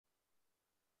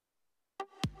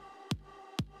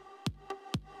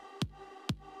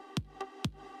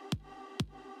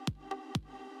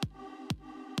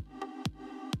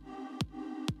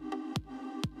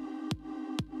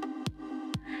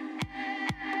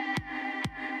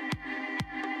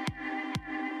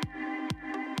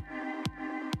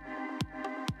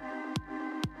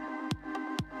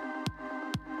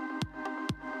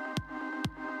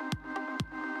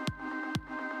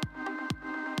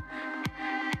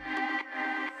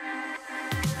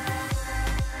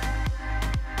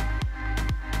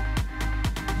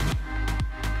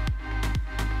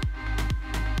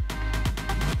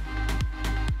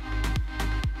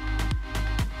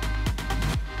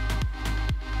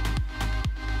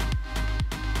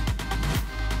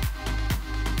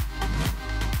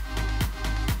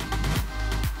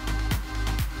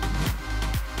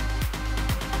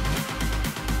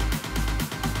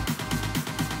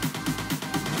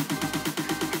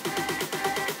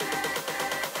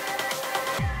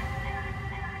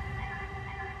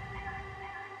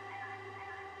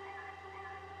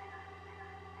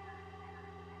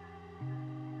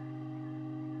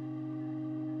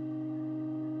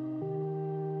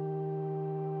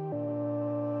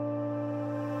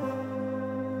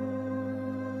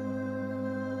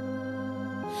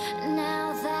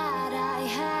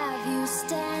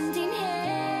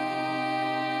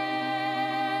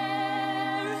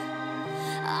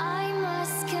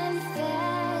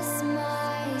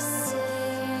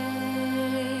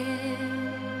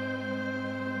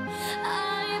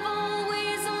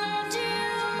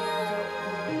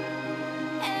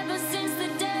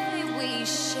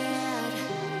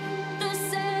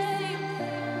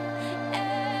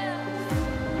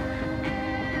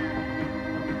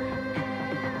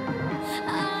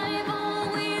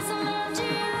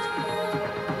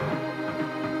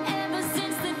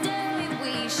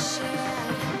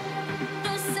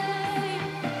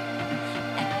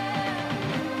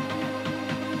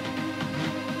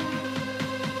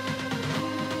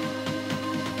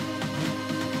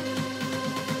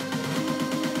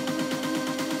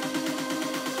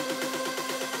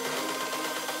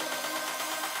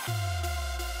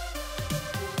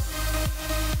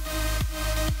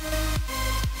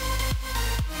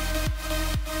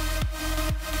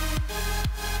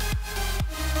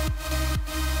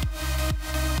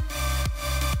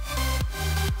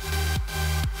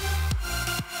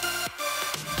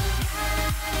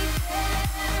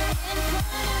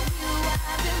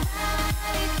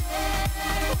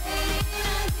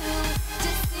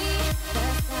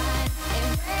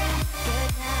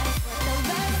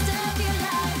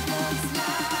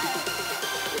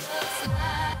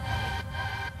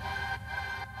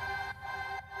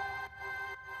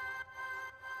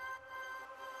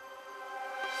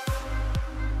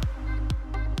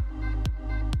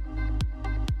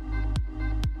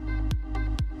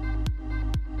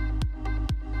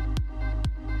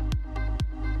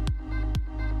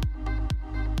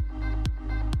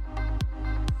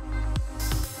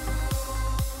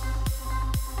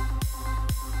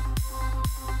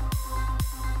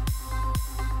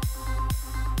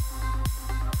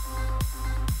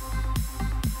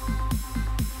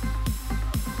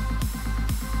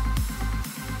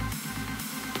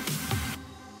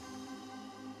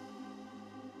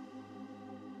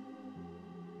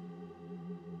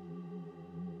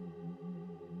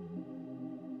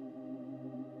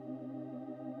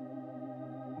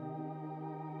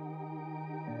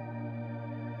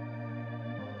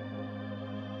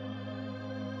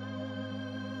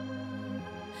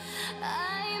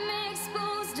I'm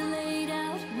exposed, laid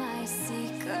out my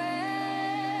secret.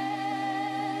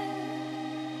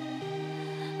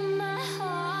 My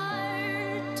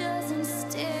heart doesn't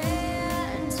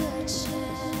stand a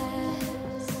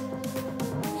chance.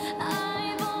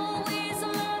 I've always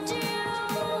loved you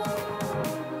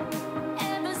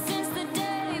ever since the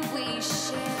day we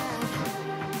shared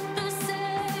the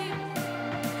same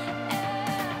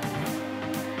air.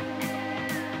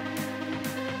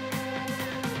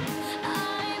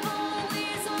 I've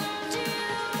always loved you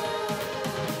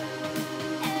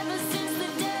ever since the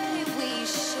day we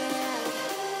shared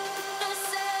the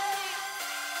same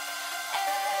air.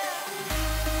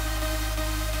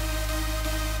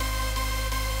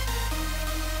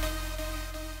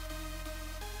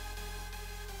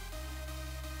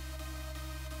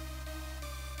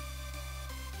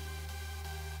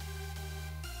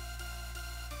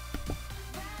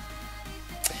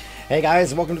 Hey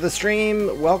guys, welcome to the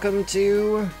stream. Welcome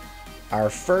to our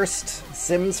first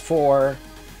Sims 4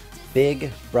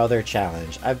 Big Brother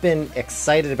Challenge. I've been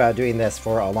excited about doing this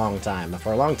for a long time.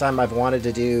 For a long time I've wanted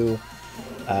to do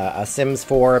a Sims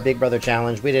 4 Big Brother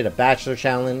Challenge. We did a Bachelor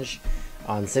Challenge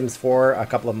on Sims 4 a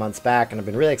couple of months back, and I've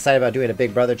been really excited about doing a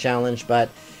Big Brother Challenge, but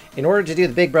in order to do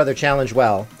the Big Brother Challenge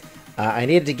well, I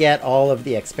needed to get all of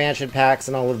the expansion packs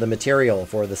and all of the material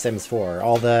for the Sims 4.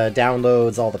 All the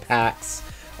downloads, all the packs,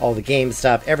 all the game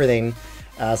stuff, everything,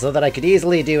 so that I could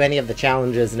easily do any of the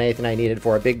challenges and anything I needed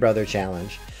for a Big Brother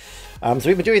Challenge. So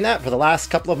we've been doing that for the last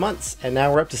couple of months, and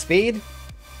now we're up to speed.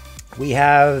 We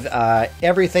have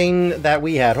everything that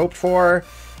we had hoped for,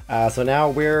 so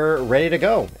now we're ready to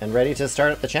go and ready to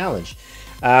start the challenge.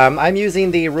 I'm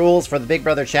using the rules for the Big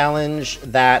Brother Challenge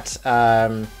that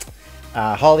Holly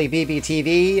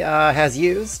BBTV has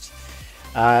used.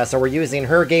 So we're using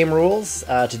her game rules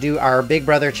to do our Big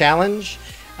Brother Challenge.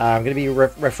 I'm going to be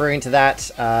referring to that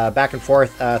back and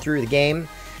forth through the game.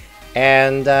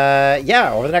 And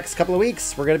yeah, over the next couple of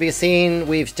weeks, we're going to be seeing,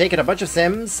 we've taken a bunch of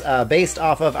Sims based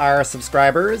off of our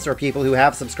subscribers or people who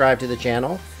have subscribed to the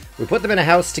channel. We put them in a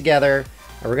house together,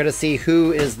 and we're going to see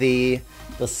who is the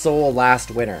sole last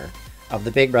winner of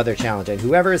the Big Brother Challenge. And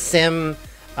whoever's Sim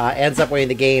ends up winning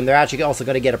the game, they're actually also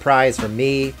going to get a prize from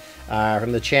me,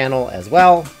 from the channel as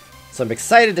well. So I'm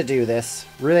excited to do this,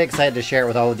 really excited to share it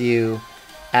with all of you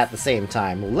at the same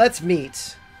time. Let's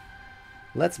meet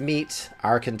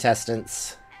our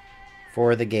contestants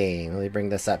for the game. Let me bring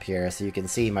this up here so you can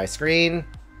see my screen.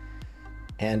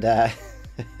 And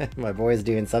my boy's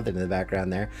doing something in the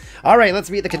background there. All right, let's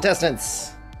meet the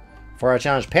contestants for our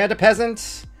challenge. Panda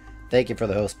Peasant, thank you for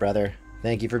the host, brother.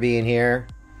 Thank you for being here.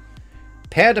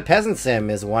 Panda Peasant Sim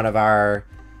is one of our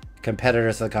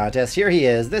competitors for the contest. Here he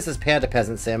is. This is Panda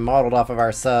Peasant Sim, modeled off of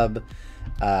our sub,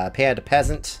 Panda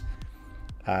Peasant.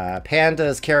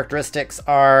 Panda's characteristics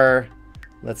are,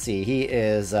 let's see, he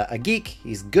is a geek,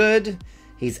 he's good,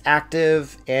 he's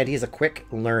active, and he's a quick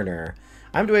learner.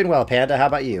 I'm doing well, Panda. How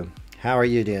about you? How are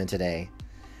you doing today?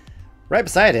 Right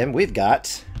beside him, we've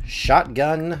got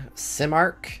Shotgun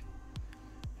Simark.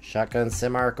 Shotgun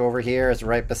Simark over here is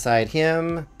right beside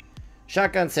him.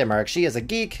 Shotgun Simark, she is a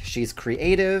geek, she's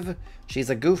creative, she's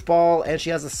a goofball, and she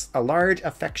has a large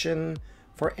affection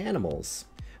for animals.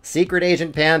 Secret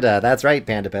Agent Panda, that's right,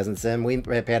 Panda Peasant Sim.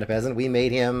 Panda Peasant, we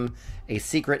made him a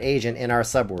secret agent in our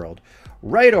subworld.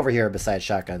 Right over here beside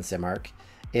Shotgun Simark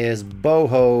is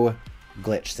Boho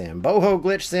Glitch Sim. Boho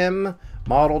Glitch Sim,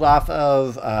 modeled off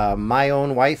of my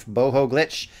own wife, Boho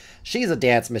Glitch. She's a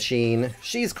dance machine,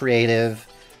 she's creative,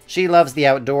 she loves the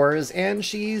outdoors, and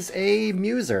she's a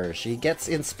muser. She gets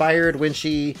inspired when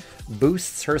she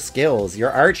boosts her skills. Your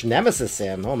arch nemesis,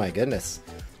 Sim. Oh my goodness.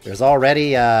 There's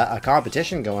already a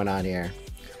competition going on here.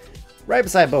 Right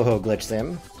beside Boho Glitch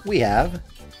Sim, we have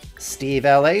Steve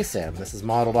LA Sim. This is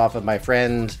modeled off of my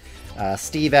friend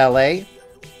Steve LA.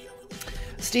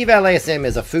 Steve LA Sim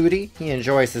is a foodie. He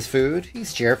enjoys his food.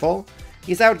 He's cheerful.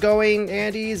 He's outgoing,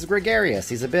 and he's gregarious.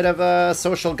 He's a bit of a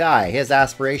social guy. His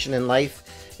aspiration in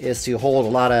life is to hold a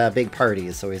lot of big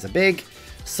parties. So he's a big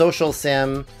social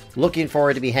Sim. Looking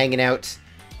forward to be hanging out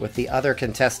with the other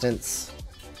contestants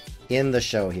in the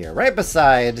show here. Right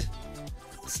beside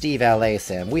Steve LA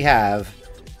Sim, we have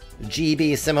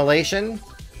GB Simulation,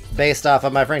 based off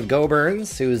of my friend Go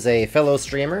Burns, who's a fellow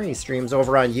streamer. He streams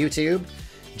over on YouTube.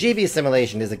 GB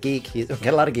Simulation is a geek. He's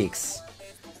got a lot of geeks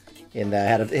in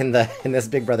this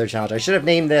Big Brother Challenge. I should have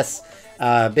named this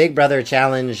Big Brother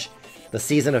Challenge the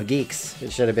Season of Geeks.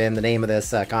 It should have been the name of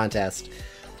this contest.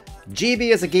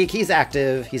 GB is a geek. He's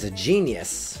active. He's a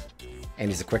genius, and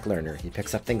he's a quick learner. He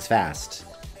picks up things fast.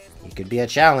 He could be a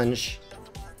challenge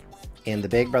in the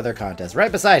Big Brother contest.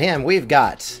 Right beside him, we've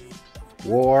got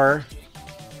War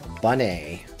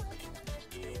Bunny.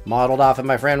 Modeled off of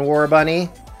my friend War Bunny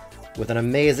with an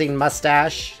amazing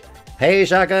mustache. Hey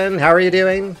Shotgun, how are you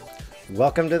doing?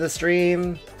 Welcome to the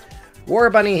stream. War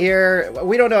Bunny here.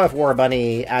 We don't know if War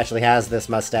Bunny actually has this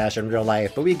mustache in real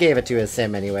life, but we gave it to his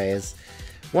sim anyways.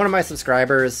 One of my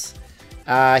subscribers.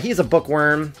 He's a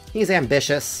bookworm. He's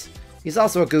ambitious. He's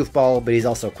also a goofball, but he's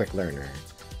also a quick learner.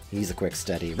 He's a quick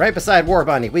study. Right beside War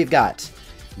Bunny, we've got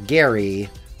Gary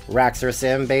Raxer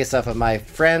Sim, based off of my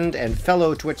friend and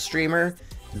fellow Twitch streamer,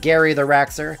 Gary the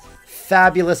Raxer.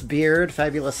 Fabulous beard,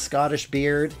 fabulous Scottish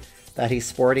beard that he's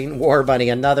sporting. War Bunny,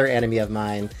 another enemy of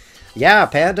mine. Yeah,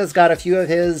 Panda's got a few of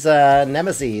his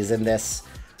nemeses in this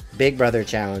Big Brother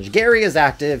challenge. Gary is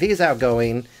active, he's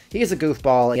outgoing, he's a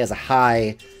goofball, he has a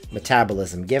high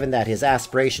metabolism, given that his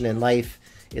aspiration in life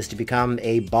is to become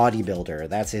a bodybuilder.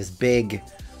 That's his big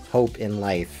hope in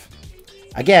life.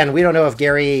 Again, we don't know if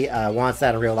Gary wants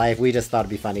that in real life. We just thought it'd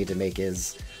be funny to make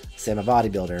his sim a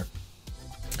bodybuilder.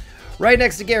 Right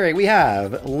next to Gary, we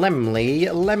have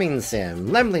Lemley Lemming Sim.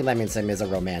 Lemley Lemming Sim is a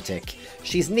romantic.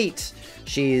 She's neat,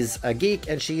 she's a geek,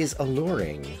 and she's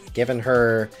alluring. Given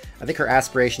her, I think her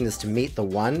aspiration is to meet the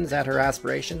one. Is that her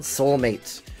aspiration?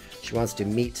 Soulmate. She wants to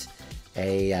meet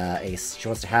she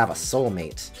wants to have a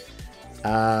soulmate.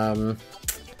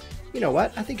 You know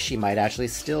what? I think she might actually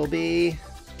still be...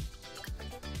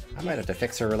 I might have to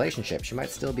fix her relationship. She might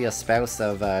still be a spouse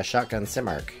of Shotgun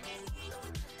Simark.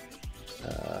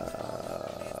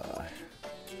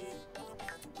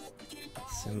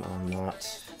 Sim on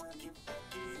not...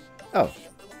 Oh.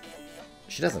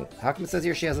 She doesn't. How come it says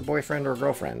here she has a boyfriend or a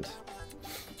girlfriend?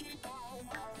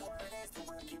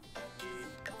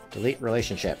 Delete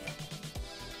relationship.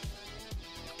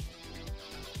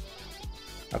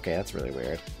 Okay, that's really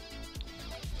weird.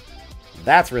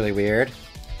 That's really weird.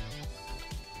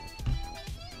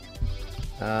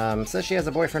 Says she has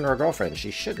a boyfriend or a girlfriend.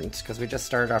 She shouldn't, because we just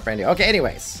started off brand new. Okay,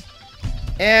 anyways.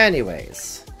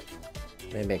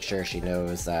 Let me make sure she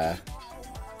knows the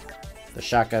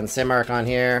Shotgun Simark on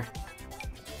here.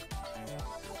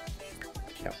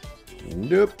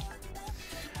 Nope.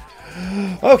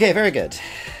 Okay, very good.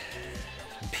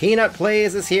 Peanut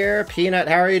Plays is here. Peanut,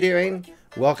 how are you doing?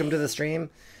 Welcome to the stream.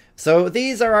 So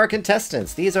these are our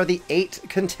contestants. These are the 8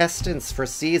 contestants for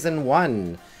Season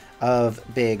 1 of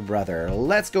Big Brother.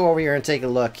 Let's go over here and take a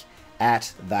look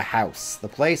at the house. The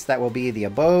place that will be the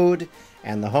abode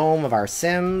and the home of our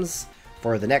Sims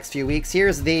for the next few weeks.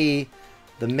 Here's the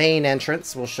main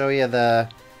entrance. We'll show you the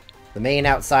main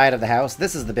outside of the house.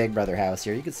 This is the Big Brother house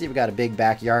here. You can see we've got a big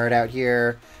backyard out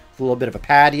here. A little bit of a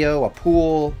patio, a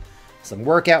pool, some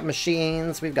workout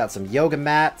machines. We've got some yoga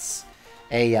mats,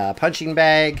 a punching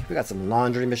bag. We've got some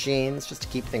laundry machines just to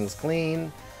keep things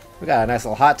clean. We've got a nice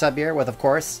little hot tub here with, of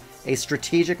course, a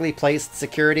strategically placed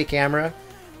security camera.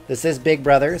 This is Big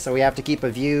Brother, so we have to keep a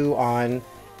view on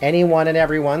anyone and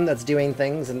everyone that's doing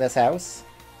things in this house.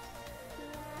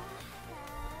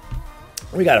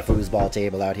 We got a foosball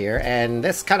table out here, and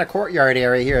this kind of courtyard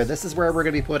area here, this is where we're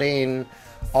going to be putting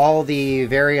all the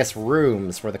various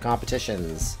rooms for the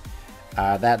competitions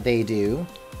that they do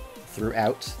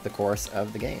throughout the course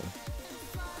of the game.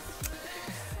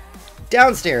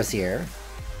 Downstairs here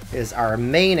is our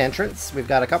main entrance. We've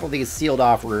got a couple of these sealed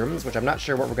off rooms, which I'm not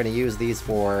sure what we're going to use these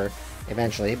for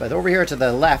eventually, but over here to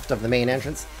the left of the main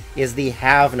entrance is the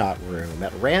have-not room.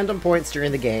 At random points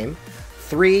during the game,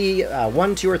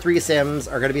 1, 2, or 3 Sims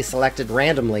are going to be selected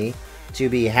randomly to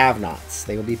be have-nots.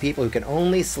 They will be people who can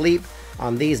only sleep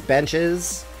on these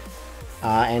benches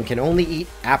and can only eat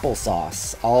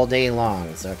applesauce all day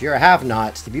long. So if you're a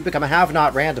have-not, if you become a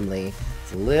have-not randomly,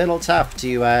 it's a little tough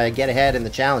to get ahead in the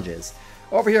challenges.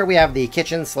 Over here we have the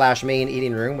kitchen / main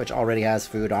eating room, which already has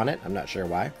food on it. I'm not sure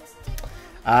why.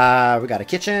 We got a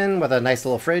kitchen with a nice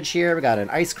little fridge here. We got an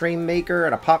ice cream maker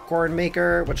and a popcorn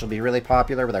maker, which will be really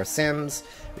popular with our Sims.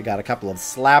 We got a couple of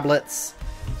slablets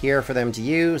here for them to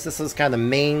use. This is kind of the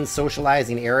main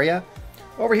socializing area.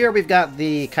 Over here we've got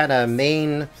the kind of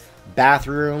main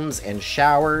bathrooms and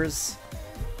showers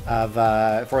of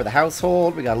for the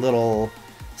household. We got a little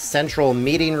central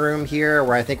meeting room here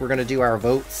where I think we're going to do our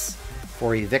votes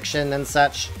for eviction and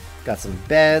such. Got some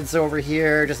beds over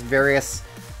here, just various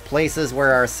places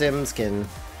where our Sims can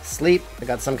sleep. We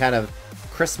got some kind of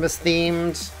Christmas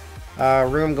themed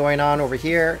room going on over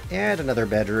here, and another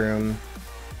bedroom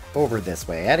over this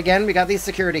way. And again, we got these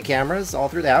security cameras all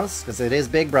through the house because it is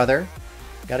Big Brother.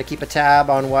 Got to keep a tab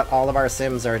on what all of our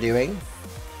Sims are doing.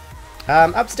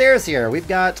 Upstairs here, we've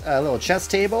got a little chess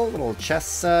table, little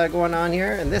chess going on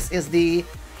here, and this is the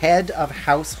head of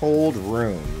household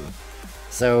room.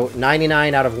 So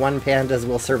 99 out of 1 pandas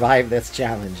will survive this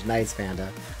challenge. Nice,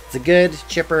 Panda. It's a good,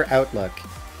 chipper outlook.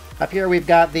 Up here we've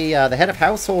got the head of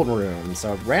household room.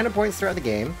 So random points throughout the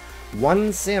game,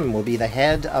 one sim will be the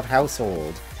head of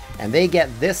household. And they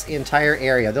get this entire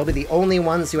area. They'll be the only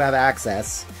ones who have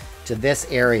access to this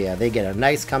area. They get a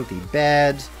nice comfy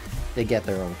bed. They get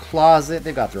their own closet.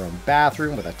 They've got their own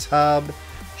bathroom with a tub,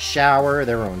 shower,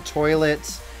 their own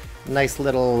toilet. Nice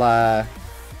little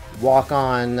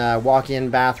walk-in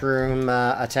bathroom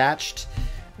attached.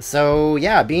 So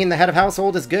yeah, being the head of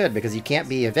household is good because you can't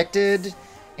be evicted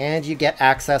and you get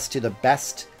access to the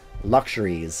best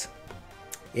luxuries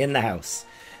in the house.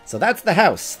 So that's the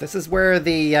house. This is where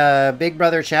the Big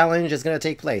Brother Challenge is going to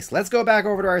take place. Let's go back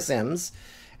over to our Sims.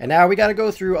 And now we got to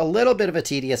go through a little bit of a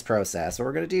tedious process. What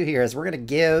we're going to do here is we're going to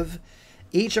give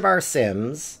each of our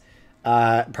Sims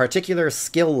particular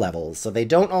skill levels. So they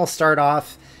don't all start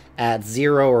off at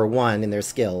 0 or 1 in their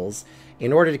skills.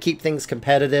 In order to keep things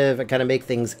competitive and kind of make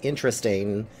things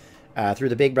interesting through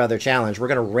the Big Brother Challenge, we're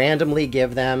going to randomly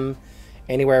give them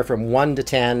anywhere from 1 to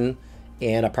 10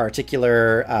 in a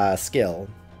particular skill.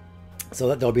 So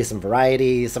that there'll be some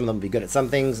variety. Some of them will be good at some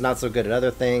things, not so good at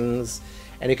other things.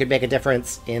 And it could make a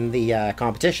difference in the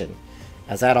competition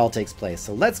as that all takes place.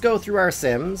 So let's go through our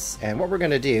Sims. And what we're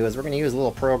going to do is we're going to use a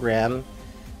little program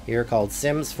here called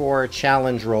Sims 4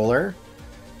 Challenge Roller.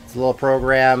 It's a little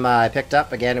program I picked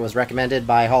up. Again, it was recommended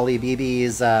by Holly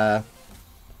Beebe's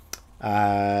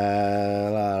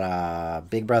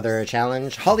Big Brother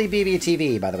Challenge. Holly Beebe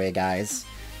TV, by the way, guys.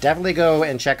 Definitely go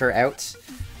and check her out.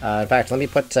 In fact, let me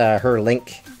put her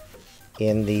link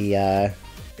in the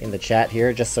chat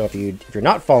here, just so if you're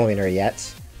not following her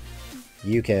yet,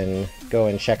 you can go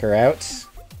and check her out.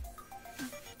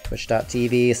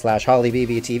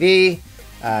 Twitch.tv/HollyBBTV.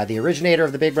 The originator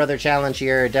of the Big Brother Challenge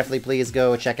here. Definitely please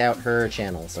go check out her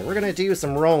channel. So we're gonna do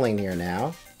some rolling here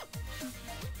now.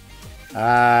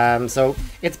 So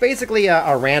it's basically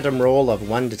a random roll of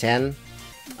 1 to 10.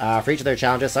 For each of their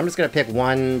challenges. So I'm just going to pick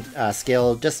one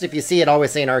skill. Just if you see it always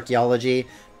saying archaeology,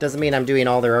 doesn't mean I'm doing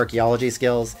all their archaeology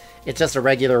skills. It's just a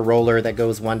regular roller that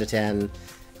goes 1 to 10.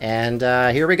 And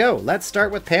here we go. Let's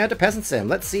start with Panda Peasant Sim.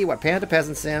 Let's see what Panda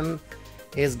Peasant Sim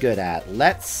is good at.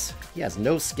 He has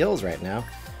no skills right now.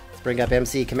 Let's bring up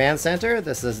MC Command Center.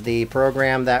 This is the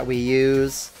program that we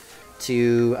use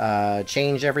to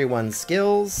change everyone's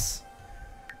skills.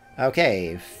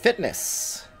 Okay,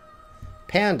 fitness.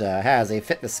 Panda has a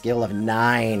fitness skill of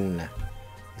 9.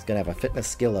 He's going to have a fitness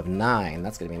skill of 9.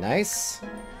 That's going to be nice.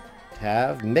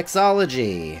 Have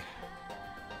mixology.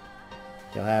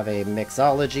 He'll have a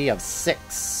mixology of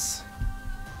 6.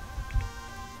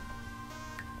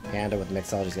 Panda with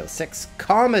mixology skill of 6.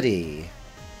 Comedy.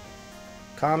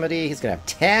 Comedy, he's going to have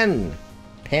 10.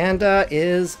 Panda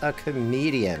is a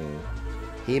comedian.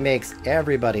 He makes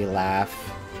everybody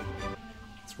laugh.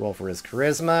 Roll for his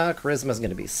charisma. Charisma's going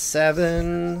to be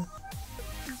 7.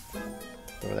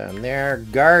 Throw that in there.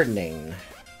 Gardening.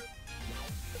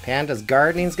 Panda's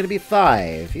gardening is going to be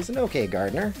 5. He's an okay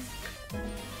gardener.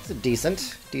 He's a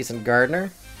decent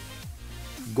gardener.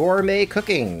 Gourmet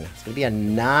cooking. It's going to be a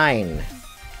 9.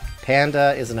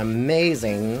 Panda is an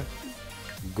amazing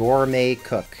gourmet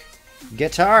cook.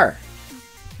 Guitar.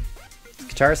 His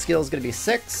guitar skill is going to be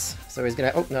 6. So he's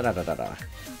going to... Oh, no.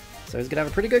 So he's going to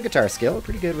have a pretty good guitar skill.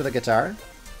 Pretty good with a guitar.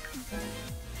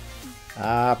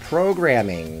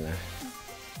 Programming.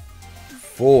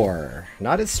 4.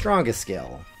 Not his strongest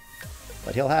skill.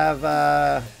 But he'll have...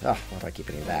 why do I keep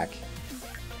hitting back?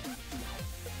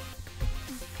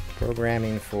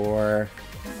 Programming 4.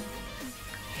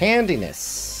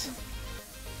 Handiness.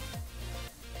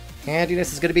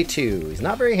 Handiness is going to be 2. He's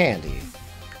not very handy.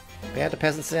 Panda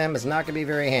Peasant Sim is not going to be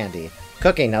very handy.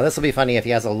 Cooking. Now, this will be funny if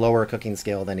he has a lower cooking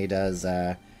skill than he does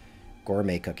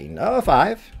gourmet cooking. Oh,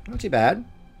 5. Not too bad. A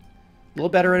little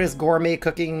better at his gourmet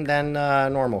cooking than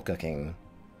normal cooking.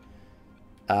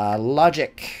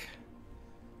 Logic.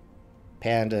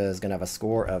 Panda is going to have a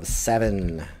score of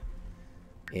 7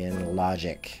 in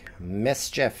logic.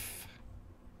 Mischief.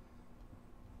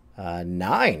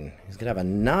 9. He's going to have a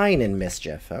 9 in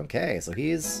mischief. Okay, so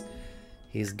he's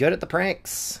good at the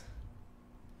pranks.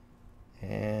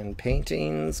 And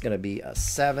painting's going to be a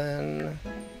 7.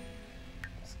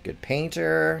 He's a good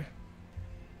painter.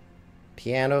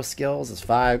 Piano skills is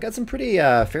 5. Got some pretty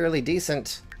fairly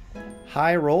decent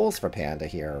high rolls for Panda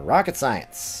here. Rocket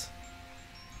science.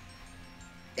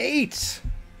 8.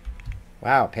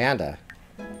 Wow, Panda.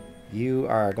 You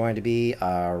are going to be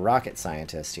a rocket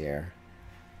scientist here.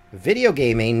 Video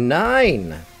gaming,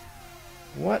 9.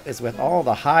 What is with all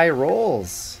the high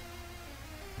rolls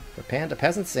for Panda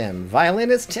Peasant Sim?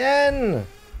 Violin is 10.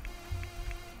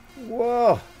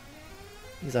 Whoa.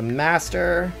 He's a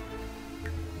master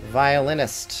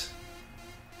violinist.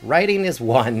 Writing is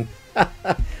 1.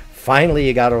 Finally,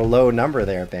 you got a low number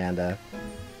there, Panda.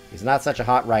 He's not such a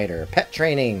hot writer. Pet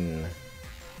training.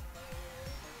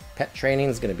 Pet training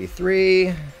is going to be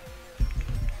 3.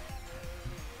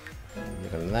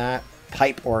 Give him that.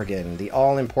 Pipe organ. The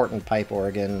all-important pipe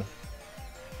organ.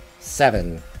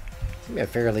 7. He's going to be a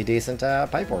fairly decent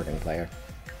pipe organ player.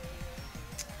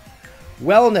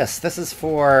 Wellness. This is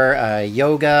for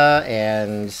yoga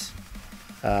and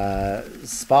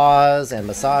spas and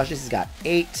massages. He's got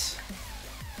 8.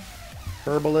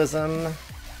 Herbalism.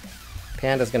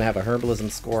 Panda's going to have a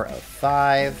herbalism score of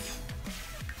 5.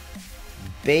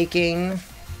 Baking.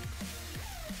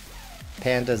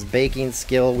 Panda's baking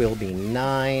skill will be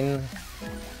 9.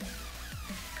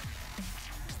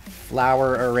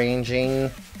 Flower arranging.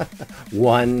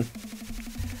 1.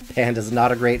 Panda's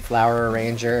not a great flower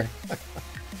arranger.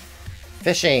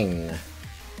 Fishing.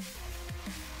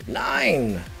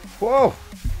 9. Whoa.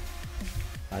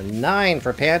 A 9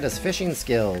 for Panda's fishing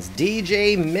skills.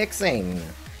 DJ mixing.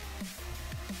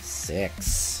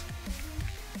 6.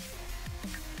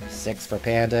 6 for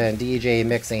Panda and DJ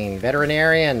mixing.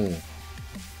 Veterinarian.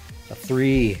 A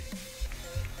 3.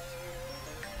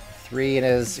 3 in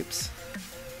his... Oops.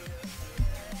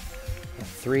 A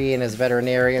 3 in his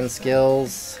veterinarian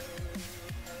skills.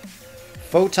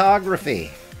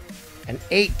 Photography. An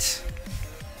 8.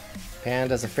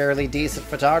 Panda's a fairly decent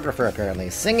photographer, apparently.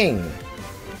 Singing.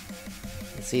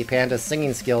 Let's see Panda's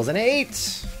singing skills. An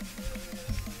 8.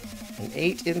 An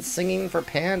 8 in singing for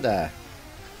Panda.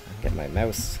 I'll get my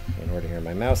mouse in order here.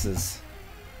 My mouse is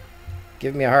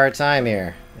giving me a hard time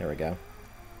here. There we go.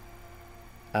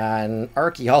 And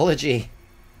archaeology.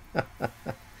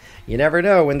 You never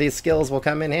know when these skills will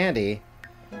come in handy.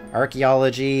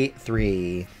 Archaeology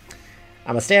 3.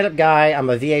 I'm a stand-up guy. I'm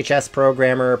a VHS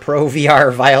programmer. Pro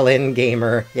VR violin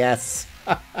gamer. Yes.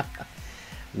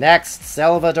 Next,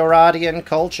 Salvadoradian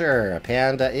culture.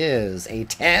 Panda is a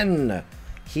 10.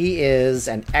 He is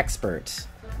an expert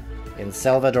in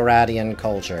Salvadoradian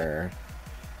culture.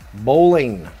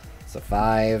 Bowling. It's a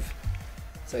 5.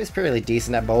 So he's fairly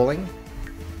decent at bowling.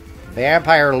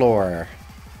 Vampire lore.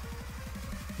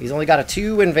 He's only got a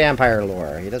 2 in vampire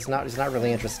lore. He's not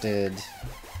really interested.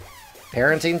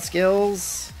 Parenting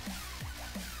skills.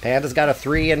 Panda's got a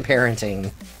 3 in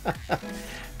parenting.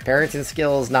 Parenting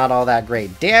skills not all that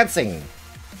great. Dancing.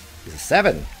 He's a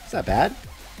 7. It's not bad.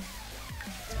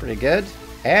 It's pretty good.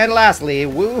 And lastly,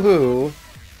 woohoo.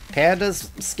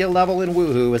 Panda's skill level in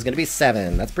woohoo is going to be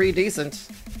 7. That's pretty decent.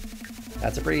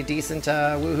 That's a pretty decent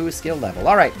woohoo skill level.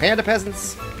 Alright, Panda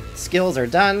Peasants skills are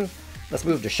done. Let's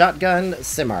move to Shotgun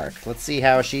Simark. Let's see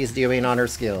how she's doing on her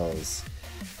skills.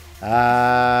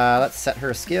 Let's set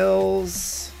her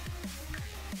skills.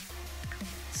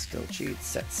 Skill cheat,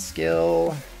 set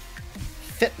skill.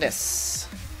 Fitness.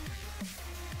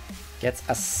 Gets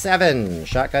a 7.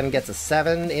 Shotgun gets a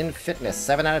 7 in fitness.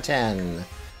 7 out of 10.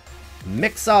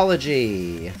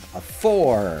 Mixology. A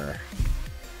 4.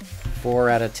 4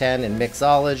 out of 10 in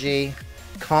mixology.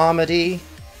 Comedy.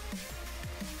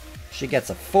 She gets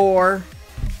a 4.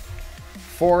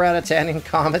 4 out of 10 in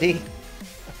comedy.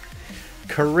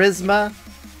 Charisma.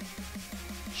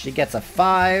 She gets a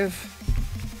 5.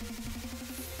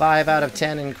 5 out of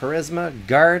 10 in charisma.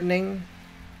 Gardening.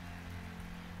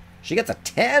 She gets a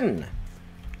 10.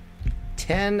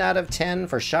 10 out of 10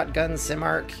 for Shotgun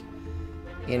Simark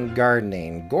in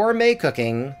gardening. Gourmet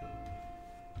cooking.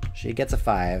 She gets a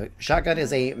 5. Shotgun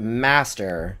is a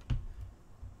master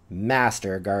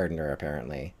gardener,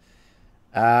 apparently.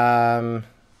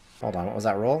 Hold on, what was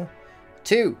that roll?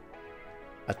 2.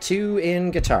 A 2 in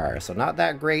guitar, so not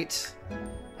that great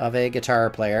of a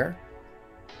guitar player.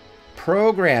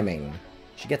 Programming.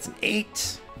 She gets an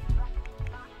 8.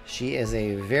 She is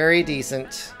a very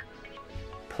decent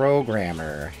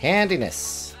programmer.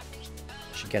 Handiness.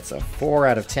 She gets a 4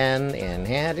 out of 10 in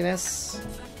handiness.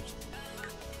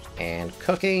 And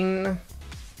cooking.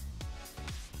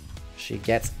 She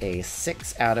gets a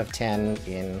 6 out of 10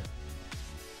 in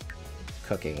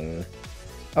cooking.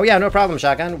 Oh yeah, no problem,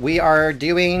 Shotgun. We are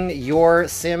doing your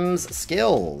Sims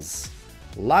skills.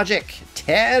 Logic,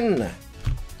 10.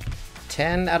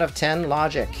 10 out of 10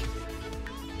 logic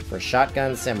for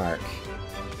Shotgun Simark.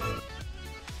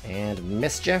 And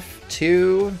Mischief,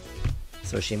 2.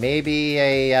 So she may be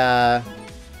a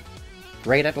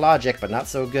great at logic, but not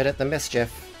so good at the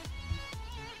mischief.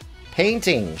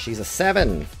 Painting, she's a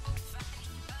 7.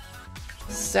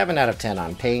 7 out of 10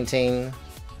 on painting.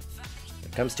 When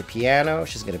it comes to piano,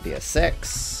 she's going to be a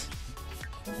 6.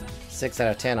 6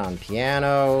 out of 10 on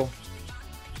piano.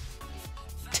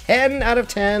 10 out of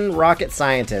 10 rocket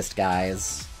scientist,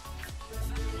 guys.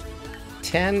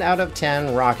 10 out of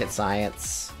 10 rocket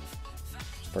science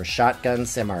for Shotgun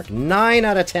Simark. 9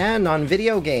 out of 10 on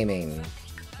video gaming.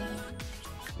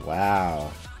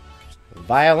 Wow.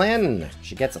 Violin,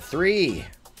 she gets a 3.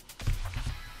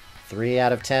 3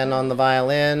 out of 10 on the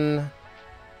violin.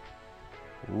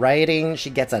 Writing, she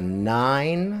gets a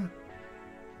 9.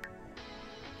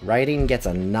 Writing gets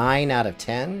a 9 out of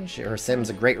 10. Her sim's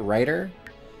a great writer.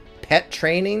 Pet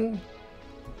training.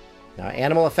 Now,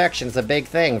 animal affection is a big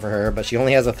thing for her, but she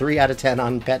only has a 3 out of 10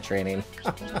 on pet training.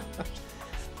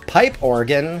 Pipe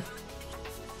organ.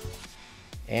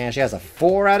 And she has a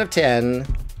 4 out of 10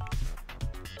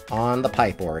 on the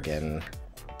pipe organ.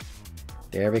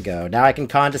 There we go. Now I can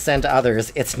condescend to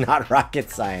others. It's not rocket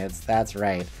science. That's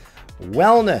right.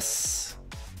 Wellness.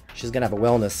 She's going to have a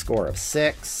wellness score of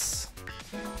 6.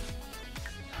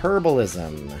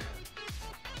 Herbalism.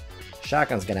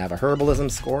 Shotgun's going to have a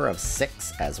herbalism score of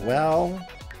 6 as well.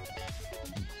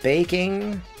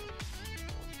 Baking.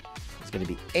 It's going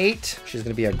to be 8. She's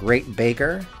going to be a great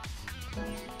baker.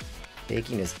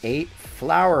 Baking is 8.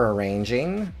 Flower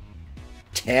arranging.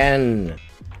 10.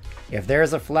 If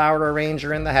there's a flower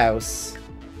arranger in the house,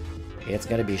 it's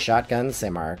going to be Shotgun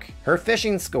Simark. Her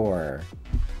fishing score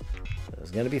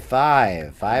is going to be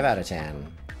 5. 5 out of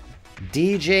 10.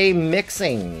 DJ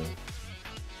mixing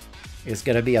is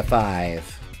going to be a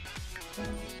 5.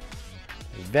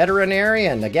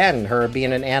 Veterinarian, again, her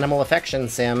being an animal affection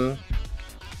sim.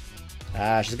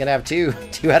 She's going to have 2.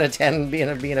 2 out of 10 being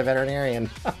a veterinarian.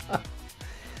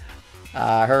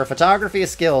 Her photography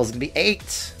skills is going to be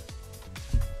 8.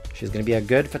 She's going to be a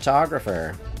good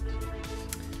photographer.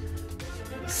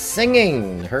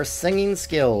 Singing. Her singing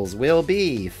skills will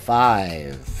be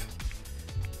 5.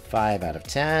 5 out of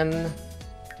 10.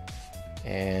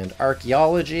 And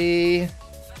archaeology.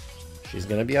 She's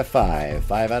going to be a 5.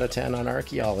 5 out of 10 on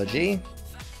archaeology.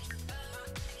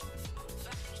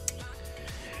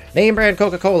 Name brand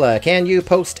Coca-Cola. Can you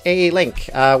post a link?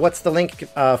 What's the link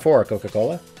for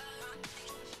Coca-Cola?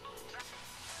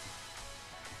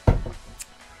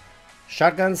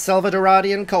 Shotgun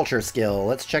Salvadoradian culture skill.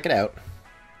 Let's check it out.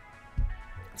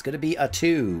 It's going to be a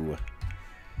 2.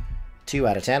 2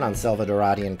 out of 10 on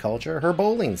Salvadoradian culture. Her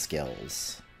bowling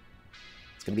skills.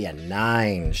 It's going to be a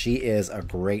 9. She is a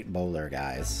great bowler,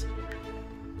 guys.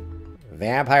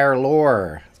 Vampire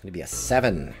lore. It's going to be a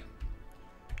 7.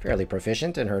 Fairly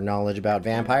proficient in her knowledge about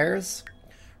vampires.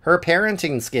 Her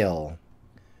parenting skill.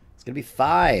 It's going to be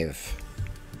 5.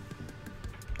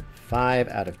 5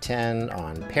 out of 10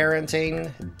 on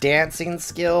parenting. Dancing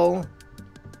skill.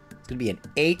 It's going to be an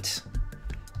 8.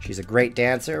 She's a great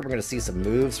dancer. We're going to see some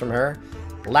moves from her.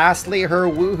 Lastly, her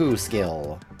woohoo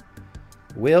skill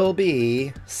will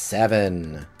be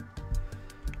 7.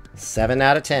 7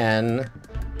 out of 10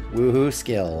 woohoo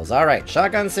skills. All right,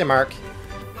 Shotgun Simark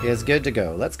is good to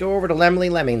go. Let's go over to Lemley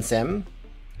Lemming Sim.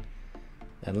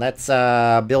 And let's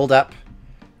build up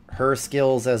her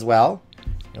skills as well.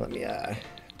 Now, let me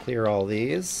clear all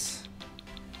these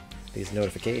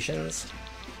notifications.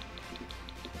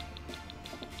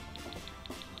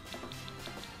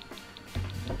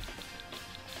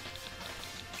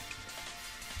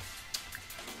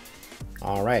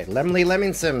 All right, Lemley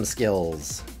Lemming Sim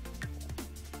skills.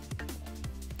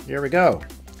 Here we go.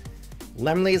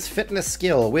 Lemley's fitness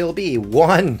skill will be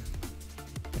 1.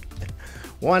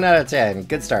 1 out of 10.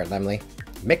 Good start, Lemley.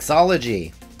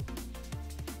 Mixology.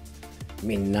 I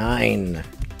mean 9.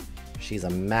 She's a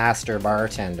master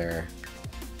bartender.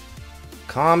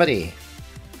 Comedy.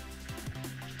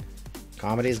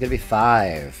 Comedy is going to be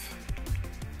 5.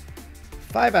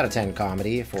 5 out of 10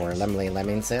 comedy for Lemley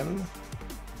Lemming Sim.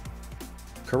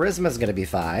 Charisma is going to be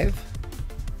 5.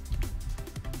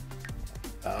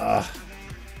 Ugh.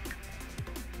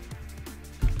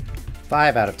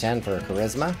 5 out of 10 for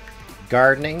Charisma.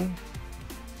 Gardening.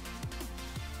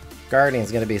 Gardening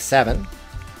is going to be 7.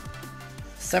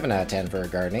 7 out of 10 for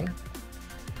gardening.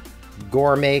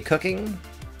 Gourmet cooking.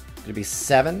 It's going to be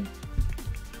 7.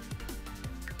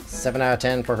 7 out of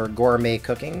 10 for her gourmet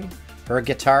cooking. Her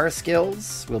guitar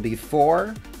skills will be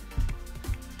 4.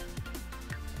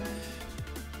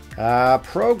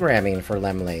 Programming for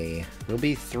Lemley will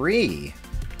be 3.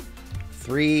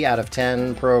 3 out of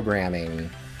 10 programming.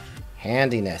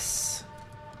 Handiness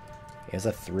is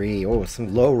a 3. Oh,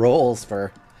 some low rolls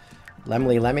for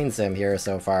Lemley Lemming Sim here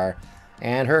so far.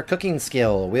 And her cooking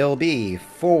skill will be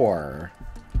 4.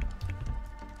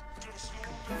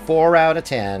 4 out of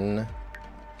 10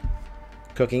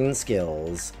 cooking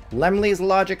skills. Lemley's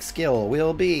logic skill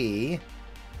will be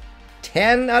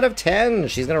 10 out of 10.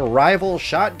 She's going to rival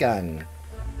Shotgun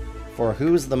for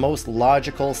who's the most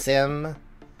logical sim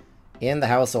in the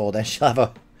household. And she'll have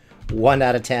a 1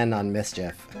 out of 10 on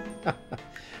mischief.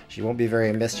 She won't be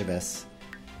very mischievous.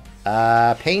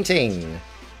 Painting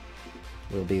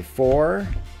will be 4.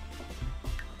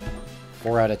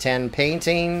 4 out of 10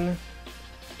 painting.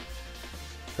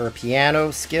 Her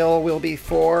piano skill will be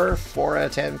 4. 4 out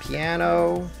of 10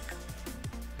 piano.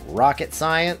 Rocket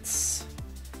science.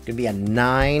 Gonna be a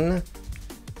 9.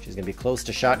 She's gonna be close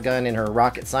to shotgun in her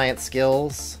rocket science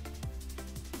skills.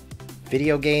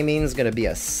 Video gaming is gonna be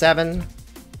a 7.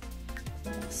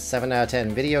 7 out of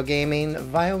 10 video gaming.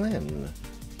 Violin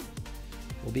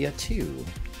will be a 2.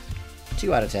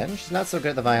 2 out of 10. She's not so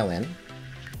good at the violin.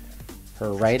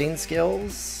 Her writing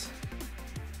skills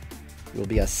will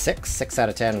be a 6. 6 out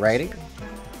of 10 writing.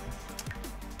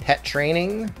 Pet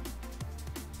training.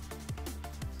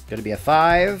 Gonna be a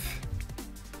 5.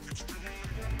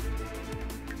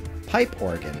 Pipe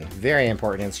organ. Very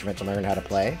important instrument to learn how to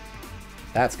play.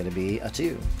 That's gonna be a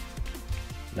 2.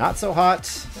 Not so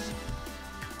hot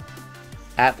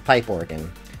at the pipe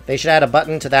organ. They should add a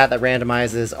button to that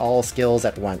randomizes all skills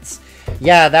at once.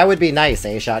 Yeah, that would be nice,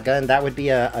 eh, Shotgun? That would be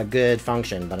a good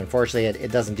function, but unfortunately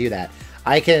it doesn't do that.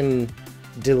 I can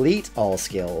delete all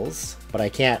skills, but I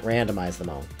can't randomize them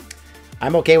all.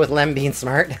 I'm okay with Lem being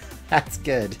smart. That's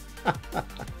good.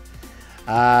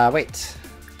 Wait.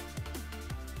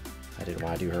 I didn't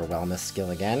want to do her wellness skill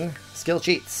again. Skill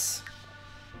cheats.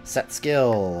 Set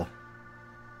skill.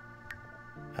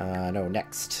 No,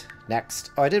 next.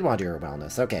 Next. Oh, I did want to do her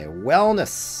wellness. Okay,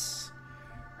 wellness.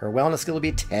 Her wellness skill will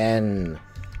be 10.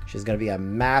 She's going to be a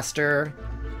master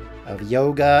of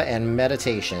yoga and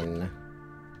meditation.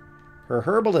 Her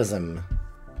herbalism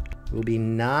will be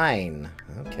 9.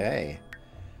 Okay.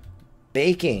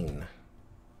 Baking.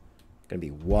 Going to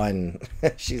be 1.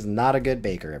 She's not a good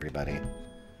baker, everybody.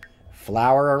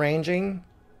 Flower arranging.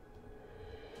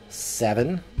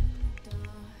 7.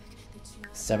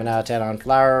 7 out of 10 on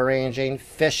flower arranging.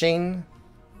 Fishing.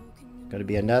 Going to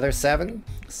be another 7.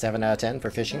 7 out of 10 for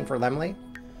fishing for Lemley.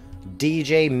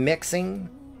 DJ mixing.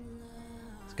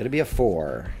 It's going to be a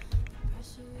 4.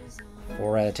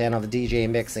 4 out of 10 on the DJ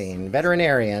mixing.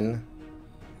 Veterinarian.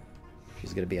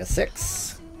 She's going to be a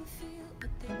 6.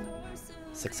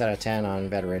 6 out of 10 on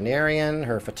veterinarian.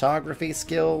 Her photography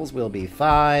skills will be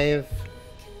 5.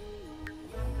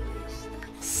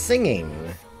 Singing.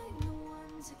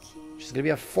 She's going to be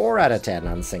a 4 out of 10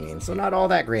 on singing, so not all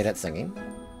that great at singing.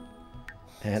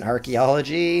 And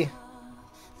archaeology,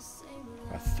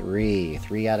 a 3.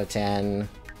 3 out of 10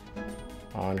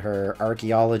 on her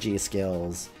archaeology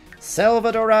skills.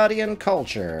 Salvadorian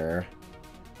culture.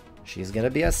 She's going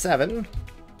to be a 7.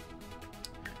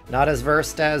 Not as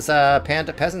versed as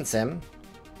Panda Peasant Sim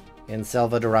in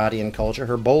Salvadorian culture.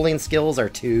 Her bowling skills are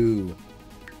 2.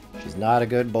 She's not a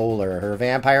good bowler. Her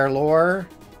vampire lore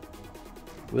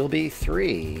will be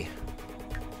 3.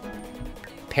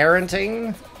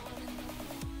 Parenting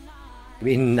will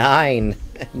be 9.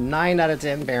 9 out of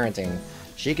 10 parenting.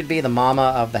 She could be the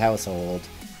mama of the household.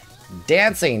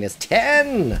 Dancing is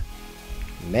 10.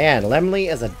 Man,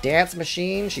 Lemley is a dance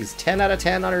machine. She's 10 out of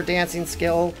 10 on her dancing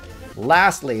skill.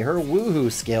 Lastly, her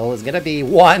woohoo skill is going to be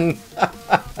 1.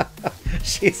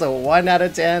 She's a 1 out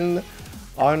of 10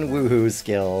 on woohoo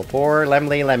skill. Poor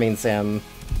Lemley Lemming Sim.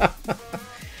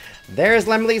 There's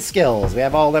Lemley's skills. We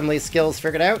have all Lemley's skills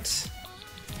figured out.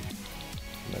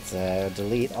 Let's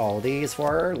delete all these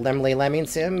for her. Lemley Lemming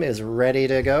Sim is ready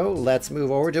to go. Let's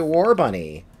move over to War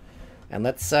Bunny. And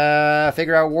let's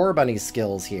figure out War Bunny's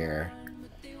skills here.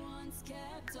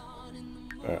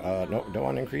 No, don't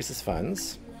want to increase his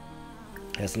funds.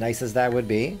 As nice as that would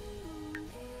be.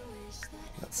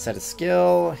 Let's set a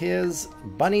skill. His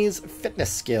Bunny's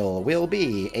fitness skill will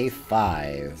be a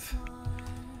 5.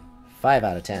 5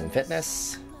 out of 10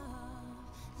 fitness.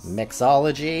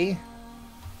 Mixology.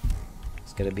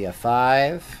 It's going to be a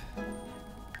 5.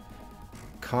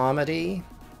 Comedy.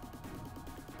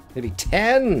 It's going to be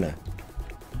 10.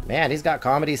 Man, he's got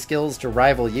comedy skills to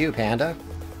rival you, Panda.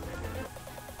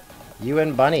 You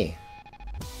and Bunny.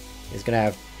 He's going to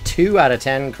have 2 out of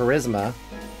 10 charisma.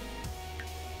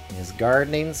 His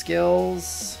gardening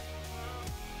skills.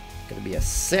 Going to be a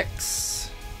 6.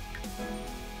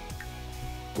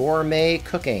 Gourmet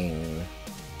cooking.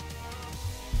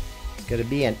 It's going to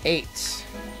be an 8.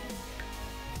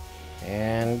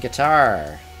 And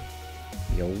guitar.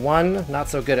 Be a 1. Not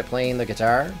so good at playing the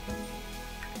guitar.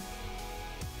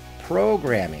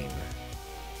 Programming.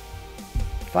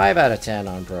 5 out of 10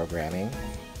 on programming.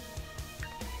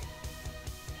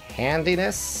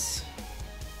 Handiness.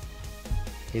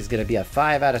 He's going to be a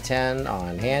 5 out of 10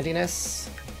 on handiness.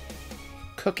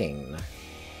 Cooking.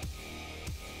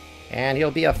 And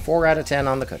he'll be a 4 out of 10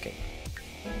 on the cooking.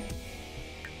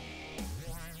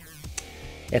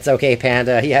 It's okay,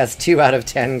 Panda. He has 2 out of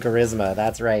 10 charisma.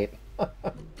 That's right.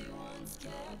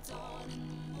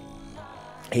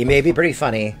 He may be pretty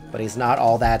funny, but he's not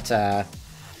all that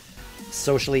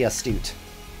socially astute.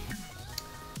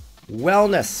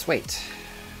 Wellness. Wait.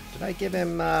 Did I give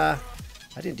him... I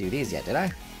didn't do these yet, did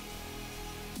I?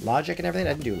 Logic and everything?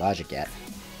 I didn't do logic yet.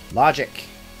 Logic.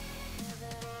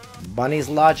 Bunny's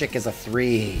logic is a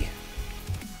 3.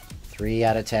 3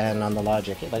 out of 10 on the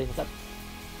logic. Hey, buddy, what's up?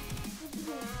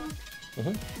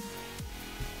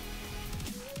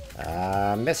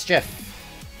 Mischief.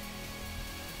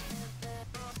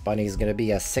 Bunny's gonna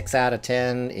be a 6 out of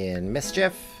 10 in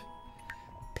Mischief.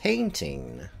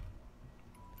 Painting.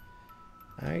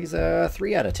 He's a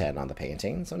 3 out of 10 on the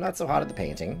painting, so not so hot at the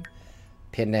painting.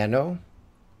 Piano.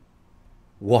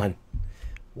 1.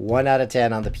 1 out of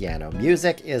 10 on the piano.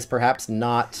 Music is perhaps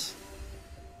not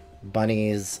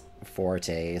Bunny's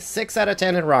forte. 6 out of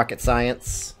 10 in rocket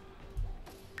science.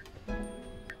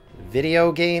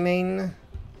 Video gaming.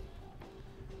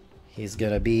 He's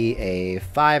gonna be a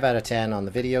 5 out of 10 on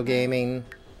the video gaming.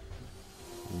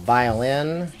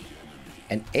 Violin.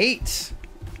 An 8.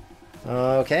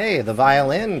 Okay, the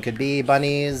violin could be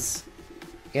Bunny's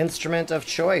instrument of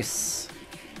choice.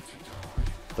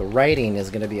 The writing is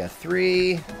going to be a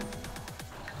 3.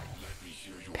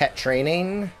 Pet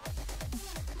training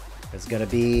is going to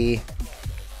be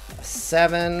a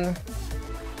 7.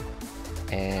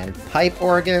 And pipe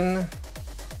organ,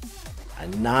 a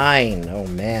 9. Oh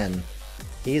man.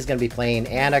 He's going to be playing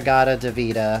Anagata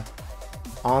Davida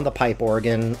on the pipe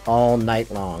organ all night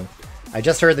long. I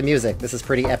just heard the music. This is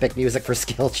pretty epic music for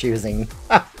skill choosing.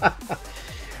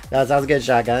 That sounds good,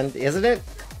 Shotgun. Isn't it?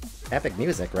 Epic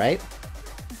music, right?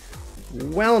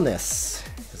 Wellness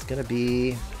is going to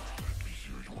be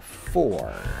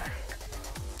 4.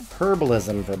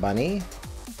 Herbalism for Bunny.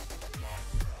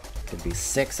 Could be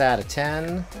 6 out of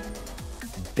 10.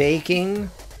 Baking.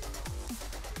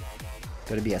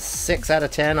 Going to be a 6 out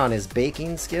of 10 on his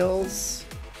baking skills.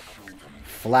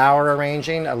 Flower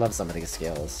arranging. I love some of these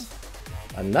skills.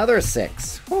 Another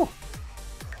 6. Whew.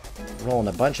 Rolling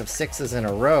a bunch of 6s in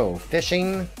a row.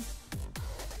 Fishing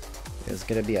is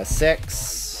going to be a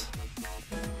 6.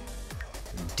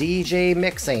 DJ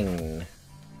mixing.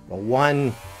 A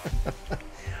 1.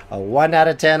 A 1 out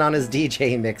of 10 on his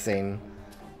DJ mixing.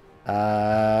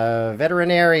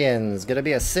 Veterinarian's going to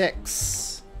be a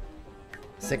 6.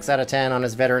 6 out of 10 on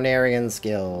his veterinarian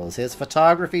skills. His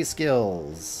photography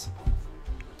skills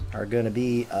are going to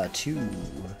be a 2.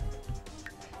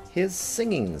 His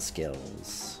singing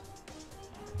skills.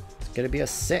 It's going to be a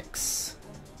 6.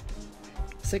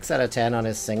 6 out of 10 on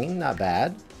his singing. Not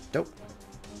bad. Dope.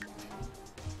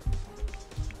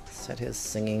 Set his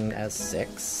singing as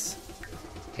 6.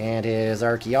 And his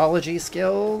archaeology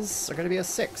skills are going to be a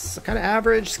 6. So kind of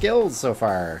average skills so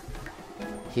far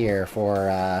here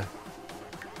for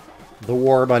the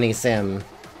War Bunny Sim.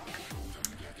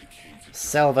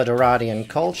 Salvadoranian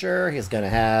culture. He's going to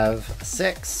have a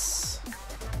 6.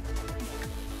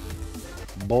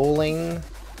 Bowling.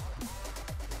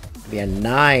 Be a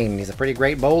 9. He's a pretty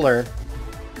great bowler.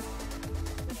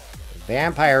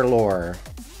 Vampire lore.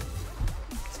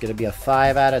 It's going to be a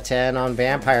 5 out of 10 on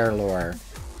vampire lore.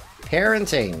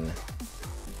 Parenting.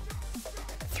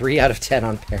 3 out of 10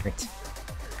 on parenting.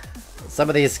 Some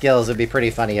of these skills would be pretty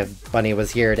funny if Bunny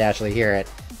was here to actually hear it,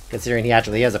 considering he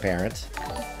actually is a parent.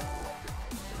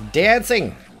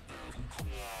 Dancing.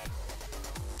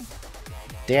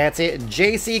 Dancing.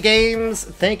 JC Games,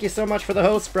 thank you so much for the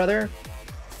host, brother.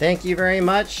 Thank you very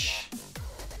much.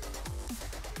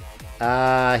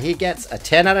 He gets a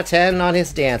 10 out of 10 on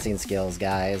his dancing skills,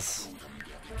 guys.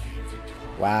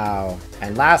 Wow.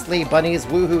 And lastly, Bunny's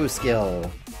woohoo skill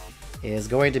is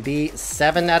going to be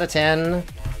 7 out of 10.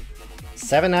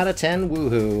 7 out of 10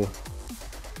 woohoo.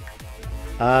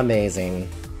 Amazing.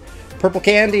 Purple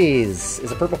candies.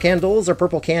 Is it purple candles or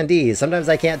purple candies? Sometimes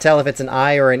I can't tell if it's an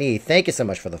I or an E. Thank you so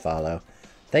much for the follow.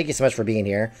 Thank you so much for being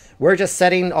here. We're just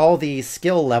setting all the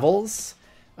skill levels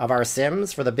of our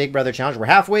Sims for the Big Brother Challenge. We're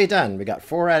halfway done. We got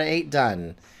 4 out of 8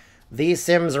 done. These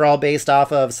Sims are all based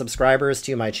off of subscribers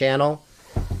to my channel.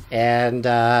 And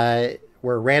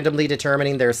we're randomly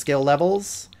determining their skill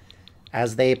levels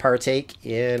as they partake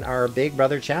in our Big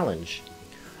Brother Challenge.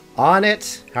 On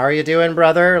it. How are you doing,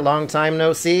 brother? Long time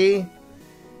no see.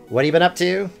 What have you been up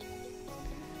to?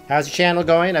 How's your channel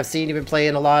going? I've seen you've been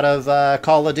playing a lot of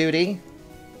Call of Duty.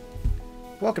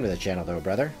 Welcome to the channel, though,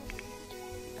 brother.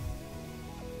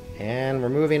 And we're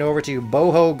moving over to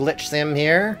Boho Glitch Sim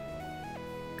here.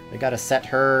 We gotta set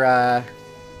her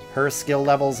skill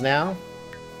levels now.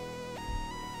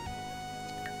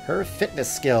 Her fitness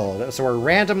skill. So we're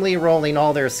randomly rolling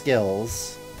all their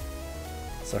skills.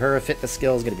 So her fitness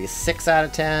skill is going to be 6 out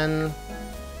of 10.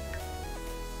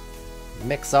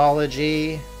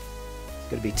 Mixology is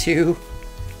going to be 2.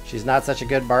 She's not such a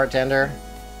good bartender.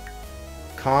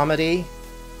 Comedy,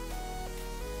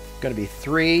 going to be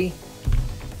 3.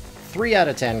 3 out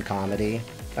of 10 comedy.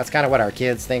 That's kind of what our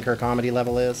kids think her comedy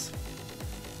level is.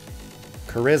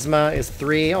 Charisma is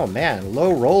 3. Oh man,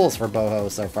 low rolls for Boho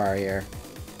so far here.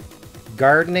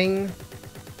 Gardening,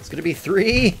 it's going to be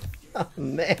 3. Oh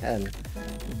man.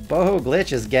 Boho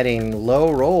Glitch is getting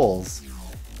low rolls.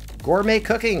 Gourmet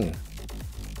cooking.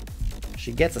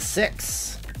 She gets a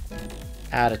 6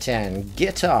 out of 10.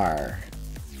 Guitar.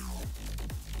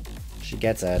 She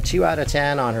gets a 2 out of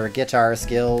 10 on her guitar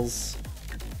skills.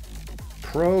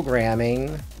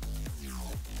 Programming.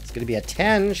 It's going to be a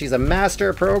 10. She's a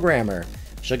master programmer.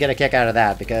 She'll get a kick out of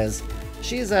that because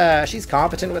she's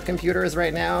competent with computers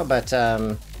right now, but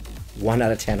 1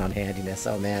 out of 10 on handiness.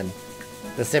 Oh man.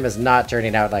 The sim is not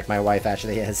turning out like my wife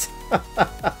actually is.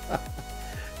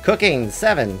 Cooking,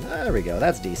 7. There we go.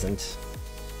 That's decent.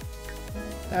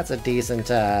 That's a decent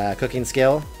cooking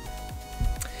skill.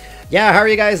 Yeah, how are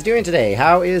you guys doing today?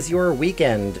 How is your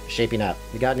weekend shaping up?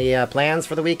 You got any plans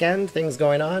for the weekend? Things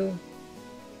going on?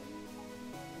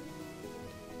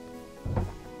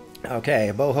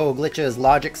 Okay, Boho Glitch's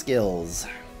logic skills.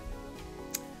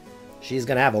 She's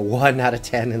gonna have a 1 out of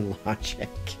 10 in logic.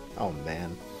 Oh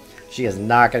man. She is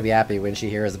not gonna be happy when she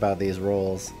hears about these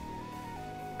rolls.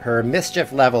 Her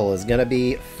mischief level is gonna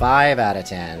be 5 out of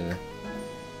 10.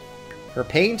 Her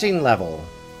painting level,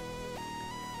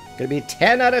 gonna be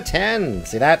 10 out of 10.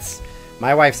 See, that's...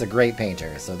 my wife's a great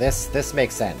painter, so this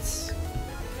makes sense.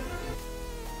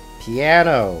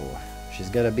 Piano. She's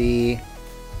gonna be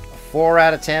a 4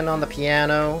 out of 10 on the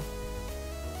piano.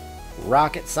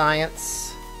 Rocket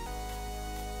science.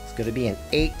 It's gonna be an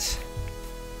 8.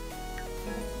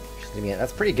 She's gonna be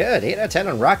that's pretty good. 8 out of 10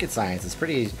 on rocket science is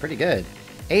pretty good.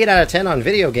 8 out of 10 on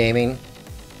video gaming.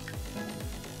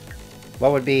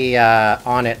 What would be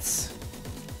on its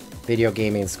video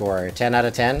gaming score? 10 out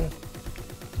of 10?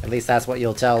 At least that's what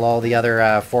you'll tell all the other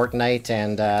Fortnite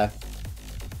and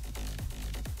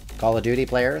Call of Duty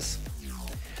players.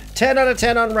 10 out of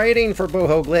 10 on writing for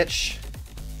Boho Glitch.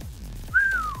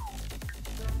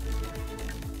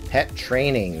 Pet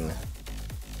training.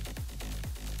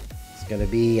 It's going to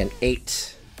be an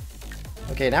 8.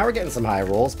 Okay, now we're getting some high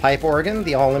rolls. Pipe organ,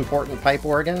 the all-important pipe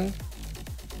organ.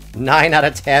 9 out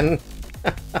of 10.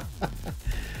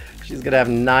 She's going to have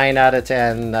 9 out of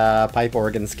 10 pipe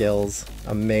organ skills.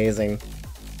 Amazing.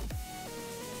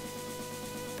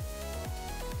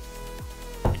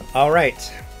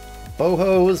 Alright.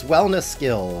 Boho's wellness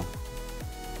skill.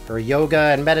 Her yoga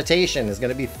and meditation is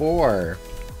going to be 4.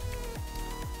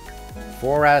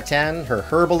 4 out of 10. Her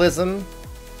herbalism.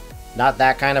 Not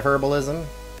that kind of herbalism.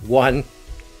 1.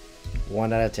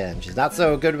 1 out of 10. She's not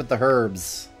so good with the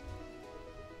herbs.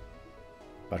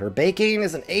 But her baking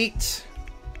is an 8.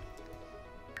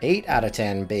 8 out of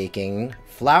 10 baking.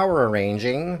 Flower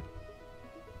arranging.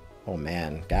 Oh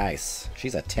man, guys.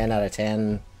 She's a 10 out of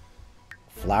 10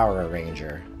 flower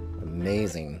arranger.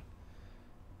 Amazing.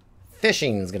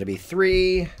 Fishing is going to be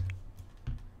 3.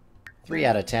 3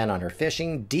 out of 10 on her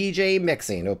fishing. DJ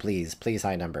mixing. Oh, please. Please,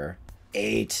 high number.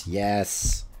 8.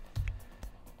 Yes.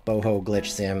 Boho Glitch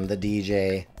Sim, the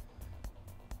DJ.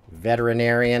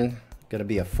 Veterinarian. Going to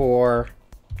be a 4.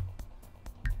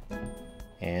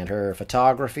 And her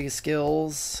photography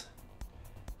skills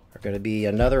are going to be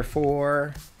another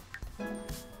 4.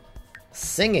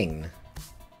 Singing.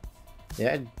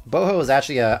 Yeah, Boho is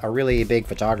actually a really big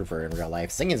photographer in real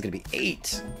life. Singing is going to be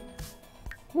 8.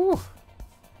 Whew.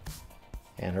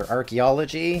 And her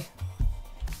archaeology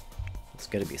is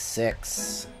going to be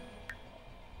 6.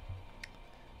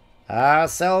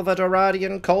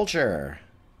 Salvadorian culture.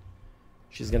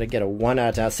 She's going to get a 1 out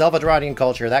of 10. Salvadorian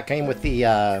culture, that came with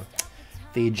the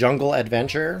Jungle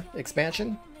Adventure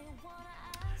expansion.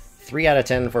 3 out of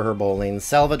 10 for her bowling.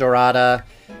 Salvadorada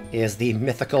is the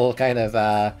mythical kind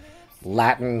of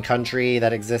Latin country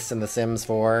that exists in The Sims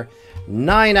 4.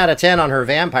 9 out of 10 on her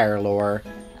vampire lore.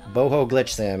 Boho Glitch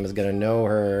Sim is going to know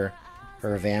her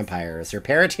vampires. Her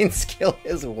parenting skill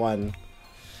is 1.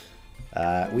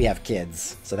 We have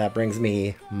kids, so that brings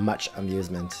me much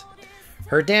amusement.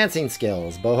 Her dancing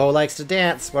skills. Boho likes to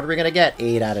dance. What are we going to get?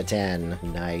 8 out of 10.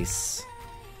 Nice.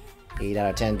 8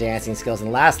 out of 10 dancing skills.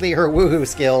 And lastly, her woohoo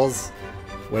skills,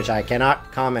 which I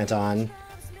cannot comment on,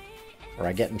 or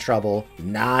I get in trouble.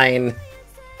 9.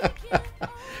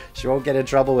 She won't get in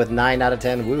trouble with 9 out of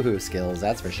 10 woohoo skills,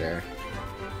 that's for sure.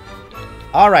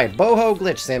 Alright, Boho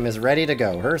Glitch Sim is ready to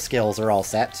go. Her skills are all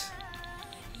set.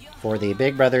 for the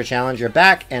Big Brother Challenge. You're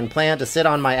back and plan to sit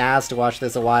on my ass to watch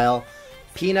this a while.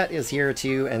 Peanut is here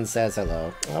too and says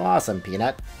hello. Oh, awesome,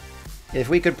 Peanut. If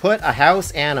we could put a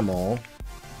house animal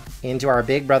into our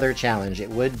Big Brother Challenge, it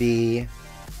would be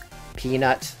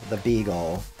Peanut the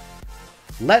Beagle.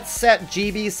 Let's set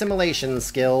GB Simulation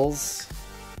skills.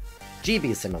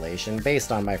 GB Simulation,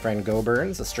 based on my friend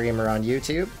GoBurns, a streamer on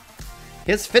YouTube.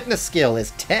 His fitness skill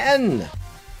is 10!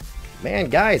 Man,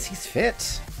 guys, he's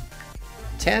fit.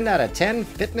 10 out of 10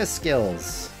 fitness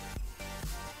skills.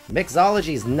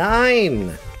 Mixology's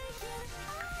 9!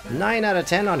 9 out of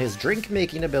 10 on his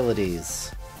drink-making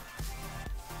abilities.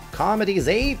 Comedy's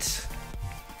 8!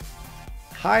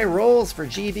 High rolls for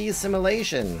GB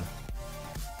Simulation.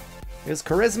 His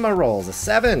charisma rolls, a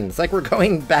 7. It's like we're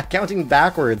going back, counting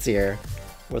backwards here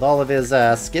with all of his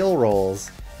skill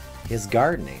rolls. His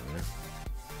gardening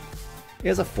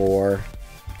is a 4.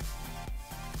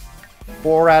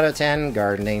 4 out of 10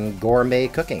 gardening. Gourmet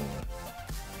cooking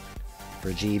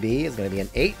for GB is going to be an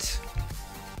 8.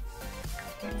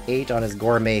 8 on his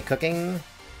gourmet cooking.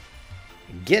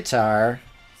 Guitar,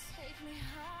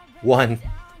 1.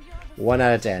 1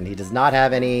 out of 10. He does not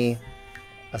have any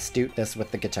astuteness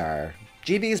with the guitar.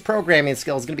 GB's programming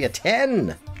skill is going to be a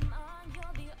 10.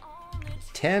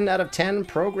 10 out of 10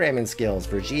 programming skills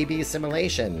for GB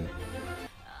Simulation.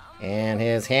 And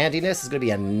his handiness is going to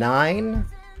be a 9.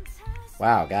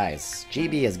 Wow, guys.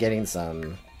 GB is getting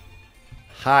some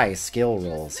high skill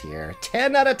rolls here.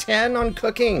 10 out of 10 on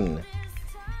cooking.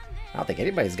 I don't think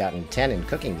anybody's gotten 10 in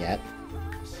cooking yet.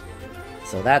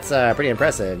 So that's pretty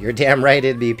impressive. You're damn right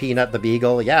it'd be Peanut the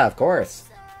Beagle. Yeah, of course.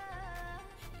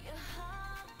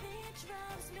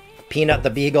 Peanut the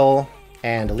Beagle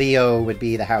and Leo would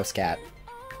be the house cat.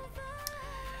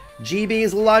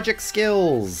 GB's logic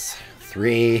skills.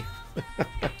 3.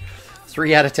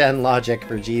 3 out of 10 logic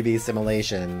for GB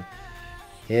Simulation.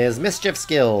 His mischief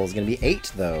skills going to be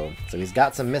 8 though, so he's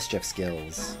got some mischief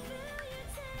skills.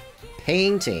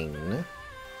 Painting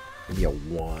would be a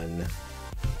 1.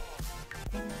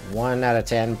 1 out of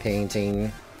 10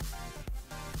 painting.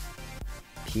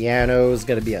 Piano's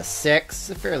going to be a 6,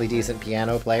 a fairly decent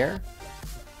piano player.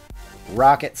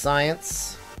 Rocket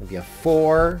science would be a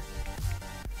 4.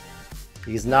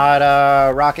 He's not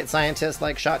a rocket scientist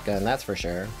like Shotgun, that's for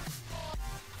sure.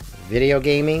 Video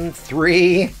gaming,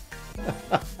 3.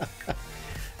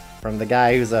 From the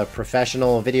guy who's a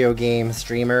professional video game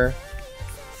streamer.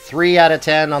 3 out of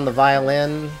 10 on the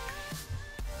violin.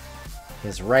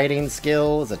 His writing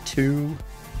skill is a 2.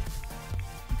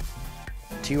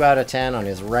 2 out of 10 on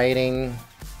his writing.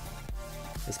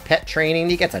 His pet training,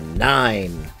 he gets a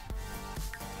 9.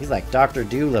 He's like Dr.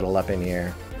 Doolittle up in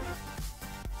here.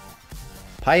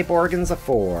 Pipe organ's a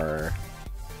 4.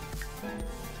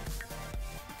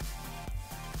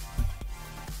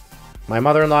 My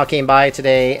mother-in-law came by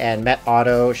today and met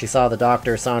Otto. She saw the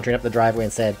doctor sauntering up the driveway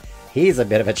and said, "He's a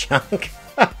bit of a chunk."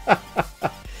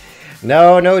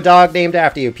 No dog named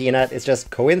after you, Peanut. It's just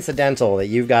coincidental that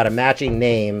you've got a matching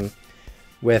name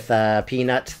with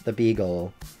Peanut the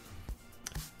Beagle.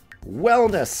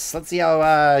 Wellness. Let's see how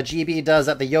GB does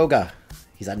at the yoga.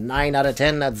 He's a 9 out of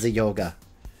 10 at the yoga.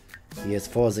 He is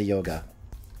for the yoga.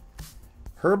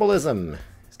 Herbalism.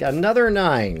 He's got another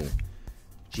 9.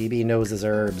 GB knows his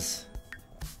herbs.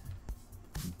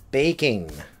 Baking.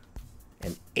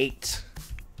 An 8.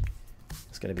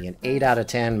 It's going to be an 8 out of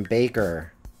 10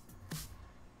 baker.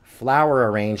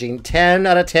 Flower arranging. 10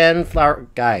 out of 10 flower...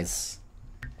 Guys,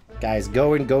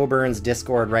 go in GoBurns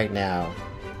Discord right now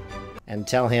and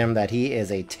tell him that he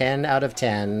is a 10 out of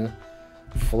 10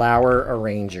 flower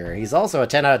arranger. He's also a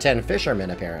 10 out of 10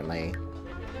 fisherman, apparently.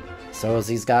 So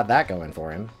he's got that going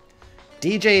for him.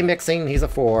 DJ mixing, he's a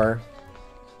 4.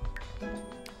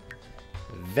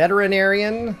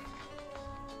 Veterinarian,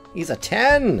 he's a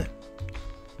 10.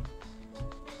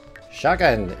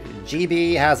 Shotgun,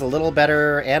 GB has a little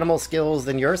better animal skills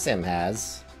than your sim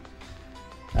has.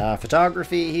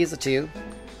 Photography, he's a 2.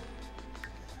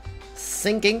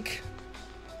 Syncing,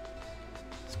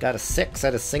 he's got a 6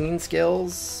 out of singing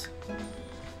skills.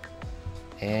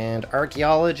 And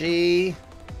archaeology,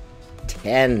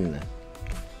 10.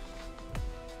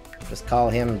 Just call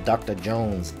him Dr.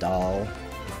 Jones, doll.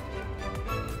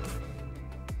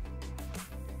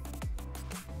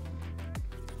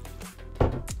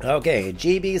 Okay,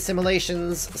 GB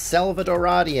Simulations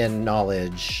Salvadoradian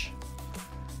knowledge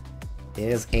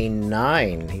is a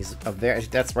 9. He's a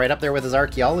that's right up there with his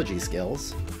archaeology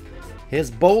skills.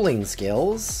 His bowling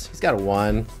skills, he's got a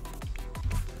 1.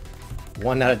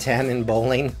 1 out of 10 in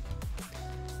bowling.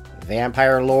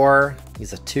 Vampire lore,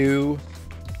 he's a 2.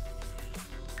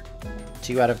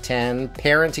 2 out of 10.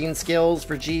 Parenting skills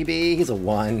for GB. He's a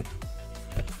 1.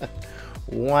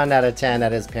 1 out of 10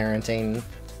 at his parenting.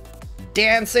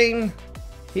 Dancing.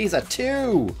 He's a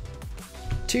 2.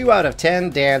 2 out of 10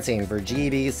 dancing for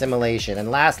GB Simulation.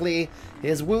 And lastly,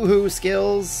 his woohoo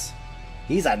skills.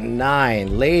 He's a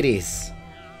 9. Ladies.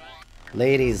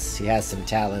 Ladies, he has some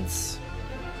talents.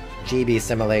 GB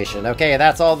Simulation. Okay,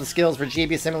 that's all the skills for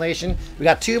GB Simulation. We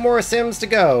got 2 more Sims to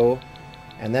go.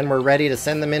 And then we're ready to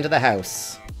send them into the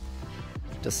house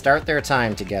to start their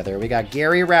time together. We got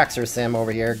Gary Raxer Sim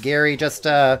over here. Gary just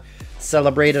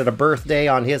celebrated a birthday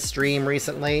on his stream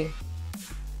recently.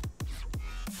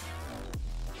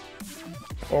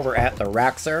 Over at the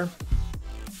Raxer.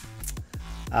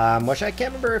 Which I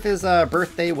can't remember if his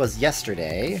birthday was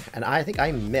yesterday. And I think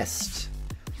I missed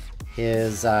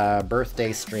his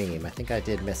birthday stream. I think I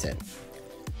did miss it.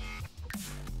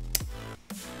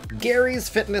 Gary's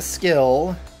fitness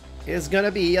skill is going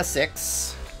to be a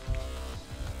 6.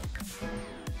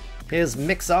 His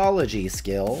mixology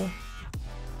skill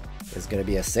is going to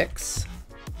be a 6.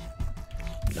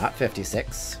 Not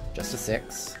 56, just a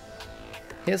 6.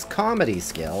 His comedy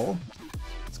skill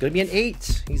is going to be an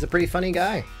 8. He's a pretty funny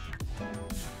guy.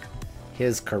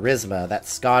 His charisma, that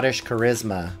Scottish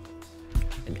charisma,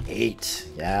 an 8.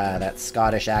 Yeah, that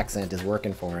Scottish accent is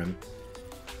working for him.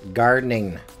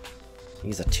 Gardening.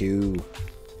 He's a 2.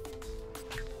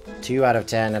 2 out of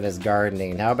 10 at his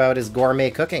gardening. How about his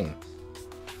gourmet cooking?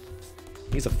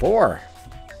 He's a 4.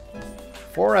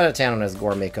 4 out of 10 on his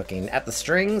gourmet cooking. At the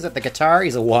strings, at the guitar,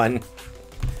 he's a 1.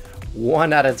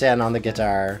 1 out of 10 on the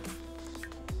guitar.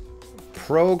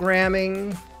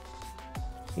 Programming,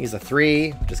 he's a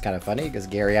 3, which is kind of funny because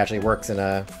Gary actually works in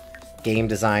a game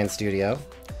design studio.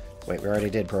 Wait, we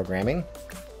already did programming.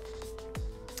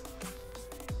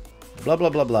 Blah, blah,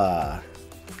 blah, blah.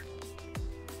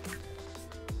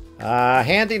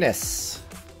 Handiness.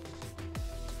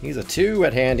 He's a 2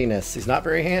 at handiness. He's not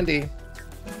very handy.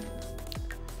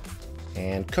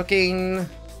 And cooking.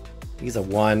 He's a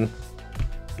 1.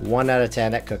 1 out of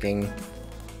 10 at cooking.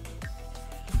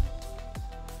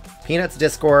 Peanuts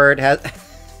Discord has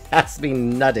to be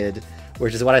nutted,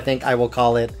 which is what I think I will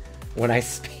call it when I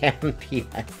spam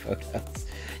Peanut photos.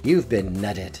 You've been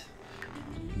nutted.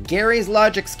 Gary's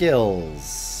logic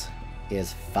skills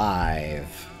is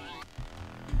 5.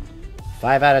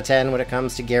 5 out of 10 when it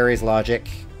comes to Gary's logic.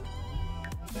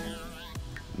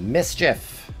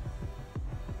 Mischief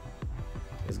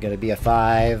is going to be a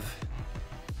 5.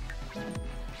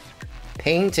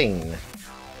 Painting.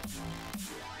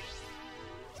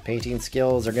 Painting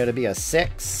skills are going to be a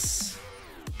 6.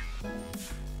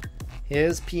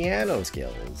 His piano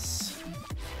skills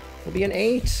will be an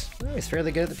 8. Oh, he's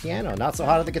fairly good at the piano. Not so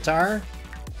hot at the guitar.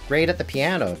 Great at the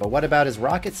piano, but what about his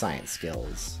rocket science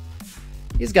skills?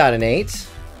 He's got an 8.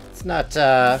 It's not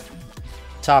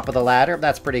top of the ladder, but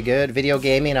that's pretty good. Video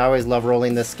gaming, I always love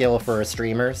rolling this skill for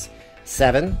streamers.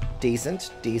 7.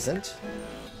 Decent, decent.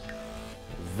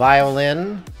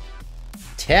 Violin.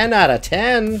 10 out of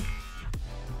 10.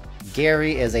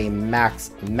 Gary is a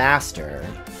master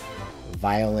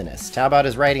violinist. How about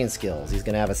his writing skills? He's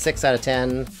going to have a 6 out of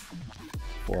 10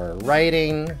 for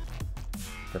writing.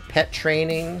 For pet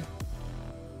training,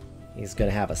 he's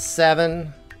going to have a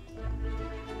 7.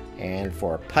 And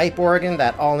for pipe organ,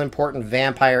 that all-important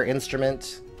vampire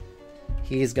instrument,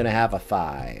 he's going to have a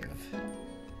 5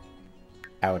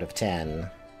 out of 10.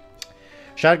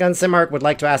 Shotgun Simark would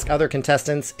like to ask other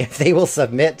contestants if they will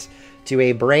submit to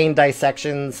a brain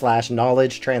dissection /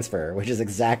 knowledge transfer, which is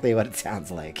exactly what it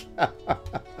sounds like.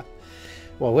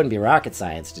 Well, it wouldn't be rocket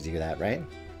science to do that, right?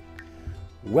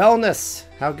 Wellness.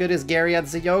 How good is Gary at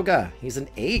the yoga? He's an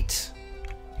 8.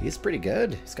 He's pretty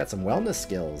good. He's got some wellness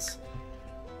skills.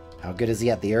 How good is he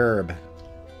at the herb?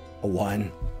 A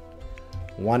 1.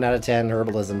 1 out of 10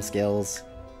 herbalism skills.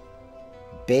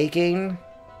 Baking.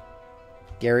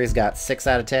 Gary's got 6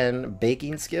 out of 10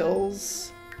 baking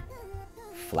skills.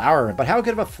 Flower. But how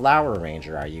good of a flower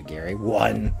arranger are you, Gary?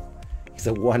 1. He's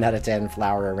a 1 out of 10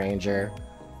 flower arranger.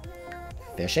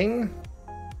 Fishing.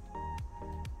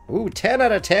 Ooh, 10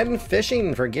 out of 10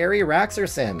 fishing for Gary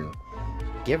Raxerson.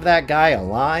 Give that guy a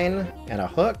line and a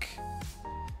hook.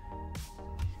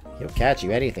 He'll catch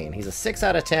you anything. He's a 6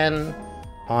 out of 10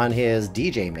 on his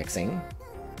DJ mixing.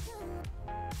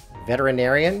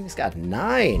 Veterinarian, he's got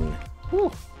 9.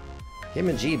 Whew. Him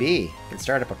and GB can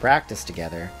start up a practice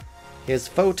together. His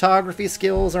photography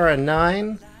skills are a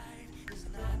 9.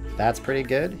 That's pretty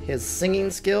good. His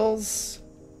singing skills,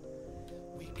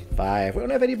 5. We don't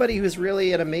have anybody who's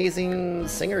really an amazing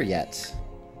singer yet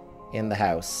in the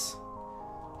house.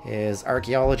 His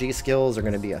archaeology skills are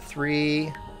going to be a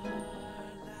 3.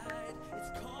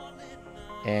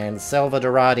 And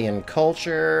Salvadoradian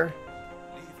culture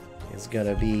is going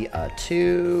to be a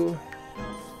 2.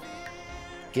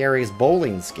 Gary's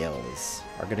bowling skills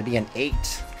are going to be an 8.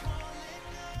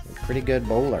 Pretty good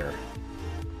bowler.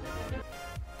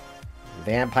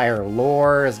 Vampire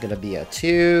lore is going to be a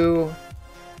 2.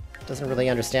 Doesn't really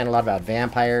understand a lot about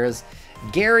vampires.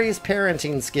 Gary's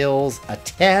parenting skills, a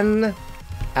 10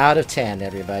 out of 10,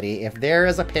 everybody. If there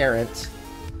is a parent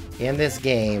in this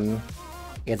game,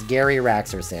 it's Gary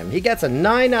Raxersim. He gets a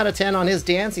 9 out of 10 on his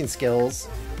dancing skills.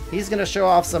 He's going to show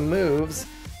off some moves.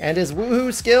 And his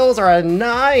woohoo skills are a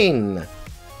 9.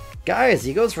 Guys,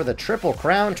 he goes for the triple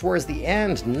crown towards the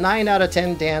end. 9 out of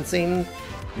 10 dancing.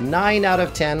 9 out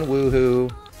of 10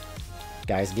 woohoo.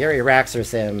 Guys, Gary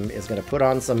Raxersim is going to put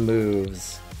on some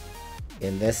moves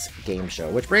in this game show.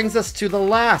 Which brings us to the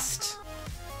last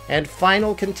and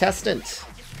final contestant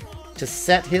to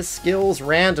set his skills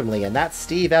randomly. And that's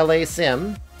Steve L.A.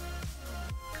 Sim.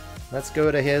 Let's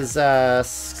go to his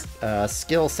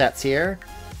skill sets here.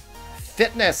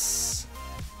 Fitness.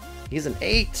 He's an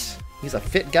 8. He's a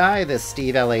fit guy, this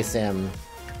Steve L.A. Sim.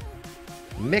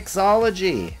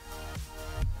 Mixology.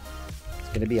 It's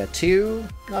going to be a 2.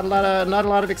 Not a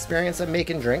lot of experience at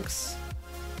making drinks.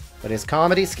 But his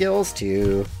comedy skills,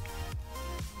 2.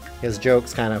 His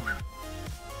jokes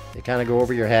they kind of go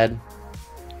over your head.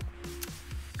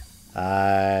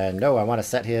 No, I want to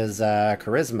set his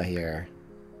charisma here.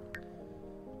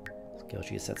 Skill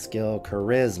tree set skill,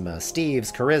 charisma.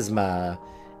 Steve's charisma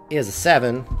is a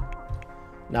 7.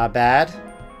 Not bad.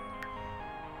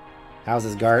 How's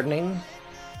his gardening?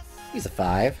 He's a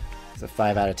 5. He's a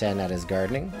 5 out of 10 at his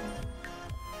gardening.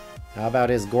 How about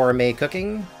his gourmet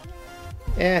cooking?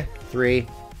 3.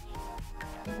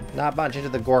 Not much into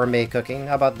the gourmet cooking.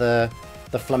 How about the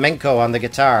flamenco on the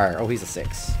guitar? Oh, he's a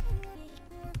 6.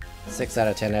 6 out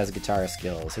of 10 has guitar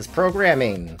skills. His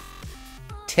programming,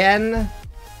 10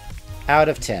 out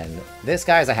of 10. This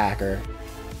guy's a hacker.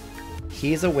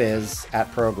 He's a whiz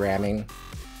at programming.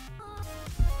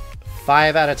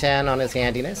 5 out of 10 on his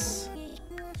handiness.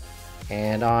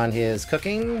 And on his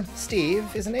cooking, Steve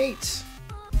is an 8.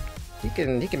 He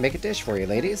can make a dish for you,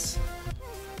 ladies.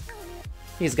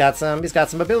 He's got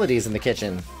some abilities in the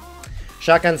kitchen.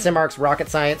 Shotgun Simark's rocket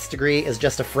science degree is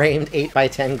just a framed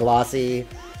 8x10 glossy,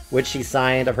 which she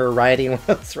signed of her riding one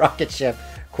of those rocket ship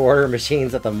quarter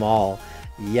machines at the mall.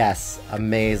 Yes,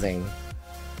 amazing.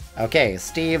 Okay,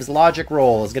 Steve's logic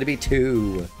roll is going to be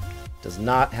 2. Does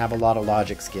not have a lot of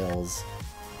logic skills.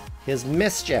 His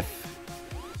mischief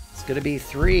is going to be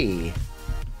 3.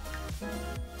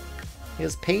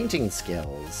 His painting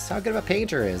skills. How good of a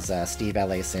painter is Steve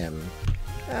L.A. Sim?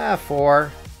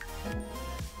 4.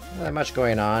 Not that much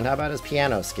going on. How about his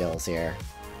piano skills here?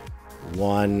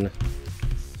 1.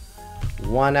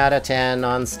 1 out of 10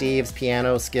 on Steve's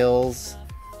piano skills.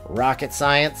 Rocket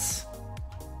science.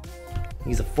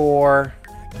 He's a 4.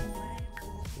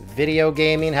 Video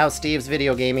gaming. How's Steve's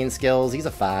video gaming skills? He's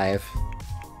a 5.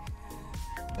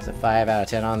 He's a 5 out of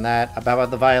 10 on that. How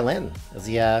about the violin? Is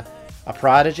he a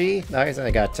prodigy? No, he's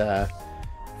only got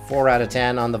 4 out of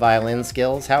 10 on the violin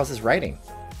skills. How's his writing?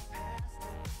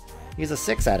 He's a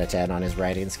 6 out of 10 on his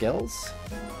writing skills.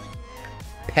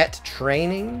 Pet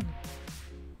training.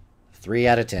 3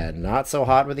 out of 10. Not so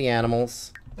hot with the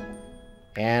animals.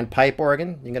 And pipe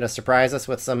organ. You gonna surprise us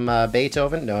with some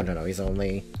Beethoven? No. He's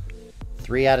only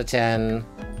 3 out of 10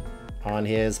 on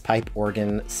his pipe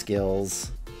organ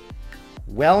skills.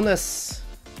 Wellness.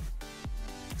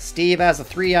 Steve has a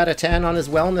 3 out of 10 on his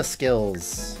wellness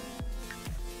skills.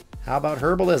 How about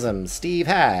herbalism? Steve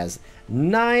has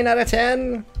 9 out of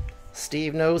 10.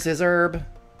 Steve knows his herb.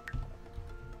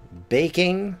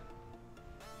 Baking.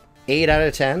 8 out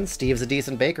of 10. Steve's a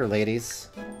decent baker, ladies.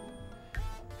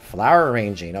 Flower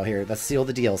arranging. Oh, here, let's seal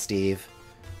the deal, Steve.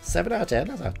 7 out of 10.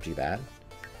 That's not too bad.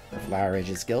 For flower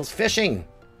arranging skills. Fishing.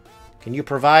 Can you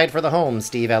provide for the home,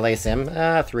 Steve L.A. Sim?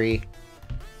 3.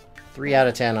 3 out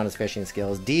of 10 on his fishing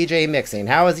skills. DJ mixing.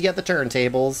 How is he at the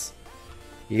turntables?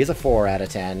 He's a 4 out of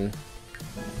 10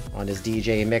 on his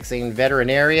DJ mixing.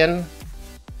 Veterinarian.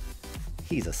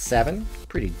 He's a 7.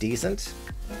 Pretty decent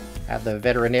at the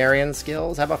veterinarian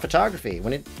skills. How about photography?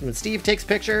 When Steve takes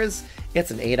pictures,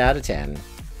 it's an 8 out of 10.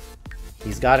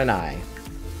 He's got an eye.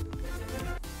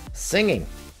 Singing.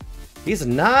 He's a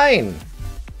 9.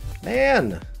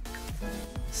 Man.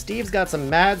 Steve's got some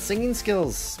mad singing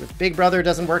skills. If Big Brother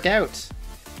doesn't work out,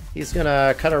 he's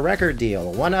gonna cut a record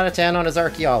deal. 1 out of 10 on his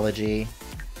archaeology.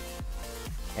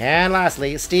 And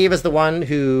lastly, Steve is the one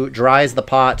who dries the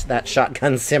pot that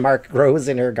Shotgun Simark grows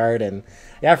in her garden.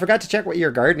 Yeah, I forgot to check what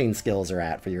your gardening skills are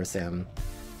at for your sim.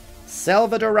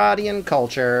 Salvadoradian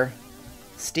culture.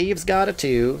 Steve's got a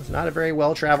 2. Not a very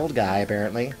well-traveled guy,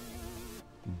 apparently.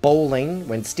 Bowling.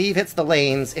 When Steve hits the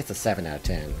lanes, it's a 7 out of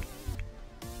 10.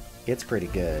 It's pretty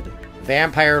good.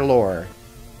 Vampire lore.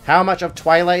 How much of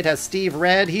Twilight has Steve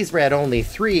read? He's read only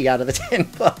 3 out of the 10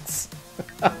 books.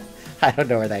 I don't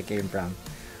know where that came from.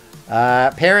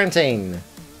 Parenting.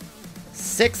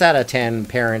 6 out of 10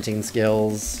 parenting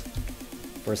skills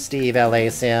for Steve L.A.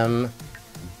 Sim.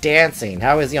 Dancing.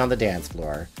 How is he on the dance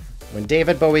floor? When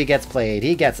David Bowie gets played,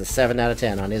 he gets a 7 out of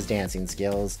 10 on his dancing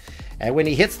skills. And when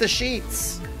he hits the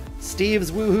sheets,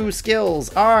 Steve's woohoo skills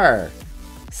are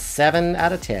 7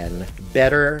 out of 10.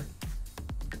 Better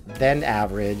than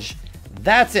average.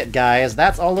 That's it, guys.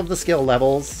 That's all of the skill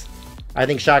levels. I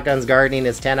think Shotgun's gardening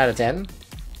is 10 out of 10.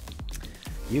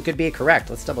 You could be correct.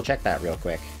 Let's double check that real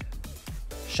quick.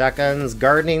 Shotgun's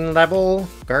gardening level,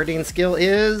 gardening skill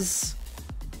is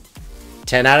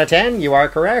 10 out of 10. You are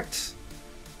correct.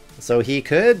 So he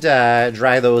could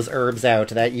dry those herbs out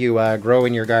that you grow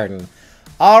in your garden.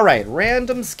 Alright,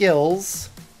 random skills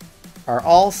are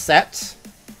all set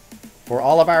for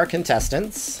all of our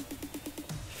contestants.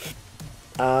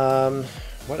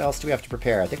 What else do we have to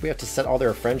prepare? I think we have to set all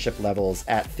their friendship levels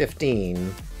at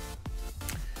 15.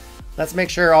 Let's make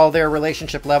sure all their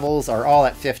relationship levels are all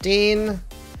at 15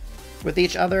 with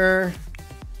each other.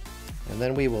 And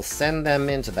then we will send them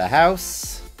into the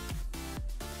house.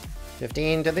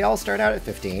 15. Did they all start out at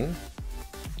 15?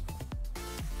 I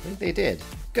think they did.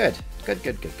 Good. Good,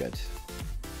 good, good, good.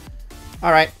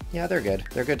 Alright. Yeah, they're good.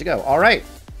 They're good to go. Alright.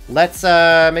 Let's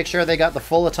make sure they got the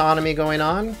full autonomy going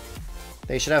on.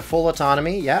 They should have full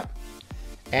autonomy. Yep.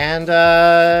 And,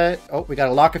 oh, we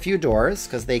gotta lock a few doors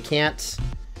because they can't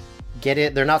get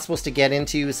it. They're not supposed to get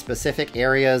into specific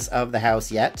areas of the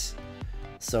house yet.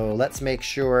 So let's make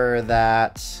sure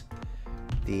that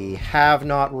the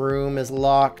have-not room is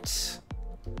locked.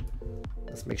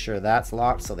 Let's make sure that's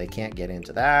locked so they can't get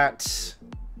into that.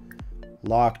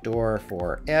 Lock door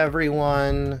for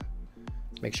everyone.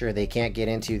 Make sure they can't get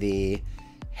into the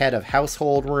head of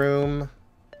household room.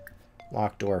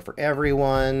 Lock door for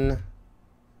everyone.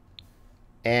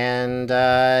 And,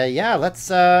 yeah, let's,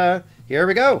 here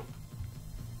we go.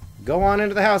 Go on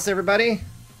into the house, everybody.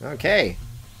 Okay.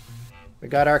 We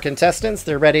got our contestants.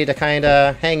 They're ready to kind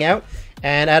of hang out.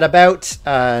 And at about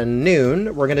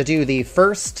noon, we're going to do the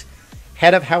first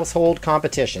head of household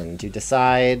competition to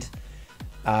decide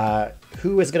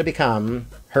who is going to become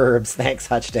Herbs. Thanks,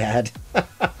 Hutch Dad.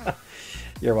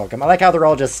 You're welcome. I like how they're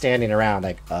all just standing around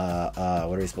like, what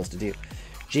are we supposed to do?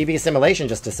 GB Simulation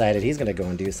just decided he's going to go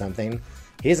and do something.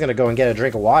 He's going to go and get a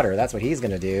drink of water. That's what he's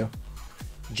going to do.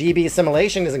 GB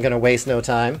Simulation isn't going to waste no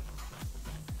time.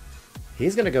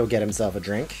 He's going to go get himself a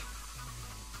drink.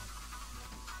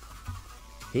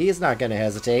 He's not going to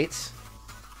hesitate.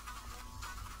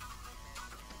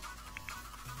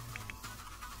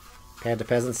 Panda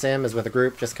Peasant Sim is with a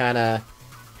group just kind of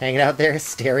hanging out there,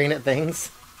 staring at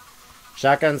things.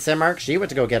 Shotgun Simark, she went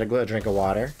to go get a drink of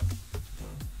water.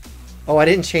 Oh, I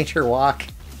didn't change her walk.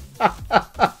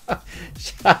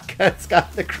 Shotgun's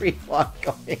got the creep walk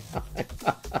going on.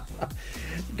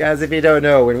 Guys, if you don't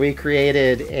know, when we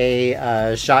created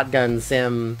a Shotgun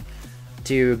Sim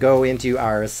to go into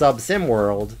our sub-sim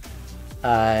world,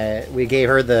 we gave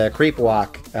her the creep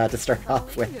walk to start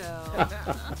off with.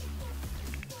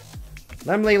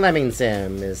 Lemley Lemming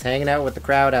Sim is hanging out with the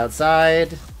crowd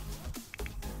outside.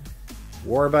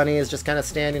 War Bunny is just kind of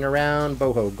standing around.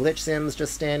 Boho Glitch Sim's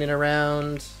just standing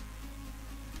around.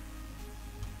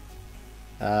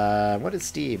 What is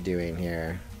Steve doing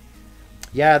here?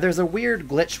 Yeah, there's a weird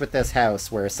glitch with this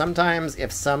house where sometimes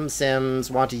if some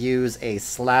Sims want to use a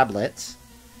slablet,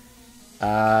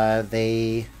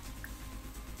 they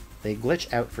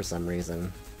glitch out for some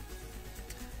reason.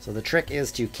 So the trick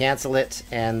is to cancel it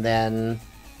and then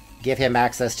give him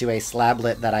access to a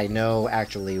slablet that I know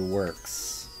actually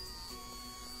works.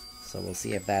 So we'll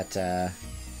see if that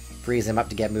frees him up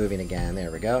to get moving again.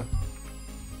 There we go.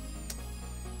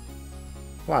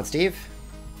 Come on, Steve.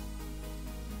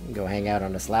 You can go hang out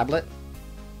on a slablet.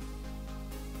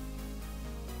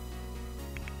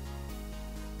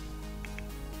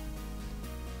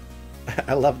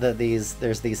 I love that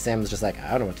there's these Sims just like,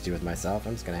 I don't know what to do with myself.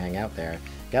 I'm just gonna hang out there.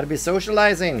 Gotta be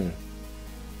socializing.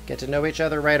 Get to know each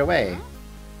other right away.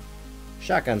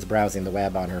 Shotgun's browsing the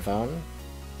web on her phone.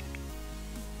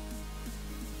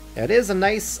 It is a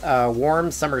nice, warm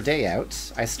summer day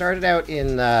out. I started out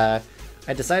in, I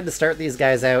decided to start these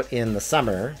guys out in the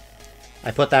summer. I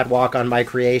put that walk on my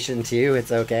creation too,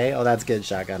 it's okay. Oh, that's good,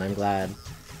 Shotgun, I'm glad.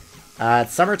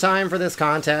 It's summertime for this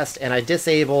contest, and I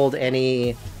disabled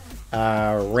any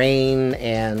rain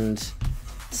and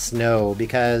snow,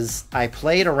 because I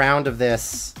played a round of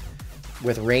this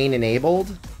with rain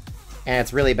enabled, and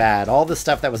it's really bad. All the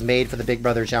stuff that was made for the Big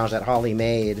Brother Challenge that Holly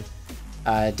made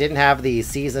didn't have the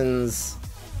Seasons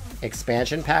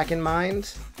expansion pack in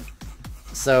mind,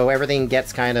 so everything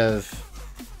gets kind of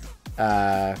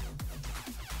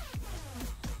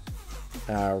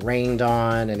rained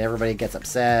on, and everybody gets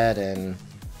upset, and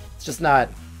it's just not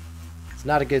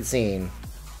a good scene.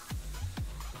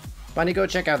 Bunny, go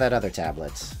check out that other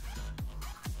tablet.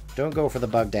 Don't go for the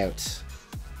bugged out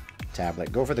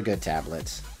tablet. Go for the good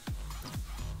tablet.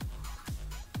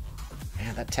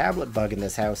 Man, that tablet bug in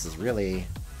this house is really,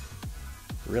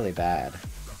 really bad.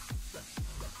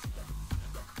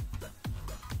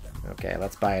 Okay,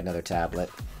 let's buy another tablet.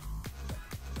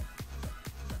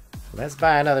 Let's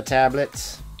buy another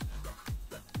tablet.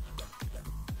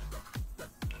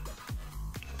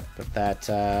 Put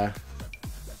that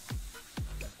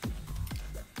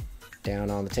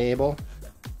down on the table.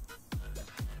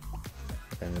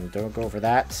 And don't go for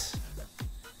that.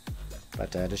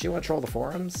 But does she want to troll the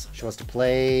forums? She wants to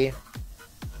play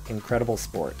Incredible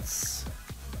Sports.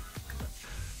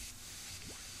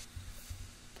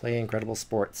 Play Incredible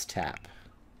Sports tap.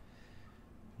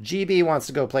 GB wants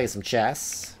to go play some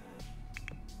chess.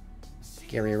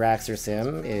 Gary Raxer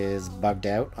Sim is bugged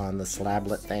out on the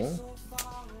slablet thing.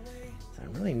 It's a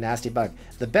really nasty bug.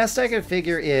 The best I can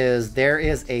figure is there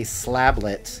is a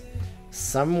slablet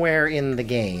somewhere in the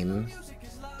game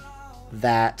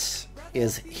that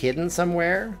is hidden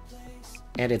somewhere,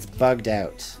 and it's bugged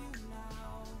out.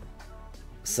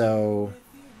 So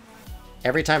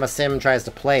every time a sim tries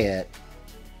to play it,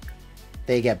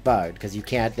 they get bugged because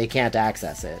they can't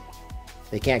access it.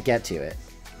 They can't get to it.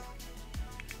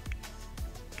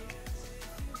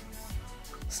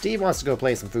 Steve wants to go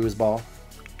play some foosball.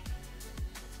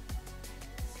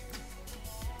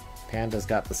 Panda's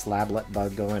got the slablet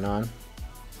bug going on.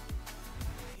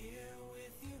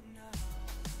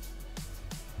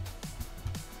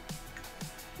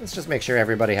 Let's just make sure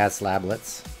everybody has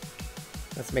slablets.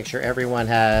 Let's make sure everyone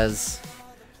has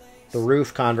the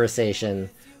roof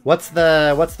conversation. What's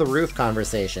the roof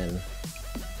conversation?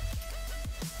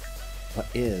 What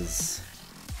is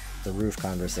the roof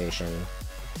conversation?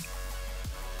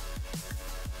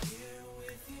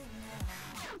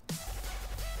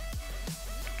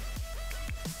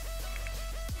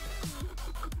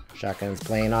 Shotgun's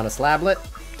playing on a slablet.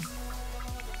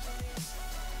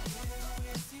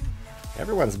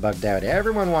 Everyone's bugged out.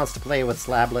 Everyone wants to play with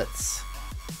slablets.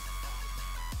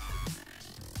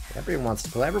 Everyone wants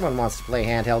to play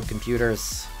handheld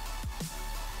computers.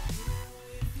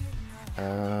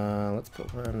 Let's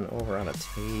put one over on a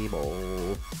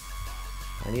table.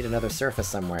 I need another surface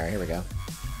somewhere. Here we go.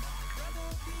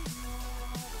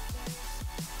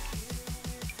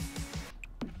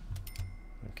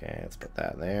 Okay, let's put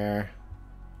that there.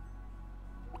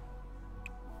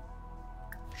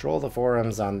 Troll the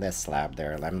forums on this slab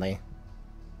there, Lemley.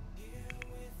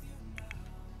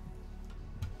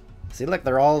 See, look,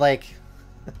 they're all like...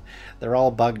 they're all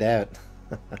bugged out.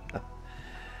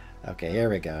 Okay, here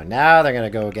we go. Now they're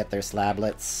gonna go get their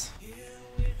slablets.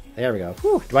 There we go.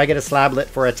 Whew. Do I get a slablet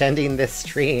for attending this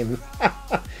stream?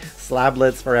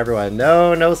 Slablets for everyone.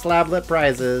 No slablet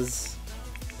prizes.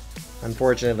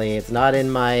 Unfortunately, it's not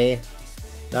in my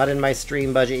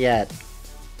stream budget yet.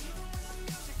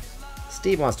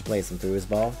 Steve wants to play some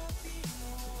foosball.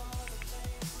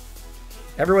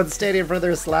 Everyone's standing in front of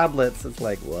their slablets. It's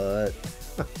like, what?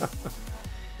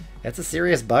 It's a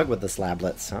serious bug with the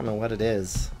slablets. I don't know what it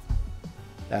is.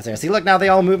 That's there. See, look, now they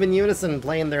all move in unison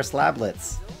playing their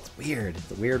slablets. It's weird.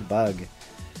 It's a weird bug.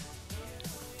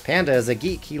 Panda is a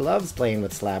geek. He loves playing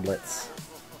with slablets.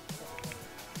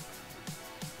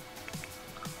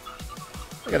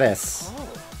 Look at this.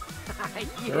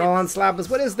 They're all on slablets.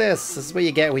 What is this? This is what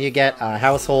you get when you get a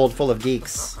household full of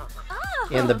geeks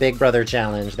in the Big Brother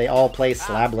Challenge. They all play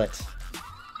slablet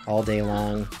all day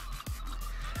long.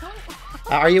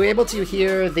 Are you able to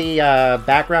hear the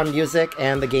background music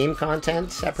and the game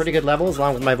content at pretty good levels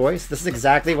along with my voice? This is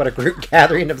exactly what a group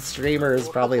gathering of streamers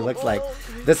probably looks like.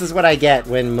 This is what I get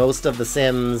when most of the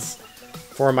Sims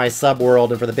for my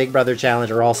sub-world and for the Big Brother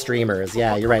Challenge are all streamers.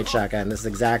 Yeah, you're right, Shotgun. This is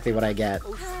exactly what I get.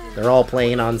 They're all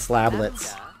playing on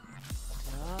slablets.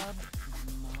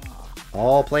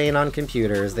 All playing on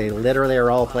computers. They literally are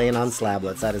all playing on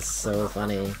slablets. That is so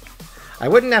funny. I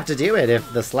wouldn't have to do it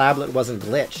if the slablet wasn't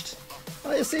glitched.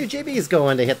 Well, you see, JB's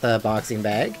going to hit the boxing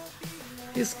bag.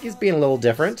 He's being a little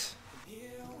different.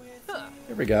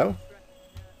 Here we go.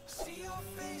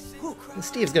 And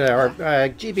Steve's gonna, or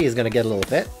GB is gonna get a little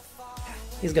fit.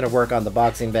 He's gonna work on the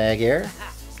boxing bag here.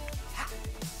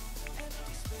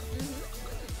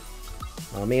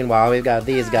 Well, meanwhile, we've got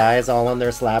these guys all on their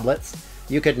slablets.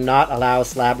 You could not allow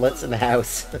slablets in the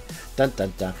house. Dun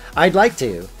dun dun. I'd like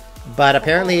to, but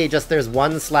apparently just there's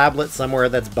one slablet somewhere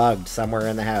that's bugged somewhere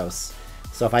in the house.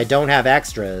 So if I don't have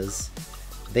extras,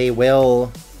 they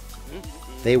will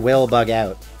bug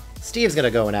out. Steve's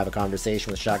gonna go and have a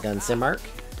conversation with Shotgun Simmark.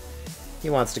 He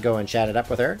wants to go and chat it up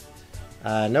with her.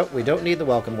 Nope, we don't need the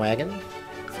welcome wagon.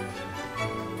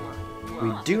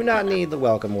 We do not need the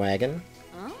welcome wagon.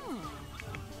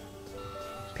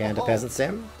 Panda Peasant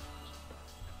Sim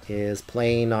is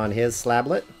playing on his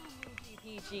slablet.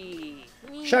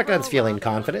 Shotgun's feeling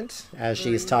confident as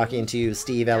she's talking to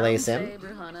Steve LA Sim.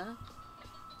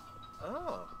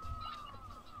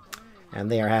 And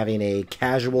they are having a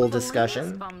casual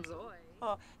discussion.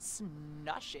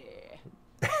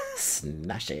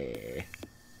 Snushy.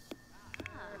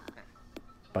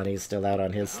 Bunny's still out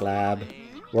on his slab.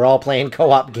 We're all playing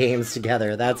co-op games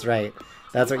together. That's right.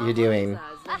 That's what you're doing.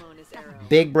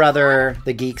 Big Brother,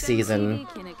 the Geek Season,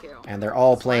 and they're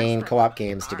all playing co-op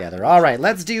games together. Alright,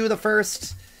 let's do the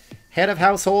first Head of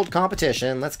Household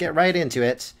competition. Let's get right into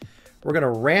it. We're going to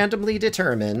randomly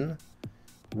determine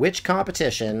which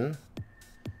competition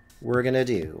we're going to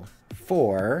do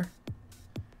for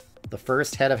the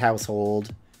first Head of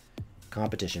Household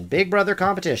competition. Big Brother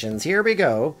competitions. Here we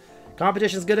go.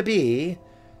 Competition's going to be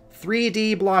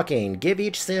 3D blocking. Give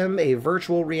each sim a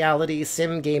virtual reality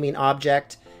sim gaming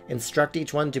object. Instruct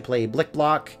each one to play Blick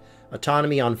Block.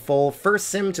 Autonomy on full. First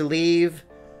sim to leave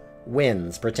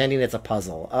wins, pretending it's a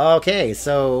puzzle. Okay,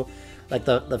 so like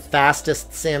the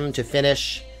fastest sim to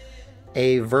finish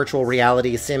a virtual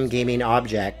reality sim gaming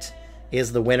object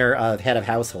is the winner of Head of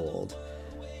Household.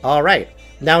 Alright,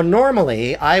 now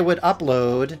normally I would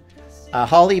upload,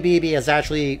 Holly BB has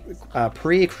actually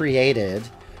pre-created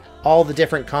all the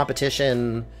different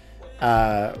competition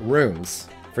rooms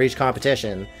for each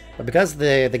competition. But because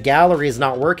the gallery is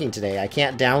not working today, I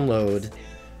can't download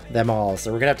them all.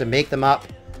 So we're going to have to make them up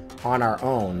on our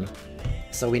own.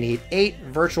 So we need 8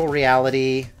 virtual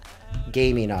reality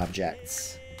gaming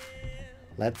objects.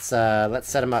 Let's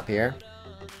set them up here.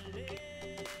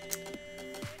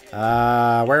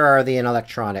 Where are they in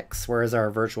electronics? Where is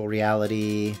our virtual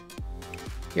reality?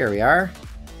 Here we are.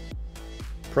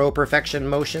 Pro Perfection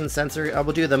Motion Sensor.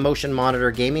 We'll do the Motion Monitor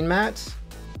Gaming Mat.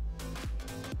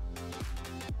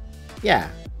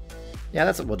 Yeah,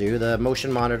 that's what we'll do. The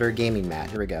Motion Monitor Gaming Mat.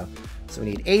 Here we go. So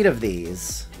we need 8 of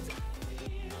these.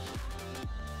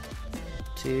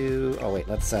 Oh wait,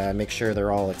 let's make sure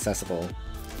they're all accessible.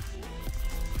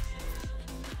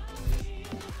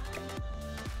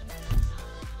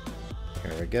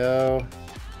 Here we go.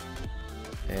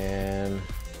 And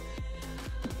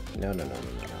no.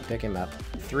 Pick him up.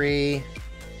 3.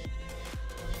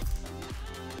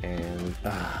 And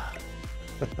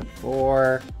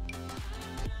 4.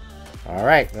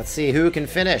 Alright, let's see who can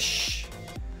finish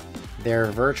their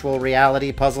virtual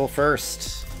reality puzzle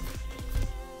first.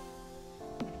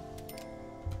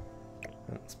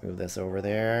 Let's move this over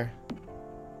there.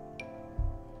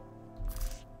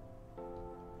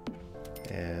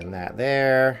 And that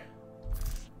there.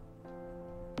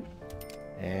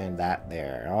 And that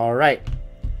there. Alright.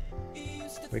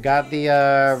 We got the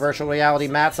virtual reality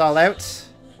mats all out.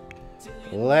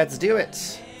 Let's do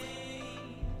it.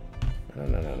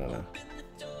 No.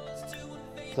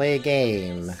 Play a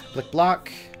game. Blick Block.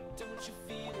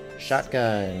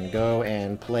 Shotgun. Go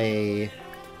and play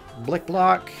Blick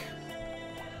Block.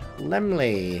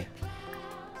 Lemley.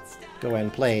 Go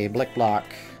and play Blick Block.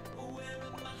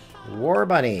 War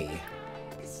Bunny.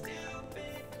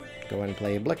 Go and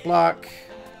play Blick Block.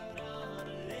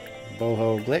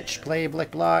 Boho Glitch. Play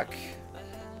Blick Block.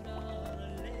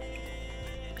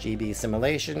 GB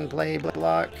Simulation. Play Blick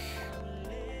Block.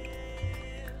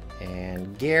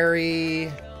 And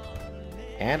Gary.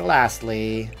 And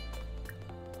lastly,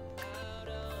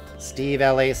 Steve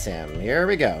LA Sim. Here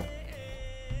we go.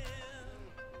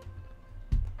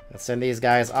 Let's send these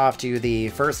guys off to the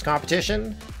first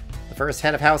competition. The first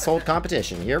Head of Household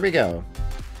competition. Here we go.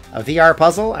 A VR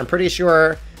puzzle. I'm pretty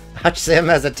sure Hutch Sim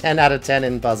has a 10 out of 10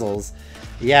 in puzzles.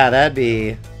 Yeah, that'd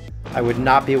be... I would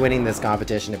not be winning this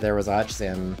competition if there was a Hutch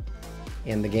Sim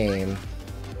in the game.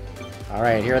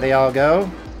 Alright, here they all go.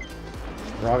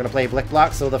 We're all going to play Blick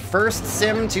Block. So the first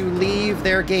sim to leave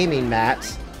their gaming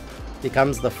mat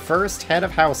becomes the first Head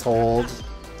of Household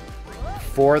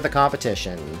for the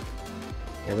competition.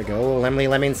 Here we go. Lemley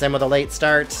Lemming Sim with a late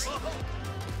start.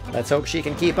 Let's hope she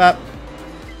can keep up.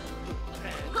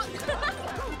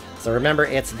 So remember,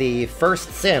 it's the first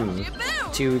sim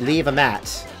to leave a mat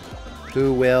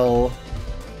who will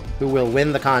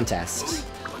win the contest.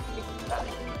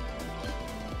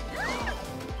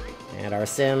 And our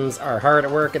Sims are hard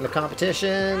at work in the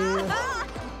competition.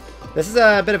 This is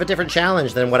a bit of a different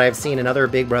challenge than what I've seen in other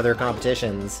Big Brother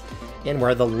competitions, in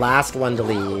where the last one to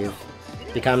leave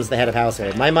becomes the head of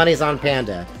household. My money's on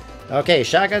Panda. Okay,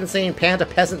 Shotgun saying Panda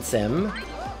Peasant Sim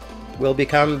will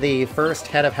become the first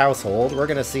head of household. We're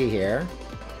gonna see here.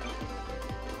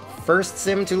 First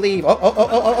Sim to leave.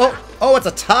 Oh, it's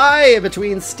a tie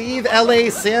between Steve LA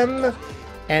Sim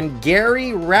and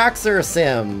Gary Raxer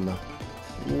Sim.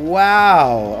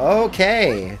 Wow,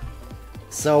 okay.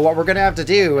 So what we're going to have to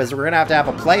do is we're going to have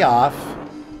a playoff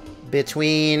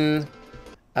between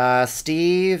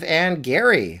Steve and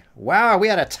Gary. Wow, we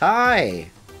had a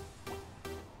tie.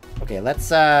 Okay, let's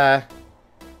get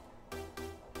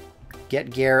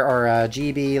Gary, or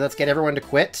GB, let's get everyone to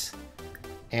quit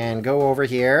and go over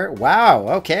here. Wow,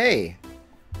 okay.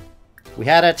 We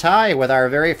had a tie with our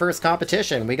very first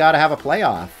competition. We got to have a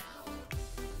playoff.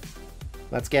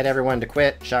 Let's get everyone to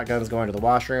quit. Shotgun's going to the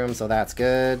washroom, so that's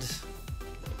good.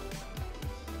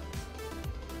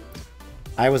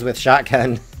 I was with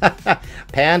Shotgun.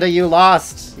 Panda, you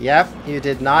lost. Yep, you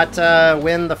did not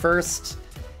win the first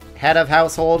head of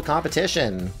household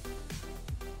competition.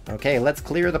 Okay, let's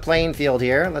clear the playing field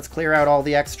here. Let's clear out all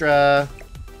the extra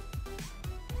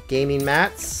gaming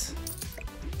mats.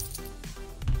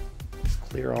 Let's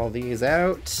clear all these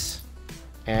out.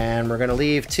 And we're going to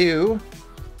leave 2,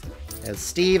 as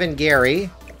Steve and Gary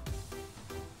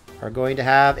are going to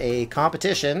have a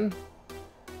competition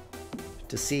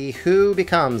to see who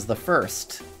becomes the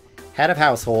first head of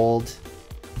household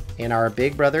in our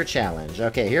Big Brother challenge.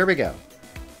 Okay, here we go.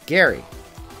 Gary,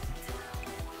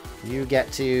 you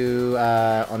get to...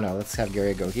 oh no, let's have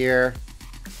Gary go here.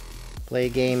 Play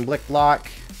game Blick Block.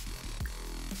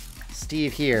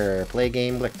 Steve here. Play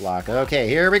game Blick Block. Okay,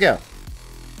 here we go.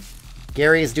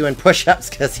 Gary's doing push-ups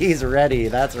because he's ready.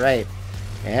 That's right.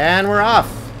 And we're off.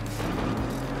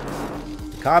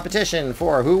 Competition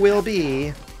for who will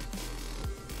be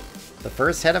the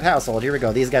first head of household. Here we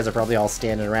go. These guys are probably all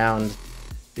standing around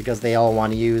because they all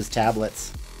want to use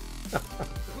tablets.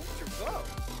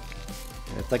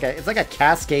 It's like a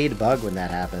cascade bug when that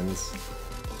happens.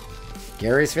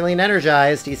 Gary's feeling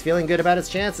energized. He's feeling good about his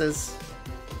chances.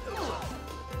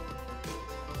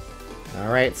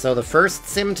 Alright, so the first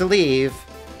Sim to leave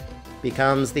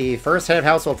becomes the first head of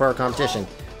household for our competition.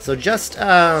 So just,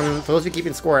 for those of you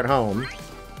keeping score at home,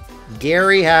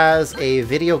 Gary has a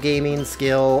video gaming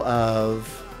skill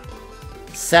of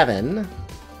 7,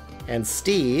 and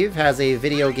Steve has a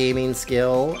video gaming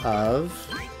skill of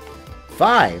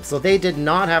 5. So they did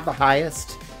not have the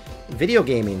highest video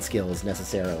gaming skills,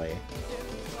 necessarily.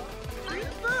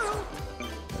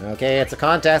 Okay, it's a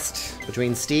contest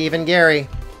between Steve and Gary.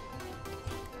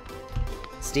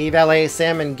 Steve LA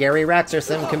Sim and Gary Raxer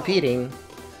Sim competing.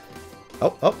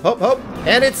 Oh.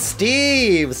 And it's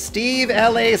Steve! Steve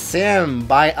LA Sim,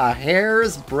 by a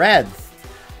hair's breadth,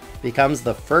 becomes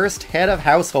the first head of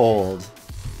household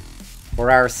for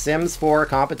our Sims 4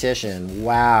 competition.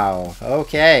 Wow.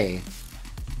 Okay.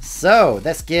 So,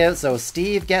 so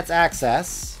Steve gets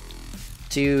access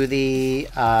to the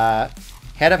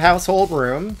head of household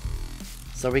room.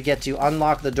 So we get to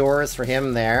unlock the doors for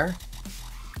him there.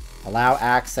 Allow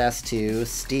access to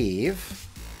Steve.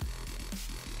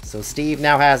 So Steve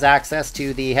now has access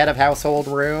to the head of household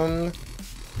room.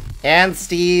 And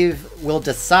Steve will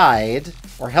decide,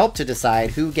 or help to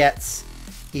decide, who gets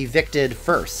evicted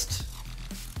first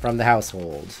from the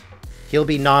household. He'll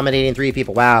be nominating 3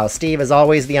 people. Wow, Steve is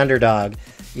always the underdog.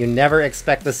 You never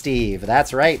expect the Steve.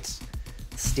 That's right.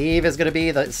 Steve is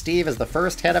the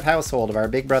first head of household of our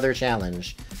Big Brother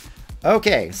challenge.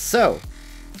 Okay, so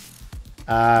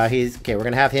we're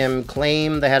gonna have him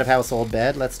claim the head of household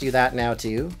bed. Let's do that now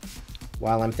too,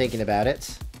 while I'm thinking about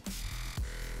it.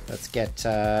 Let's get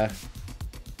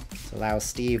let's allow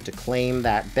Steve to claim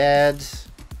that bed.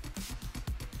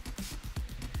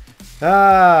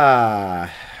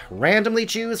 Randomly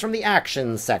choose from the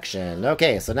actions section.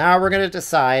 Okay, so now we're gonna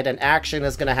decide an action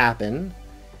is gonna happen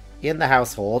in the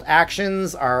household.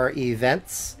 Actions are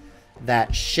events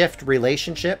that shift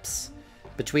relationships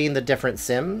between the different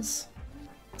Sims.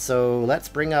 So let's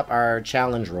bring up our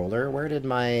challenge roller. Where did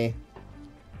my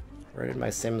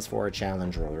Sims 4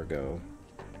 challenge roller go?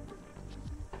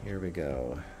 Here we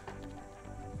go.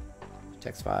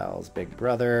 Text files, Big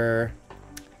Brother.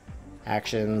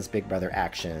 Actions, Big Brother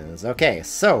actions. Okay,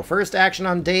 so first action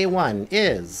on day 1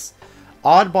 is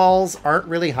oddballs aren't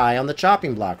really high on the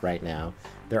chopping block right now.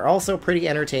 They're also pretty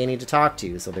entertaining to talk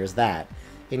to, so there's that.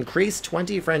 Increase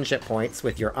 20 friendship points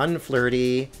with your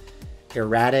unflirty,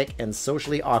 erratic, and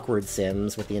socially awkward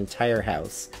Sims with the entire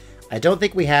house. I don't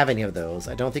think we have any of those.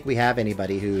 I don't think we have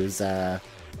anybody who's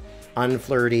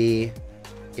unflirty,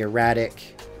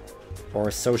 erratic,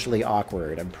 or socially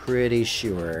awkward. I'm pretty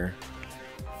sure.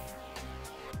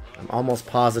 I'm almost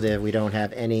positive we don't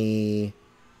have any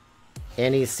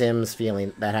Sims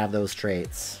feeling that have those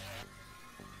traits.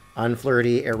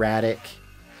 Unflirty, erratic,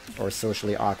 or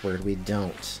socially awkward. We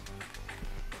don't.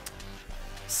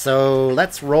 So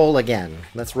let's roll again.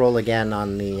 Let's roll again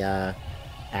on the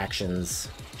actions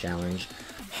challenge.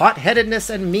 Hot-headedness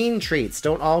and mean traits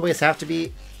don't always have to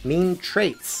be mean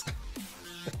traits.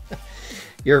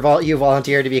 You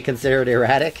volunteer to be considered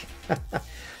erratic.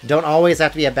 Don't always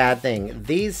have to be a bad thing.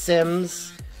 These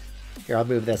Sims... Here, I'll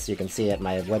move this so you can see it.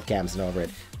 My webcam's not over it.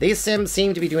 These Sims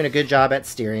seem to be doing a good job at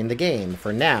steering the game.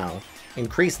 For now,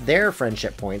 increase their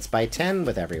friendship points by 10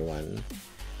 with everyone.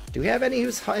 Do we have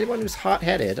anyone who's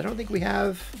hot-headed? I don't think we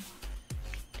have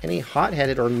any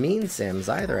hot-headed or mean Sims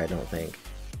either, I don't think.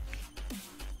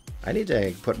 I need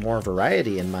to put more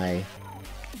variety in my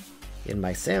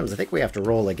Sims. I think we have to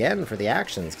roll again for the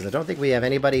actions, because I don't think we have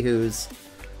anybody who's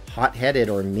hot-headed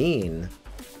or mean.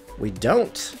 We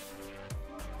don't.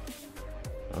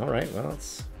 Alright, well,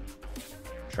 let's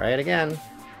try it again.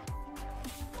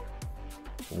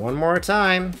 One more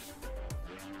time.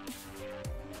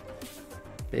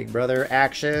 Big Brother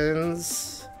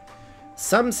actions.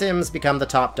 Some Sims become the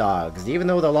top dogs. Even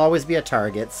though they'll always be a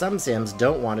target, some Sims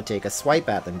don't want to take a swipe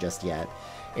at them just yet.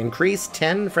 Increase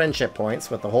 10 friendship points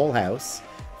with the whole house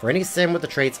for any Sim with the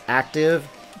traits active,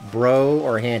 bro,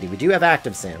 or handy. We do have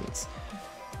active Sims.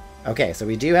 Okay, so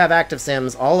we do have active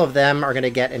Sims. All of them are going to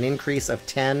get an increase of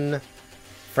 10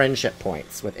 friendship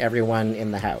points with everyone in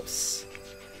the house.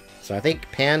 So I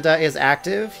think Panda is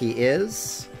active. He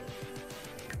is.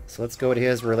 So let's go to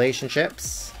his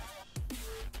relationships.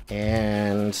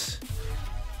 And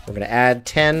we're going to add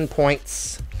 10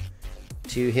 points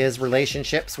to his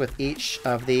relationships with each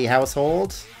of the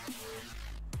household.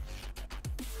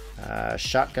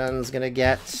 Shotgun's going to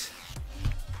get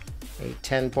a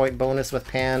 10-point bonus with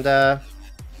Panda.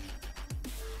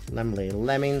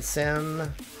 Lemming Sim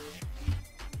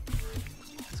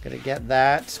is going to get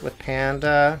that with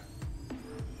Panda.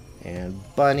 And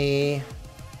Bunny.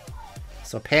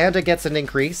 So Panda gets an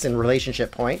increase in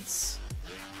relationship points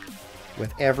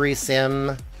with every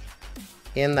Sim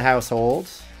in the household.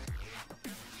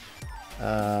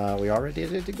 We already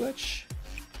did the glitch.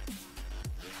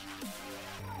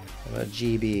 What about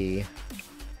GB?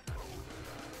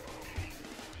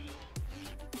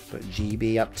 Put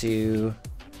GB up to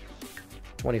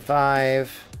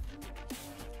 25.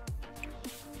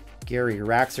 Gary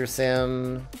Raxer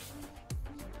Sim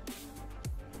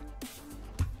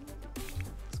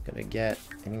is going to get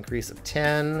an increase of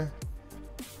 10.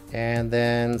 And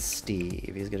then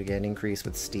Steve. He's going to get an increase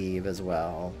with Steve as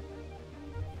well.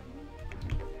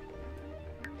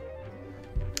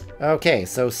 Okay,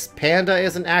 so Panda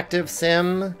is an active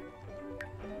Sim.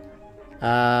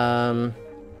 Other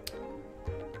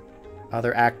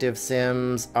active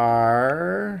Sims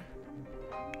are...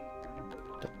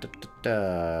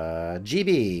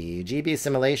 GB. GB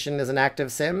Simulation is an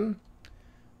active Sim.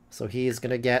 So he's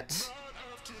going to get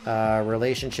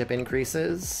relationship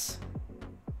increases.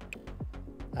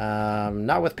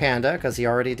 Not with Panda, because he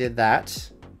already did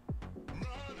that.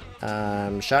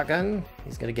 Shotgun.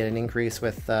 He's going to get an increase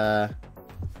with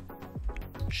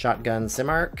Shotgun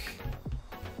Simark.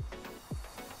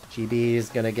 GB is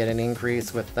going to get an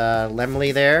increase with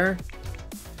Lemley there.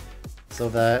 So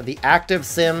the active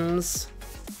Sims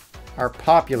are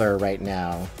popular right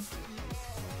now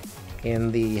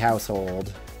in the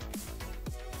household.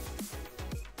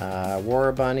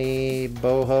 War Bunny,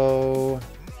 Boho.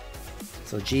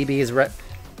 So GB's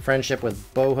friendship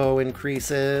with Boho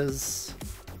increases.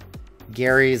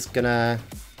 Gary's gonna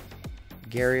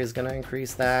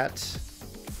increase that.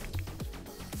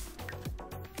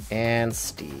 And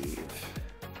Steve.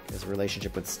 His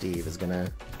relationship with Steve is gonna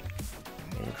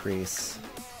increase.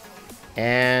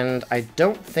 And I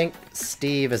don't think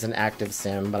Steve is an active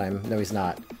Sim, but no, he's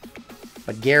not.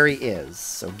 But Gary is.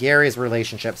 So Gary's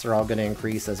relationships are all gonna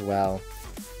increase as well.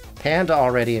 Panda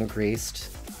already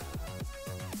increased.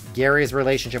 Gary's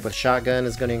relationship with Shotgun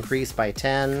is gonna increase by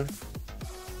 10.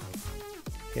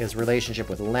 His relationship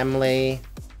with Lemley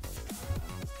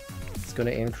is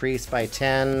gonna increase by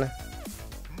 10.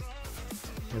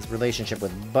 His relationship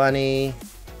with Bunny.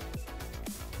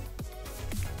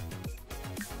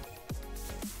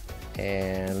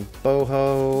 And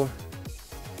Boho.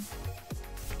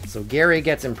 So Gary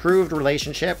gets improved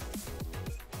relationship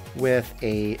with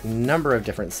a number of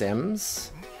different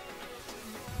Sims,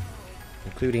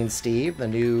 including Steve, the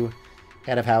new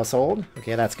head of household.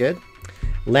 Okay, that's good.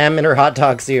 Lem in her hot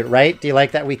dog suit, right? Do you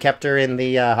like that we kept her in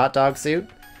the hot dog suit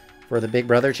for the Big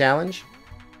Brother challenge.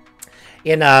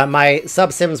 In my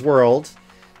Sub-Sims world,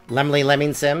 Lemley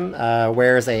Lemming Sim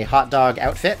wears a hot dog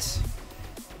outfit.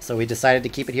 So we decided to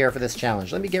keep it here for this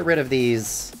challenge. Let me get rid of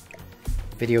these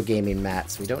video gaming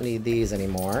mats. We don't need these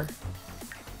anymore.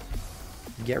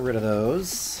 Get rid of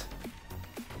those.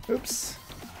 Oops.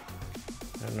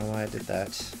 I don't know why I did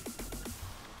that.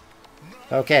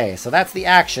 Okay, so that's the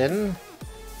action.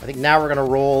 I think now we're going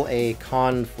to roll a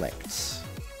conflict.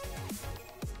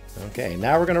 Okay,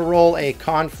 now we're going to roll a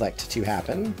conflict to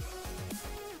happen.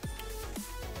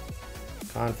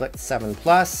 Conflict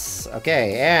 7+.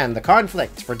 Okay, and the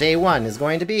conflict for day 1 is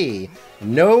going to be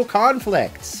no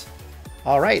conflict.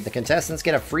 Alright, the contestants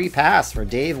get a free pass for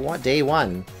day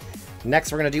 1.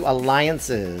 Next, we're going to do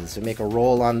alliances. We make a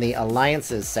roll on the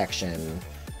alliances section.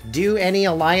 Do any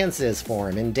alliances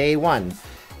form in day 1?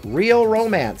 Real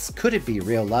romance. Could it be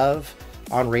real love?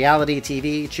 On reality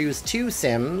TV, choose 2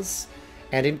 Sims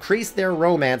and increase their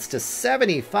romance to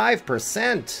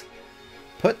 75%.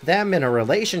 Put them in a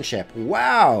relationship.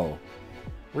 Wow!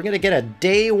 We're going to get a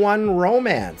day 1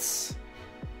 romance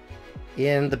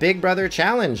in the Big Brother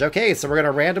challenge. Okay, so we're going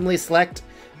to randomly select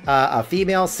a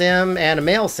female sim and a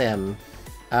male sim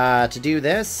to do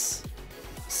this.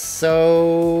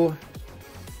 So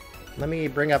let me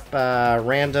bring up a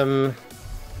random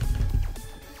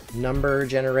number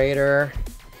generator.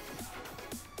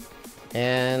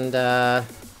 And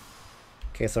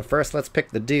okay, so first let's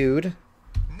pick the dude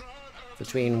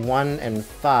between 1 and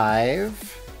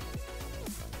 5.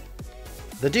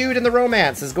 The dude in the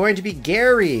romance is going to be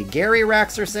Gary. Gary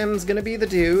Raxer Sim's going to be the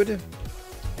dude.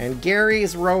 And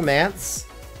Gary's romance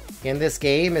in this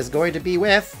game is going to be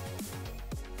with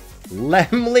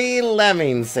Lemley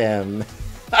Lemming Sim.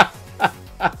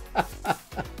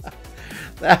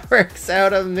 That works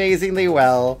out amazingly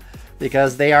well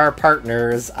because they are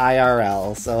partners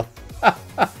IRL. So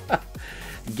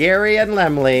Gary and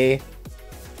Lemley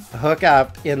hook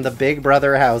up in the Big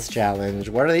Brother House Challenge.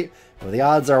 What are the... Well, the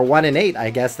odds are 1 in 8, I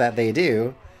guess, that they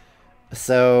do.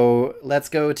 So let's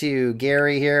go to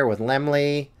Gary here with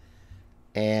Lemley.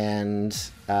 And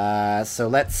so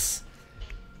let's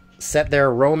set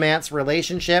their romance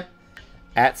relationship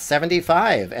at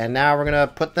 75. And now we're going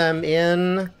to put them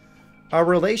in a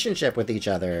relationship with each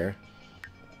other.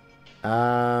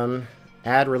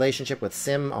 Add relationship with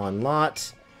Sim on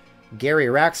lot. Gary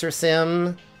Raxer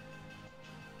Sim.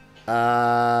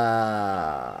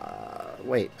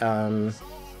 Wait,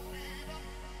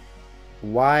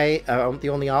 why, the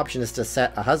only option is to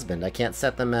set a husband. I can't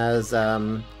set them as,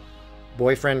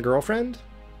 boyfriend, girlfriend?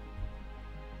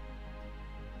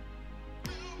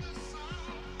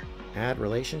 Add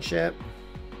relationship.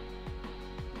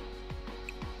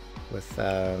 With,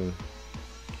 I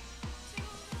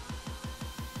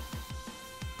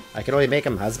can only make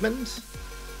them husband?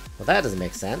 Well, that doesn't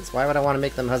make sense. Why would I want to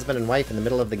make them husband and wife in the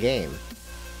middle of the game?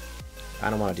 I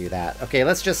don't want to do that. Okay,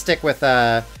 let's just stick with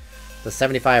the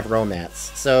 75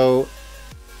 romance. So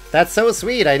that's so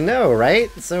sweet, I know,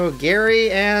 right? So Gary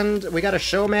and we got a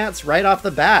showmance right off the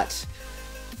bat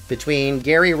between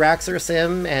Gary Raxer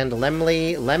Sim and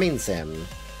Lemley Lemming Sim.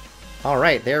 All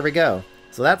right, there we go.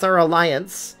 So that's our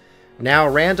alliance. Now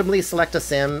randomly select a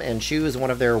sim and choose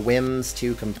one of their whims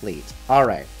to complete. All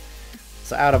right.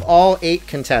 So out of all 8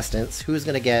 contestants, who's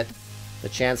going to get the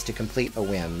chance to complete a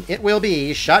whim? It will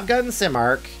be Shotgun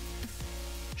Simark.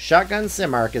 Shotgun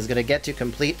Simark is going to get to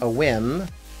complete a whim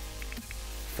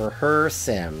for her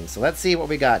sim. So let's see what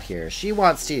we got here. She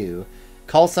wants to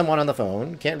call someone on the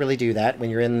phone. Can't really do that when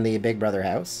you're in the Big Brother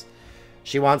house.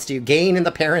 She wants to gain in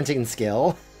the parenting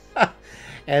skill.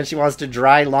 And she wants to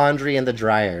dry laundry in the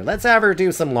dryer. Let's have her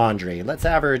do some laundry. Let's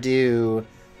have her do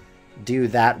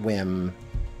that whim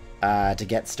to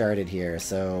get started here.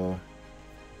 So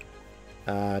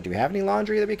do we have any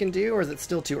laundry that we can do, or is it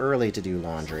still too early to do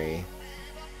laundry?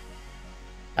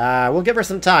 We'll give her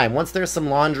some time. Once there's some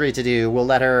laundry to do, we'll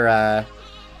let her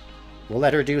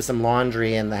do some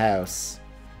laundry in the house.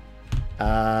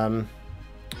 And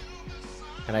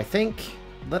I think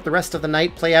let the rest of the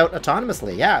night play out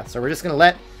autonomously. Yeah, so we're just gonna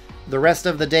let the rest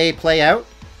of the day play out.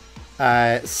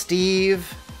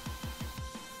 Steve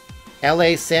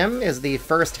LA Sim is the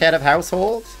first head of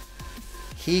household.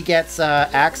 He gets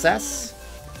access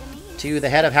to the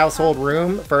head of household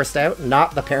room first out,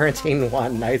 not the parenting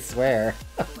one, I swear.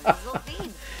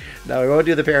 No, we won't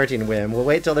do the parenting whim. We'll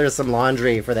wait till there's some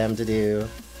laundry for them to do.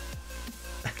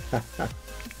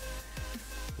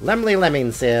 Lemley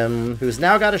Lemming Sim, who's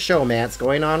now got a showmance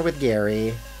going on with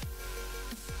Gary.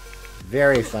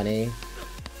 Very funny.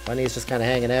 Bunny's just kind of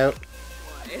hanging out.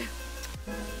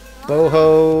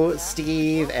 Boho,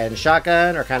 Steve, and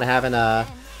Shotgun are kind of having a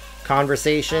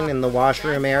conversation in the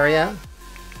washroom area.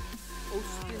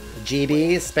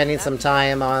 GB spending some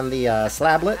time on the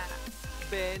slablet.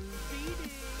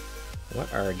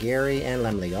 What are Gary and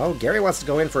Lemley? Oh, Gary wants to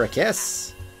go in for a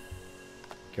kiss.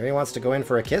 Gary wants to go in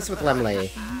for a kiss with Lemley.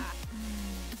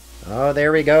 Oh,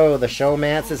 there we go. The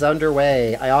showmance is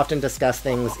underway. I often discuss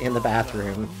things in the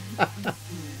bathroom.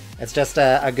 It's just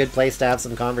a good place to have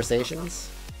some conversations.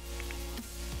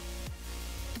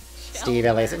 Steve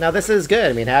LA. Now, this is good.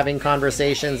 I mean, having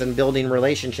conversations and building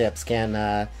relationships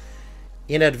can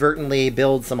inadvertently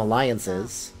build some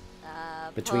alliances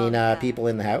between people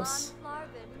in the house.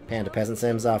 Panda Peasant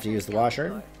Sims off to use the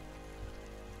washroom.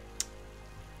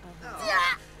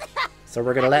 So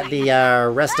we're going to let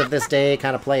the rest of this day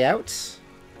kind of play out.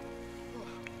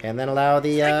 And then allow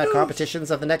the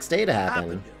competitions of the next day to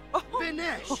happen.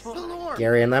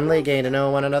 Gary and Lemley getting to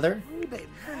know one another.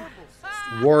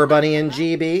 War Bunny and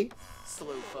GB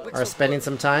are spending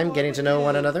some time getting to know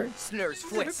one another.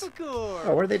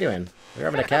 Oh, what are they doing? They're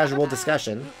having a casual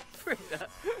discussion.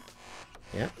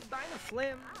 Yeah.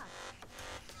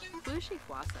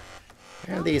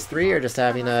 And these three are just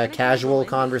having a casual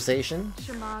conversation.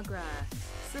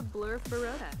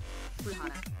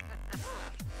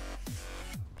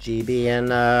 GB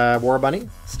and War Bunny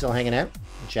still hanging out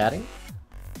and chatting.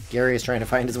 Gary is trying to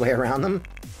find his way around them.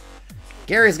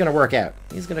 Gary's going to work out.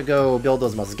 He's going to go build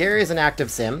those muscles. Gary's an active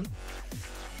sim,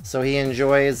 so he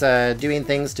enjoys doing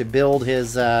things to build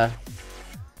his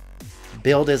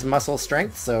muscle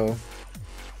strength. So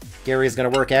Gary's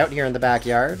going to work out here in the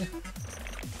backyard.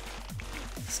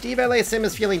 Steve LA Sim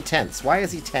is feeling tense. Why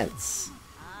is he tense?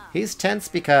 He's tense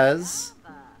because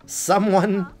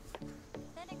someone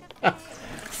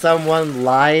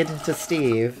lied to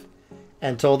Steve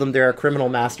and told him they're a criminal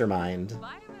mastermind.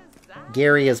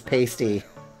 Gary is pasty.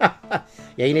 Yeah,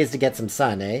 he needs to get some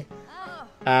sun, eh?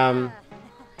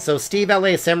 So Steve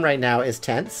LA Sim right now is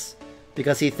tense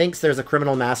because he thinks there's a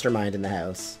criminal mastermind in the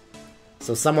house.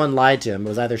 So someone lied to him. It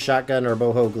was either Shotgun or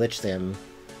Boho Glitch Sim.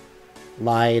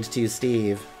 Lied to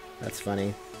Steve. That's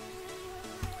funny.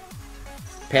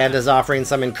 Panda's offering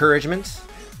some encouragement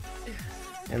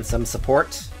and some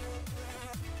support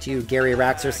to Gary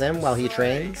Raxer Sim while he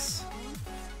trains.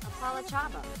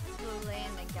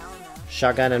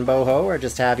 Shotgun and Boho are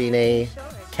just having a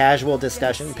casual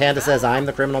discussion. Panda says, I'm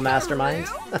the criminal mastermind.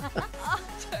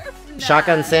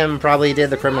 Shotgun Sim probably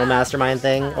did the criminal mastermind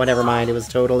thing. Oh, never mind. It was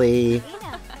totally...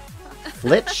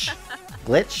 Glitch?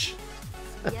 Glitch?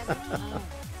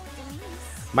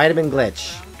 Might have been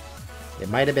Glitch. It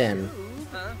might have been.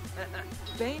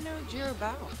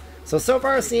 So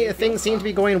far, things seem to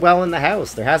be going well in the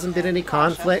house. There hasn't been any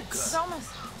conflicts.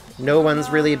 No one's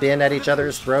really been at each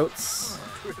other's throats.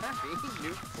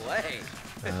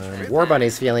 War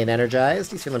Bunny's feeling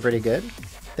energized. He's feeling pretty good.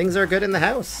 Things are good in the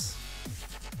house.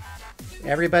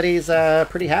 Everybody's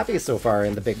pretty happy so far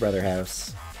in the Big Brother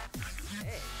house.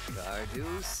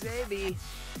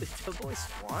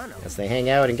 As they hang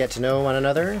out and get to know one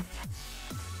another.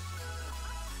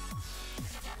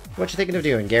 What you thinking of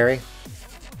doing, Gary?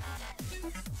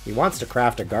 He wants to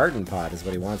craft a garden pot is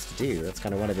what he wants to do. That's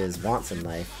kind of one of his wants in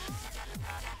life.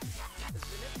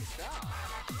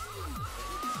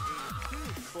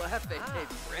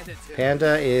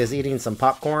 Panda is eating some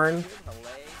popcorn.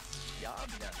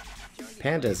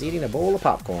 Panda's eating a bowl of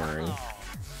popcorn.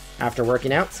 After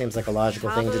working out, seems like a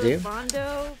logical thing to do.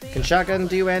 Can Shotgun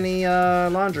do any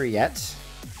laundry yet?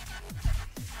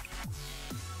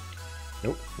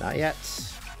 Nope, not yet.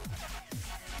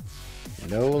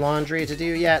 No laundry to do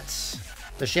yet.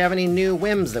 Does she have any new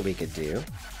whims that we could do?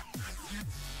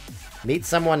 Meet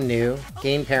someone new,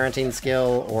 gain parenting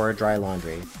skill, or dry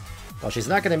laundry. Well, she's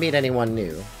not going to meet anyone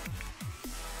new.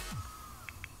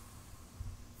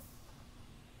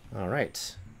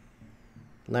 Alright.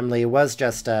 Lemley was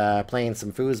just playing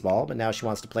some foosball, but now she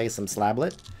wants to play some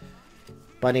slablet.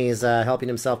 Bunny's helping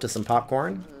himself to some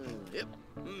popcorn.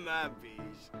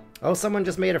 Oh, someone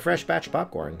just made a fresh batch of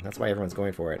popcorn. That's why everyone's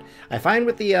going for it. I find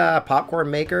with the popcorn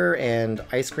maker and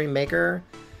ice cream maker,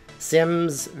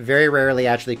 Sims very rarely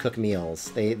actually cook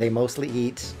meals. They mostly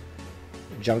eat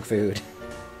junk food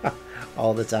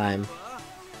all the time.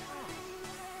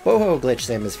 Boho Glitch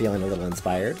Sim is feeling a little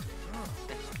inspired.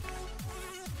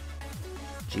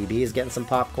 GB is getting some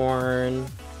popcorn.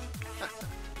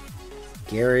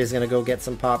 Gary's gonna go get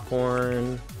some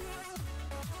popcorn.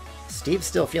 Steve's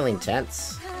still feeling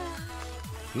tense.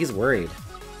 He's worried.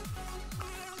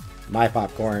 My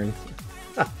popcorn.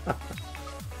 Alright,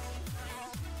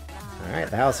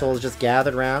 the household is just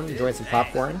gathered around, enjoying some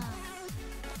popcorn.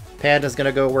 Panda's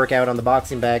gonna go work out on the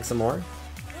boxing bag some more.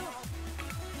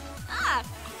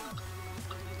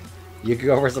 You could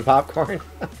go for some popcorn?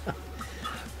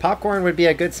 Popcorn would be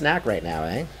a good snack right now,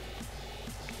 eh?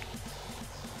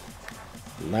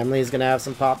 Lemley's gonna have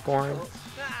some popcorn.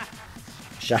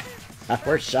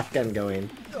 Where's Shotgun going?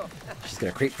 She's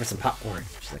gonna creep for some popcorn.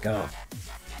 She's like, oh,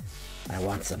 I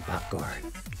want some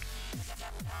popcorn.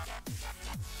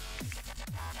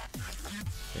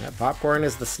 Yeah, popcorn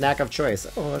is the snack of choice.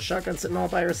 Oh, Shotgun's sitting all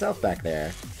by herself back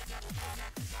there.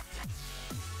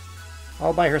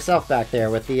 All by herself back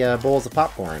there with the bowls of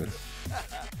popcorn.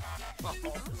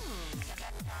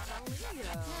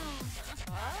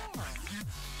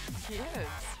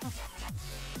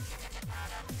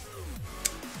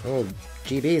 Oh,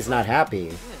 GB's not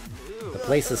happy. The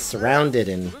place is surrounded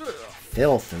in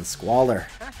filth and squalor.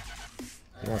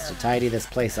 He wants to tidy this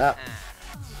place up.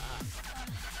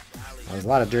 Well, there's a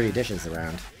lot of dirty dishes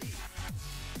around.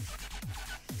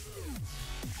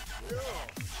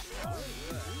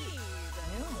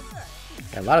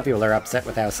 Yeah, a lot of people are upset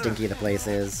with how stinky the place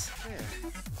is.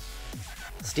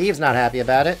 Steve's not happy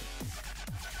about it.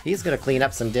 He's gonna clean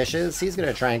up some dishes. He's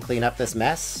gonna try and clean up this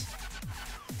mess.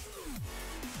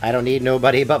 I don't need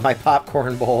nobody but my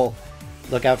popcorn bowl.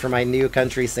 Look out for my new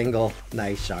country single.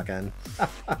 Nice, Shotgun.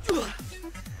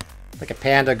 Like a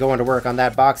panda going to work on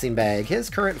that boxing bag. His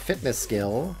current fitness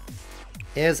skill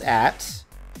is at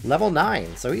level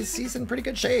 9, so he's in pretty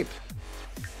good shape.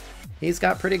 He's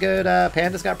got pretty good,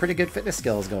 Panda's got pretty good fitness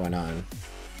skills going on.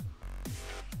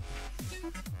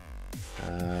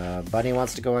 Bunny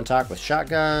wants to go and talk with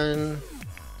Shotgun.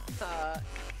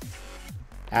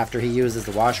 After he uses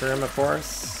the washroom, of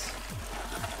course.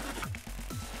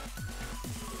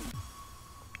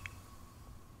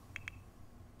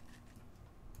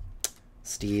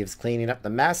 Steve's cleaning up the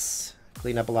mess.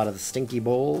 Clean up a lot of the stinky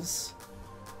bowls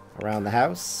around the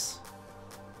house.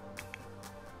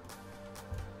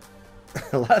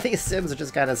 A lot of these Sims are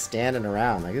just kind of standing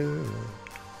around like, ooh,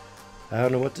 I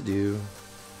don't know what to do.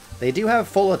 They do have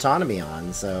full autonomy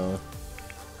on, so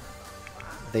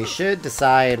they should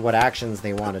decide what actions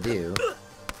they want to do.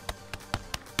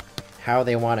 How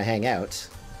they want to hang out.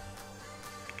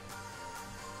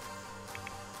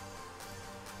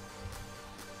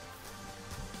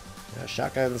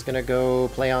 Shotgun's gonna go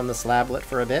play on the slablet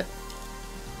for a bit.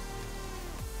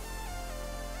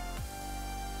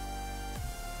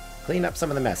 Clean up some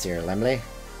of the mess here, Lemley.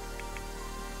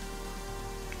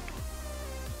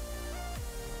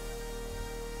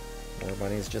 More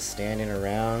bunnies just standing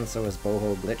around, so is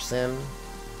Boho Glitch Sim.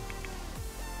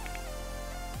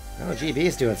 Oh,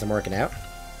 GB's doing some working out.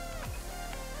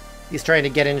 He's trying to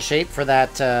get in shape for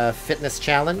that fitness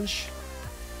challenge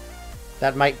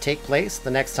that might take place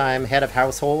the next time Head of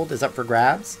Household is up for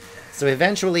grabs. So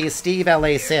eventually Steve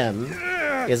LA Sim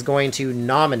is going to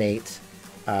nominate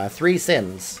 3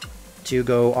 Sims to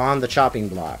go on the chopping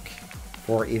block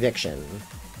for eviction.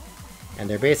 And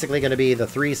they're basically going to be the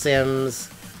 3 Sims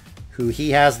who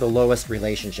he has the lowest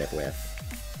relationship with.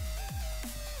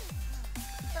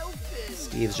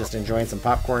 Steve's just enjoying some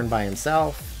popcorn by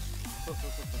himself.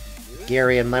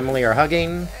 Gary and Lemley are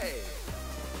hugging.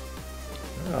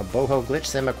 Oh, Boho Glitch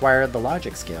Sim acquired the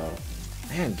logic skill.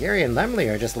 Man, Gary and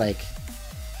Lemley are just like...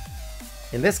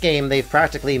 In this game, they've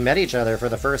practically met each other for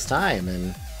the first time,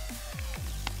 and...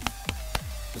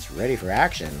 just ready for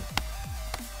action.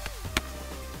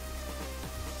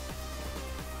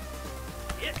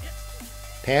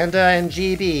 Panda and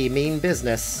GB mean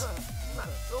business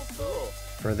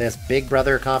for this Big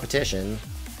Brother competition.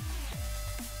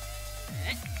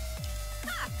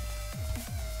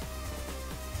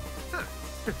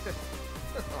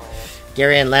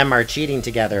 Gary and Lem are cheating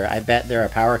together. I bet they're a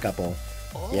power couple.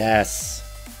 Yes.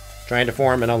 Trying to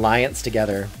form an alliance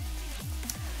together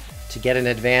to get an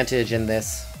advantage in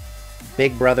this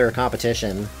Big Brother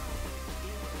competition.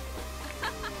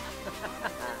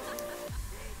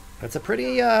 It's a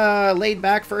pretty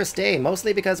laid-back first day,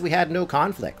 mostly because we had no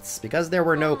conflicts. Because there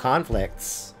were no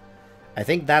conflicts, I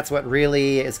think that's what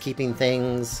really is keeping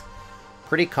things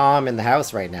pretty calm in the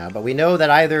house right now. But we know that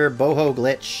either Boho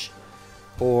Glitch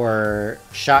or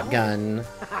Shotgun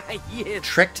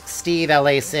tricked Steve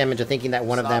LA Sim into thinking that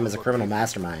one of them is a criminal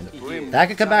mastermind. That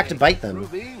could come back to bite them.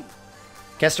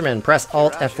 Kesterman, press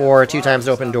Alt F4 2 times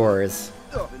to open doors.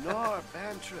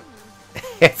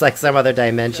 It's like some other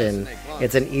dimension.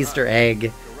 It's an Easter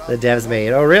egg the devs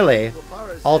made. Oh, really?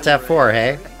 Alt F4,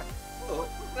 hey?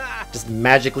 Just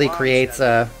magically creates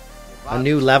a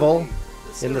new level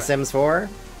in The Sims 4.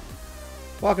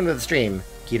 Welcome to the stream,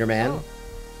 Keterman.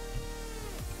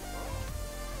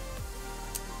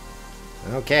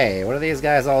 Okay, what are these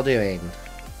guys all doing?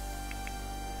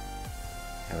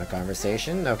 Having a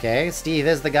conversation? Okay, Steve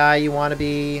is the guy you want to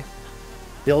be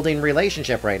building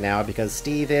relationship right now because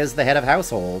Steve is the head of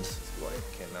household.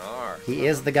 He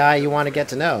is the guy you want to get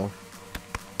to know.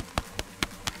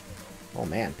 Oh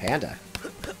man, Panda.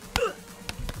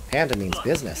 Panda means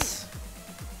business.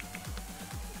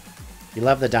 You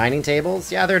love the dining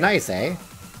tables? Yeah, they're nice, eh?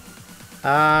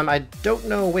 I don't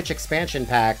know which expansion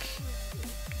pack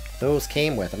those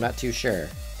came with. I'm not too sure.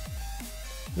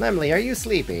 Lemley, are you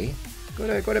sleepy? Go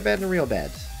to bed in a real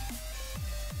bed.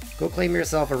 Go claim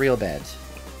yourself a real bed.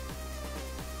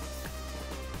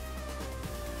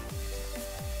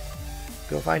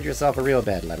 Go find yourself a real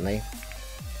bed, Lemley.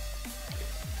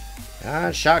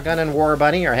 Shotgun and War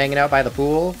Bunny are hanging out by the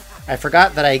pool. I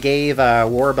forgot that I gave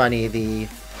War Bunny the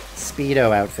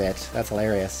Speedo outfit. That's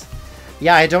hilarious.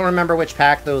 Yeah, I don't remember which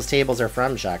pack those tables are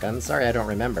from, Shotgun. Sorry, I don't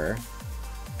remember.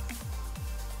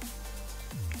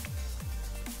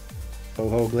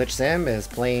 Ho Glitch Sim is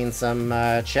playing some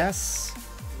chess.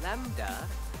 Lambda.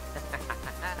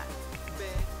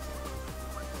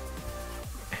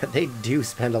 They do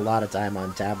spend a lot of time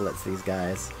on tablets, these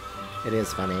guys. It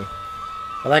is funny.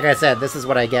 But like I said, this is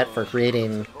what I get for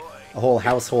creating a whole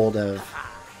household of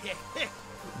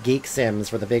geek sims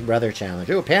for the Big Brother Challenge.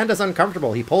 Ooh, Panda's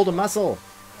uncomfortable. He pulled a muscle.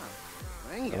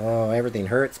 Oh, everything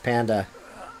hurts, Panda.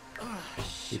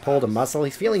 He pulled a muscle.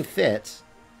 He's feeling fit.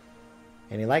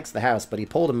 And he likes the house, but he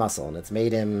pulled a muscle, and it's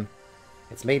made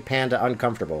Panda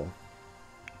uncomfortable.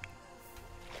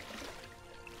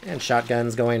 And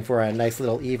Shotgun's going for a nice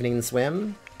little evening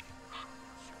swim.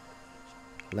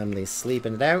 Lemley's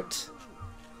sleeping it out.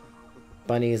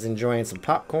 Bunny's enjoying some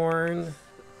popcorn.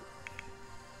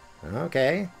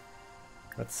 Okay.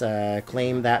 Let's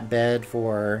claim that bed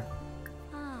for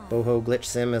Boho Glitch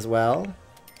Sim as well.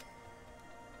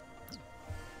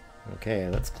 Okay,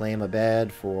 let's claim a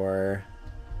bed for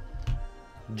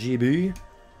GB.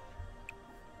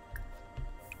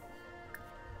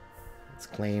 Let's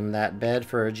claim that bed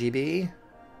for GB.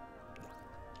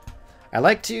 I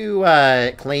like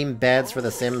to claim beds for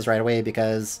the Sims right away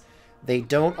because they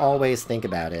don't always think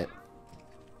about it.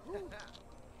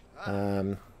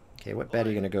 Okay, what bed are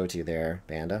you going to go to there,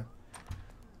 Panda?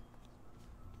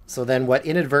 So then what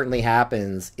inadvertently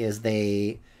happens is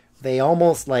they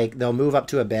almost like, they'll move up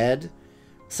to a bed,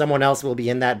 someone else will be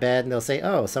in that bed, and they'll say,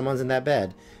 oh, someone's in that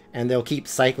bed. And they'll keep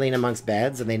cycling amongst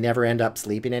beds, and they never end up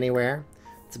sleeping anywhere.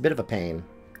 It's a bit of a pain.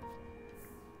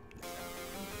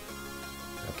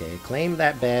 Okay, claim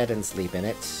that bed and sleep in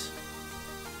it.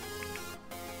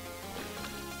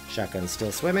 Shotgun's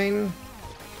still swimming.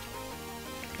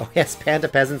 Oh yes, Panda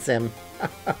Peasant Sim.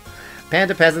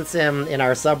 Panda Peasant Sim in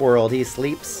our subworld, he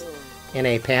sleeps in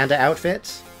a panda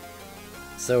outfit.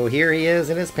 So here he is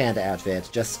in his panda outfit,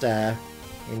 just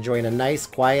enjoying a nice,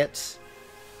 quiet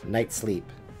night's sleep.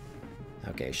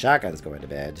 Okay, Shotgun's going to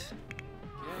bed.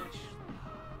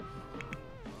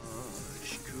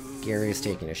 Gary's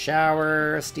taking a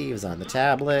shower. Steve's on the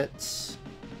tablet.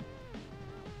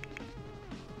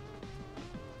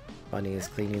 Bunny's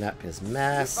cleaning up his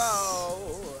mess.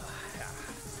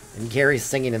 And Gary's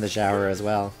singing in the shower as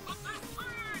well.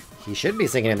 He should be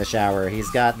singing in the shower.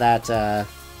 He's got that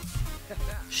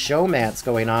showmance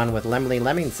going on with Lemley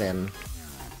Lemmington.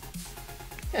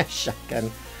 Shotgun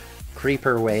creep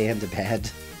her way into bed.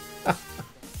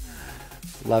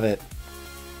 Love it.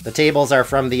 The tables are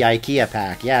from the IKEA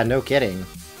pack. Yeah, no kidding.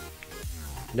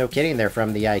 No kidding, they're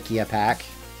from the IKEA pack.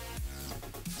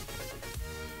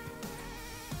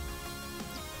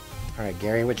 Alright,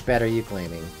 Gary, which bed are you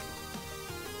claiming?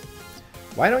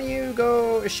 Why don't you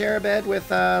go share a bed with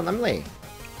Lemley?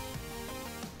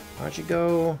 Why don't you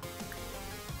go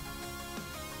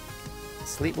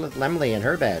sleep with Lemley in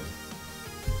her bed?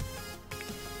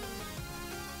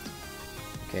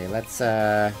 Okay, let's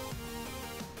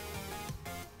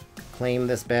claim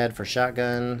this bed for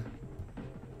Shotgun.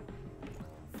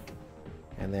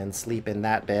 And then sleep in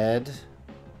that bed. Is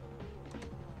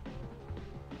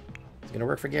it gonna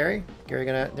work for Gary? Gary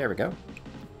gonna... There we go.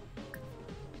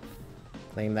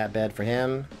 Claim that bed for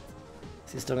him.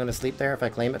 Is he still gonna sleep there if I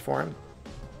claim it for him?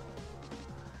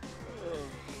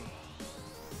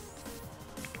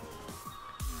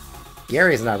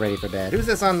 Gary's not ready for bed. Who's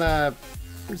this on the...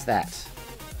 Who's that?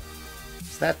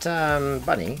 Is that,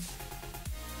 Bunny?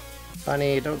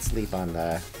 Bunny, don't sleep on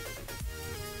the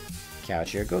couch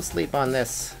here. Go sleep on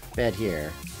this bed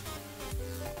here.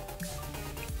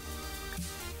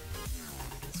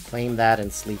 Let's claim that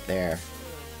and sleep there.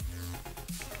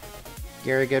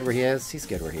 Gary good where he is? He's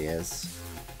good where he is.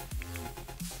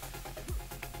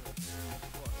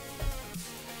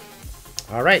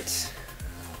 Alright.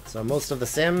 So most of the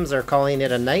Sims are calling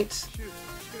it a night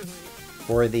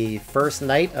for the first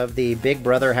night of the Big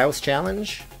Brother House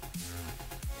Challenge.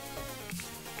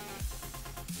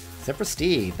 Except for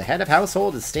Steve. The head of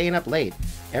household is staying up late.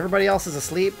 Everybody else is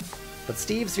asleep, but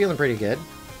Steve's feeling pretty good.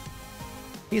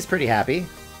 He's pretty happy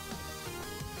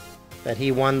that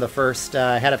he won the first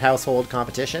head of household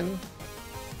competition.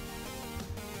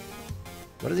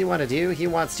 What does he want to do? He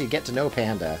wants to get to know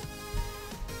Panda.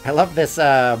 I love this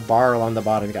bar along the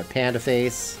bottom. You got Panda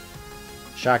face,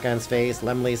 Shotgun's face,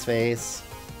 Lemley's face,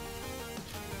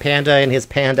 Panda in his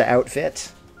panda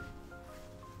outfit.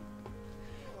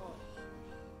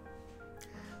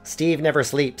 Steve never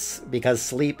sleeps because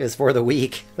sleep is for the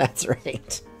weak. That's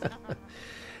right.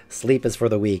 Sleep is for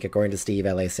the weak, according to Steve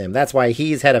L.A. Sim. That's why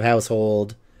he's head of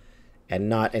household and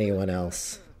not anyone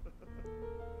else.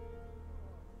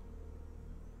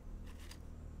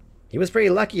 He was pretty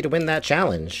lucky to win that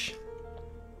challenge.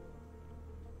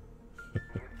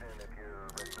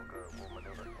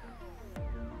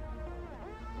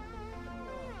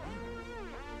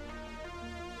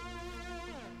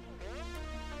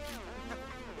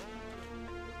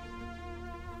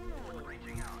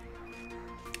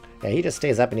 Yeah, he just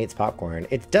stays up and eats popcorn.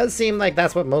 It does seem like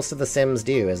that's what most of the Sims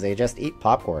do, is they just eat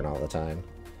popcorn all the time.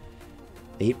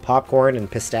 They eat popcorn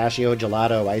and pistachio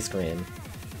gelato ice cream.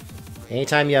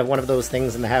 Anytime you have one of those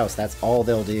things in the house, that's all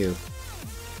they'll do.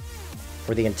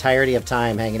 For the entirety of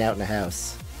time hanging out in the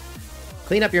house.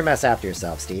 Clean up your mess after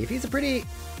yourself, Steve. He's a pretty...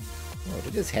 Oh,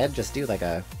 did his head just do like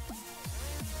a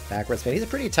backward spin? He's a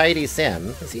pretty tidy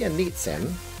Sim. Is he a neat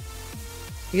Sim?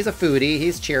 He's a foodie,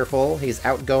 he's cheerful, he's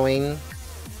outgoing,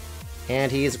 and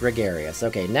he's gregarious.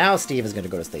 Okay, now Steve is going to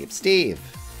go to sleep. Steve!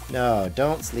 No,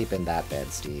 don't sleep in that bed,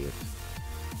 Steve.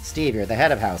 Steve, you're the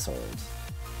head of household.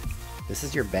 This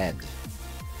is your bed.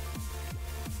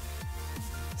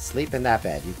 Sleep in that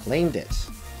bed. You claimed it.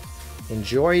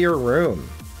 Enjoy your room.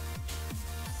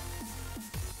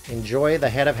 Enjoy the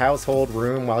head of household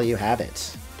room while you have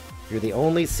it. You're the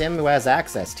only Sim who has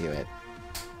access to it.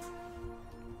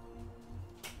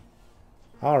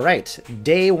 Alright,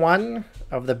 day 1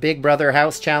 of the Big Brother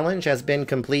House Challenge has been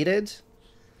completed.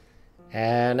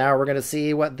 And now we're going to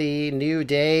see what the new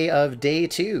day of day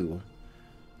 2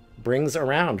 brings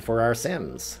around for our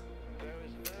Sims.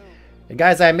 And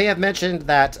guys, I may have mentioned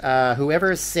that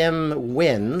whoever Sim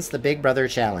wins the Big Brother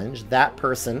Challenge, that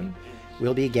person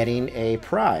will be getting a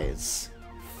prize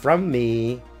from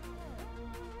me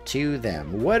to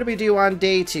them. What do we do on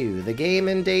day 2? The game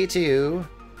in day 2...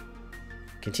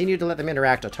 Continue to let them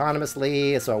interact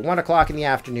autonomously. So at 1 o'clock in the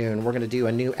afternoon, we're going to do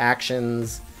a new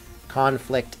actions,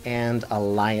 conflict, and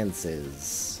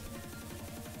alliances.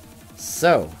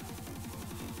 So,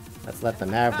 let's let them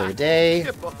have their day.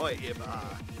 They're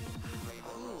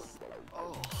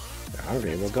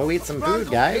hungry. We'll go eat some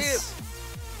food, guys.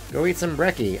 Go eat some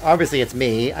brekkie. Obviously, it's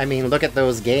me. I mean, look at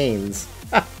those gains.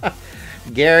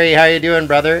 Gary, how you doing,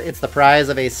 brother? It's the prize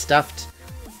of a stuffed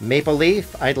maple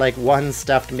leaf? I'd like 1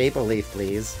 stuffed maple leaf,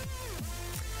 please.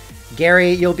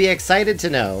 Gary, you'll be excited to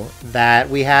know that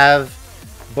we have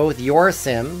both your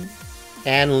Sim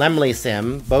and Lemley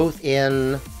Sim both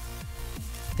in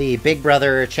the Big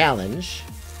Brother Challenge.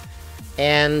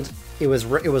 And it was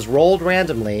rolled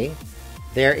randomly.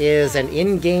 There is an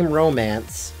in-game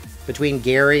romance between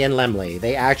Gary and Lemley.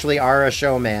 They actually are a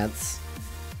showmance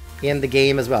in the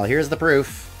game as well. Here's the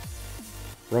proof.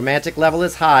 Romantic level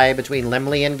is high between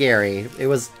Lemley and Gary. It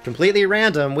was completely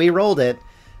random. We rolled it,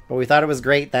 but we thought it was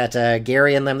great that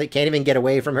Gary and Lemley can't even get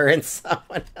away from her in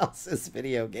someone else's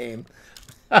video game.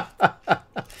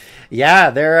 Yeah,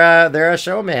 they're a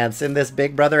showmance in this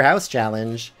Big Brother House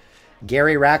Challenge.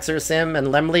 Gary Raxer Sim and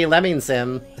Lemley Lemming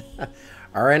Sim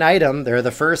are an item. They're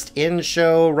the first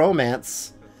in-show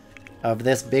romance of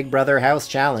this Big Brother House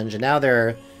Challenge, and now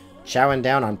they're chowing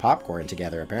down on popcorn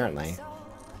together, apparently.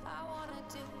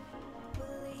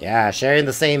 Yeah, sharing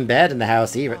the same bed in the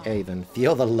house, even.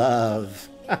 Feel the love.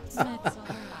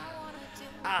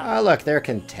 Oh, look, they're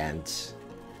content.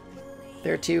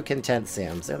 They're 2 content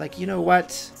Sims. They're like, you know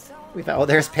what? Oh,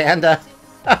 there's Panda.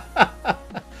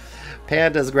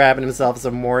 Panda's grabbing himself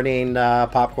some morning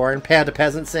popcorn. Panda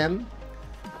Peasant Sim.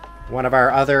 One of our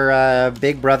other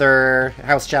Big Brother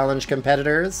House Challenge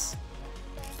competitors.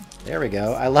 There we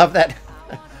go. I love that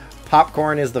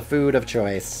popcorn is the food of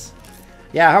choice.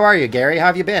 Yeah, how are you, Gary? How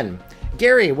have you been?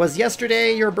 Gary, was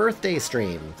yesterday your birthday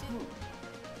stream?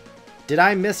 Did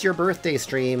I miss your birthday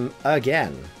stream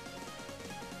again?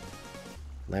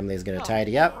 Lemley's gonna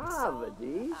tidy up.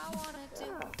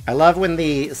 I love when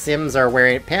the Sims are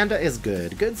wearing... Panda is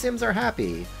good. Good Sims are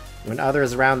happy. When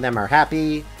others around them are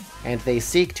happy, and they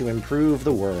seek to improve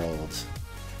the world.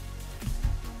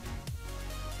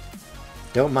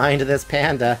 Don't mind this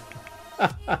panda.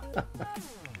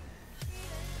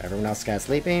 Everyone else got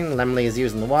sleeping. Lemley is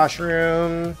using the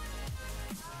washroom.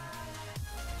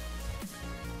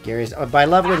 Gary's. Oh, but I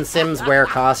love when Sims wear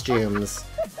costumes.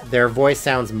 Their voice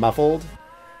sounds muffled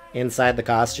inside the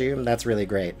costume. That's really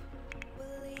great.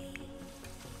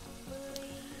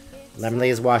 Lemley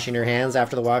is washing her hands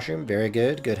after the washroom. Very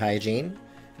good. Good hygiene.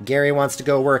 Gary wants to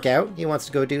go work out. He wants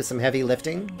to go do some heavy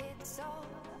lifting.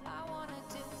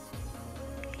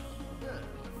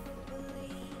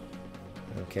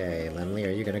 Okay, Lemley,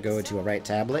 are you going to go to a right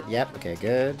tablet? Yep, okay,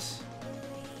 good.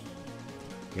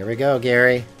 Here we go,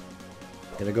 Gary.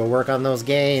 Gonna go work on those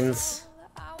gains.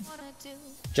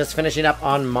 Just finishing up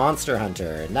on Monster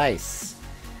Hunter. Nice.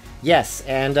 Yes,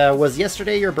 and was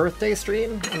yesterday your birthday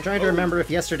stream? I'm trying to remember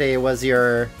if yesterday was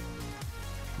your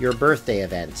birthday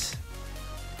event.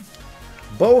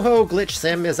 Boho Glitch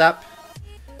Sim is up.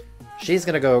 She's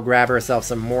gonna go grab herself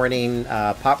some morning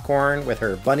popcorn with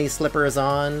her bunny slippers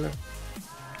on.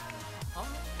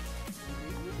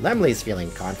 Lemley's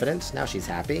feeling confident. Now she's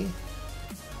happy.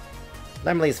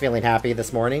 Lemley's feeling happy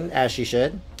this morning, as she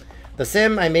should. The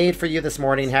sim I made for you this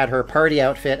morning had her party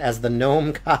outfit as the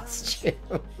gnome costume.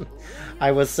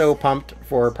 I was so pumped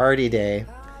for party day.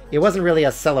 It wasn't really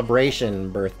a celebration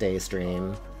birthday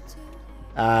stream.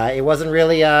 It wasn't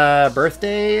really a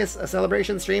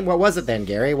celebration stream? What was it then,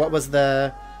 Gary? What was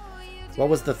the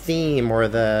theme or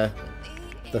the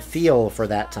feel for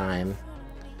that time?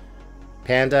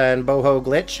 Panda and Boho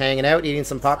Glitch hanging out, eating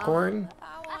some popcorn.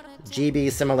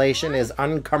 GB Simulation is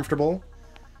uncomfortable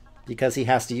because he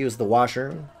has to use the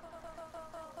washroom.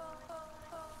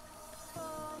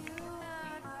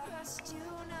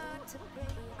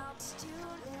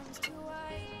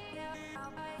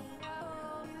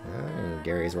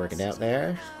 Gary's working out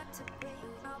there.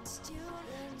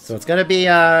 So it's going to be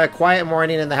a quiet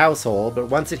morning in the household, but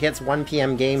once it hits 1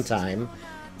 p.m. game time,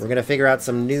 we're going to figure out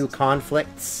some new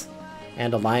conflicts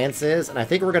and alliances, and I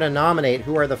think we're going to nominate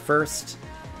who are the first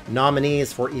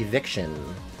nominees for eviction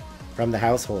from the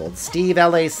household. Steve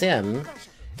L.A. Sim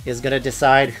is going to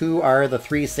decide who are the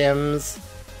 3 Sims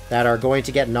that are going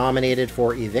to get nominated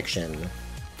for eviction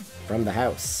from the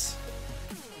house.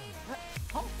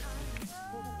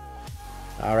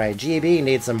 Alright, GB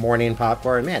needs some morning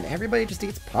popcorn. Man, everybody just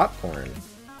eats popcorn.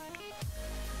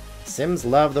 Sims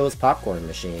love those popcorn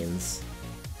machines.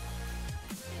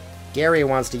 Gary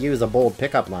wants to use a bold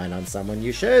pickup line on someone.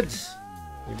 You should.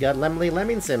 You've got Lemley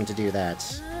Lemming Sim to do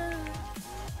that.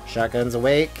 Shotgun's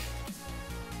awake.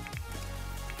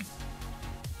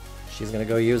 She's gonna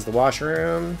go use the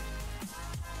washroom.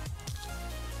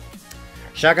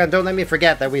 Shotgun, don't let me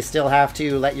forget that we still have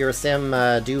to let your sim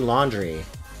do laundry.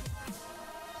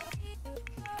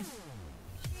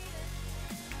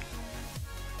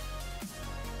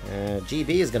 GB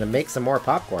is gonna make some more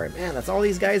popcorn. Man, that's all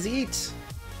these guys eat.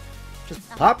 Just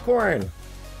popcorn.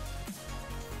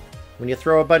 When you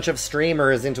throw a bunch of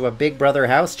streamers into a Big Brother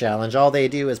house challenge, all they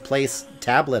do is play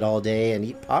tablet all day and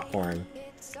eat popcorn.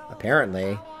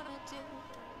 Apparently.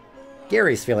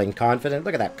 Gary's feeling confident.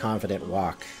 Look at that confident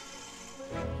walk.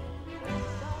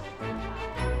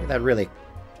 Look at that really...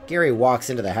 Gary walks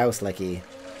into the house like he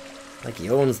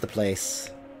owns the place.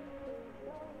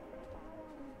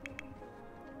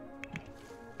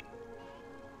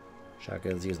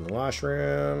 Shotgun's using the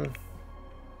washroom.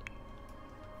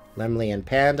 Lemley and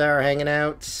Panda are hanging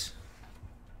out.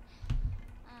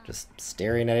 Just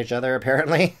staring at each other,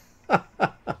 apparently.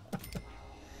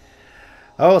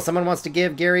 Oh, someone wants to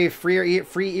give Gary free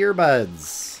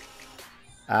earbuds.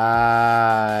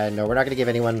 No, we're not going to give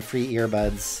anyone free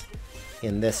earbuds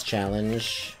in this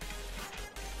challenge.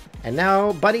 And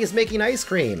now Bunny's making ice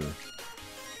cream.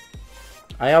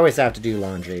 I always have to do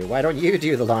laundry. Why don't you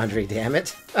do the laundry, damn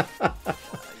it?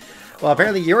 Well,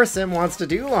 apparently your sim wants to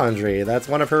do laundry. That's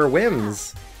one of her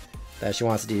whims that she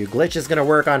wants to do. Glitch is going to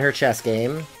work on her chess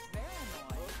game.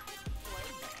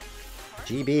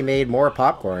 GB made more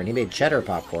popcorn. He made cheddar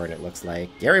popcorn, it looks like.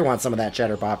 Gary wants some of that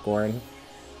cheddar popcorn.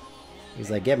 He's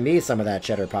like, give me some of that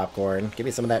cheddar popcorn. Give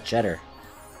me some of that cheddar.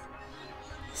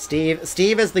 Steve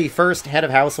is the first head of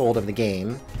household of the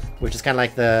game, which is kind of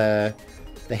like the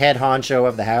head honcho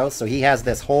of the house. So he has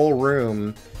this whole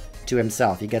room to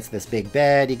himself. He gets this big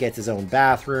bed, he gets his own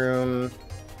bathroom.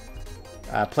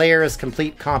 Players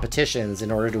complete competitions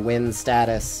in order to win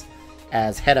status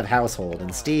as head of household,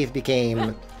 and Steve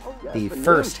became the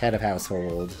first head of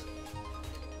household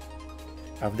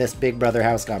of this Big Brother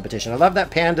house competition. I love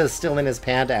that Panda's still in his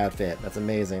panda outfit. That's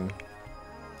amazing.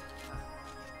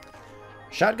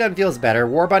 Shotgun feels better.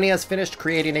 War Bunny has finished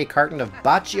creating a carton of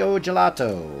Bacio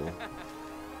Gelato.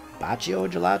 Bacio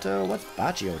Gelato? What's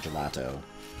Bacio Gelato?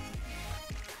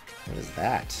 What is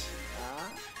that?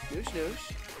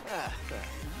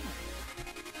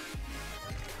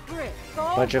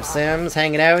 Bunch of Sims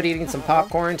hanging out, eating some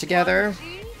popcorn together.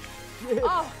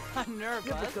 Oh, I'm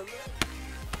nervous.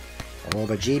 Oh,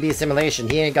 but GB Simulation,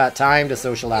 he ain't got time to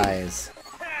socialize.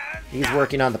 He's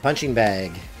working on the punching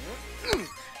bag.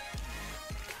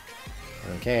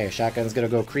 Okay, Shotgun's gonna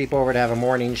go creep over to have a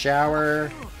morning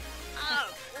shower.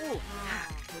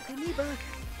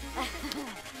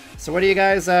 So what are you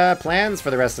guys' plans for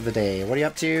the rest of the day? What are you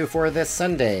up to for this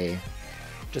Sunday?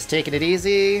 Just taking it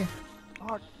easy?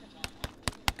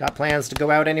 Got plans to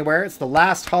go out anywhere? It's the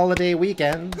last holiday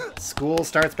weekend. School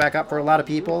starts back up for a lot of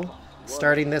people,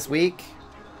 starting this week.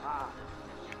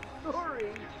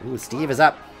 Ooh, Steve is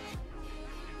up.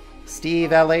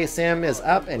 Steve LA Sim is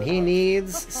up, and he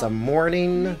needs some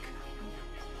morning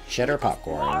cheddar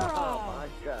popcorn.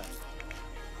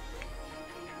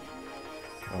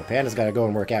 Oh, Panda's got to go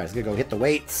and work out. He's going to go hit the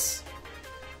weights.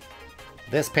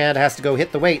 This Panda has to go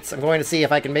hit the weights. I'm going to see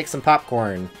if I can make some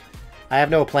popcorn. I have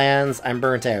no plans. I'm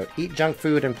burnt out. Eat junk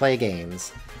food and play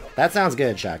games. That sounds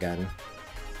good, Shotgun.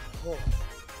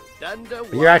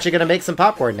 But you're actually going to make some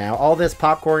popcorn now. All this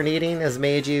popcorn eating has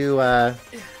made you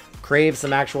crave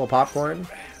some actual popcorn.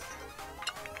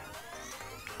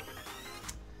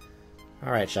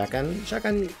 Alright, Shotgun.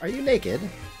 Shotgun, are you naked?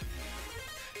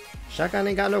 Shotgun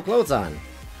ain't got no clothes on.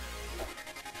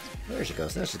 There she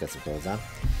goes. Now she's got some clothes on.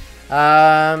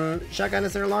 Shotgun,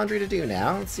 is there laundry to do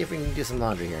now? Let's see if we can do some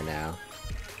laundry here now.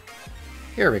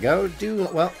 Here we go. Do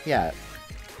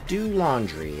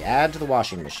laundry. Add to the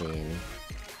washing machine.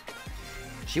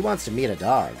 She wants to meet a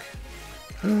dog.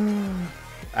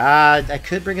 I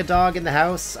could bring a dog in the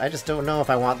house. I just don't know if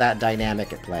I want that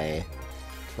dynamic at play.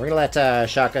 We're gonna let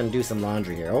Shotgun do some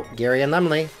laundry here. Oh, Gary and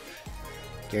Lemley.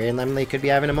 Gary and Lemley could be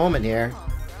having a moment here.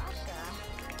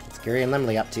 What's Gary and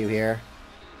Lemley up to here?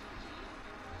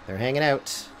 They're hanging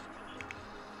out.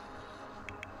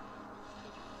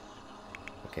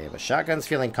 Okay, but Shotgun's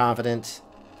feeling confident.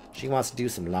 She wants to do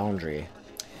some laundry.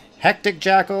 Hectic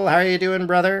Jackal, how are you doing,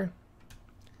 brother?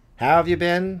 How have you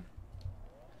been?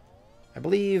 I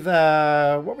believe,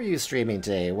 what were you streaming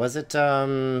today? Was it,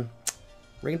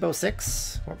 Rainbow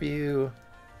Six? What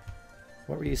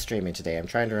were you streaming today? I'm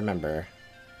trying to remember.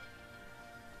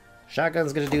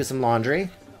 Shotgun's gonna do some laundry.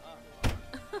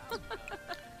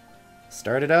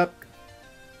 Start it up.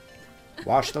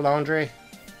 Wash the laundry.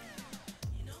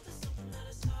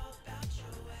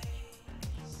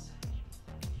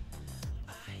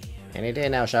 Any day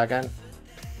now, Shotgun.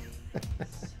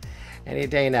 Any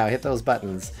day now, hit those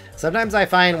buttons. Sometimes I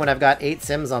find when I've got 8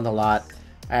 Sims on the lot,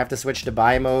 I have to switch to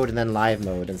buy mode and then live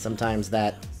mode, and sometimes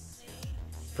that,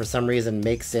 for some reason,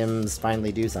 makes Sims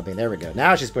finally do something. There we go.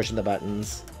 Now she's pushing the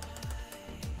buttons.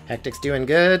 Hectic's doing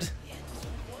good.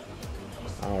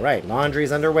 Alright,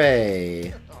 laundry's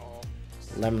underway.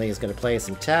 Lemley's gonna play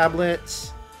some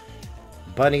tablet.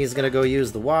 Bunny's gonna go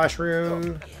use the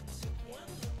washroom.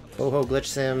 Boho Glitch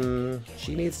Sim,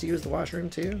 she needs to use the washroom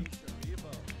too.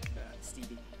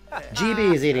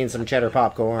 GB's eating some cheddar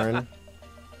popcorn.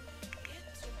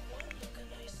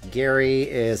 Gary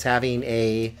is having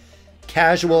a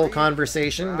casual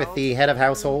conversation with the head of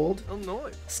household,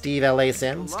 Steve LA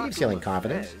Sim. Steve's feeling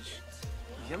confident,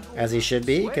 as he should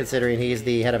be, considering he's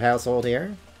the head of household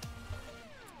here.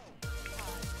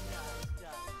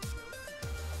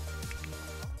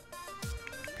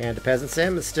 Panda Peasant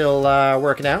Sim is still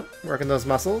working out, working those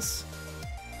muscles,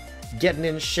 getting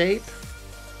in shape.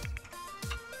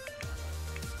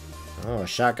 Oh,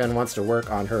 Shotgun wants to work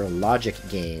on her logic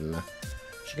game.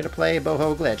 She's gonna play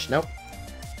Boho Glitch. Nope.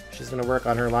 She's gonna work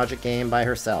on her logic game by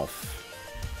herself.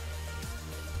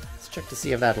 Let's check to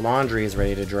see if that laundry is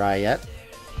ready to dry yet.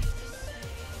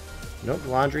 Nope,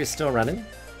 laundry is still running.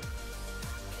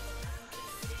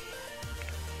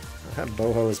 I have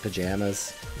Boho's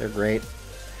pajamas. They're great.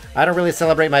 I don't really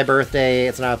celebrate my birthday.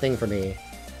 It's not a thing for me.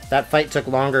 That fight took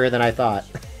longer than I thought.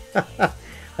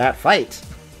 That fight.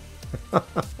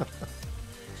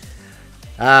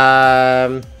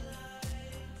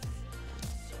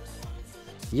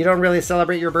 You don't really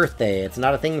celebrate your birthday. It's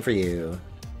not a thing for you.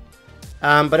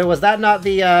 But was that not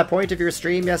the point of your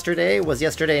stream yesterday? Was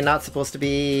yesterday not supposed to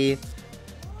be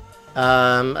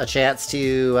a chance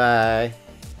to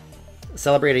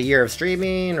celebrate a year of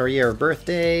streaming or a year of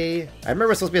birthday? I remember it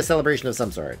was supposed to be a celebration of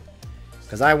some sort.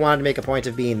 Because I wanted to make a point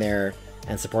of being there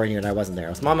and supporting you, and I wasn't there. I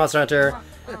was Small Monster Hunter,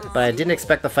 but I didn't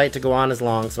expect the fight to go on as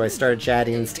long, so I started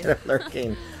chatting instead of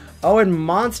lurking. Oh, and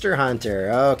Monster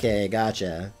Hunter. Okay,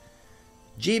 gotcha.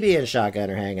 GB and Shotgun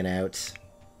are hanging out.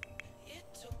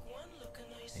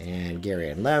 And Gary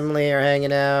and Lemley are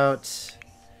hanging out.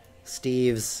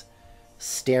 Steve's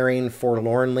staring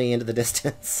forlornly into the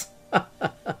distance.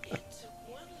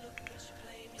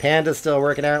 Panda's still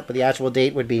working out, but the actual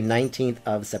date would be 19th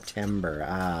of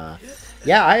September.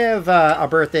 Yeah, I have a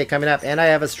birthday coming up, and I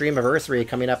have a stream anniversary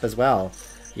coming up as well.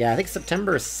 Yeah, I think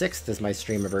September 6th is my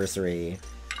stream anniversary.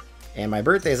 And my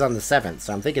birthday's on the 7th,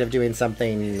 so I'm thinking of doing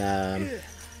something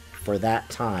for that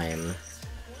time.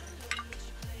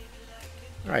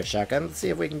 Alright, Shotgun, let's see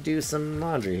if we can do some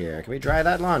laundry here. Can we dry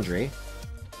that laundry?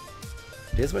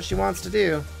 It is what she wants to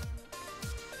do.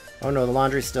 Oh no, the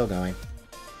laundry's still going.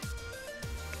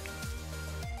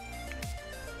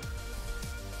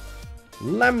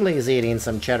 Lemley's eating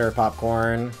some cheddar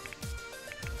popcorn.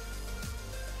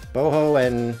 Boho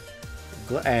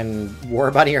and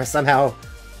Warbunny are somehow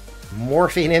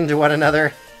morphing into one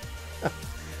another.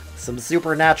 Some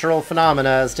supernatural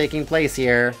phenomena is taking place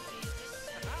here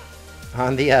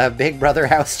on the Big Brother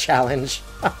House Challenge.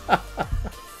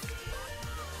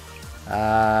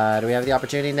 Do we have the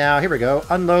opportunity now? Here we go.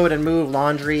 Unload and move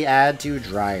laundry, add to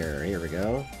dryer. Here we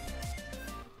go.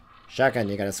 Shotgun,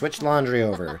 you gotta switch laundry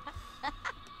over.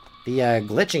 The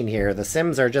glitching here, the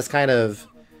Sims are just kind of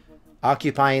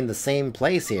occupying the same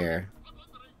place here.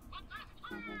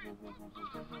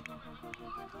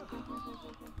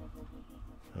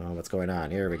 Oh, what's going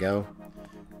on? Here we go.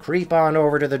 Creep on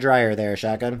over to the dryer there,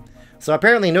 Shotgun. So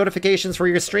apparently notifications for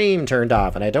your stream turned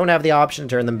off, and I don't have the option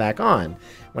to turn them back on.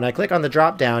 When I click on the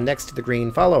drop down next to the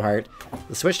green follow heart,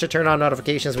 the switch to turn on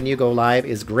notifications when you go live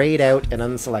is grayed out and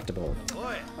unselectable.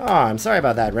 Oh, I'm sorry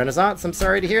about that, Renaissance. I'm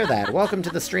sorry to hear that. Welcome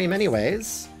to the stream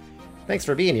anyways. Thanks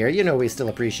for being here. You know we still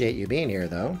appreciate you being here,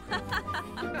 though.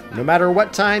 No matter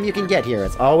what time you can get here,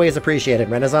 it's always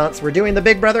appreciated, Renaissance. We're doing the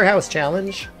Big Brother House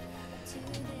Challenge.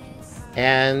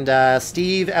 And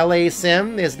Steve L.A.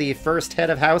 Sim is the first head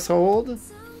of household.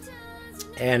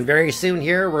 And very soon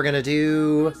here, we're going to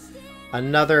do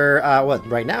another, well,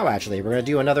 right now actually, we're going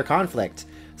to do another conflict.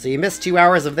 So you missed 2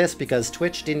 hours of this because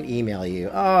Twitch didn't email you.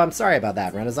 Oh, I'm sorry about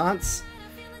that, Renaissance.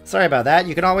 Sorry about that.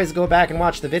 You can always go back and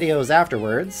watch the videos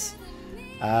afterwards.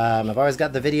 I've always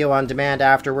got the video on demand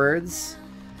afterwards.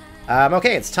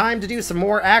 Okay, it's time to do some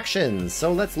more actions.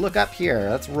 So let's look up here.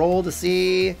 Let's roll to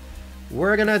see...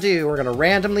 We're gonna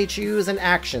randomly choose an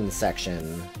action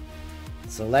section.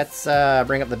 So let's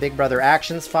bring up the Big Brother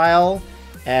Actions file,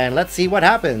 and let's see what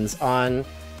happens on...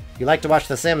 You like to watch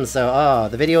The Sims, so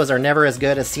the videos are never as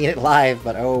good as seeing it live,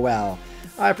 but oh well.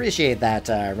 I appreciate that,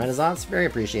 Renaissance, very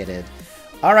appreciated.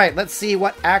 Alright, let's see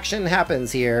what action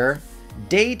happens here.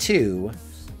 Day 2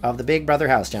 of the Big Brother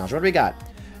House Challenge. What do we got?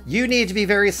 You need to be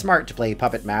very smart to play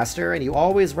Puppet Master, and you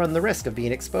always run the risk of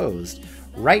being exposed.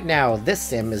 Right now, this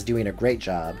Sim is doing a great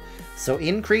job. So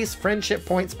increase friendship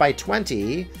points by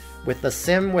 20 with the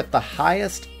Sim with the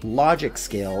highest logic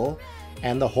skill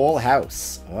and the whole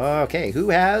house. Okay, who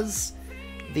has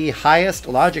the highest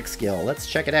logic skill? Let's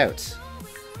check it out.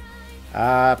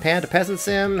 Panda Peasant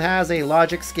Sim has a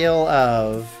logic skill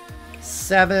of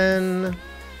 7. I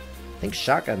think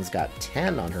Shotgun's got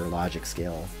 10 on her logic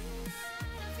skill.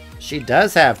 She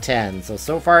does have 10,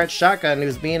 so far it's Shotgun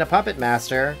who's being a Puppet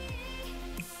Master.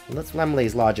 What's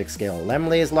Lemley's logic skill?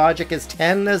 Lemley's logic is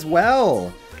 10 as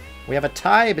well. We have a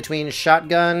tie between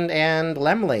Shotgun and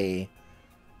Lemley.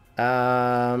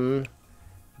 Bunny's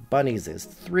is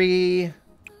 3.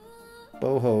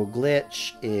 Boho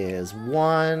Glitch is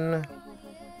 1.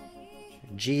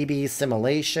 GB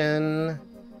Simulation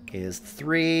is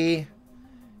 3.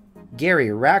 Gary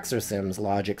Raxersim's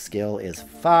logic skill is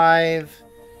 5.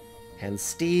 And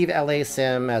Steve L.A.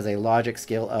 Sim has a logic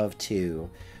skill of 2.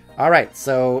 Alright,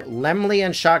 so Lemley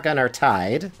and Shotgun are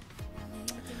tied.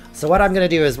 So what I'm going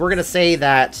to do is we're going to say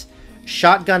that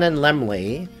Shotgun and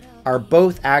Lemley are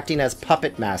both acting as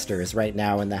puppet masters right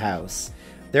now in the house.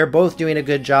 They're both doing a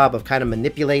good job of kind of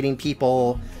manipulating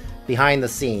people behind the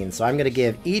scenes. So I'm going to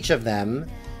give each of them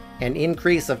an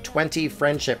increase of 20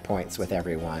 friendship points with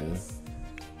everyone.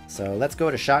 So let's go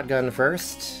to Shotgun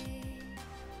first.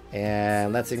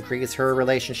 And let's increase her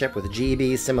relationship with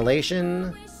GB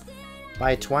Simulation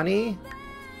by 20.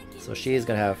 So she's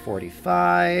going to have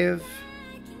 45.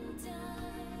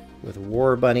 With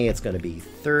Warbunny, it's going to be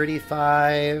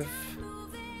 35.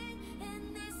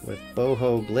 With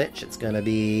Boho Glitch, it's going to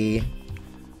be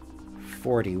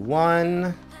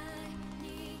 41.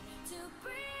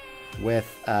 With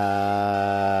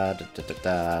Lemley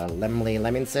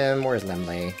Lemminson, where's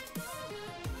Lemley?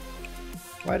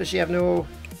 Why does she have no...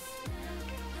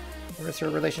 Where's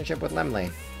her relationship with Lemley?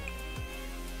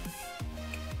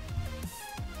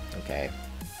 Okay.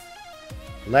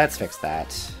 Let's fix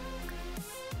that.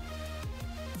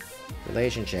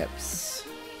 Relationships.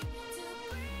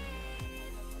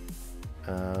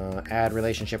 Add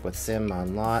relationship with Sim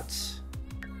on lot.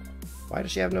 Why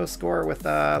does she have no score with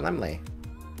Lemley?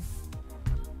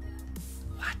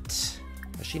 What?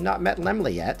 Has she not met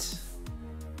Lemley yet?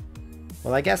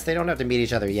 Well, I guess they don't have to meet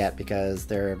each other yet because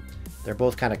they're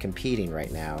both kind of competing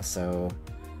right now, so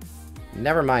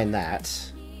never mind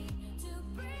that.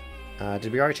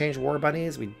 Did we already change War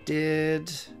Bunnies? We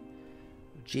did.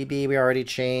 GB we already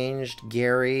changed.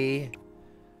 Gary.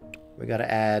 We got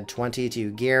to add 20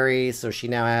 to Gary, so she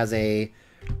now has a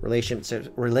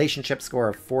relationship score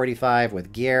of 45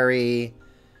 with Gary.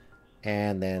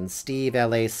 And then Steve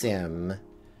LA Sim.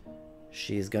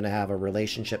 She's going to have a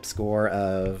relationship score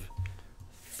of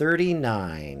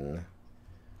 39.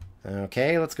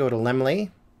 Okay, let's go to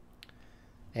Lemley.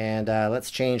 And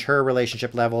let's change her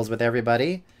relationship levels with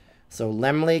everybody. So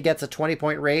Lemley gets a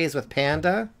 20-point raise with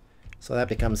Panda. So that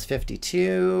becomes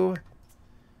 52.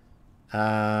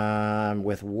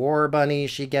 With War Bunny,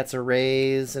 she gets a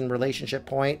raise in relationship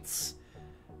points.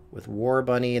 With War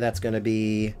Bunny, that's going to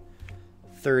be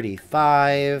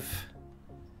 35.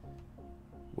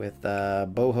 With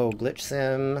Boho Glitch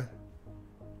Sim.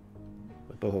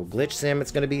 With Boho Glitch Sim,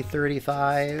 it's going to be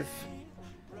 35.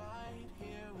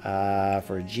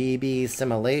 For GB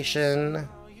Simulation,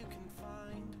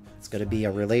 it's going to be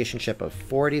a relationship of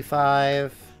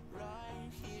 45.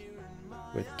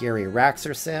 With Gary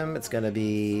Raxer Sim, it's going to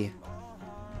be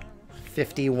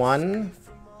 51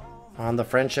 on the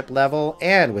friendship level.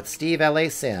 And with Steve LA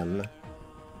Sim,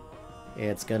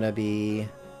 it's going to be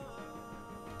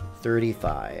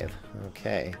 35.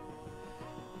 Okay.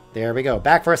 There we go.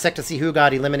 Back for a sec to see who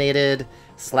got eliminated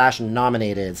 /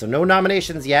 nominated. So no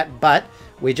nominations yet, but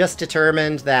we just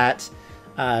determined that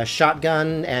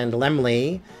Shotgun and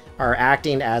Lemley are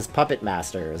acting as puppet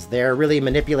masters. They're really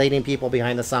manipulating people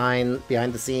behind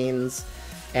the scenes,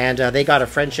 and they got a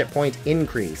friendship point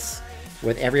increase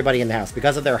with everybody in the house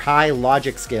because of their high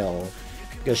logic skill.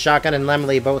 Because Shotgun and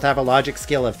Lemley both have a logic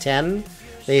skill of 10,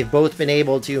 they've both been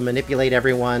able to manipulate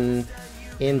everyone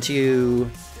into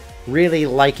really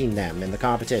liking them in the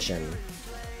competition.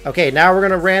 Okay, now we're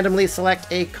going to randomly select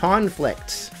a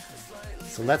conflict.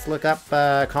 So let's look up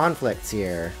conflicts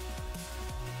here.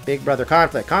 Big Brother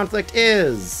conflict. Conflict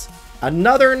is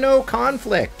another no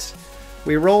conflict.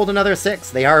 We rolled another 6.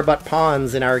 They are but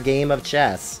pawns in our game of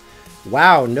chess.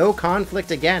 Wow, no conflict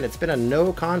again. It's been a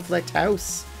no conflict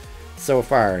house so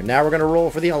far. Now we're going to roll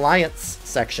for the alliance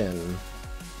section.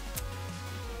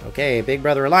 Okay, Big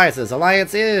Brother alliances.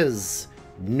 Alliance is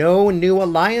no new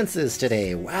alliances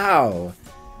today. Wow.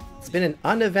 It's been an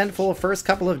uneventful first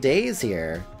couple of days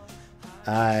here.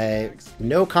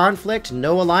 No conflict,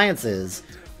 no alliances.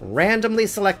 Randomly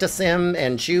select a sim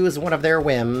and choose one of their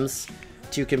whims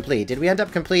to complete. Did we end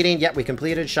up completing? Yep, we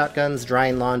completed Shotgun's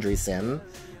drying laundry sim.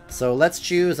 So let's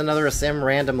choose another sim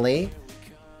randomly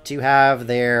to have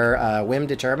their whim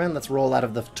determined. Let's roll out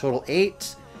of the total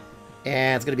 8.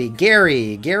 And it's going to be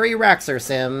Gary. Gary Raxer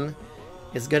sim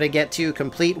is going to get to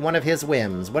complete one of his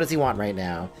whims. What does he want right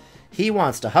now? He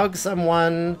wants to hug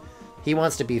someone. He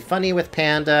wants to be funny with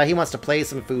Panda. He wants to play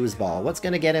some foosball. What's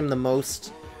going to get him the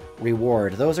most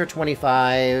reward? Those are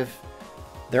 25.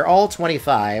 They're all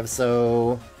 25,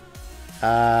 so...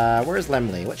 where's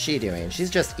Lemley? What's she doing? She's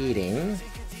just eating.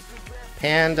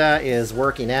 Panda is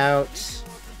working out.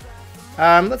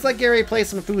 Let's let Gary play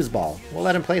some foosball. We'll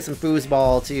let him play some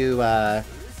foosball to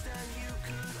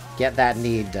get that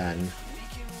need done.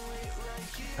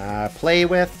 Play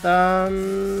with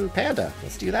Panda.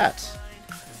 Let's do that.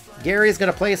 Gary's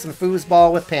going to play some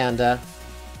foosball with Panda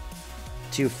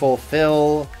to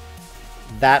fulfill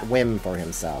that whim for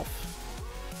himself.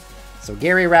 So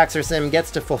Gary Raxer Sim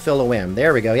gets to fulfill a whim.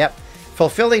 There we go, yep.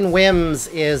 Fulfilling whims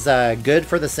is good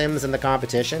for the Sims in the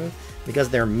competition because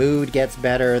their mood gets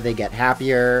better, they get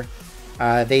happier,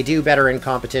 they do better in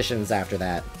competitions after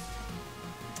that.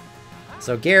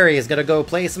 So Gary is going to go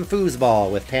play some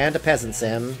foosball with Panda Peasant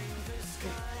Sim.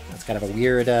 That's kind of a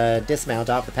weird dismount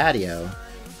off the patio.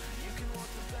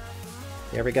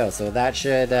 There we go. So that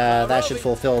should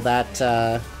fulfill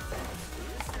that.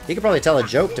 He could probably tell a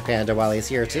joke to Panda while he's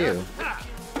here too.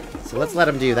 So let's let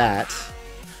him do that.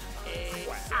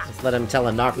 Let's let him tell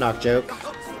a knock-knock joke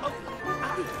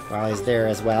while he's there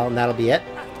as well, and that'll be it.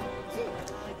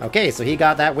 Okay, so he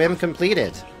got that whim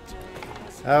completed.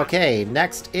 Okay,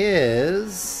 next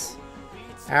is...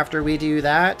 After we do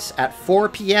that, at 4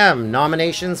 p.m.,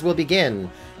 nominations will begin.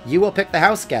 You will pick the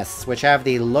house guests, which have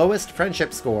the lowest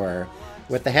friendship score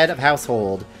with the head of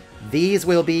household. These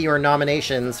will be your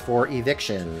nominations for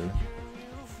eviction.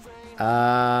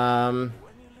 So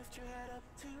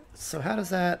how does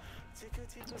that...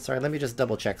 Sorry, let me just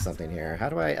double check something here. How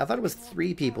do I thought it was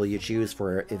 3 people you choose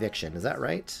for eviction. Is that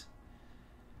right?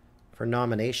 For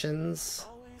nominations?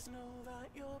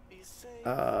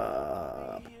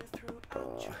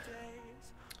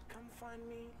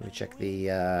 Let me check the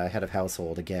head of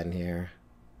household again here.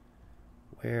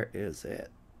 Where is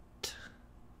it?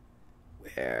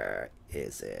 Where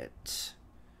is it?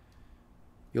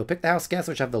 You'll pick the house guests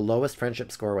which have the lowest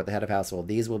friendship score with the head of household.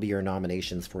 These will be your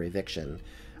nominations for eviction.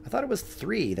 I thought it was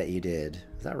 3 that you did.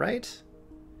 Is that right?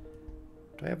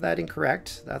 Do I have that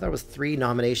incorrect? I thought it was 3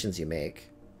 nominations you make.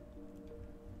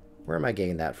 Where am I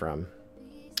getting that from?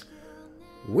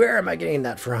 Where am I getting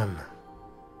that from?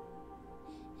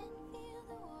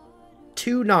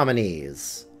 2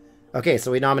 nominees. Okay, so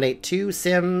we nominate 2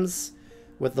 Sims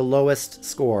with the lowest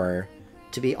score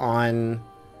to be on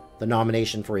the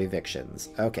nomination for evictions.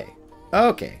 Okay.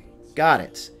 Okay. Got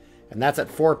it. And that's at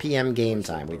 4 p.m. game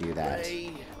time we do that.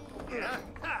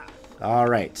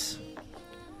 Alright.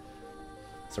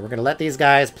 So we're going to let these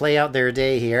guys play out their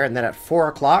day here, and then at 4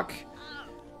 o'clock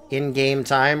in game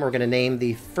time, we're going to name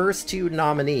the first 2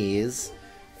 nominees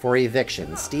for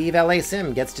eviction. Steve L.A.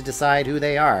 Sim gets to decide who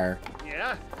they are.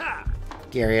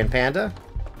 Gary and Panda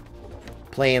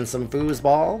playing some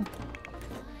foosball.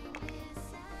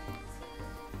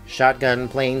 Shotgun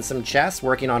playing some chess,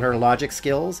 working on her logic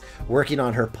skills, working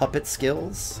on her puppet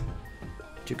skills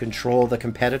to control the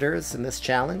competitors in this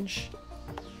challenge.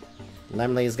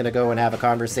 Lemley is going to go and have a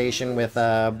conversation with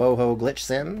Boho Glitch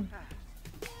Sim.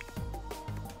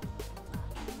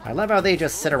 I love how they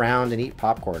just sit around and eat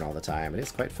popcorn all the time. It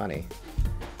is quite funny.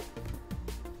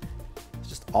 It's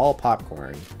just all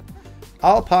popcorn.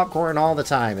 All popcorn all the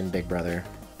time in Big Brother.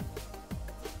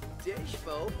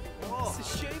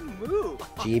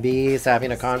 GB's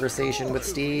having a conversation with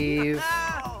Steve.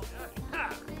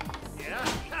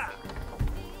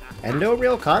 And no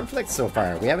real conflict so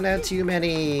far. We haven't had too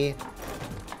many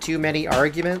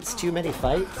arguments, too many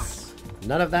fights.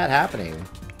 None of that happening.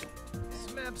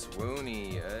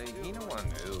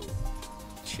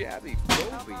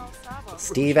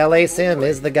 Steve L.A. Sim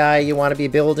is the guy you want to be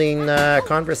building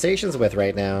conversations with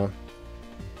right now.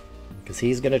 Because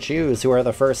he's going to choose who are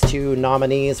the first 2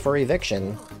 nominees for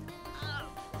eviction.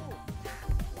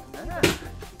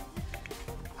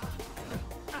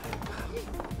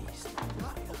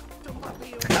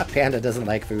 Panda doesn't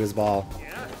like foosball.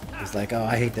 He's like, oh,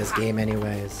 I hate this game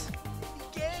anyways.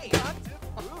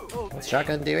 What's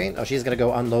Shotgun doing? Oh, she's going to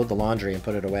go unload the laundry and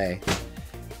put it away.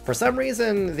 For some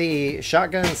reason, the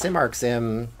Shotgun Simark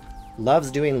Sim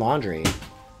loves doing laundry.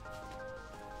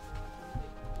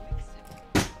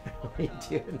 What are you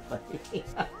doing, buddy?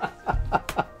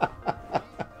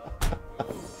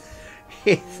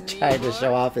 He's trying to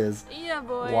show off his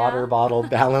water bottle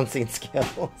balancing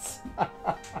skills.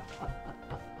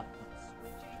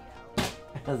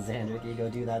 Xander, can you go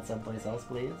do that someplace else,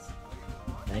 please?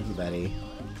 Thank you, buddy.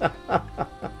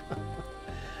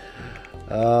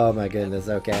 Oh my goodness,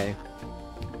 okay.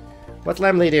 What's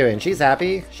Lemley doing? She's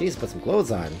happy. She's put some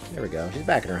clothes on. There we go. She's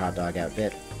back in her hot dog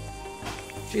outfit.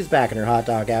 She's back in her hot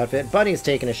dog outfit. Bunny's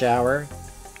taking a shower.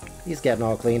 He's getting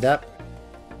all cleaned up.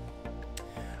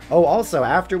 Oh, also,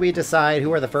 after we decide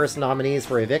who are the first nominees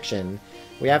for eviction,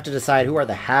 we have to decide who are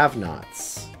the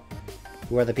have-nots.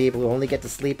 Who are the people who only get to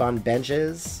sleep on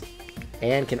benches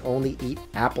and can only eat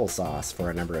applesauce for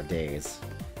a number of days.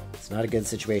 It's not a good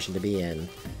situation to be in.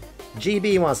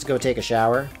 GB wants to go take a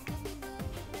shower.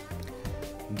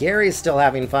 Gary's still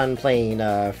having fun playing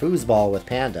foosball with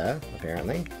Panda,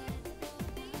 apparently.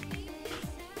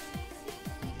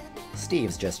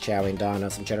 Steve's just chowing down on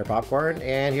some cheddar popcorn,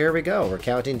 and here we go. We're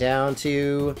counting down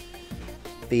to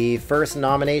the first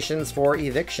nominations for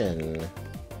eviction,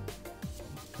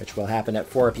 which will happen at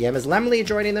 4 p.m. Is Lemley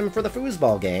joining them for the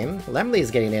foosball game?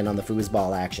 Lemley's getting in on the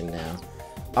foosball action now.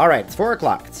 Alright, it's 4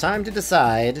 o'clock. It's time to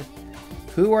decide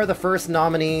who are the first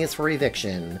nominees for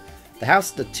eviction.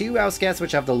 The 2 house guests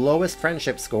which have the lowest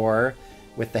friendship score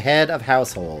with the head of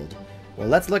household. Well,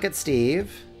 let's look at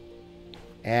Steve.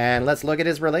 And let's look at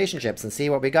his relationships and see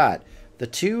what we got. The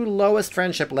 2 lowest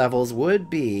friendship levels would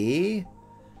be...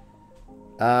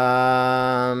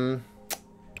 I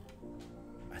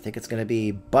think it's going to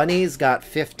be Bunny's got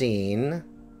 15.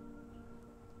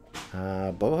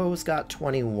 Boho's got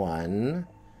 21.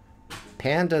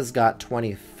 Panda's got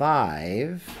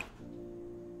 25.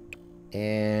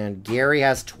 And Gary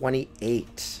has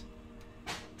 28.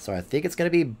 So I think it's going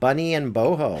to be Bunny and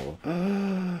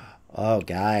Boho. Oh,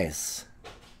 guys.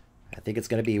 I think it's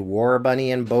going to be War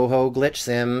Bunny and Boho Glitch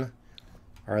Sim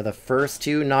are the first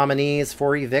 2 nominees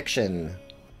for eviction.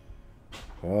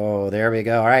 Oh, there we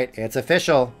go. All right, it's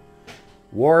official.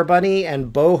 War Bunny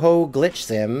and Boho Glitch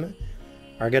Sim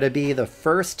are going to be the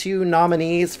first 2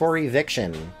 nominees for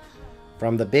eviction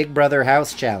from the Big Brother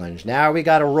House Challenge. Now we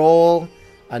got to roll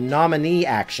a nominee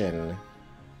action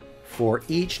for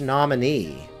each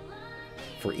nominee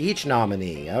for each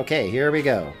nominee. Okay, here we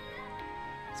go.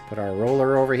 Let's put our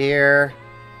roller over here.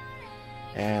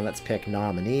 And let's pick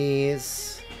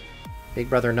nominees. Big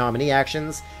Brother nominee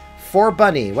actions. For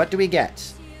Bunny, what do we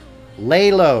get?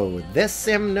 Lay low. This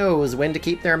sim knows when to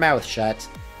keep their mouth shut.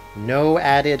 No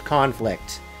added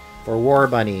conflict. For War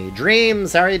Bunny.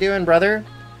 Dreams, how are you doing, brother?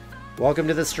 Welcome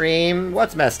to the stream.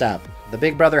 What's messed up? The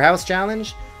Big Brother House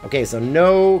Challenge? Okay, so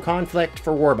no conflict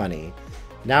for War Bunny.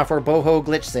 Now for Boho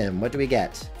Glitch Sim, what do we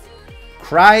get?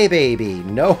 Crybaby.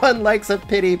 No one likes a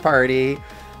pity party.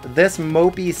 This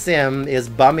mopey sim is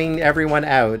bumming everyone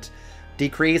out.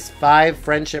 Decrease 5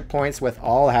 friendship points with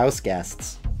all house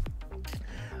guests.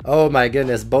 Oh my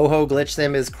goodness, Boho Glitch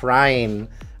Sim is crying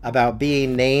about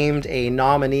being named a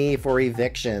nominee for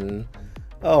eviction.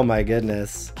 Oh my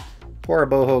goodness. Poor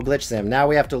Boho Glitch Sim. Now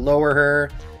we have to lower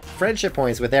her friendship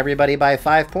points with everybody by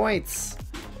 5 points.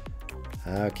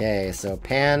 Okay, so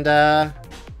Panda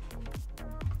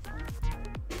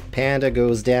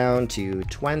goes down to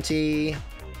 20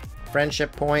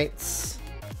 friendship points.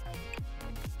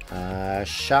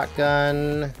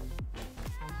 Shotgun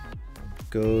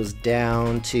goes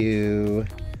down to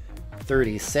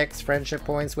 36 friendship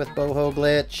points with Boho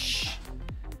Glitch.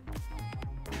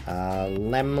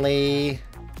 Lemley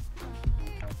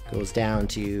goes down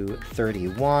to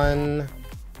 31.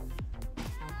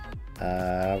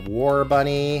 War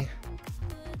Bunny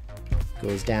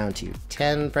goes down to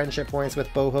 10 friendship points with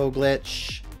Boho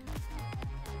Glitch.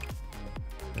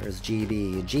 There's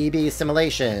GB. GB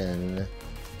Simulation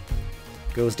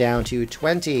goes down to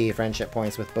 20 friendship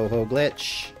points with Boho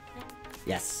Glitch.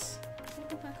 Yes.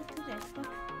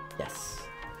 Yes.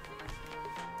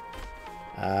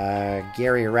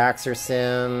 Gary Raxer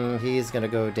Sim, he's gonna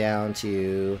go down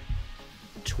to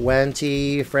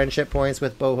 20 friendship points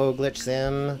with Boho Glitch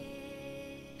Sim.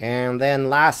 And then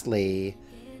lastly,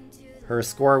 her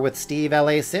score with Steve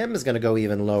LA Sim is gonna go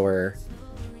even lower.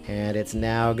 And it's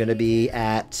now gonna be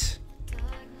at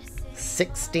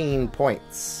 16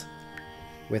 points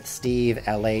with Steve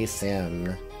LA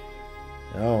Sim.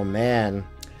 Oh man.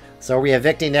 So are we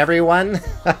evicting everyone?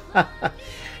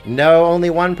 No, only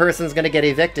one person's gonna get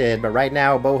evicted, but right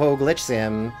now Boho Glitch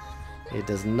Sim, it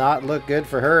does not look good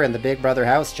for her in the Big Brother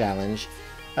House Challenge.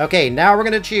 Okay, now we're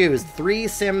gonna choose 3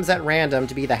 Sims at random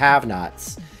to be the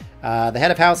have-nots. The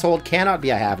head of household cannot be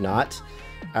a have-not.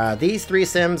 These 3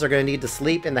 Sims are gonna need to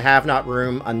sleep in the have-not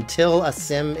room until a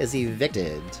Sim is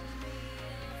evicted.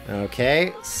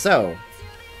 Okay, so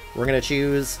we're going to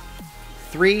choose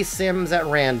 3 Sims at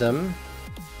random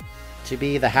to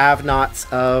be the have-nots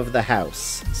of the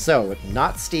house. So,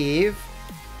 not Steve.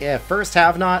 First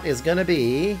have-not is going to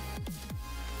be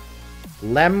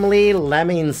Lemley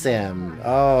Lemming Sim.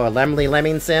 Oh, Lemley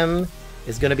Lemming Sim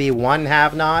is going to be 1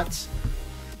 have-not.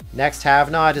 Next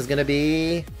have-not is going to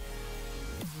be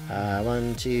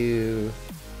 1, 2,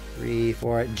 3,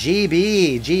 4.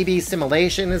 GB. GB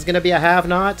Simulation is going to be a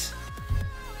have-not.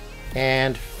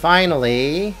 And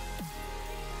finally,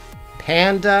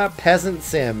 Panda Peasant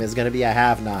Sim is going to be a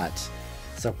have-not.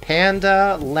 So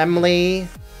Panda, Lemley,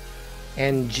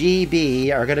 and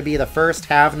GB are going to be the first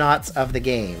have-nots of the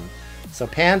game. So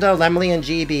Panda, Lemley, and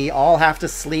GB all have to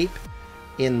sleep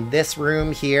in this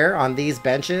room here on these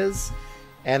benches,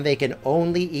 and they can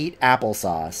only eat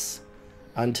applesauce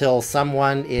until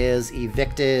someone is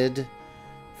evicted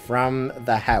from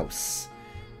the house.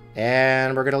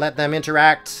 And we're going to let them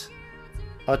interact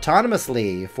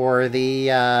autonomously for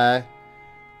the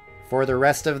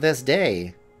rest of this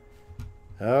day.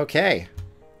 Okay.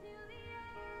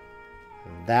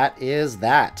 That is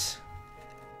that.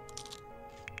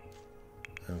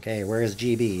 Okay, where's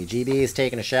GB? GB is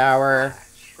taking a shower.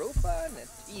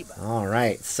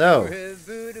 Alright, so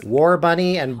War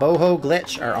Bunny and Boho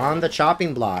Glitch are on the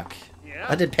chopping block.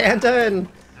 Did Panda and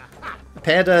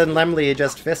Lemley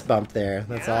just fist bumped there?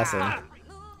 That's awesome.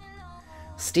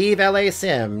 Steve LA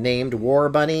Sim named War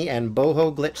Bunny and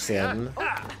Boho Glitch Sim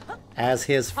as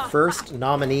his first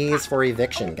nominees for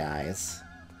eviction, guys.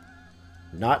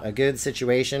 Not a good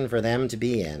situation for them to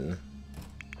be in.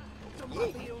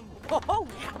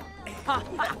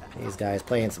 These guys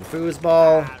playing some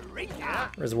foosball.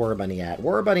 Where's War Bunny at?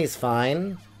 War Bunny's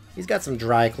fine. He's got some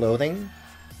dry clothing.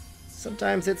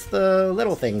 Sometimes it's the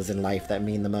little things in life that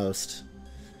mean the most.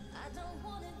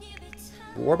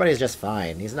 War Bunny's just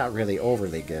fine. He's not really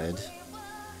overly good.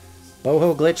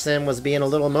 Boho Glitch Sim was being a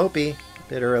little mopey a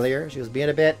bit earlier. She was being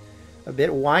a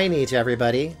bit whiny to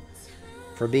everybody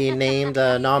for being named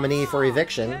a nominee for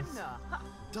eviction.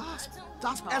 Das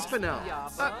Espinel.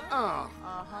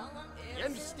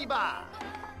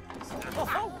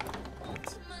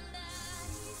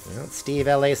 Well, Steve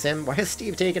L.A. Sim. Why is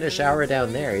Steve taking a shower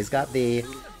down there? He's got the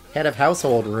head of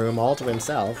household room all to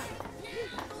himself.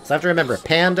 So I have to remember,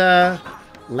 Panda,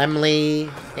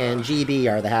 Lemley, and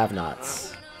GB are the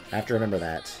have-nots. I have to remember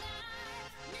that.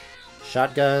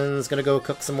 Shotgun's gonna go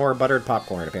cook some more buttered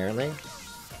popcorn, apparently.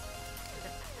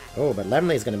 Oh, but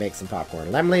Lemley's gonna make some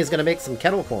popcorn. Lemley's gonna make some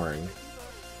kettle corn.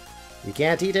 You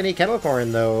can't eat any kettle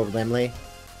corn, though, Lemley. You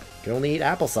can only eat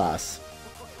applesauce.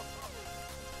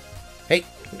 Hey!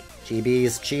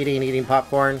 GB's cheating, eating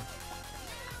popcorn.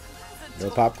 No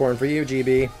popcorn for you,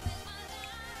 GB.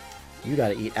 You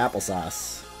gotta eat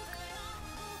applesauce.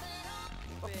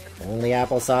 Only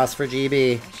applesauce for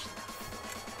GB.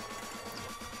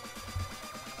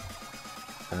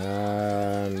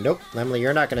 Nope. Lemley,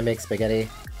 you're not gonna make spaghetti.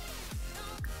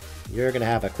 You're gonna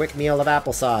have a quick meal of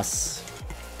applesauce.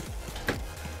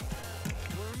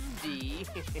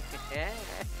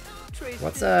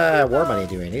 What's War Bunny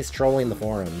doing? He's trolling the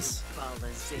forums.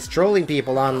 He's trolling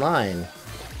people online.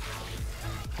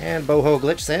 And Boho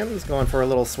Glitch Sim's going for a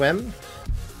little swim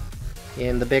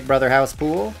in the Big Brother house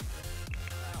pool.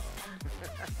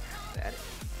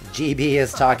 GB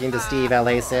is talking to Steve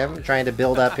L.A. Sim, trying to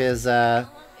build up his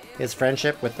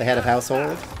friendship with the head of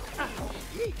household.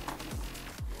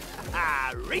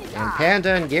 And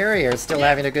Panda and Gary are still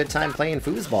having a good time playing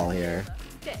foosball here.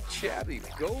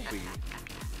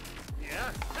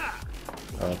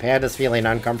 Oh, Panda's feeling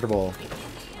uncomfortable.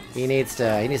 He needs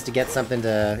to get something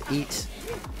to eat.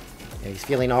 Yeah, he's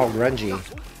feeling all grungy.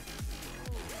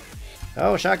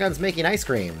 Oh, Shotgun's making ice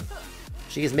cream.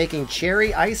 She's making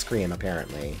cherry ice cream,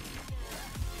 apparently.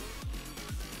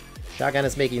 Shotgun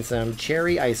is making some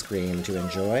cherry ice cream to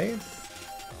enjoy.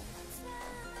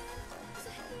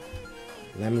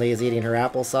 Lemley is eating her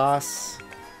applesauce.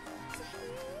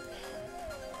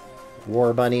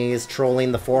 War Bunny is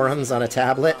trolling the forums on a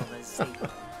tablet.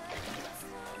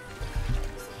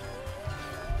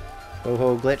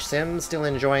 Boho Glitch Sim still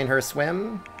enjoying her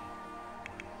swim.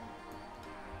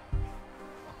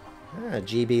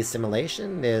 GB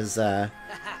Simulation is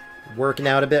working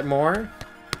out a bit more.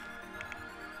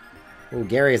 Oh,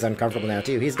 Gary is uncomfortable now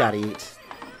too. He's got to eat.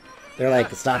 They're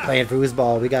like, stop playing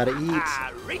foosball. We got to eat.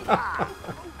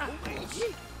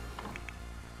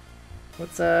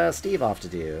 What's Steve off to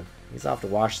do? He's off to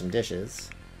wash some dishes.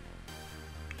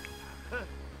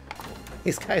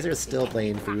 These guys are still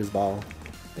playing foosball.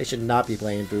 They should not be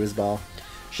playing foosball.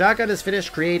 Shotgun has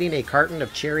finished creating a carton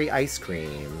of cherry ice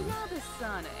cream.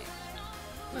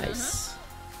 Nice.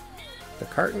 The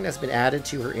carton has been added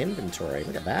to her inventory.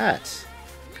 Look at that.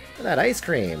 Look at that ice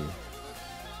cream.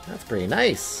 That's pretty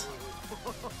nice.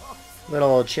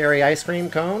 Little cherry ice cream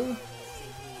cone.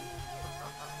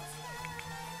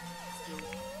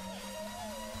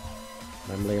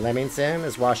 Lemley Lemmington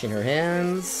is washing her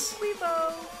hands.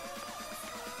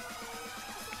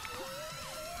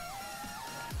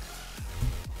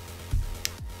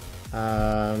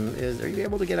 Are you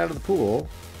able to get out of the pool?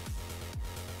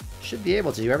 Should be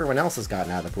able to. Everyone else has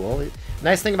gotten out of the pool.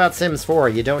 Nice thing about Sims 4,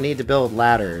 you don't need to build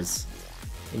ladders.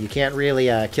 And you can't really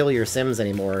kill your Sims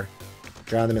anymore.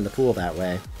 Drown them in the pool that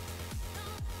way.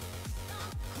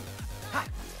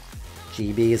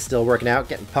 GB is still working out,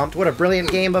 getting pumped. What a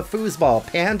brilliant game of foosball.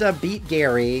 Panda beat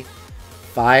Gary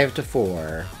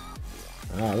 5-4.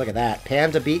 Oh, look at that.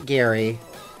 Panda beat Gary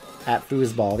at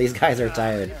foosball. These guys are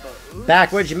tired.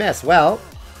 Back, what'd you miss? Well,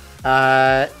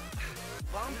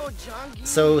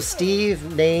 so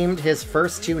Steve named his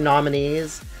first two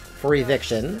nominees for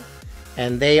eviction,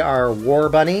 and they are War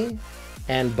Bunny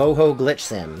and Boho Glitch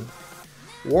Sim.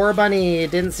 War Bunny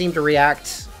didn't seem to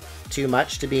react too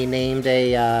much to be named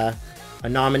a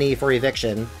nominee for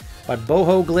eviction, but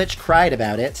Boho Glitch cried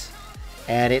about it,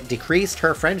 and it decreased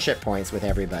her friendship points with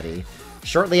everybody.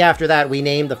 Shortly after that, we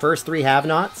named the first three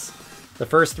have-nots. The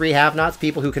first three have-nots,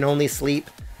 people who can only sleep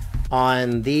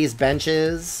on these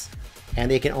benches,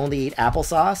 and they can only eat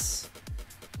applesauce,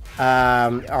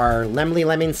 are Lemley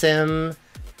Lemming Sim,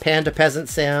 Panda Peasant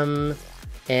Sim,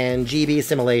 and GB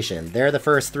Simulation. They're the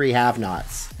first three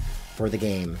have-nots for the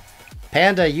game.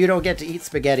 Panda, you don't get to eat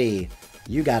spaghetti.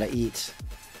 You gotta eat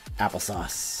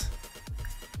applesauce.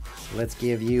 Let's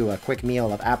give you a quick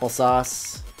meal of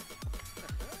applesauce.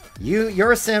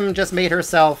 Your Sim just made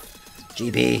herself...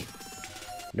 GB.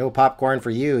 No popcorn for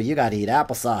you. You gotta eat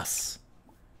applesauce.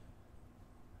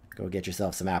 Go get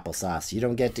yourself some applesauce. You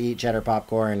don't get to eat cheddar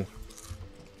popcorn.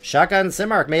 Shotgun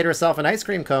Simark made herself an ice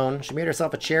cream cone. She made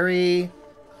herself a cherry...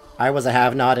 I was a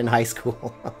have-not in high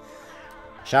school.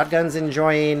 Shotgun's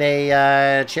enjoying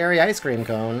a cherry ice cream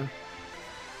cone.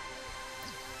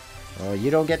 Oh, you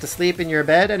don't get to sleep in your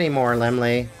bed anymore,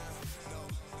 Lemley.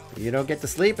 You don't get to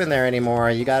sleep in there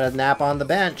anymore. You gotta nap on the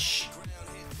bench.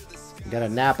 You gotta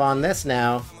nap on this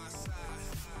now.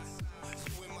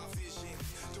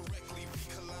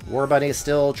 War Bunny's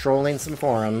still trolling some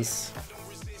forums.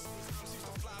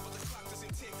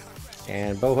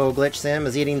 And Boho Glitch Sim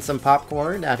is eating some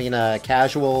popcorn, having a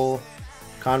casual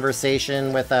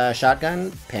conversation with a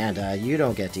shotgun. Panda, you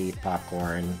don't get to eat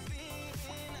popcorn.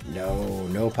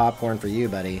 No popcorn for you,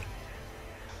 buddy.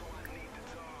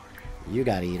 You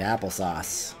gotta eat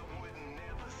applesauce.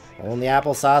 Only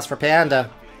applesauce for Panda.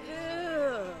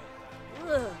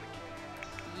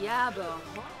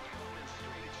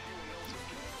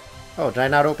 Oh, did I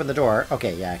not open the door?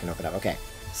 Okay, yeah, I can open it up. Okay.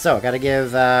 So, gotta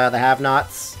give the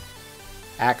have-nots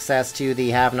access to the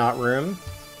have-not room.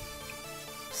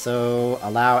 So,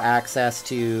 allow access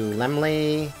to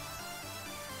Lemley.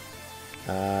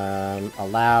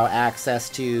 Allow access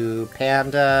to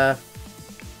Panda.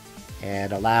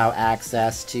 And allow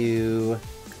access to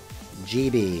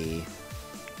GB.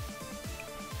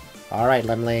 Alright,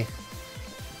 Lemley.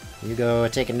 You go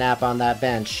take a nap on that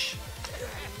bench.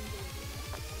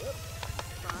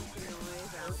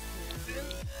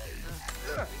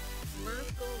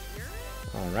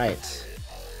 Alright.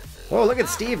 Whoa, look at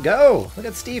Steve go! Look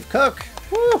at Steve cook!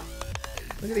 Woo!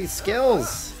 Look at these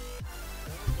skills!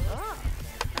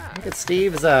 Look at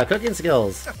Steve's cooking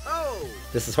skills.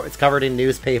 This is it's covered in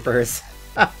newspapers.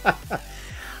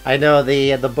 I know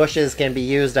the bushes can be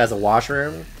used as a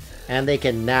washroom, and they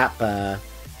can nap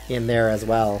in there as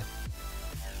well.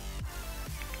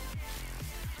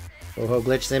 Boho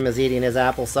Glitch Sim is eating his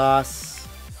applesauce.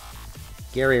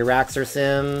 Gary Raxer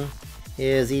Sim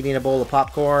is eating a bowl of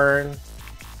popcorn.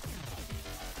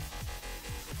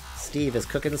 Steve is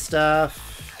cooking stuff.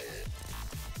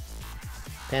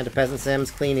 Panda Peasant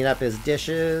Sim's cleaning up his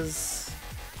dishes.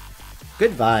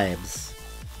 Good vibes.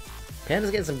 Panda's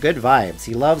getting some good vibes.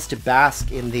 He loves to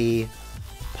bask in the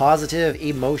positive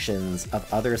emotions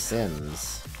of other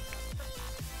Sims.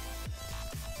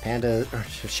 Panda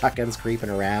shotgun's creeping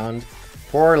around.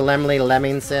 Poor Lemley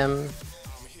Lemming Sim.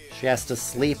 She has to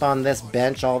sleep on this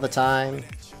bench all the time.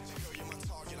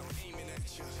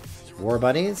 War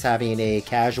Bunny's having a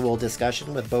casual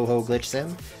discussion with Boho Glitch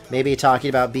Sim. Maybe talking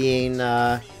about being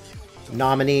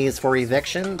nominees for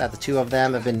eviction, that the two of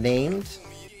them have been named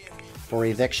for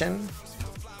eviction.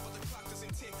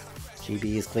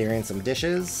 GB is clearing some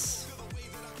dishes.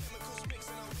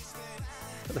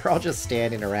 They're all just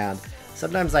standing around.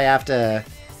 Sometimes I have to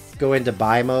go into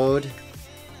buy mode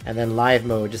and then live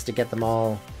mode just to get them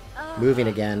all moving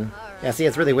again. Yeah, see,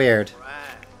 it's really weird.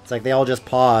 It's like they all just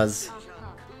pause.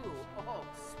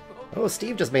 Oh,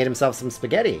 Steve just made himself some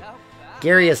spaghetti.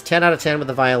 Gary is 10 out of 10 with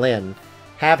the violin.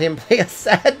 Have him play a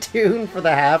sad tune for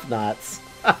the have-nots.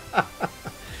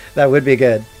 That would be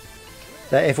good.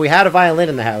 If we had a violin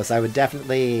in the house, I would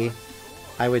definitely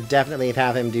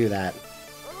have him do that.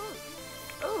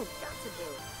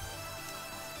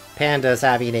 Panda's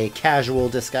having a casual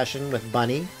discussion with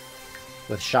Bunny,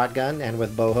 with Shotgun, and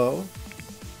with Boho.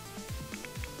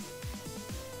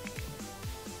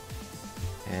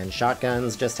 And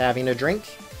Shotgun's just having a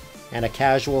drink and a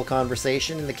casual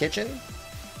conversation in the kitchen.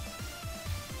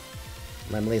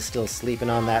 Lemley's still sleeping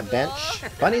on that bench.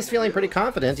 Bunny's feeling pretty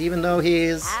confident, even though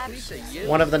he's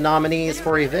one of the nominees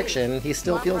for eviction. He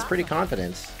still feels pretty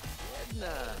confident.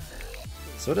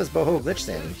 So does Boho Glitch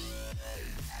Sim.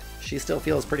 She still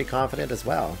feels pretty confident as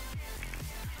well.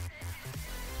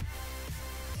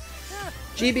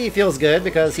 GB feels good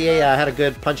because he had a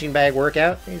good punching bag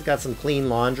workout. He's got some clean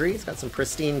laundry. He's got some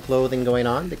pristine clothing going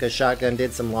on because Shotgun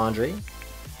did some laundry.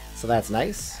 So that's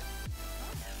nice.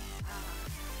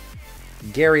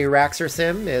 Gary Raxer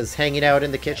Sim is hanging out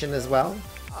in the kitchen as well.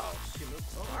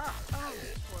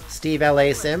 Steve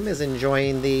LA Sim is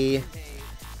enjoying the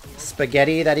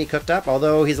spaghetti that he cooked up,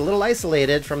 although he's a little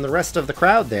isolated from the rest of the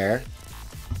crowd there.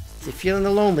 Is he feeling the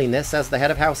loneliness as the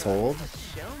head of household?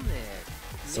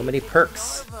 So many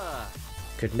perks.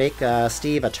 Could make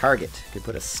Steve a target. Could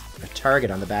put a target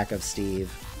on the back of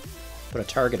Steve. Put a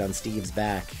target on Steve's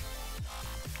back.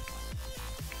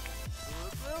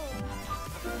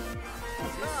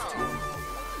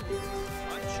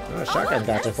 Oh, Shotgun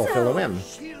got to fulfill a whim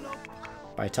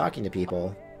by talking to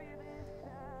people.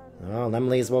 Oh,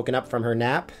 Lemley's woken up from her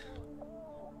nap.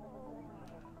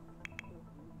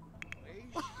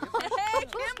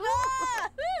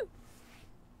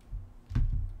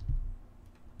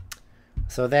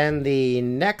 So then the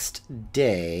next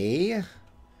day,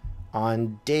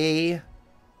 on day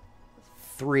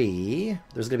 3,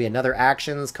 there's going to be another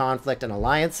actions, conflict, and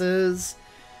alliances.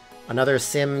 Another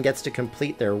sim gets to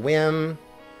complete their whim.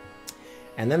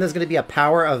 And then there's going to be a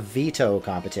power of veto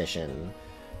competition,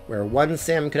 where one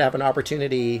sim could have an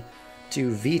opportunity to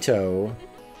veto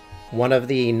one of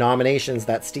the nominations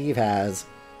that Steve has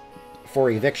for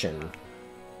eviction.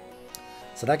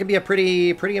 So that could be a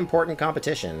pretty important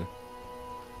competition.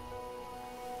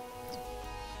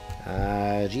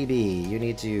 GB, you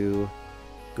need to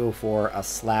go for a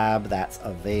slab that's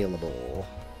available.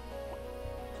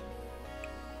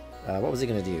 What was he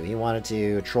going to do? He wanted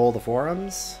to troll the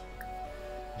forums?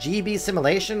 GB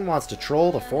Simulation wants to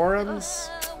troll the forums?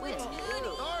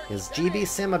 Is GB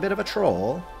Sim a bit of a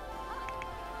troll?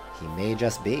 He may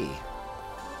just be.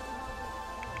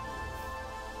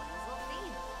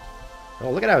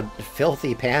 Oh, look at how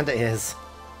filthy Panda is.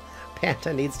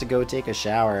 Panda needs to go take a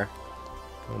shower.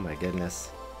 Oh my goodness.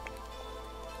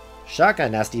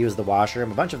 Shotgun has to use the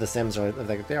washroom. A bunch of the Sims are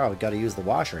like, they all got to use the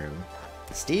washroom.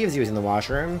 Steve's using the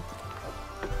washroom.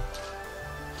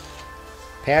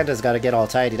 Panda's got to get all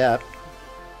tidied up.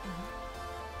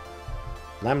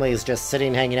 Lemley's just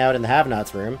sitting, hanging out in the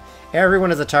have-nots room. Everyone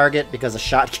is a target because a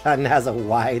shotgun has a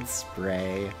wide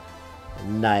spray.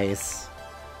 Nice.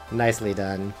 Nicely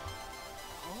done.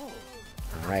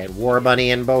 Alright, War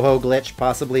Bunny and Boho Glitch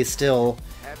possibly still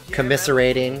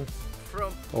commiserating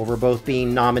over both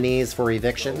being nominees for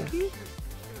eviction.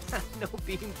 No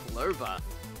being blurba.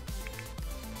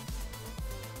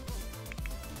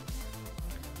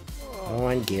 Oh,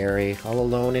 and Gary, all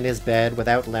alone in his bed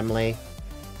without Lemley.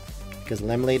 Because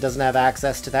Lemley doesn't have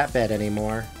access to that bed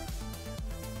anymore.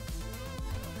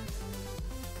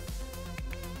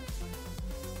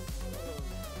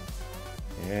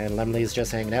 And Lemley's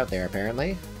just hanging out there,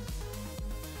 apparently.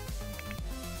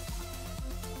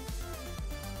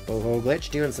 Boho Glitch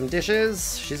doing some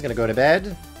dishes. She's gonna go to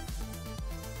bed.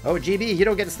 Oh, GB, you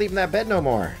don't get to sleep in that bed no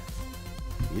more.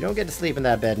 You don't get to sleep in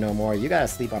that bed no more. You gotta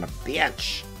sleep on a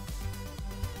bench.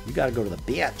 You gotta go to the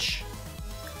bench.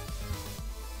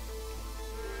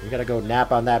 You gotta go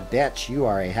nap on that bench. You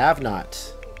are a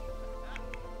have-not.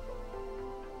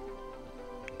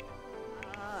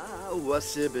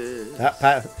 What's it?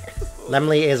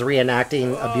 Lemley is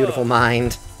reenacting A Beautiful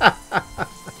Mind.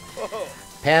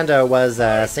 Panda was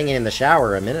singing in the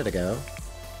shower a minute ago.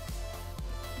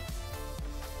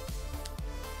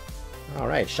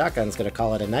 Alright, Shotgun's gonna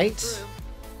call it a night.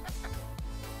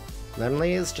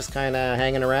 Lemley is just kind of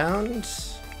hanging around.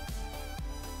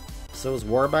 So is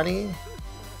War Bunny.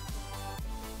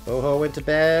 Boho went to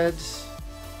bed.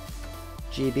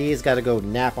 GB's got to go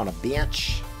nap on a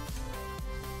bench.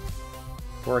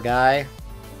 Poor guy.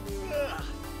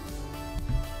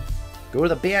 Go to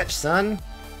the bench, son.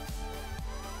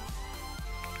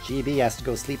 GB has to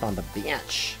go sleep on the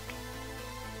bench.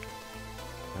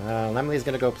 Lemley's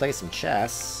gonna go play some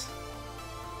chess.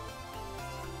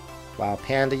 While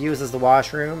Panda uses the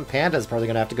washroom, Panda's probably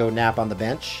gonna have to go nap on the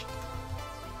bench.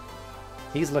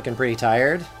 He's looking pretty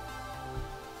tired.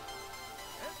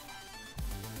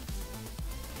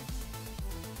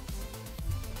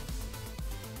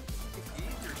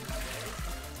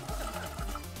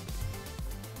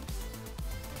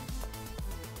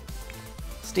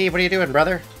 Steve, what are you doing,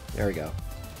 brother? There we go.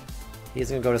 He's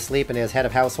gonna go to sleep in his head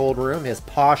of household room, his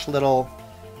posh little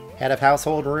head of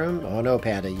household room. Oh no,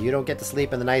 Panda, you don't get to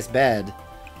sleep in the nice bed.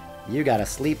 You gotta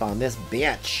sleep on this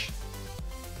bench.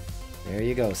 There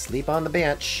you go, sleep on the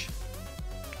bench.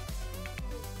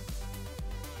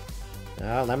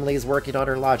 Now, Lemley's working on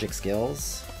her logic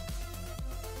skills.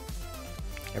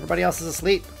 Everybody else is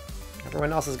asleep.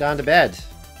 Everyone else has gone to bed.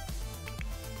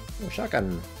 Oh,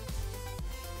 Shotgun.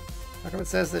 How come it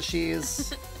says that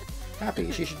she's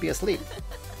happy? She should be asleep.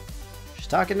 She's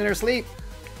talking in her sleep.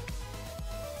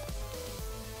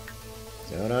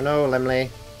 No, Lemley.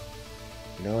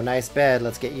 No nice bed.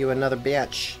 Let's get you another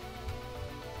bench.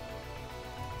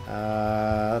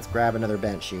 Let's grab another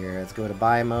bench here. Let's go to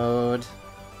buy mode.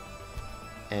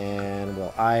 And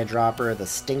we'll eyedropper the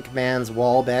Stinkman's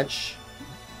wall bench.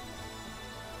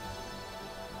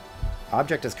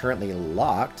 Object is currently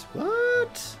locked.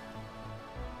 What?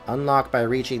 Unlocked by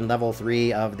reaching level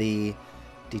 3 of the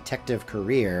detective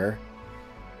career.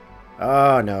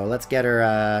 Oh no, let's get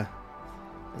her,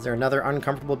 is there another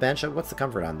uncomfortable bench? What's the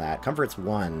comfort on that? Comfort's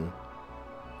 1.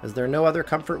 Is there no other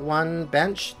comfort 1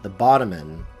 bench? The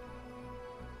Bottoman.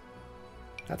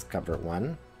 That's comfort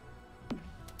 1.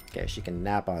 Okay, she can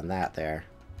nap on that there.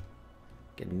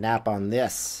 Can nap on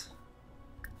this.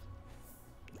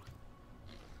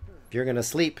 If you're gonna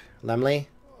sleep, Lemley,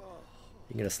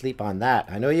 you're gonna sleep on that.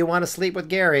 I know you want to sleep with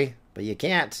Gary, but you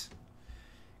can't.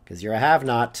 Because you're a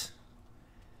have-not.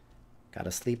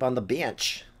 Gotta sleep on the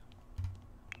bench.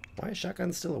 Why is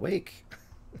Shotgun still awake?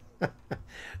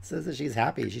 Says that she's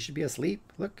happy. She should be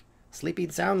asleep. Look,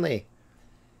 sleeping soundly.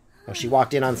 Oh, she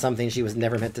walked in on something she was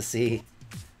never meant to see.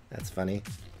 That's funny.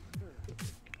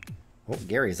 Oh,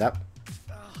 Gary's up.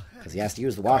 Because he has to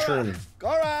use the washroom.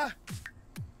 Gora!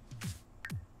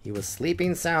 He was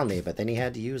sleeping soundly, but then he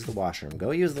had to use the washroom.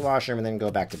 Go use the washroom and then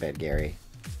go back to bed, Gary.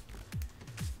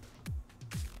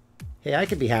 Hey, I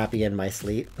could be happy in my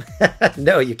sleep.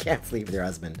 No, you can't sleep with your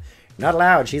husband. You're not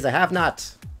allowed. She's a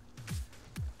have-not.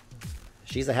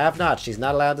 She's a have-not. She's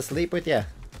not allowed to sleep with you.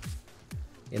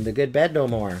 In the good bed no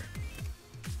more.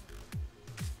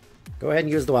 Go ahead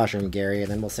and use the washroom, Gary,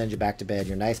 and then we'll send you back to bed.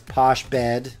 Your nice posh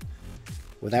bed.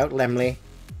 Without Lemley.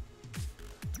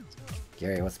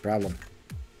 Gary, what's the problem?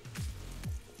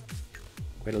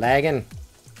 Quit lagging.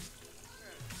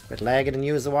 Quit lagging and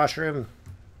use the washroom.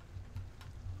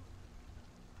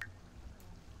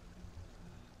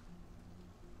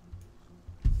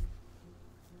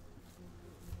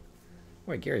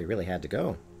 Boy, Gary really had to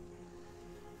go.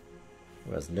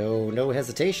 There was no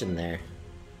hesitation there.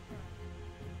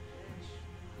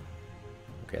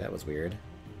 Okay, that was weird.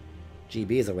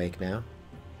 GB is awake now.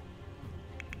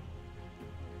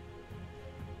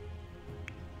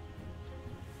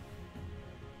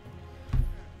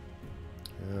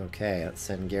 Okay, let's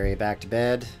send Gary back to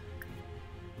bed.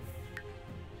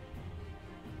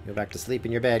 Go back to sleep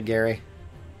in your bed, Gary.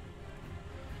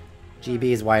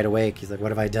 GB's wide awake. He's like,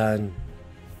 what have I done?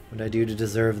 What did I do to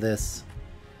deserve this?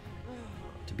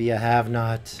 To be a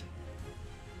have-not.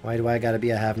 Why do I gotta be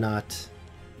a have-not?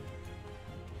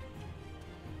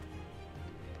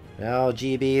 Well,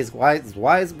 GB's wise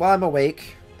while I'm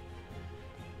awake.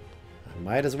 I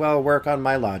might as well work on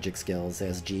my logic skills,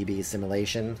 says GB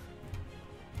Simulation.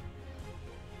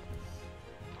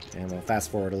 And we'll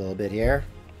fast forward a little bit here.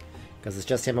 Because it's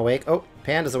just him awake. Oh,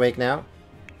 Panda's awake now.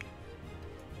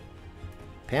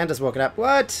 Panda's woken up.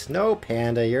 What? No,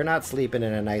 Panda, you're not sleeping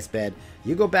in a nice bed.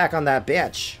 You go back on that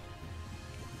bench.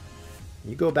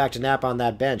 You go back to nap on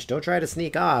that bench. Don't try to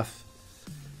sneak off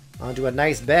onto a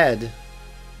nice bed.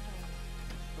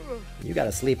 You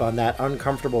gotta sleep on that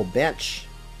uncomfortable bench.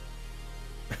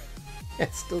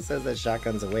 It still says that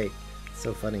Shotgun's awake. It's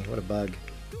so funny. What a bug.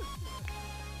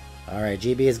 Alright,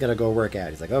 GB is gonna go work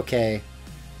out. He's like, okay,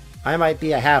 I might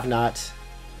be a have-not,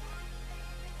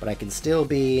 but I can still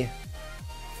be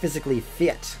physically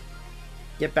fit.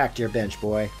 Get back to your bench,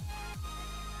 boy.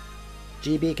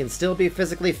 GB can still be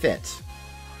physically fit.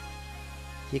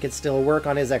 He can still work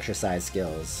on his exercise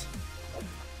skills.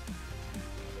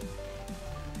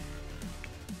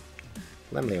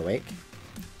 Lemley awake.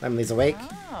 Lemley's awake.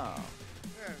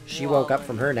 She woke up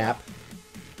from her nap.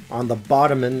 On the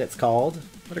bottoman, it's called.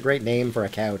 What a great name for a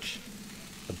couch.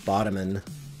 The bottoman.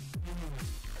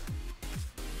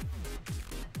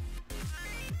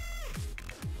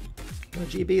 Well,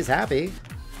 GB's happy.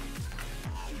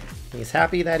 He's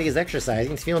happy that he's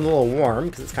exercising. He's feeling a little warm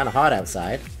because it's kind of hot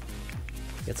outside.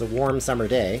 It's a warm summer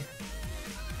day.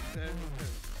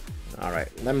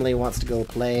 Alright, Lemley wants to go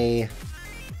play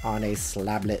on a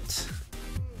slablet.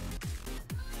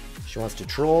 She wants to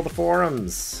troll the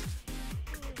forums.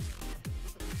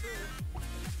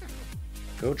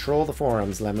 Go troll the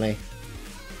forums, Lemley.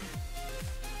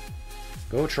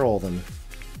 Go troll them.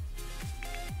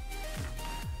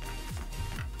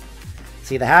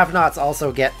 See, the have-nots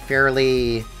also get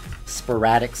fairly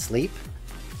sporadic sleep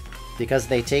because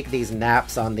they take these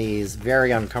naps on these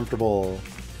very uncomfortable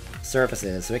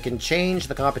surfaces, so it can change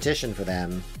the competition for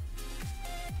them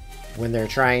when they're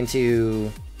trying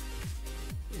to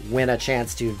win a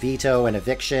chance to veto an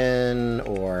eviction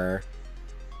or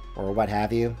what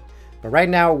have you. But right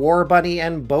now, War Bunny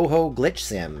and Boho Glitch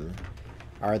Sim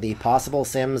are the possible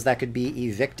sims that could be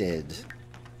evicted.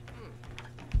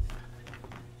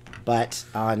 But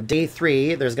on day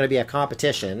 3, there's going to be a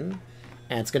competition,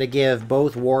 and it's going to give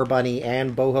both War Bunny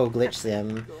and Boho Glitch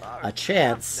Sim a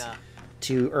chance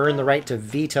to earn the right to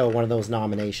veto one of those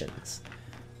nominations,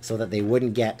 so that they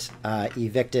wouldn't get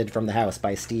evicted from the house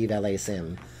by Steve L.A.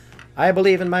 Sim. I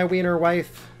believe in my wiener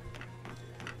wife.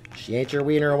 She ain't your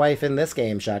wiener wife in this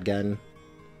game, Shotgun.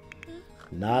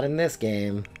 Not in this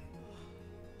game.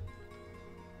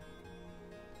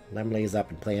 Lemley's up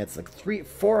and playing. It's like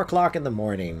 4 o'clock in the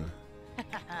morning.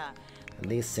 And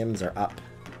these sims are up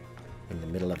in the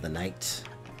middle of the night.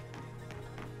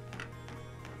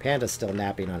 Panda's still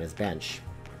napping on his bench.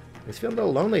 He's feeling a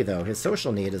little lonely, though. His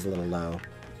social need is a little low.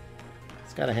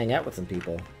 He's got to hang out with some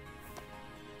people.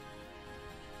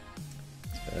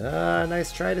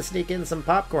 Nice try to sneak in some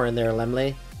popcorn there,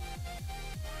 Lemley.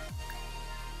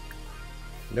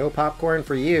 No popcorn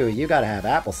for you. You gotta have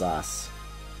applesauce.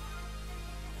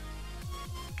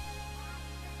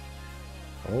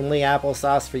 Only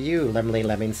applesauce for you, Lemley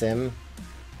Lemming Sim.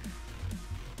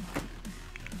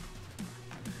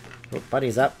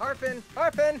 Bunny's up. Harpin!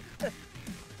 Harpin!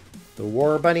 The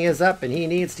war bunny is up and he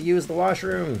needs to use the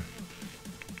washroom.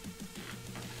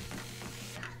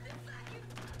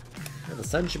 Well, the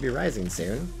sun should be rising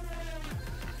soon.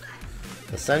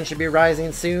 The sun should be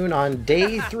rising soon on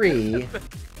day 3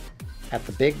 at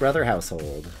the Big Brother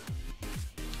household.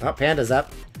 Oh, Panda's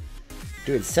up.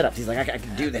 Doing sit-ups. He's like, I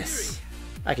can do this.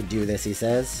 I can do this, he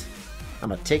says. I'm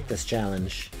gonna take this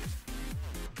challenge.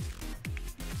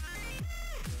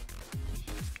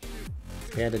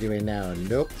 What's Panda doing now?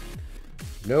 Nope.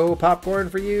 No popcorn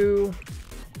for you.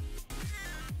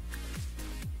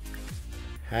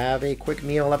 Have a quick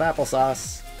meal of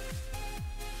applesauce.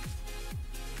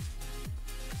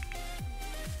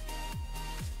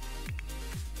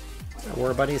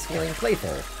 War Bunny's feeling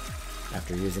playful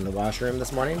after using the washroom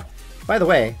this morning. By the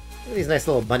way, look at these nice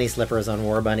little bunny slippers on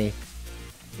War Bunny.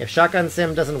 If Shotgun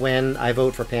Sim doesn't win, I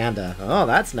vote for Panda. Oh,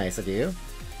 that's nice of you.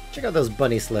 Check out those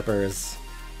bunny slippers.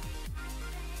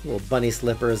 Little bunny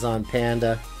slippers on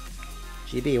Panda.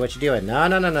 GB, what you doing? No,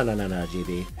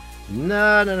 GB.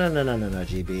 No,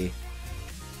 GB.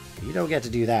 You don't get to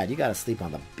do that. You gotta sleep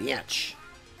on the bench.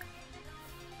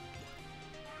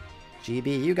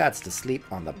 GB, you got to sleep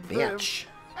on the bench.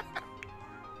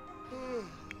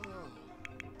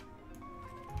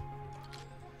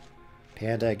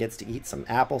 Panda gets to eat some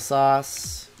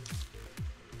applesauce.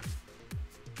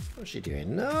 What's she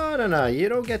doing? No. You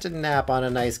don't get to nap on a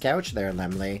nice couch there,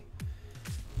 Lemley.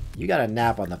 You gotta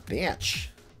nap on the bench.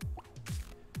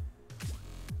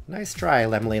 Nice try,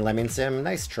 Lemley Lemingsim.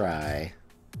 Nice try.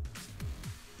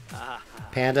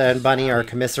 Panda and Bunny are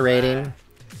commiserating.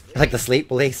 Like the sleep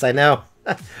police, I know.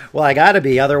 Well, I gotta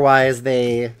be, otherwise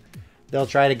they'll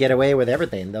try to get away with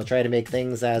everything. They'll try to make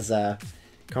things as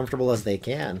comfortable as they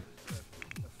can.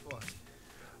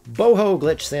 Boho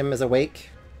Glitch Sim is awake,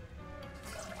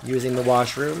 using the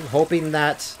washroom, hoping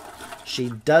that she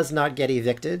does not get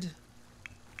evicted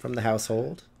from the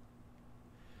household.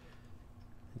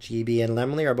 GB and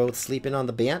Lemley are both sleeping on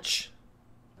the bench.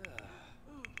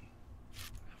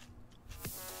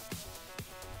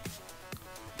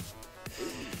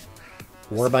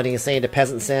 War Bunny is saying to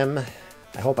Peasant Sim,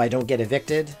 I hope I don't get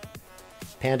evicted.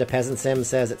 Panda Peasant Sim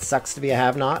says it sucks to be a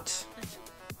have-not.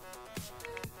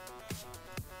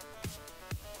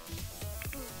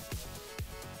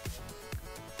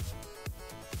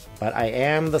 But I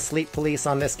am the sleep police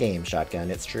on this game, Shotgun,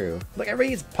 it's true. Look,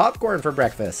 everybody eats popcorn for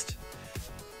breakfast.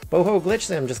 Boho Glitch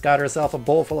Sim just got herself a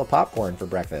bowl full of popcorn for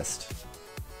breakfast.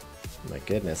 My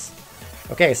goodness.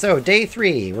 Okay, so day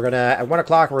 3, we're gonna, at 1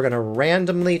 o'clock, we're gonna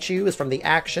randomly choose from the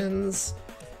actions,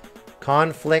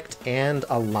 conflict, and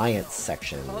alliance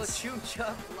sections. So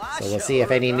we'll see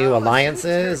if any new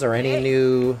alliances or any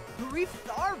new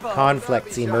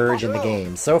conflicts emerge in the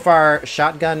game. So far,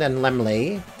 Shotgun and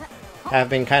Lemley have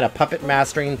been kind of puppet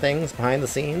mastering things behind the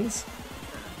scenes,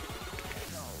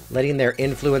 letting their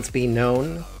influence be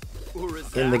known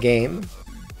in the game.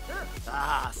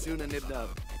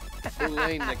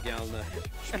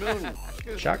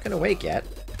 Shotgun awake yet?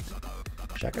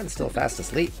 Shotgun's still fast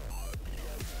asleep.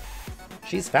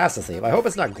 She's fast asleep. I hope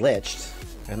it's not glitched,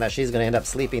 and that she's going to end up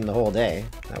sleeping the whole day.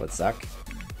 That would suck.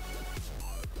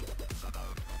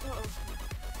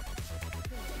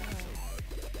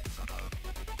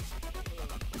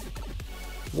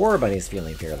 War Bunny's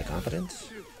feeling fairly confident.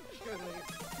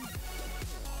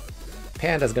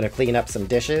 Panda's going to clean up some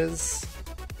dishes.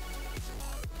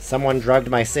 Someone drugged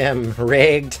my sim.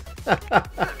 Rigged.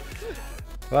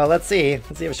 Well, let's see.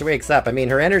 Let's see if she wakes up. I mean,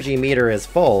 her energy meter is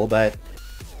full, but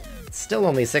it's still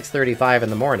only 6:35 in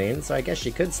the morning, so I guess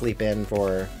she could sleep in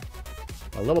for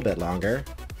a little bit longer.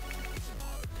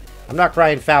 I'm not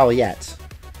crying foul yet,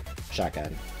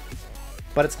 Shotgun,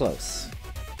 but it's close.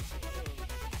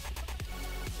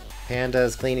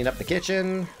 Panda's cleaning up the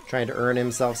kitchen, trying to earn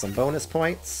himself some bonus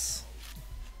points.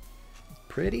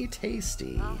 Pretty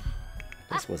tasty.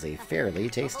 This was a fairly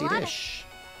tasty dish.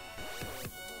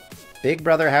 Big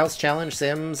Brother House Challenge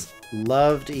Sims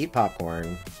love to eat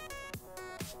popcorn.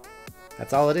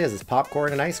 That's all it is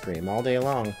popcorn and ice cream all day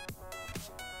long.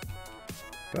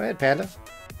 Go ahead, Panda.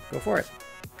 Go for it.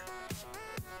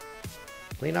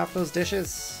 Clean off those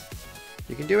dishes.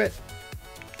 You can do it.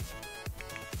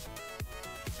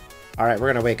 Alright,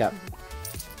 we're gonna wake up.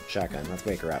 Shotgun, let's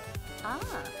wake her up.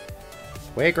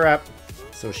 Wake her up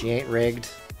so she ain't rigged.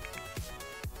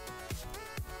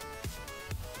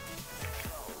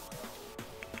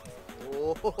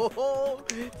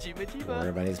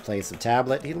 Everybody's plays some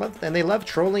tablet. And they love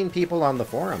trolling people on the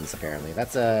forums, apparently.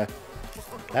 That's a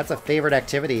favorite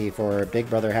activity for Big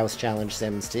Brother House Challenge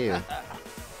Sims too.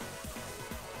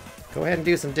 Go ahead and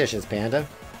do some dishes, Panda.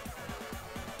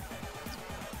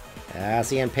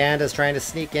 Cassie and Panda's trying to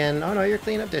sneak in. Oh no, you're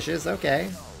cleaning up dishes. Okay.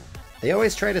 They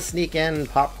always try to sneak in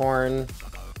popcorn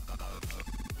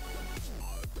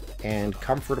and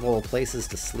comfortable places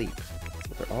to sleep. That's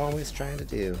what they're always trying to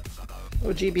do. Oh,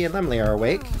 GB and Lemley are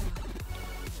awake.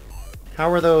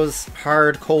 How are those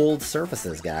hard, cold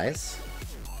surfaces, guys?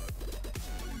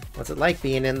 What's it like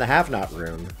being in the have-not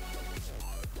room?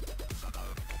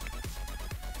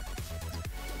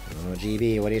 Oh,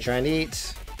 GB, what are you trying to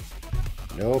eat?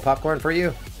 No popcorn for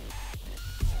you.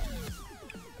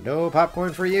 No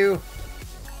popcorn for you.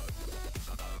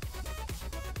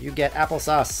 You get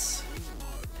applesauce.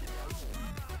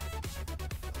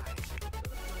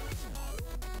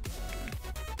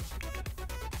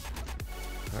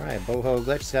 Alright, Boho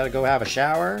Glitch's gotta go have a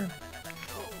shower.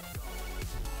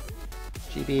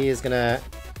 GB is gonna...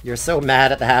 You're so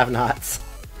mad at the have-nots.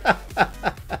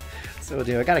 So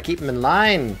I gotta keep them in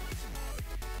line.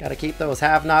 Gotta keep those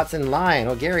have-nots in line.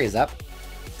 Oh, Gary's up.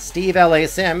 Steve L.A.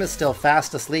 Sim is still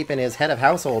fast asleep in his head of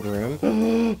household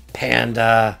room.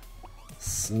 Panda!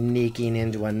 Sneaking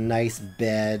into a nice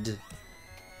bed.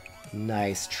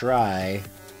 Nice try.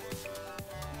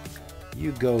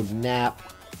 You go nap.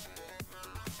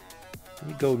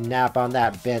 You go nap on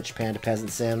that bench, Panda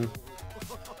Peasant Sim.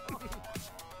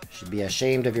 Should be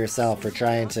ashamed of yourself for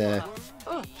trying to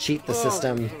cheat the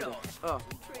system.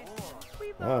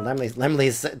 Oh,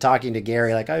 Lemley's talking to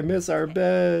Gary like, I miss our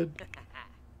bed.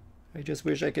 I just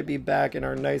wish I could be back in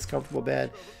our nice, comfortable bed.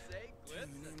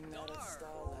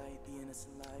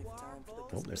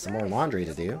 Oh, there's some more laundry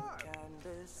to do.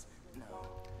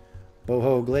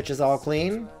 Boho Glitch is all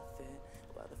clean.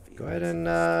 Go ahead and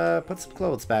put some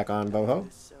clothes back on, Boho.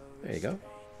 There you go.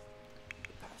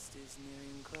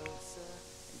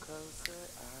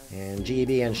 And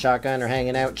GB and Shotgun are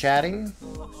hanging out chatting.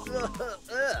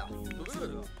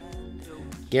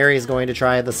 Gary's going to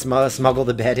try the smuggle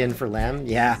the bed in for Lem.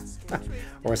 Yeah.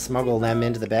 Or smuggle Lem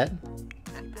into the bed.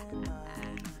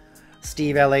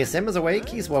 Steve L.A. Sim is awake.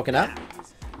 He's woken up.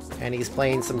 And he's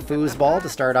playing some foosball to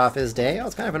start off his day. Oh,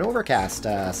 it's kind of an overcast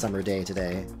summer day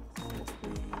today.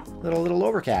 Little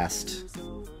overcast.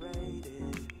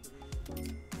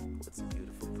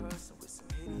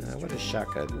 What is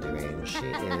Shotgun doing? She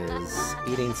is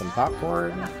eating some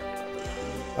popcorn.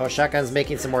 Oh, Shotgun's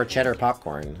making some more cheddar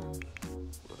popcorn.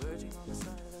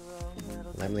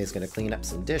 Lemley's gonna clean up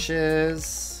some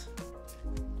dishes.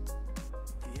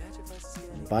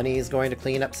 Bunny's going to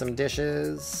clean up some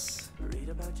dishes.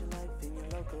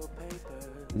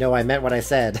 No, I meant what I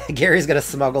said. Gary's gonna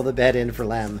smuggle the bed in for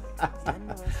Lem.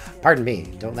 Pardon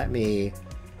me. Don't let me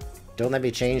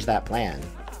change that plan.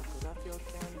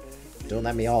 Don't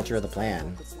let me alter the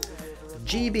plan.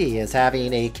 GB is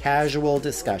having a casual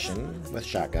discussion with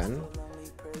Shotgun.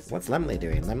 What's Lemley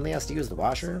doing? Lemley has to use the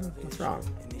washroom? What's wrong?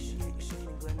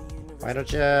 Why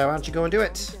don't you go and do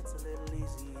it?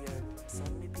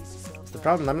 What's the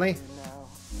problem, Lemley?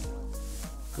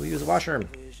 Go use the washroom.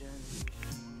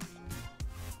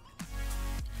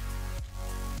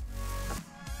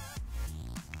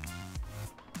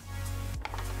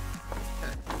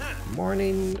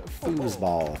 Morning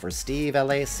foosball for Steve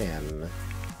L.A. Sim.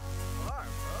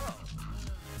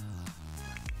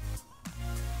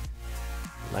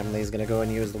 Lemley's gonna go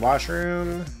and use the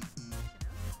washroom.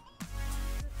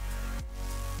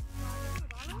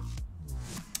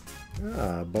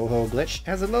 Boho Glitch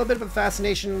has a little bit of a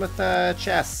fascination with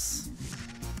chess.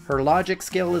 Her logic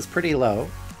skill is pretty low,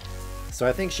 so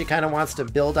I think she kind of wants to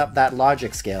build up that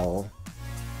logic skill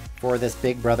for this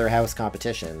Big Brother house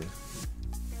competition.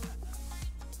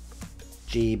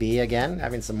 GB again,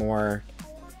 having some more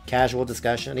casual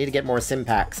discussion. I need to get more sim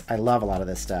packs. I love a lot of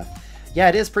this stuff. Yeah,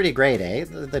 it is pretty great, eh?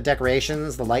 The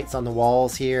decorations, the lights on the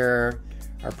walls here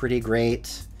are pretty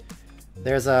great.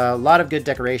 There's a lot of good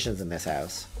decorations in this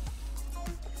house.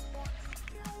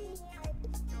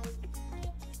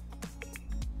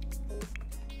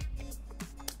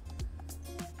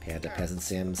 Panda Peasant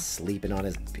Sim sleeping on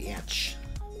his bench.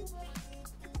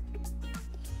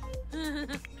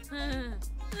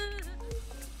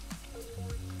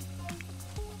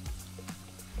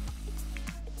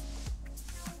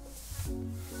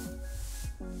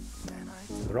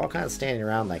 They're all kind of standing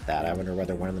around like that. I wonder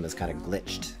whether one of them is kind of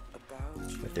glitched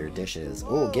with their dishes.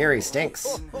 Oh, Gary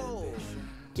stinks.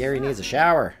 Gary needs a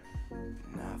shower.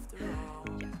 You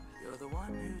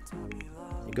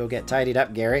go get tidied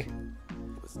up, Gary.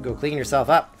 Go clean yourself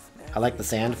up. I like the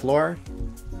sand floor.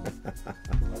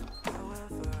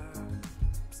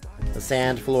 The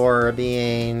sand floor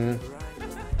being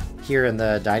here in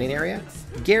the dining area.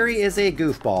 Gary is a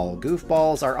goofball.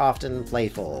 Goofballs are often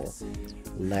playful.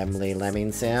 Lemley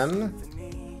Lemming Sim,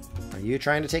 are you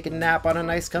trying to take a nap on a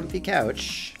nice comfy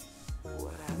couch?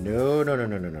 No, no, no,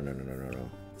 no, no, no, no, no, no, no.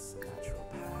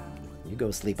 You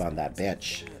go sleep on that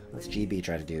bench. What's GB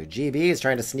trying to do? GB is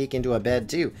trying to sneak into a bed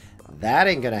too. That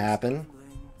ain't gonna happen.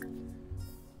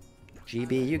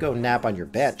 GB, you go nap on your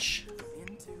bench.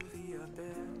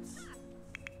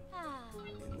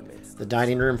 The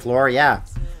dining room floor, yeah.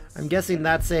 I'm guessing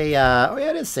that's a, oh yeah,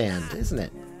 it is sand, isn't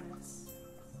it?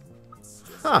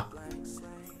 Huh.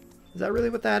 Is that really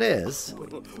what that is?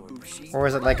 Or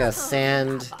is it like a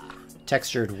sand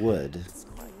textured wood?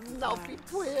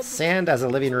 Sand as a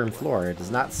living room floor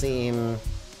does not seem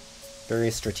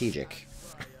very strategic.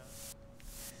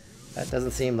 That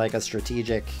doesn't seem like a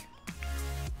strategic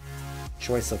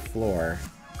choice of floor.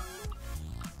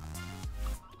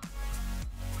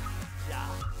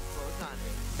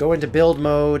 Go into build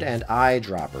mode and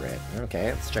eyedropper it.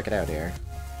 Okay, let's check it out here.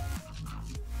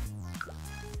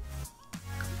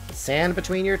 Sand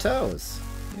between your toes.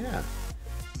 Yeah.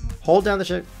 Hold down the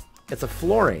ship. It's a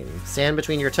flooring. Sand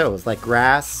between your toes. Like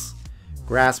grass.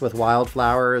 Grass with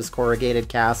wildflowers. Corrugated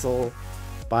castle.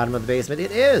 Bottom of the basement.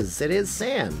 It is. It is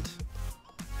sand.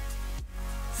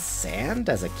 Sand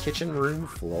as a kitchen room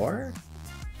floor?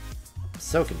 I'm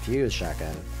so confused,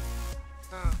 Shotgun.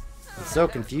 I'm so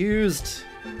confused.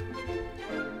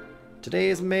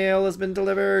 Today's mail has been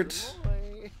delivered.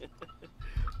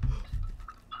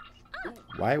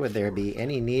 Why would there be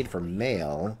any need for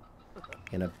mail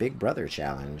in a Big Brother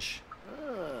challenge?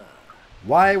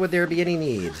 Why would there be any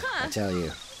need? I tell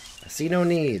you. I see no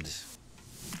need.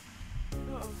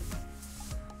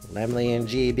 Lemley and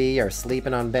GB are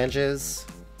sleeping on benches.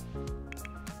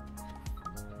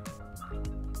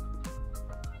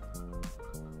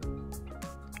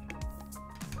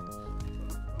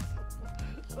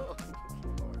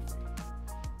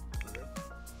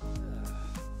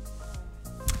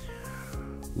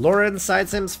 Lauren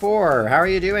Sidesims 4, how are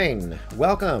you doing?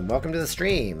 Welcome to the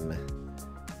stream.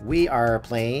 We are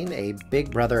playing a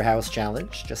Big Brother House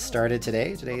Challenge. Just started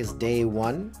today. Today is day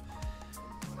 1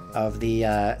 of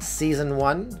the season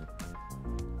 1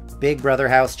 Big Brother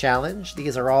House Challenge.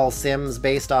 These are all Sims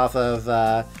based off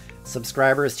of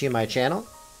subscribers to my channel.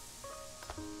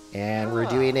 And we're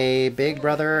doing a Big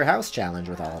Brother House Challenge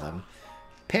with all of them.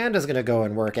 Panda's gonna go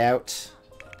and work out.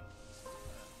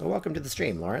 But welcome to the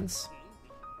stream, Lawrence.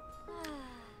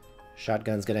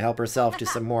 Shotgun's gonna help herself to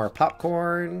some more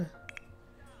popcorn.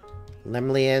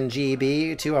 Lemley and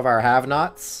GB, 2 of our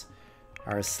have-nots,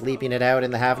 are sleeping it out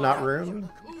in the have-not room.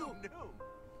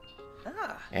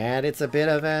 And it's a bit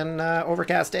of an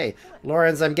overcast day.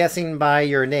 Lawrence, I'm guessing by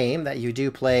your name that you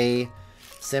do play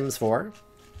Sims 4.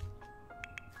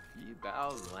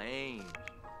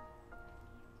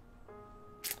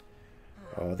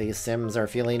 Oh, these Sims are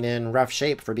feeling in rough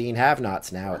shape for being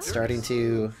have-nots now. It's starting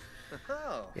to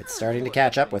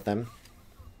catch up with them.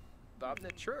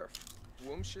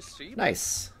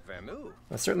 Nice.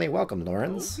 Well, certainly welcome,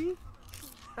 Lawrence.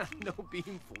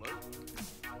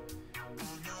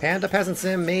 Panda Peasant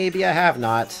Sim may be a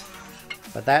have-not,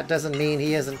 but that doesn't mean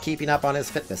he isn't keeping up on his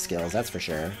fitness skills, that's for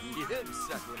sure.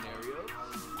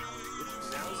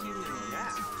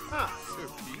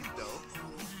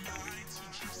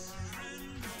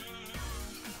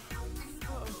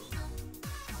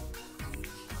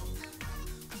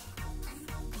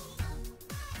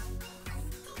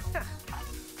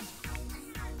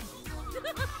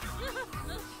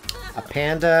 A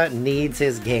panda needs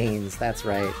his gains, that's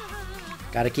right.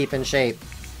 Gotta keep in shape.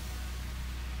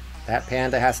 That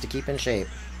panda has to keep in shape.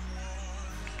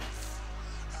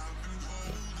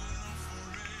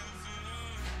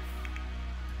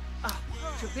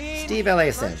 Steve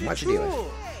L.A. Sim, what you doing?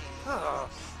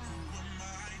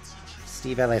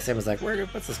 Steve L.A. Sim was like,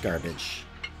 what's this garbage?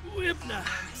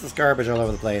 What's this garbage all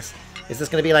over the place? Is this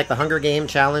going to be like the Hunger Game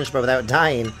challenge, but without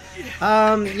dying?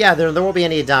 Yeah, there won't be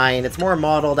any dying. It's more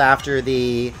modeled after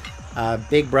the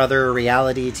Big Brother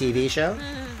reality TV show,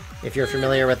 if you're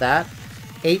familiar with that.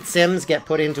 8 Sims get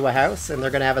put into a house, and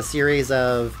they're going to have a series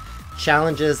of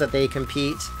challenges that they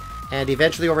compete, and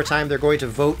eventually over time they're going to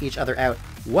vote each other out.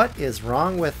 What is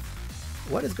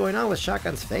going on with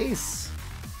Shotgun's face?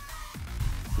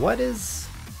 What is...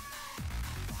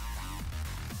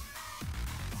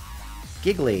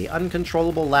 Giggly.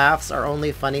 Uncontrollable laughs are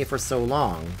only funny for so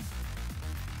long.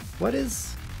 Why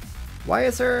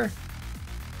is her...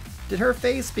 Did her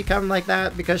face become like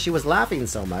that because she was laughing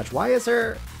so much? Why is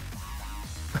her...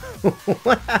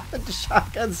 What happened to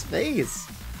Shotgun's face?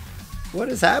 What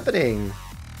is happening?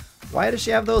 Why does she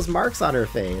have those marks on her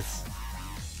face?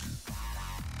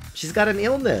 She's got an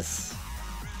illness.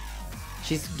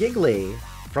 She's giggly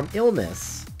from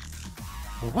illness.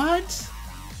 What?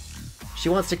 She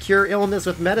wants to cure illness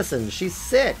with medicine. She's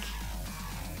sick.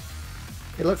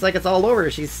 It looks like it's all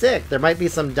over. She's sick. There might be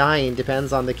some dying,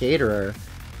 depends on the caterer.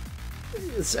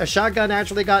 A shotgun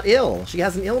actually got ill. She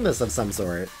has an illness of some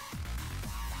sort.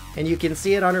 And you can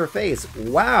see it on her face.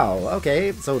 Wow,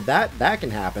 okay, so that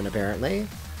can happen, apparently.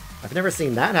 I've never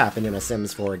seen that happen in a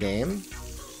Sims 4 game.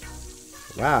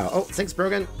 Wow. Oh, sink's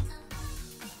broken.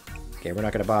 Okay, we're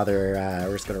not going to bother,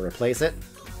 we're just going to replace it.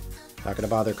 Not going to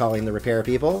bother calling the repair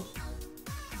people.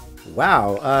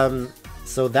 Wow,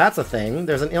 so that's a thing.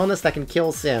 There's an illness that can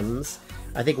kill Sims.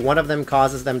 I think one of them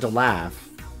causes them to laugh.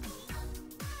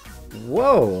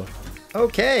 Whoa.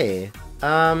 Okay.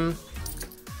 Well,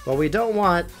 we don't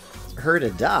want her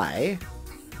to die.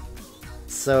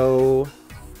 So,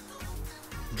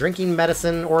 drinking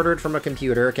medicine ordered from a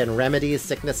computer can remedy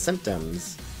sickness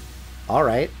symptoms.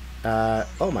 Alright.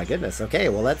 Oh my goodness. Okay,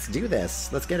 well, let's do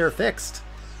this. Let's get her fixed.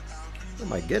 Oh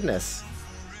my goodness.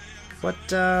 What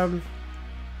do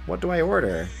I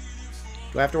order?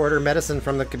 Do I have to order medicine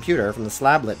from the computer, from the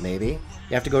slablet, maybe?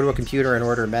 You have to go to a computer and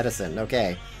order medicine.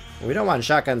 Okay. Well, we don't want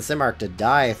Shotgun Simark to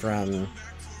die from,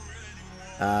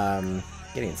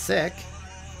 getting sick.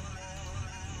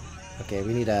 Okay,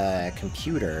 we need a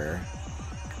computer.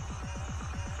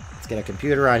 Let's get a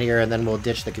computer on here, and then we'll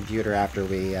ditch the computer after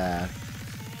we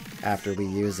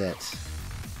use it.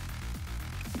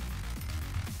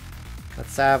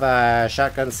 Let's have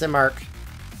Shotgun Simark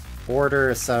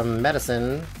order some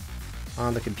medicine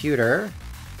on the computer.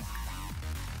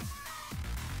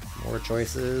 More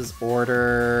choices.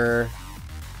 Order.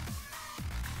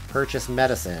 Purchase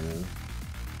medicine.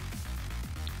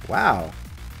 Wow.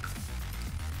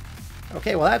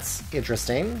 Okay, well that's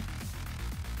interesting.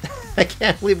 I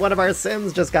can't believe one of our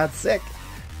Sims just got sick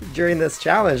during this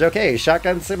challenge. Okay,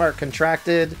 Shotgun Simark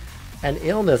contracted an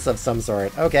illness of some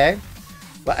sort. Okay.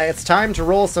 Well, it's time to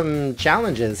roll some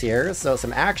challenges here, so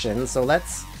some action. So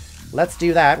let's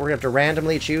do that. We're going to have to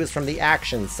randomly choose from the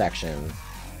action section.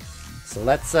 So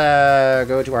let's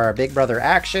go to our Big Brother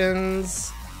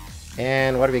actions.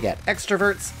 And what do we get?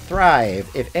 Extroverts thrive.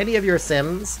 If any of your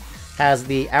Sims has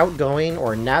the outgoing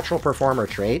or natural performer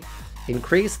trait,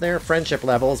 increase their friendship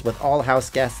levels with all house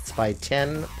guests by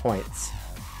 10 points.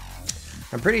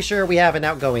 I'm pretty sure we have an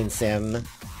outgoing Sim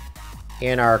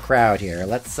in our crowd here.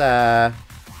 Let's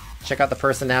check out the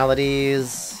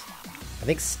personalities. I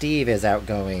think Steve is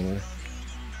outgoing.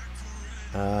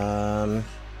 No,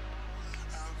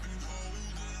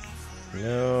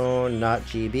 not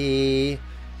GB.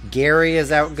 Gary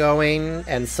is outgoing,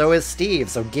 and so is Steve.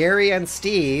 So Gary and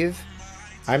Steve...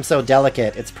 I'm so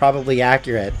delicate, it's probably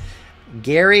accurate.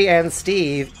 Gary and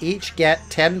Steve each get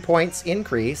 10 points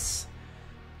increase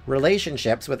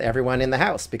relationships with everyone in the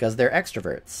house because they're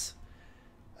extroverts.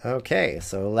 Okay,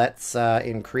 so let's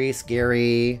increase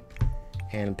Gary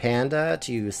and Panda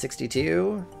to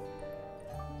 62.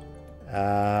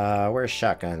 Where's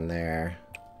Shotgun there?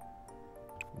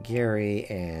 Gary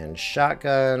and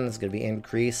Shotgun is going to be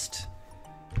increased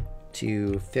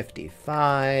to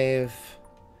 55.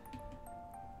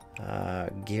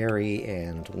 Gary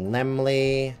and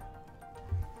Lemley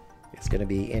is going to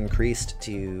be increased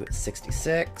to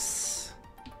 66.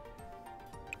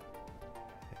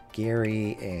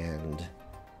 Gary and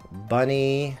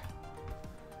Bunny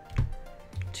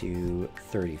to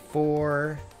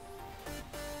 34.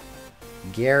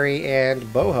 Gary and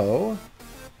Boho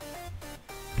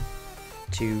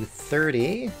to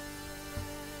 30.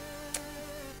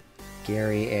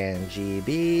 Gary and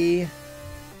GB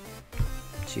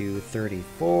to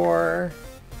 34.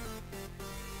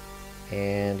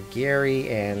 And Gary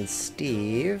and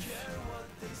Steve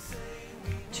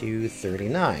to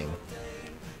 39.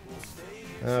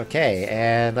 Okay,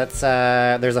 and let's,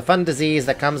 there's a fun disease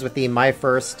that comes with the My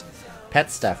First Pet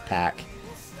Stuff pack.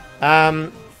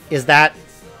 Is that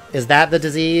the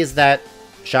disease that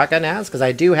Shotgun has? Because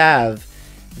I do have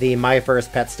the My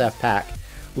First Pet Stuff pack.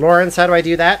 Lawrence, how do I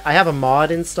do that? I have a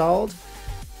mod installed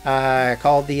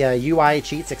called the UI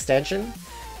Cheats extension,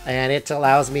 and it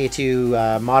allows me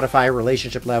to modify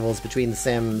relationship levels between the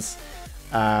Sims,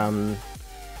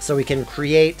 so we can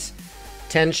create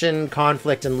tension,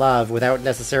 conflict, and love without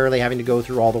necessarily having to go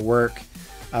through all the work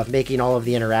of making all of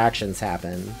the interactions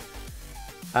happen.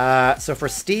 So for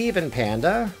Steve and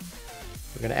Panda,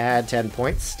 we're going to add 10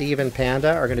 points. Steve and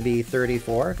Panda are going to be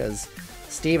 34, because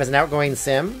Steve is an outgoing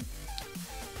Sim.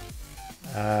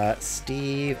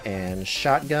 Steve and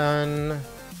Shotgun,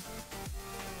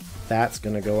 that's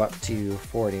going to go up to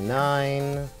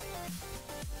 49.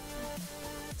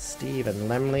 Steve and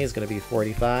Lemley is going to be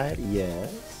 45.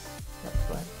 Yes,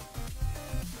 that's right.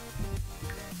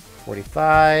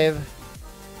 45.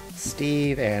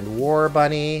 Steve and War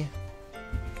Bunny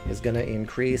is going to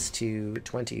increase to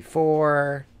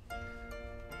 24.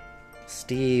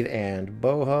 Steve and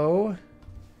Boho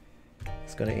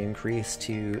is going to increase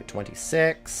to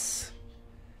 26.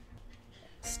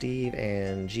 Steve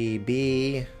and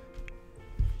GB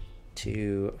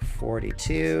to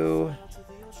 42.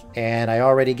 And I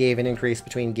already gave an increase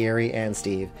between Gary and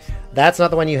Steve. That's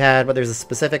not the one you had, but there's a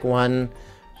specific one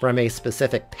from a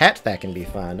specific pet that can be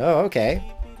fun. Oh, okay.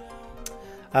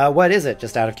 What is it,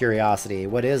 just out of curiosity?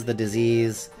 What is the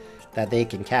disease that they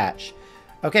can catch?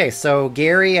 Okay, so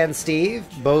Gary and Steve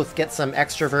both get some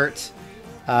extrovert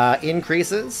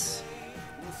increases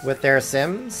with their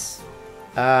Sims.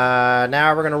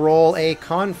 Now we're going to roll a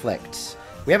conflict.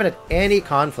 We haven't had any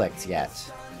conflicts yet.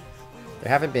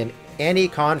 There haven't been any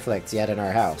conflicts yet in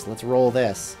our house. Let's roll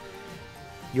this.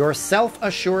 Your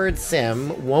self-assured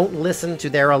Sim won't listen to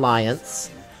their alliance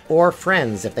or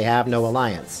friends if they have no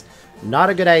alliance.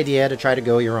 Not a good idea to try to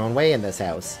go your own way in this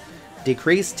house.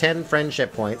 Decrease 10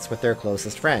 friendship points with their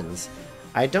closest friends.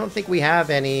 I don't think we have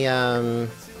any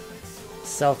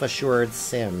self-assured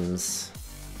Sims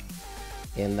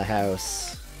in the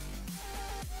house.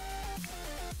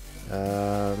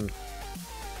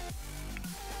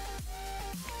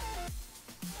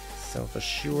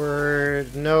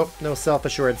 Self-assured. Nope, no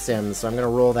self-assured Sims, so I'm going to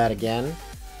roll that again.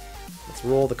 Let's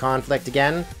roll the conflict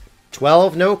again.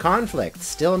 12 no conflicts.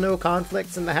 Still no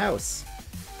conflicts in the house.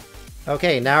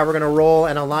 Okay, now we're going to roll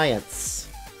an alliance.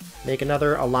 Make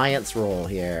another alliance roll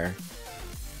here.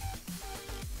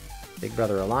 Big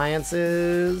Brother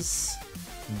alliances.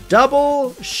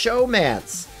 Double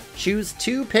showmance. Choose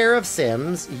 2 pair of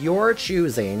Sims you're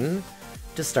choosing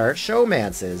to start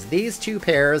showmances. These 2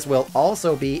 pairs will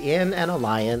also be in an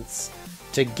alliance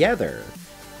together.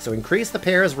 So increase the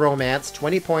pair's romance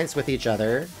 20 points with each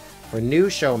other for new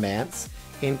showmance.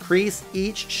 Increase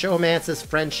each showmance's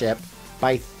friendship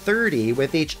by 30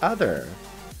 with each other.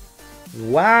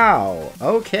 Wow,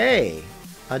 okay.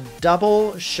 A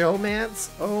double showmance?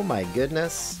 Oh my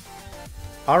goodness.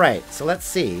 Alright, so let's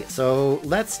see. So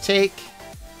let's take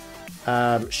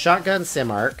Shotgun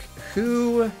Simark.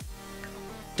 Who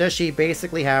does she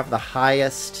basically have the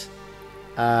highest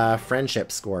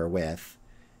friendship score with?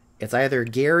 It's either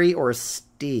Gary or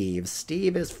Steve.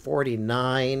 Steve is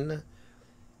 49.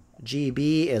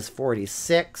 GB is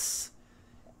 46.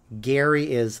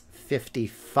 Gary is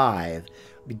 55.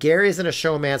 Gary's in a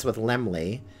showmance with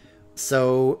Lemley.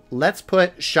 So let's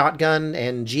put Shotgun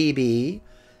and GB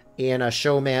in a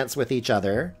showmance with each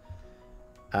other.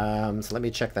 So let me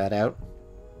check that out.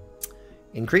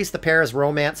 Increase the pair's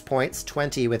romance points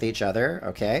 20 with each other.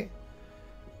 Okay.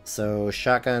 So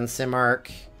Shotgun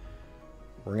Simark,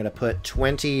 we're going to put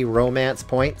 20 romance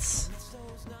points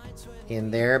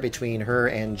in there between her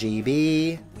and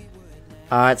GB.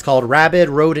 It's called Rabid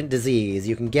Rodent Disease.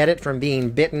 You can get it from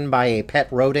being bitten by a pet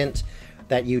rodent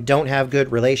that you don't have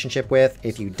good relationship with.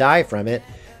 If you die from it,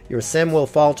 your Sim will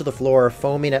fall to the floor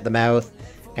foaming at the mouth,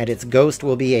 and its ghost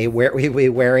will be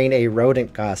wearing a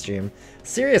rodent costume.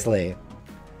 Seriously.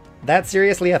 That's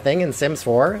seriously a thing in Sims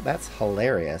 4? That's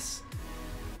hilarious.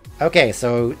 Okay,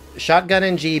 so Shotgun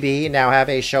and GB now have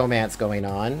a showmance going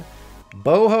on.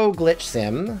 Boho Glitch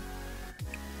Sim.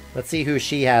 Let's see who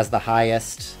she has the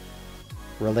highest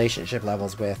relationship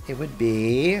levels with. It would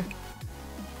be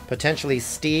potentially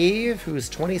Steve, who's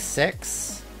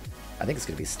 26. I think it's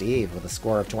going to be Steve with a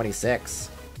score of 26.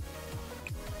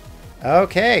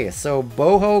 Okay, so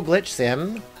Boho Glitch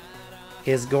Sim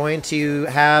is going to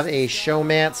have a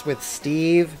showmance with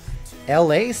Steve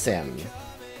LA Sim.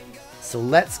 So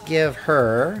let's give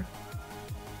her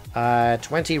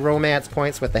 20 romance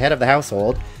points with the head of the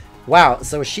household. Wow,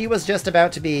 so she was just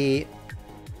about to be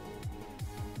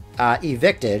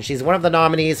evicted. She's one of the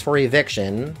nominees for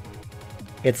eviction.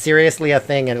 It's seriously a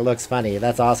thing and it looks funny.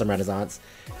 That's awesome, Renaissance.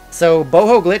 So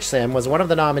Boho Glitch Sim was one of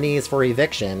the nominees for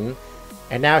eviction,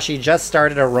 and now she just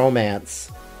started a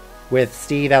romance with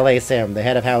Steve LA Sim, the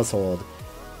head of household.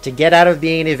 To get out of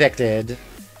being evicted,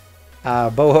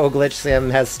 Boho Glitch Sim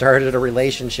has started a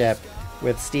relationship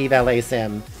with Steve LA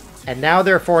Sim, and now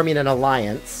they're forming an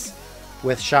alliance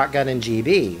with Shotgun and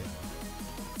GB.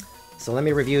 So let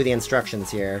me review the instructions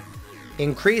here.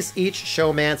 Increase each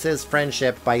showmance's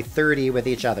friendship by 30 with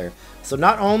each other. So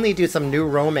not only do some new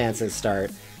romances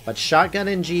start, but Shotgun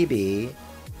and GB,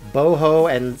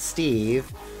 Boho and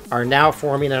Steve are now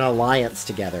forming an alliance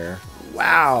together.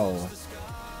 Wow!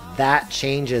 That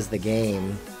changes the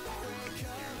game.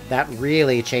 That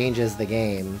really changes the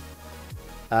game.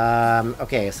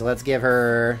 Okay, so let's give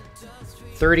her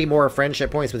 30 more friendship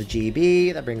points with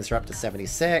GB. That brings her up to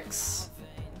 76.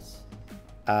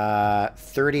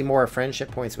 30 more friendship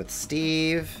points with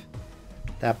Steve.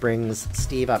 That brings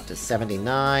Steve up to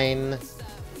 79.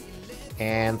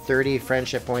 And 30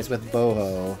 friendship points with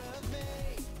Boho.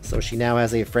 So she now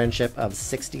has a friendship of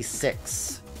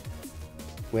 66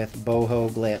 with Boho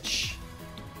Glitch.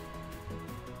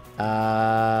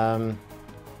 Boho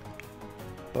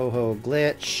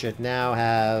Glitch should now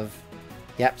have...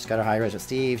 Yep, she's got a high res with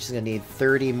Steve. She's going to need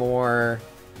 30 more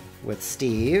with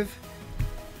Steve.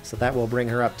 So that will bring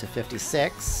her up to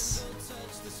 56.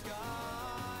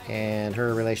 And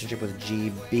her relationship with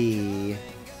GB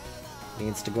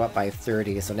needs to go up by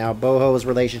 30. So now Boho's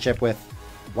relationship with...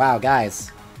 Wow,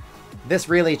 guys. This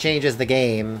really changes the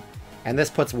game. And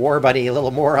this puts War Buddy a little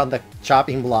more on the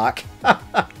chopping block.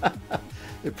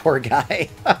 The poor guy.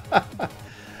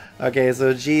 Okay,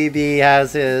 so GB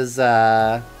has his...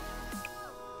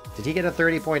 Did he get a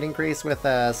 30-point increase with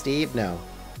Steve? No.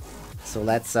 So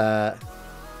let's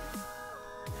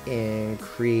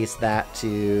increase that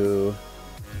to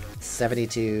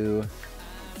 72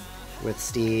 with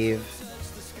Steve.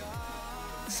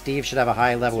 Steve should have a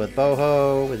high level with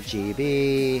Boho, with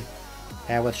GB,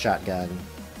 and with Shotgun.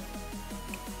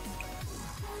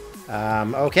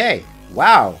 Okay.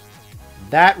 Wow.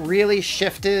 That really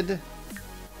shifted.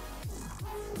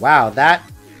 Wow, that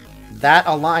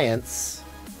alliance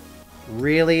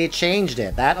really changed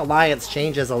it. That alliance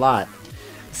changes a lot.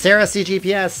 Sarah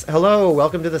CGPS, hello,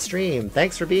 welcome to the stream.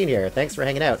 Thanks for being here. Thanks for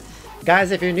hanging out.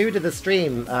 Guys, if you're new to the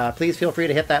stream, please feel free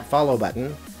to hit that follow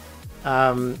button.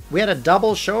 We had a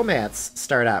double showmance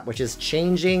start up, which is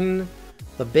changing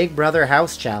the Big Brother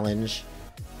House Challenge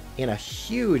in a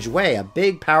huge way. A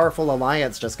big, powerful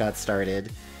alliance just got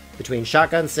started between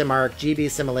Shotgun Simark, GB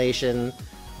Simulation,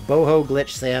 Boho Glitch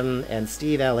Sim, and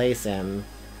Steve LA Sim.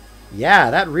 Yeah,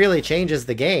 that really changes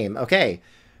the game. Okay,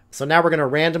 so now we're going to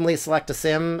randomly select a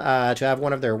sim to have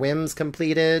one of their whims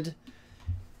completed.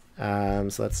 So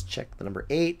let's check the number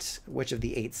 8. Which of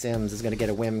the 8 sims is going to get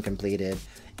a whim completed?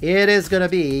 It is going to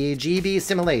be GB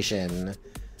Simulation.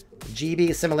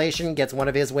 GB Simulation gets one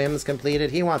of his whims completed.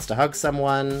 He wants to hug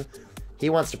someone. He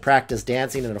wants to practice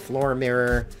dancing in a floor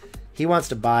mirror. He wants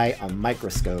to buy a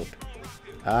microscope.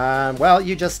 Well,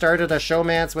 you just started a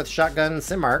showmance with Shotgun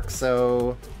Simark,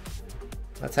 so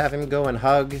let's have him go and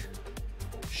hug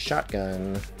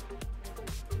Shotgun.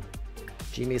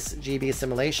 GB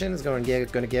Simulation is going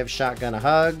to give Shotgun a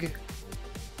hug.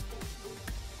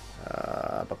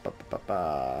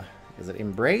 Is it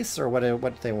Embrace or what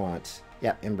do they want?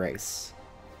 Yeah, Embrace.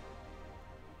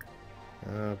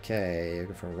 Okay,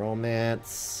 go for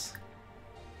Romance.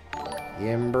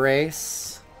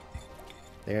 Embrace.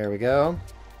 There we go.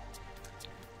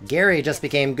 Gary just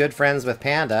became good friends with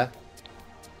Panda.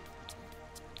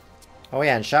 Oh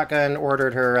yeah, and Shotgun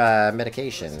ordered her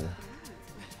medication.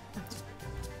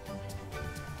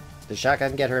 Did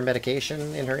Shotgun get her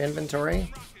medication in her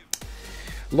inventory?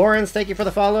 Lawrence, thank you for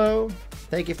the follow.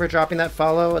 Thank you for dropping that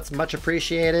follow. It's much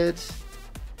appreciated.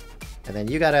 And then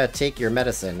you gotta take your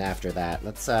medicine after that.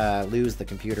 Let's lose the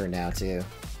computer now, too.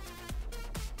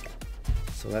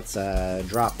 So let's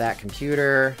drop that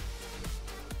computer.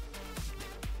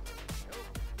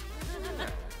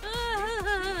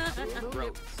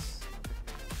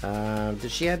 Did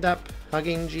she end up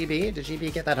hugging GB? Did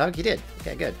GB get that hug? He did.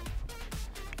 Okay, good.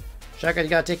 Shotgun, you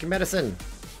gotta take your medicine.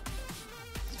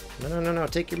 No,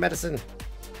 take your medicine.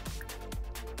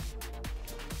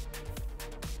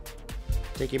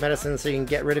 Take your medicine so you can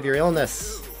get rid of your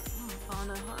illness.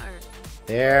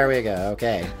 There we go,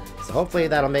 okay. So hopefully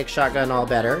that'll make Shotgun all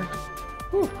better.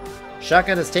 Whew.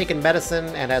 Shotgun has taken medicine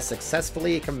and has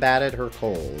successfully combated her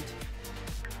cold.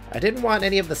 I didn't want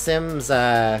any of the Sims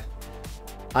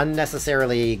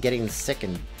unnecessarily getting sick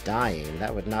and dying.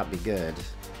 That would not be good.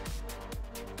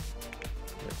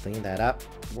 Clean that up.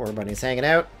 War Bunny's hanging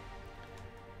out.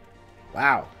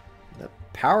 Wow. The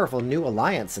powerful new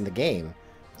alliance in the game.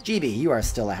 GB, you are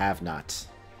still a have-not.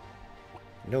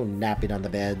 No napping on the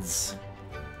beds.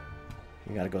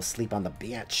 You gotta go sleep on the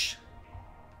bench.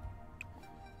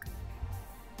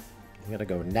 You gotta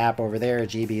go nap over there,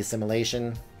 GB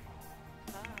Simulation.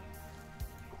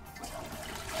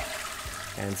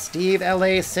 And Steve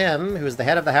LA Sim, who's the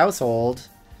head of the household,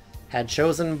 had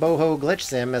chosen Boho Glitch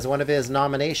Sim as one of his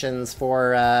nominations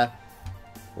for,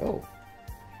 whoa.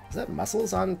 Is that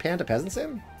muscles on Panda Peasant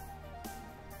Sim?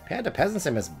 Panda Peasant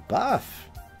Sim is buff.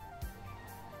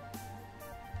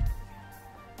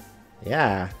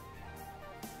 Yeah.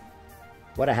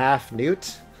 What a half,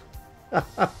 Newt.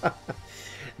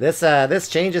 This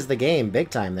changes the game big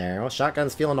time there. Well,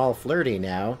 Shotgun's feeling all flirty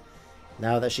now.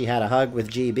 Now that she had a hug with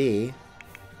GB.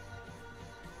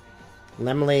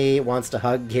 Lemley wants to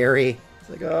hug Gary. It's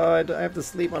like, oh, I have to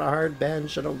sleep on a hard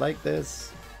bench. I don't like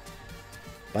this.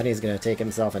 Bunny's gonna take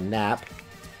himself a nap.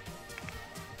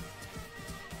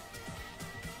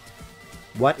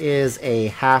 What is a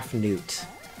half-newt?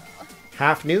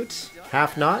 Half-newt?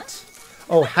 Half-not?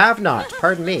 Oh, have-not.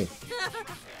 Pardon me.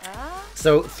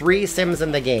 So, 3 Sims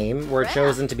in the game were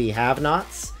chosen to be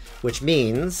have-nots, which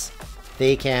means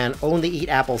they can only eat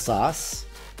applesauce.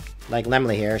 Like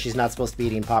Lemley here, she's not supposed to be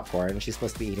eating popcorn. She's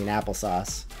supposed to be eating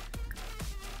applesauce.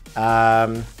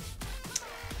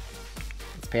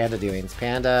 What's Panda doing? Is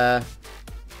Panda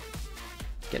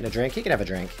getting a drink? He can have a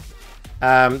drink.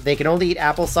 They can only eat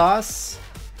applesauce,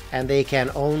 and they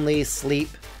can only sleep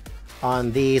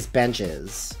on these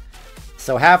benches.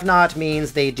 So have-not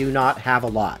means they do not have a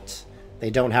lot. They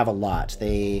don't have a lot.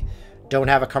 They don't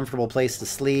have a comfortable place to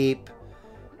sleep.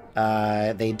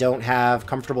 They don't have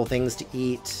comfortable things to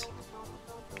eat.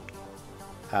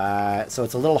 So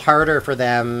it's a little harder for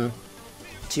them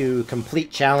to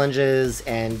complete challenges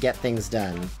and get things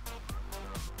done.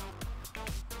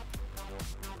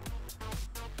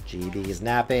 GB is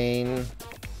napping.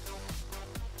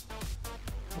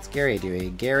 What's Gary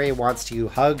doing? Gary wants to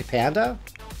hug Panda?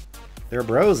 They're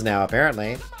bros now,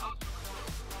 apparently.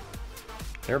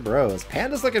 They're bros.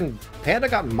 Panda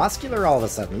got muscular all of a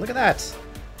sudden. Look at that.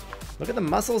 Look at the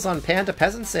muscles on Panda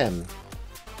Peasant Sim.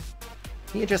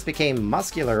 He just became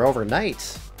muscular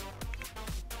overnight.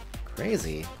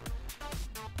 Crazy.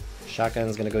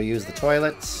 Shotgun's gonna go use the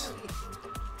toilet.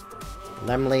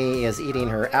 Lemley is eating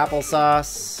her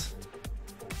applesauce.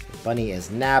 Bunny is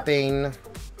napping.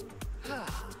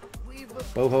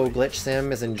 Boho Glitch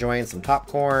Sim is enjoying some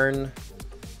popcorn.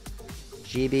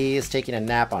 GB is taking a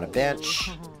nap on a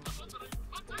bench.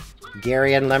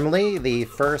 Gary and Lemley, the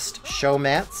first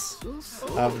showmates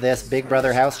of this Big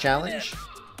Brother House Challenge.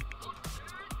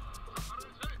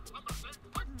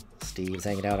 Steve's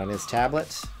hanging out on his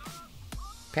tablet.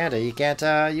 Panda, you can't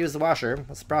use the washer.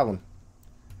 What's the problem?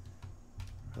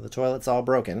 The toilet's all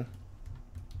broken.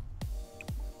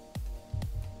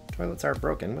 Toilets aren't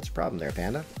broken. What's the problem there,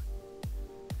 Panda?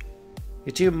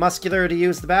 You're too muscular to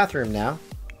use the bathroom now.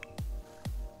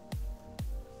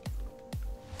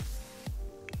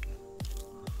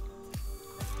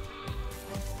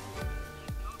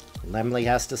 Lemley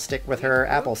has to stick with her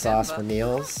applesauce for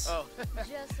meals.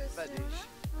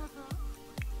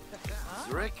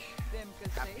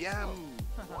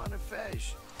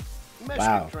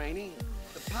 Wow.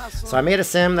 So I made a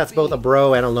sim that's both a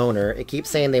bro and a loner. It keeps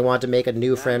saying they want to make a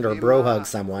new friend or bro hug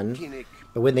someone,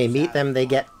 but when they meet them, they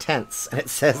get tense, and it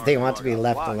says they want to be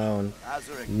left alone.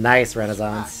 Nice,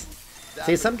 Renaissance.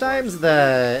 See, sometimes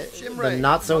the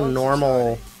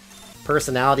not-so-normal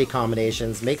personality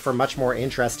combinations make for much more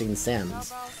interesting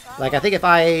sims. Like, I think if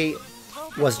I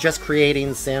was just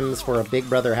creating sims for a Big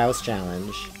Brother House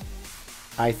Challenge,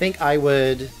 I think I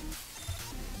would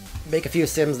make a few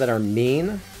sims that are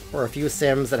mean, or a few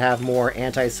sims that have more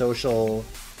antisocial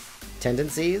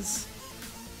tendencies,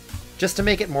 just to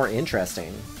make it more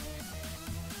interesting.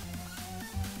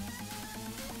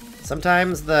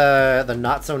 Sometimes the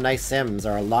not-so-nice sims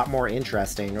are a lot more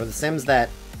interesting, or the sims that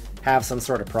have some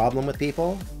sort of problem with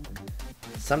people.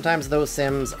 Sometimes those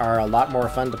sims are a lot more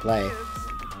fun to play.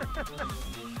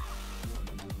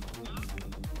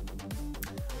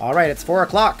 Alright, it's 4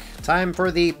 o'clock. Time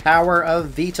for the Power of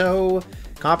Veto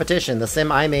competition. The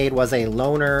sim I made was a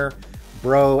loner,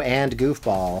 bro, and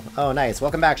goofball. Oh, nice.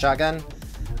 Welcome back, Shotgun.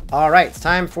 Alright, it's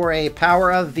time for a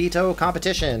Power of Veto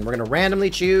competition. We're going to randomly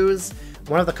choose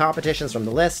one of the competitions from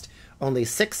the list. Only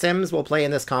 6 sims will play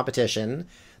in this competition.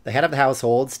 The head of the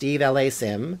household, Steve L.A.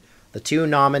 Sim, the 2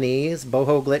 nominees,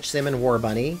 Boho Glitch Sim and War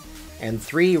Bunny, and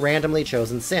 3 randomly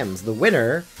chosen sims. The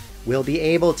winner will be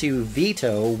able to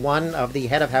veto one of the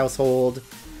head of household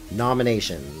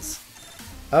nominations.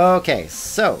 Okay,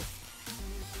 so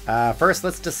first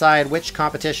let's decide which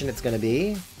competition it's going to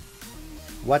be.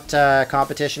 What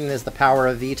competition is the Power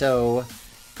of Veto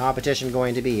competition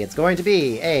going to be? It's going to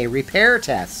be a repair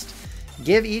test.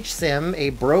 Give each sim a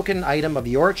broken item of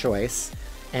your choice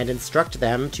and instruct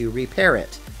them to repair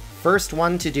it. First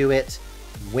one to do it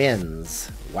wins.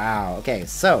 Wow. Okay,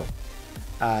 so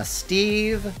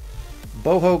Steve,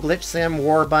 Boho Glitch Sim,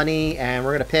 War Bunny, and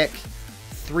we're going to pick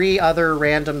 3 other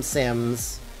random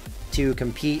sims to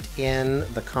compete in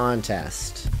the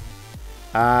contest.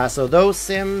 So those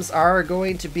sims are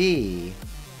going to be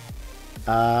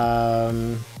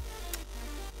Lemley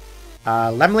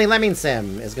Lemming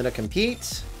Sim is going to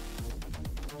compete.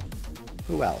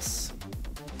 Who else?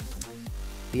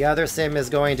 The other sim is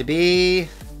going to be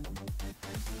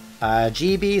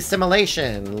GB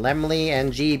Simulation. Lemley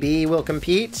and GB will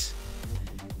compete.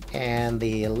 And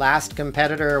the last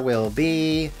competitor will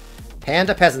be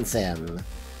Panda Peasant Sim.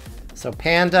 So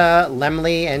Panda,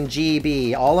 Lemley, and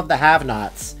GB, all of the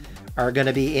have-nots, are going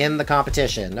to be in the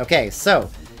competition. Okay, so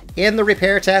in the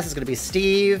repair test is going to be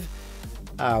Steve,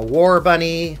 War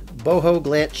Bunny, Boho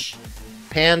Glitch,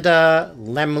 Panda,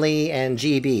 Lemley, and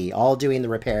GB, all doing the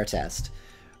repair test.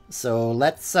 So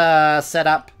let's set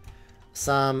up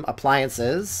some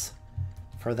appliances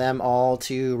for them all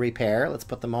to repair. Let's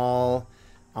put them all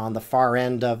on the far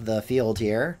end of the field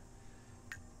here.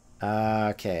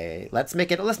 Okay, let's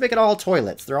make it all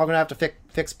toilets. They're all gonna have to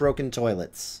fix broken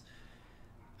toilets.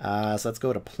 So let's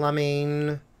go to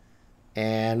plumbing,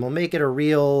 and we'll make it a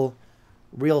real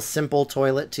simple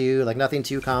toilet too, like nothing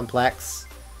too complex.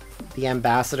 The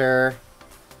ambassador.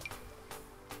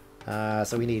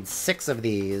 So we need 6 of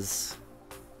these.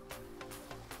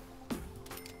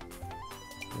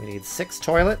 We need 6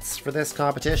 toilets for this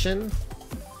competition.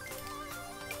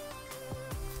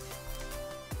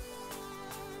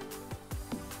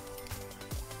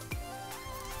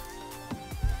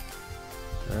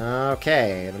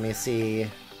 Okay, let me see.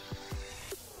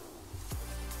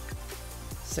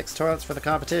 6 toilets for the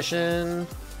competition.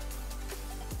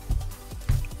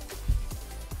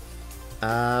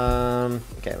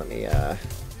 Okay, let me, I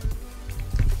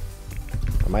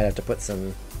might have to put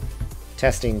some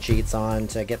testing cheats on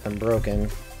to get them broken.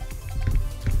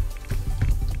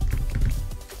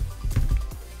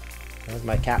 There's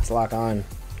my caps lock on.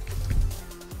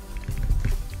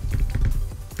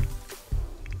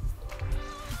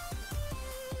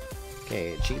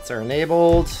 Okay, cheats are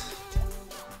enabled.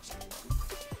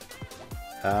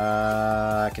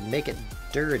 I can make it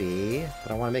dirty,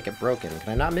 but I want to make it broken. Can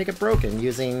I not make it broken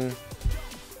using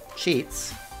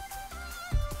cheats?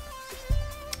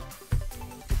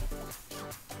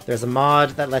 There's a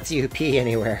mod that lets you pee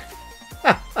anywhere.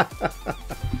 A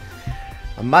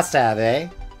must-have, eh?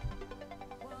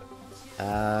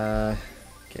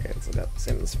 Okay, let's look up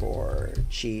Sims 4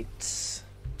 cheats.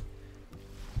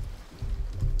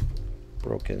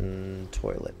 Broken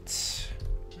toilet.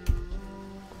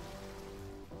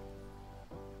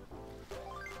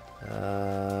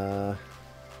 Is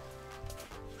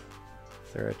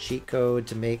there a cheat code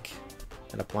to make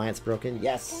an appliance broken?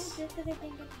 Yes!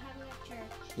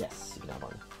 Yes, you can have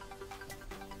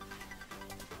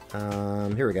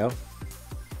one. Here we go.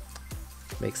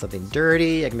 Make something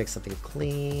dirty, I can make something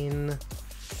clean.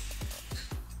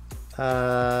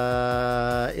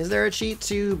 Is there a cheat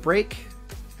to break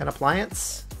an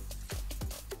appliance?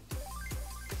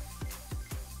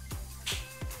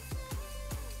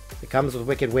 It comes with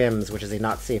Wicked Whims, which is a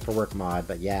not safe for work mod,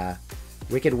 but yeah.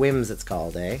 Wicked Whims it's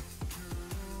called, eh?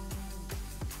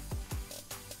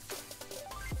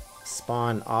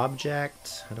 Spawn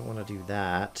object. I don't want to do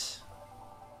that.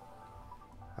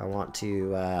 I want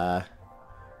to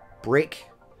break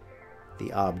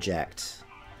the object.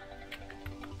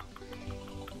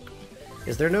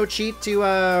 Is there no cheat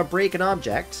to break an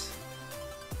object?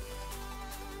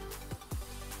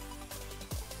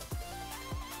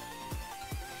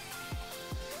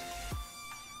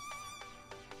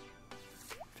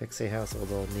 Fix a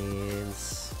household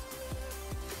needs.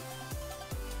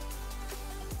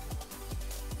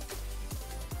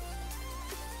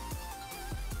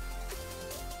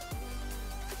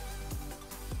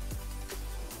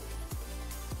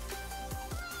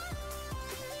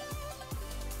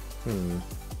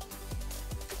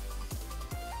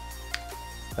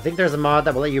 I think there's a mod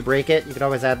that will let you break it. You can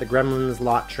always add the Gremlins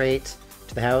lot trait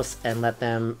to the house and let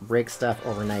them break stuff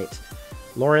overnight.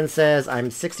 Lauren says, I'm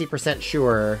 60%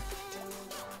 sure.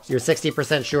 You're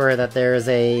 60% sure that there's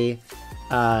a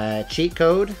cheat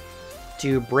code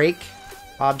to break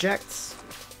objects?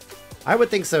 I would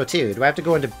think so too. Do I have to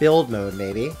go into build mode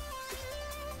maybe?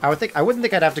 I wouldn't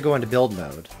think I'd have to go into build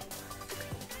mode.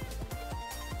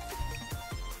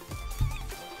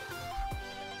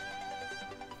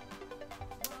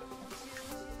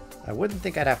 I wouldn't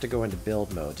think I'd have to go into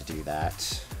build mode to do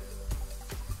that.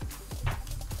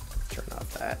 Turn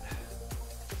off that.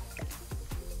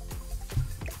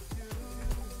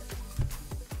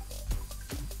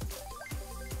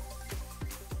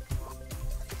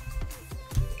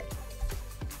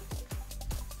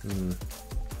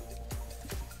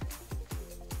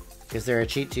 Is there a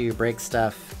cheat to break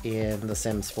stuff in The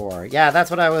Sims 4? Yeah, that's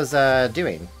what I was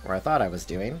doing, or I thought I was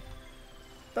doing.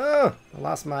 Oh, I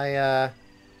lost my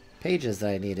pages that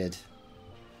I needed.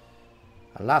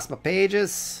 I lost my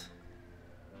pages.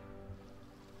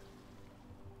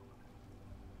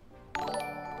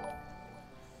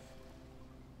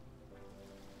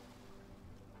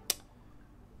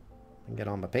 And get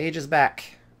all my pages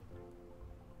back.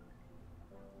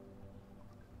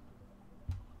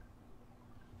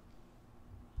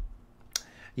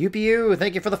 UPU,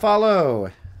 thank you for the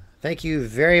follow. Thank you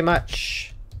very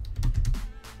much.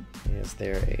 Is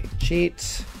there a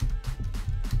cheat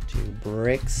to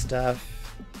break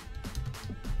stuff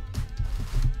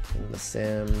in The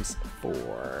Sims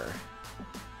 4?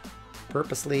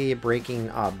 Purposely breaking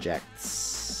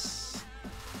objects.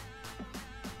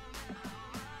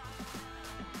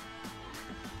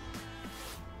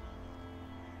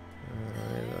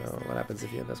 What happens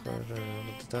if you have this one?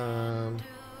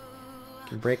 You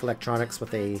can break electronics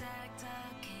with a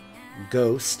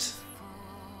ghost.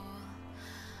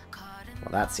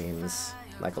 Well, that seems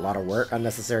like a lot of work,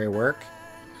 unnecessary work.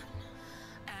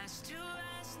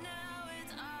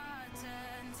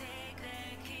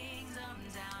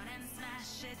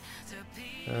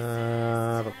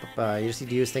 You just need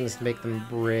to use things to make them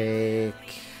break.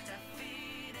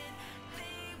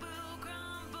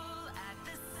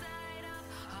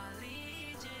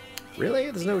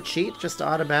 Really? There's no cheat just to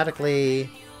automatically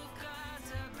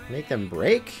make them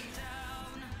break?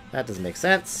 That doesn't make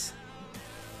sense.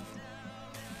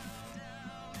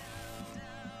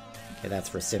 Okay, that's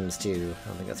for Sims 2. I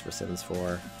don't think that's for Sims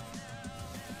 4.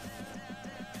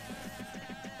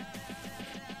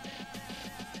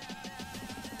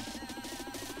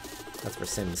 That's for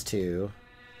Sims 2.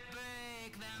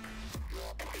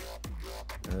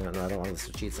 No, I don't want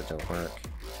the cheats that don't work.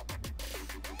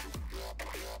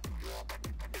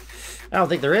 I don't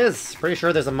think there is. Pretty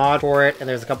sure there's a mod for it, and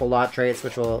there's a couple lot traits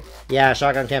which will... Yeah,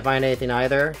 Shotgun can't find anything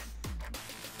either.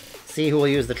 See who will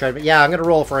use the treadmill. Yeah, I'm gonna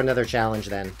roll for another challenge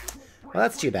then. Well,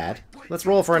 that's too bad. Let's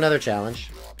roll for another challenge.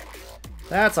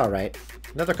 That's alright.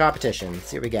 Another competition. Let's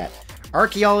see what we get.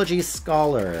 Archaeology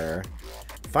Scholar.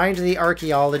 Find the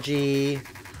archaeology.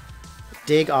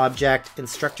 Dig object.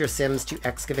 Instruct your Sims to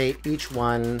excavate each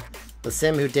one. The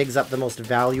Sim who digs up the most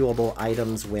valuable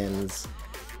items wins.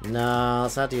 No,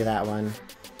 let's not do that one.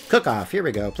 Cook-off. Here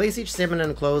we go. Place each Sim in an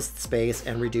enclosed space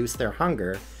and reduce their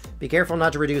hunger. Be careful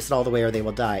not to reduce it all the way or they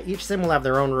will die. Each Sim will have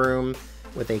their own room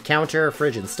with a counter,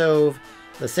 fridge, and stove.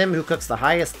 The Sim who cooks the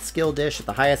highest skill dish at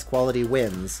the highest quality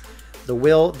wins. They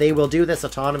will do this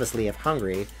autonomously if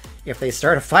hungry. If they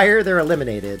start a fire, they're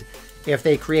eliminated. If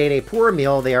they create a poor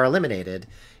meal, they are eliminated.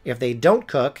 If they don't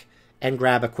cook and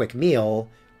grab a quick meal,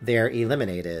 they're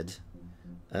eliminated.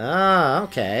 Ah,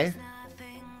 okay.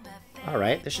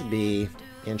 Alright, this should be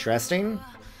interesting.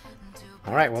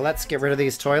 Alright, well, let's get rid of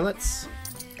these toilets.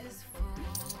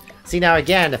 See, now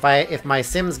again, if my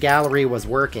Sims gallery was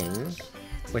working,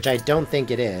 which I don't think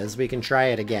it is, we can try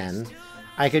it again.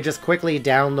 I could just quickly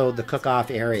download the cook-off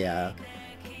area,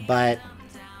 but...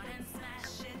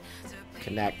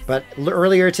 Connect. But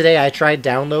earlier today, I tried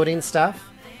downloading stuff,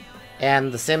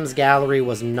 and the Sims gallery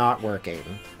was not working.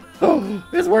 Oh,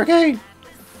 it's working!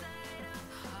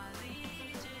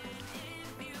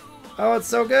 Oh, it's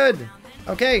so good!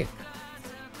 Okay.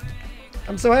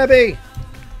 I'm so happy!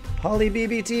 Holly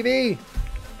BB TV!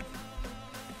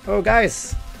 Oh,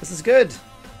 guys, this is good.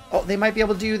 Oh, they might be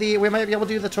able to do the... We might be able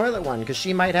to do the toilet one, because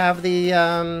she might have the,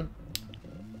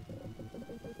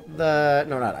 No,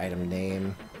 not item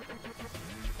name.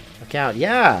 Account,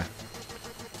 yeah!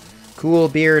 Cool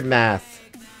beard math.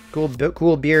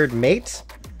 Cool beard mate?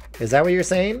 Is that what you're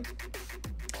saying?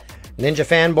 Ninja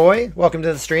fanboy, welcome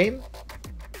to the stream.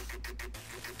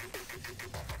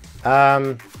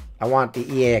 I want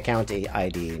the EA account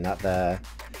ID, not the...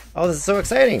 Oh, this is so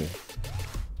exciting!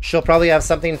 She'll probably have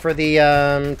something for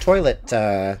the, toilet,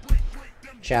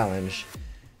 challenge.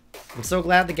 I'm so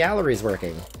glad the gallery's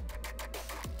working.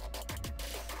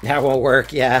 That won't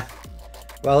work, yeah.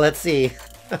 Well, let's see.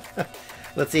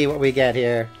 Let's see what we get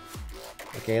here.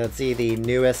 Okay, let's see the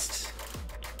newest...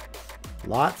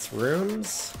 Lots,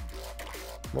 rooms?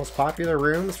 Most popular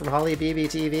rooms from Holly BB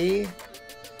TV?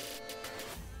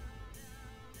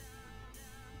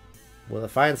 Will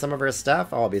it find some of her stuff?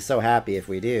 Oh, I'll be so happy if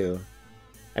we do.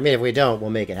 I mean, if we don't,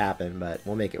 we'll make it happen, but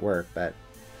we'll make it work, but...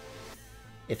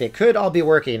 If it could all be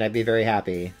working, I'd be very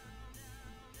happy.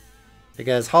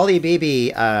 Because Holly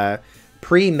BB,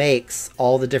 pre-makes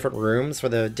all the different rooms for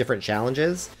the different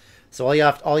challenges. So all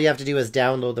you have to do is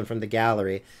download them from the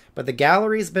gallery. But the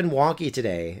gallery's been wonky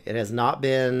today. It has not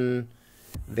been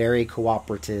very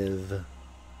cooperative.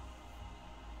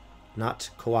 Not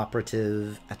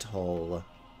cooperative at all.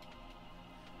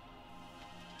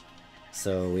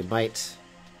 So we might...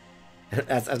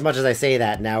 As much as I say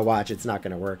that, now watch, it's not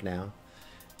going to work now.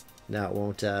 Now it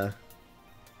won't,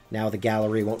 now the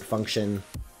gallery won't function.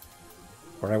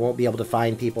 Or I won't be able to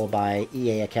find people by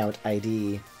EA account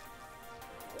ID.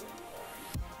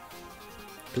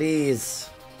 Please.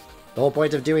 The whole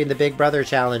point of doing the Big Brother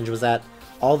challenge was that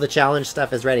all the challenge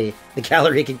stuff is ready. The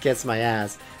gallery can kiss my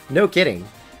ass. No kidding.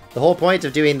 The whole point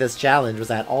of doing this challenge was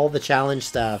that all the challenge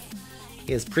stuff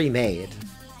is pre-made.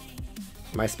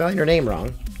 Am I spelling your name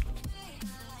wrong?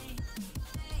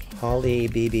 Holly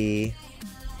BB.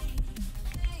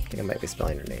 I think I might be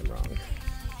spelling her name wrong.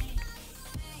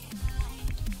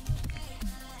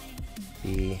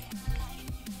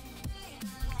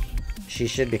 She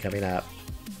should be coming up.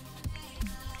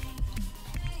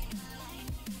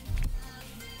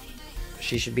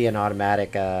 She should be an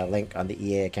automatic link on the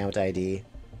EA account ID.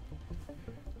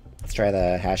 Let's try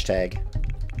the hashtag.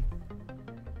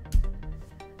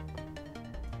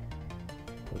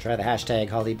 We'll try the hashtag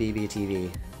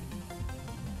HollyBBTV.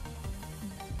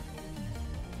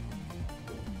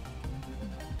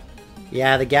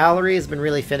 Yeah, the gallery has been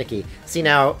really finicky. See,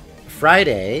 now,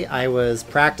 Friday, I was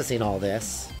practicing all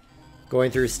this, going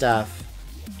through stuff.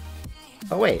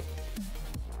 Oh, wait.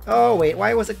 Oh, wait,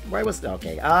 why was...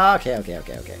 Okay, okay,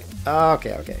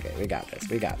 we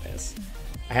got this.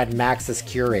 I had Maxis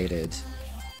Curated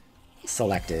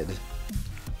selected.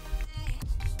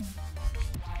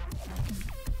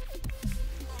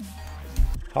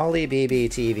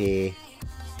 HollyBBTV.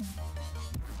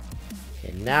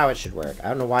 Okay, now it should work. I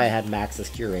don't know why I had Maxis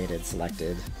Curated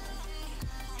selected.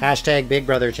 Hashtag Big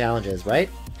Brother Challenges, right?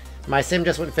 My sim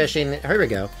just went fishing, here we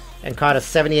go, and caught a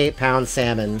 78-pound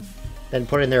salmon, then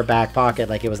put it in their back pocket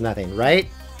like it was nothing, right?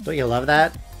 Don't you love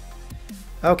that?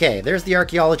 Okay, there's the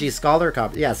Archaeology Scholar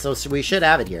comp. Yeah, so we should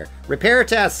have it here. Repair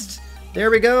test! There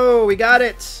we go! We got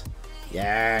it!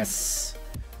 Yes!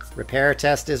 Repair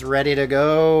test is ready to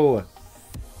go!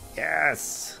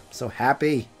 Yes! So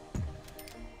happy.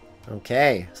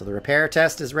 Okay, so the repair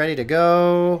test is ready to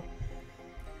go.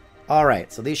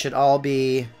 Alright, so these should all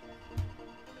be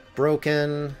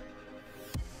broken.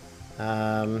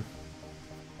 Wait,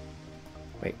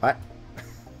 what?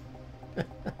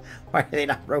 Why are they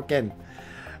not broken?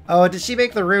 Oh, did she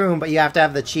make the room, but you have to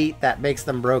have the cheat that makes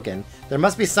them broken? There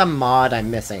must be some mod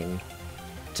I'm missing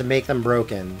to make them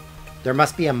broken. There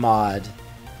must be a mod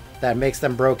that makes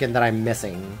them broken that I'm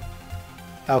missing.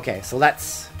 Okay, so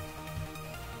let's...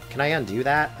 Can I undo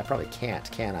that? I probably can't,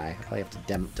 can I? I probably have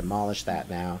to demolish that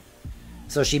now.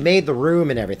 So she made the room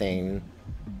and everything,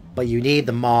 but you need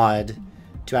the mod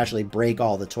to actually break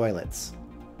all the toilets.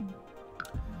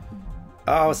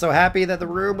 Oh, so happy that the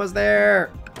room was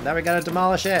there! Now we gotta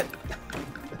demolish it!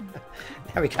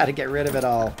 Now we gotta get rid of it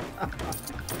all.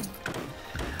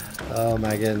 Oh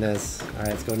my goodness. Alright,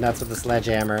 let's go nuts with the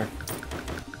sledgehammer.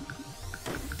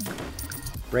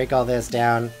 Break all this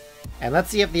down. And let's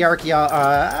see if the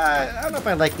I don't know if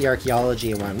I like the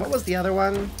archaeology one. What was the other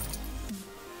one?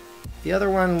 The other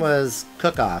one was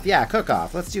cook-off. Yeah,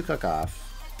 cook-off. Let's do cook-off.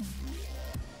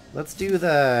 Let's do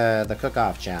the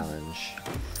cook-off challenge.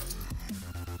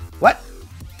 What?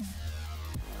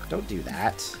 Don't do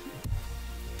that.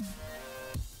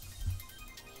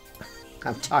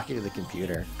 I'm talking to the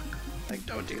computer. Like,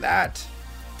 don't do that.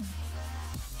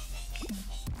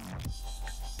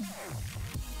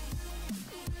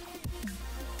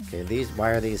 Okay, why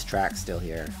are these tracks still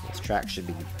here? These tracks should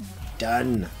be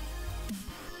done.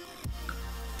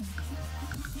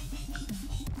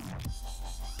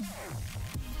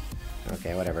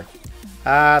 Okay, whatever.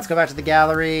 Let's go back to the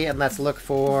gallery and let's look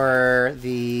for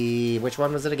the... Which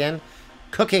one was it again?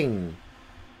 Cooking!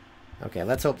 Okay,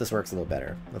 let's hope this works a little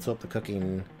better. Let's hope the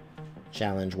cooking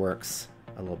challenge works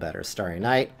a little better. Starry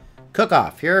Night.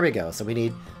 Cook-off! Here we go. So we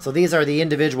need... So these are the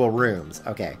individual rooms.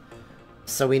 Okay.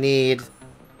 So we need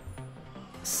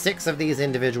 6 of these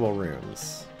individual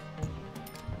rooms.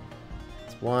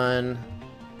 It's 1...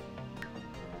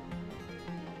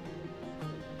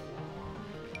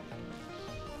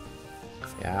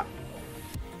 Yeah.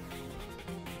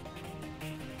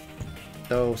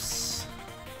 Those.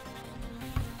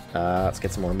 Let's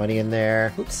get some more money in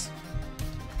there. Oops.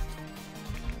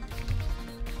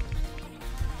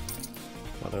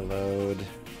 Mother load.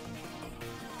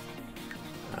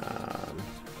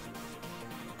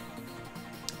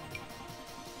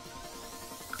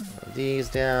 These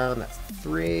down. That's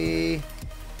 3.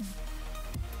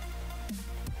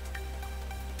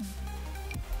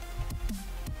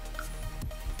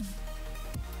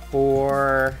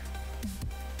 4.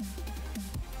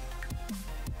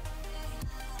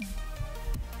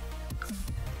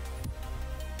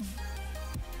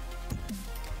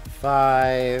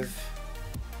 5.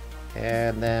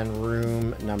 And then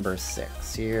room number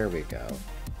 6. Here we go.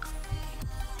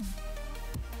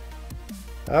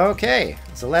 Okay,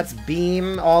 so let's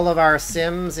beam all of our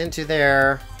Sims into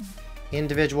their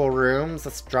individual rooms.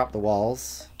 Let's drop the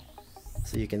walls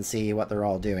so you can see what they're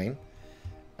all doing.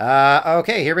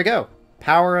 Okay, here we go.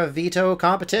 Power of Veto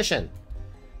competition.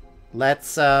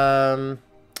 Let's,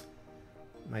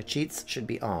 My cheats should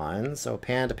be on. So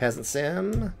Panda Peasant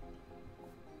Sim.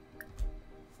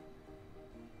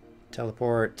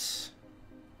 Teleport. Is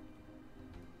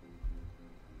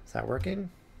that working?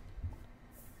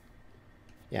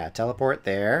 Yeah, teleport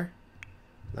there.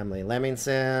 Lemley Lemming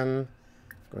Sim.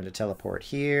 Going to teleport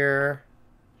here.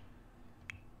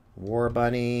 War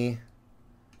Bunny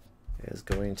is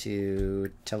going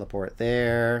to teleport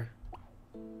there.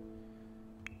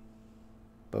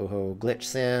 Boho Glitch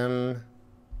Sim.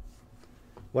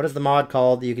 What is the mod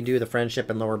called that you can do the friendship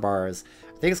and lower bars?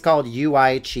 I think it's called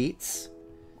UI Cheats.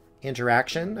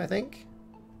 Interaction, I think.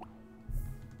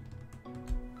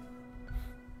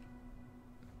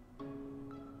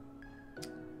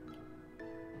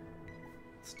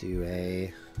 Let's do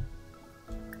a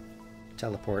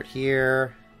teleport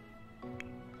here.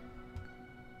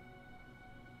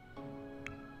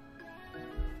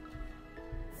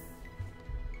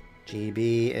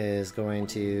 GB is going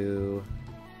to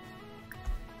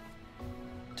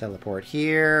teleport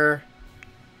here.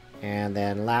 And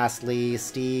then lastly,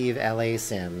 Steve LA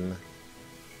Sim.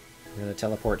 I'm going to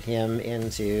teleport him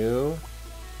into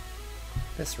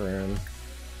this room.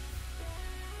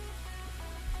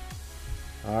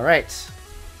 Alright.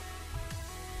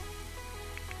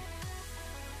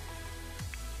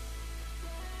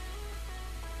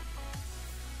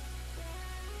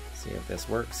 See if this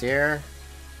works here.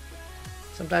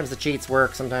 Sometimes the cheats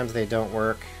work, sometimes they don't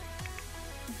work.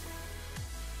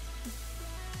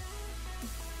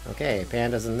 Okay,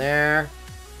 Panda's in there.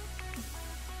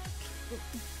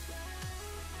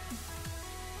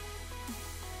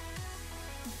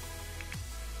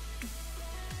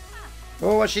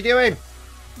 Oh, what's she doing?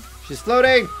 She's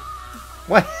floating!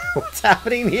 What? What's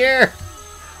happening here?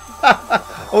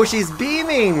 Oh, she's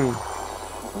beaming!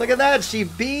 Look at that, she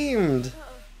beamed!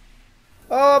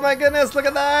 Oh my goodness, look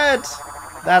at that!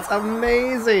 That's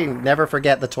amazing! Never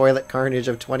forget the toilet carnage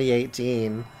of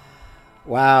 2018.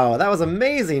 Wow, that was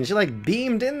amazing! She like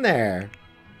beamed in there!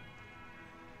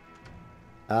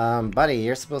 Buddy,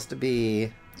 you're supposed to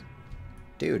be...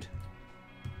 Dude.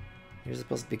 You're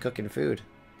supposed to be cooking food.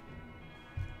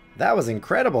 That was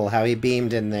incredible how he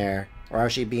beamed in there. Or how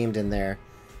she beamed in there.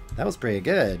 That was pretty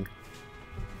good.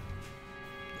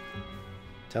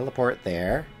 Teleport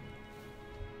there.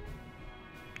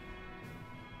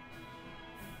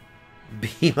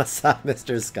 Beam us up,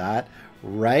 Mr. Scott.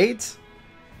 Right?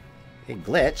 Hey,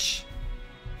 Glitch.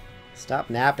 Stop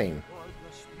napping.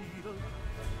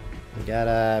 You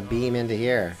gotta beam into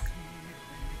here.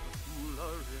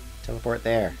 Teleport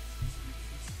there.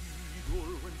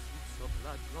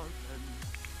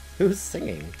 Who's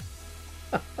singing?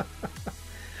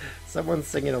 Someone's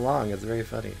singing along. It's very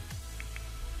funny.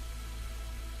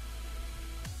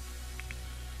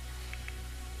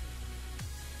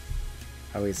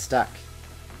 Oh, he's stuck.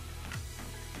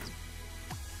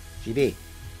 GB.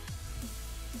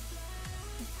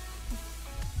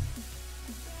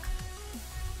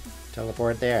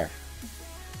 Teleport there.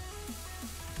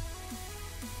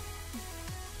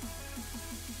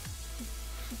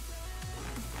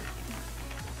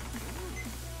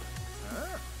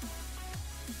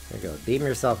 There you go. Beam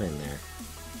yourself in there.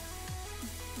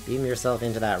 Beam yourself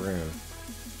into that room.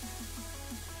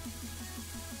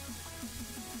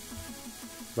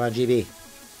 Come on, GB.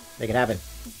 Make it happen.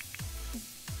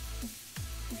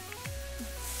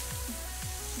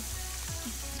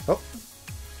 Oh!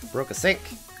 Broke a sink.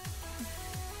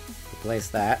 Replace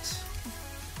that.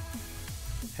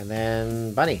 And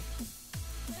then... Bunny.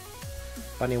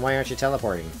 Bunny, why aren't you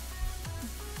teleporting?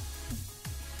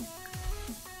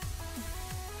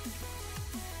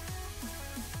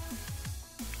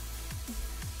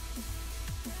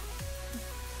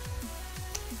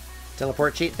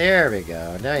 Teleport cheat. There we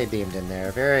go. Now you beamed in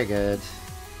there. Very good.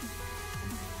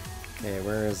 Okay,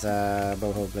 where's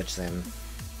Boho Glitch Sim?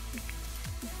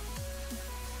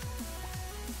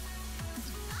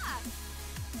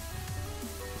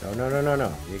 No, no, no, no,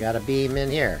 no. You gotta beam in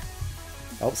here.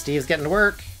 Oh, Steve's getting to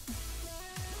work.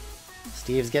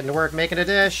 Steve's getting to work making a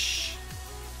dish.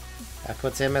 That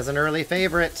puts him as an early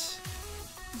favorite.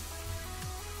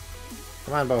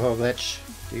 Come on, Boho Glitch.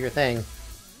 Do your thing.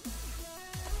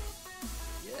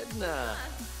 Nah.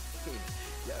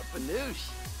 Yeah, Banoosh.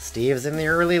 Steve's in the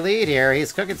early lead here.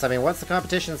 He's cooking something. What's the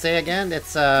competition say again?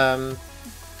 It's, the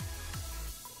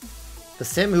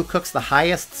sim who cooks the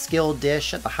highest skill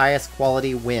dish at the highest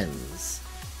quality wins.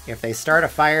 If they start a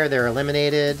fire, they're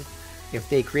eliminated. If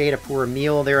they create a poor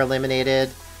meal, they're eliminated.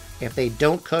 If they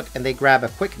don't cook and they grab a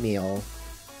quick meal,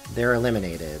 they're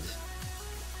eliminated.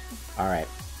 Alright.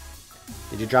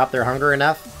 Did you drop their hunger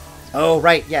enough? Oh,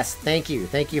 right, yes, thank you.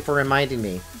 Thank you for reminding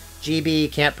me.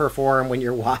 GB can't perform when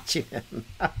you're watching him.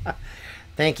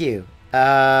 Thank you.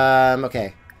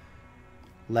 Okay.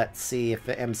 Let's see if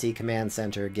the MC Command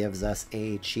Center gives us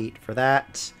a cheat for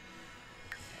that.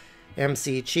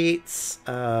 MC cheats.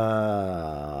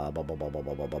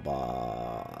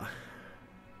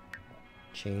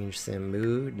 Change sim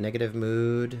mood. Negative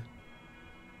mood.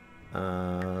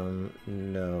 No.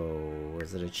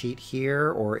 Is it a cheat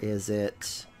here, or is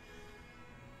it...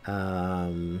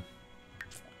 it's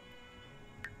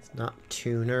not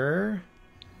tuner.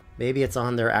 Maybe it's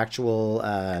on their actual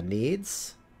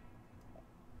needs.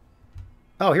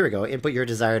 Oh, here we go. Input your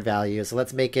desired value. So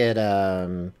let's make it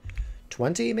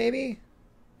 20, maybe?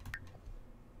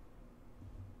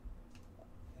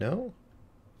 No?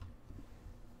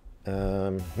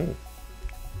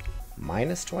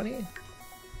 Minus 20?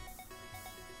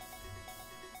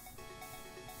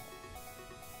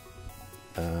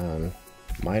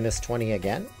 Minus 20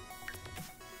 again?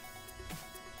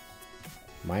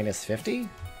 Minus 50?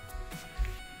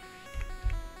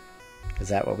 Is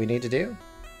that what we need to do?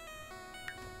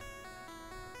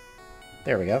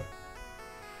 There we go.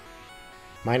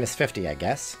 Minus 50, I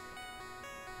guess.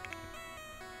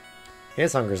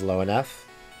 His hunger's low enough.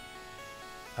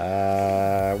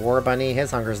 War Bunny, his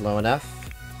hunger's low enough.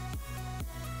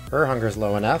 Her hunger's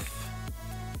low enough.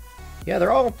 Yeah,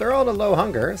 they're all at a low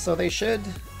hunger, so they should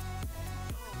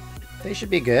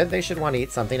be good. They should want to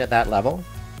eat something at that level.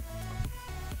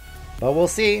 But we'll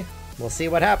see. We'll see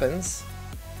what happens.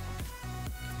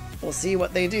 We'll see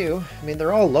what they do. I mean,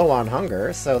 they're all low on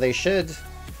hunger, so they should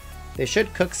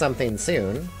cook something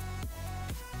soon.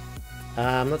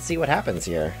 Let's see what happens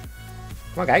here.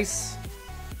 Come on, guys.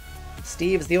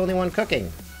 Steve's the only one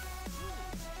cooking.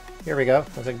 Here we go.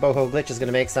 Looks like Boho Glitch is going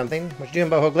to make something. What you doing,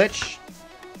 Boho Glitch?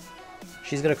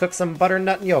 She's going to cook some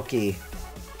butternut gnocchi.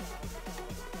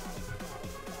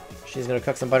 She's going to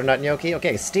cook some butternut gnocchi.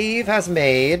 Okay, Steve has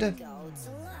made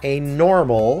a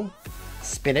normal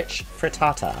spinach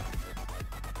frittata.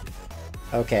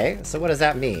 Okay, so what does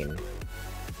that mean?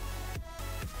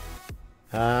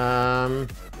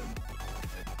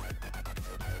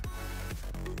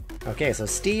 Okay, so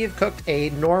Steve cooked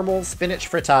a normal spinach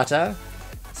frittata.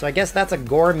 So I guess that's a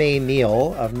gourmet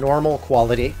meal of normal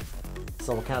quality.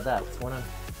 So we'll count that. What's going on?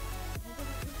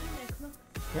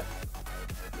 Yep.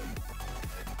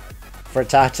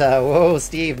 Frittata. Whoa,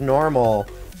 Steve, normal.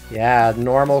 Yeah,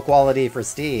 normal quality for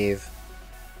Steve.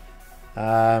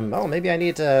 Oh, maybe I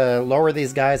need to lower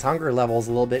these guys' hunger levels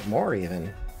a little bit more,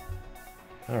 even.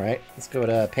 Alright, let's go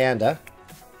to Panda.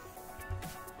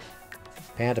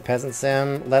 Panda Peasant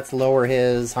Sim. Let's lower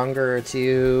his hunger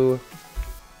to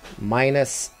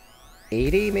minus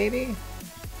 80, maybe?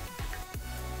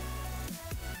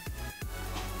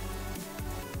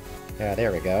 Yeah,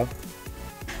 there we go.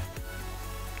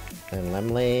 And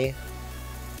Lemley.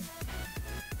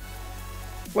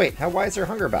 Wait, why is her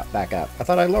hunger back up? I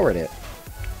thought I lowered it.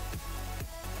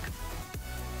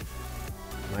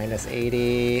 Minus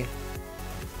 80.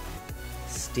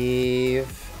 Steve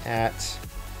at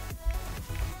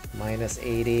minus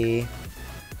 80.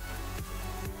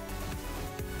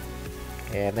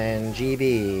 And then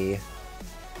GB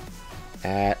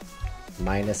at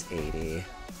minus 80.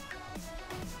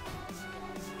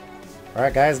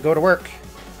 Alright guys, go to work.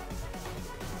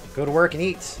 Go to work and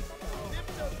eat.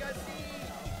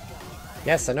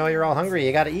 Yes, I know you're all hungry.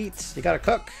 You gotta eat. You gotta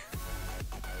cook.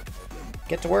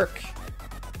 Get to work.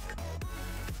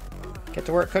 Get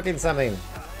to work cooking something.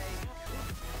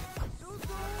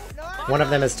 One of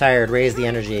them is tired. Raise the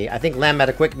energy. I think Lem had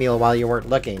a quick meal while you weren't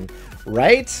looking.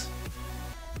 Right?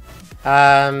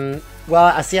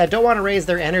 Well, see, I don't want to raise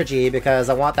their energy because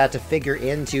I want that to figure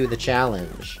into the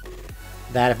challenge.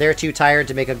 That if they're too tired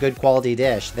to make a good quality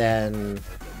dish, then,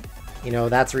 you know,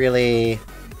 that's really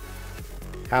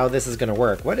how this is going to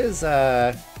work. What is,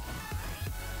 oh,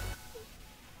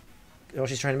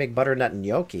 she's trying to make butternut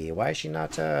gnocchi. Why is she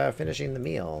not finishing the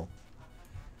meal?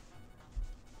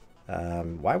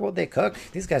 Why won't they cook?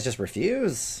 These guys just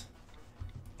refuse.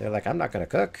 They're like, I'm not going to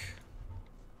cook.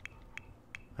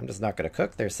 I'm just not going to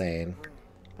cook, they're saying.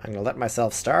 I'm going to let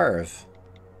myself starve.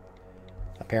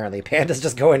 Apparently, Panda's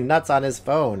just going nuts on his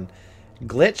phone.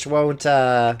 Glitch won't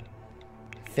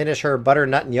finish her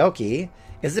butternut gnocchi.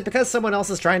 Is it because someone else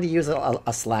is trying to use a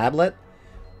slablet?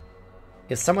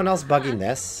 Is someone else bugging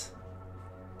this?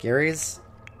 Gary's...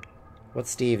 What's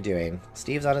Steve doing?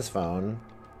 Steve's on his phone.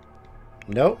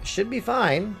 Nope, should be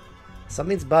fine.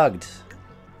 Something's bugged.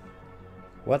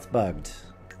 What's bugged?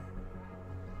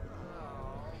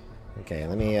 Okay,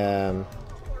 let me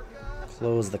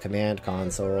close the command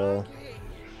console.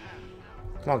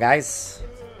 Come on, guys.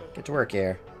 Get to work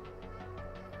here.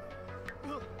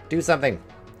 Do something.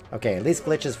 Okay, at least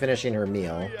Glitch is finishing her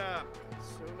meal.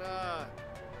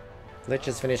 Glitch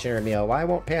is finishing her meal. Why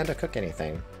won't Panda cook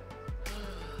anything?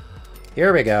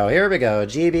 Here we go, here we go.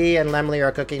 GB and Lemley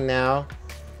are cooking now.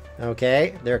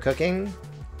 Okay, they're cooking.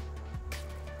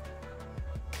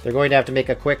 They're going to have to make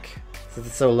a quick, since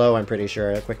it's so low, I'm pretty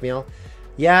sure, a quick meal.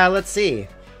 Yeah, let's see.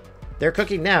 They're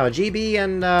cooking now. GB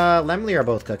and Lemley are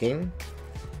both cooking.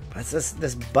 But it's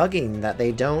this bugging that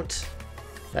they don't,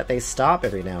 that they stop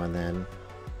every now and then.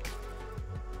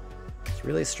 It's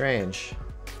really strange.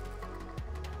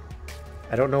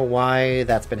 I don't know why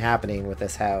that's been happening with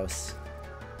this house.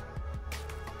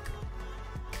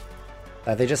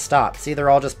 They just stopped. See, they're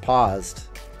all just paused.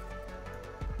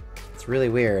 It's really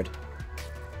weird.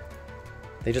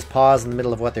 They just pause in the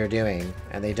middle of what they're doing,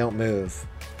 and they don't move.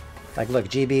 Like, look,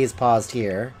 GB's paused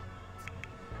here.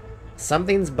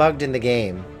 Something's bugged in the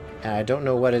game, and I don't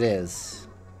know what it is.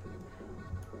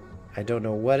 I don't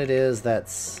know what it is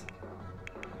that's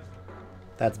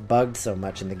bugged so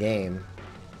much in the game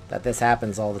that this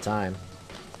happens all the time.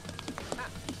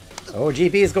 Oh,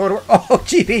 GB is going to work. Oh,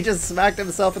 GB just smacked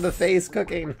himself in the face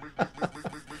cooking.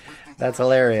 That's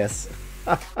hilarious.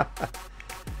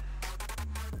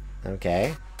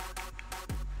 Okay.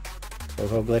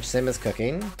 Boho Glitch Sim is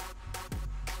cooking.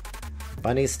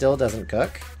 Bunny still doesn't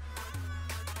cook.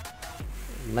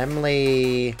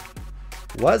 Lemley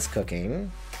was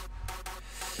cooking.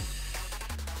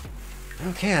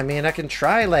 Okay, I mean, I can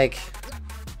try, like...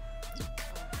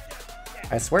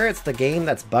 I swear it's the game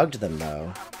that's bugged them,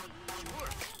 though.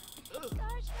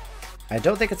 I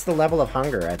don't think it's the level of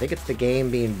hunger. I think it's the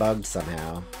game being bugged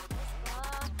somehow.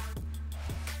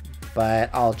 But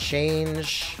I'll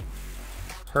change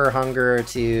her hunger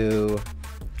to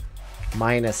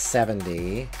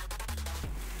 -70.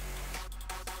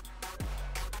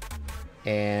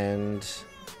 And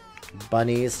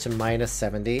Bunny's to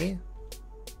 -70.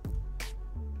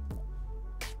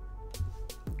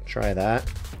 Try that.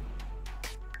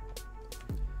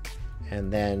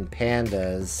 And then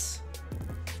Panda's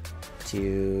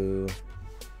to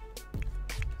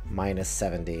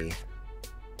 -70.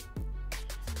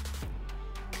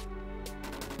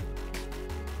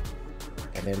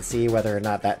 And then see whether or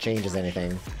not that changes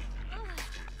anything.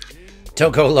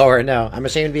 Don't go lower, no. I'm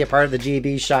ashamed to be a part of the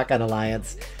GB Shotgun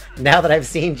Alliance. Now that I've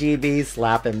seen GB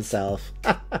slap himself.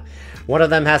 One of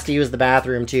them has to use the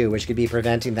bathroom too, which could be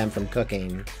preventing them from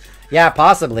cooking. Yeah,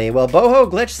 possibly. Well, Boho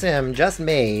Glitch Sim just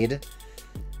made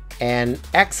an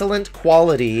excellent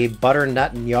quality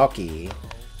butternut gnocchi.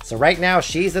 So right now,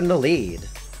 she's in the lead.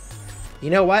 You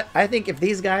know what? I think if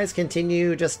these guys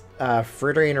continue just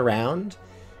frittering around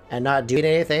and not doing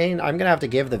anything, I'm going to have to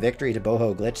give the victory to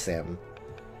Boho Glitch Sim.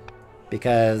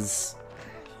 Because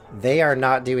they are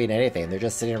not doing anything. They're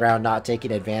just sitting around not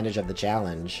taking advantage of the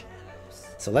challenge.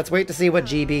 So let's wait to see what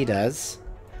GB does.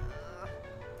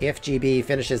 If GB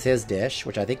finishes his dish,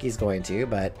 which I think he's going to,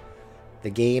 but the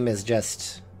game is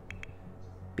just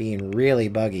being really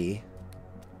buggy.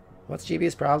 What's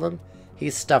GB's problem?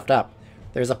 He's stuffed up.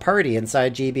 There's a party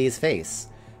inside GB's face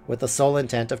with the sole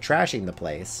intent of trashing the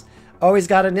place. Oh, he's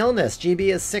got an illness.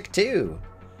 GB is sick too.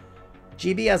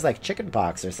 GB has like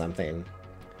chickenpox or something.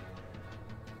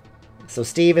 So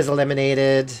Steve is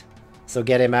eliminated. So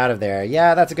get him out of there.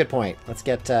 Yeah, that's a good point. Let's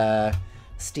get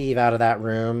Steve out of that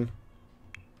room.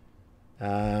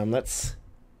 Let's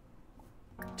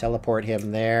teleport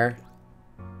him there.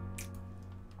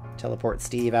 Teleport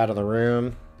Steve out of the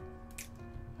room.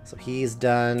 So he's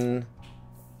done.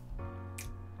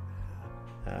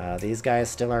 These guys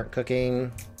still aren't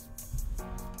cooking.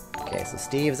 Okay, so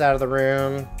Steve's out of the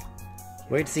room.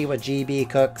 Wait to see what GB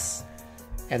cooks.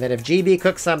 And then if GB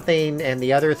cooks something and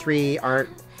the other three aren't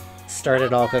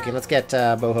started all cooking, let's get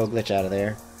Boho Glitch out of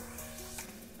there.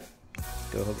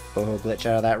 Go Boho Glitch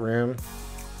out of that room.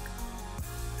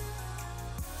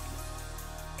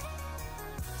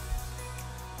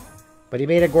 But he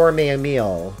made a gourmet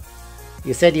meal.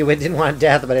 You said you didn't want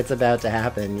death, but it's about to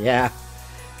happen. Yeah.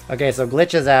 Okay, so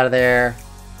Glitch is out of there.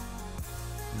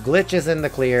 Glitch is in the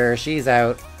clear. She's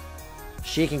out.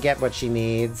 She can get what she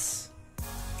needs.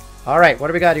 Alright, what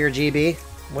do we got here, GB?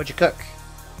 What'd you cook?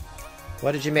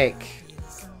 What did you make?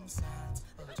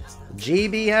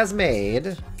 GB has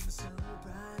made...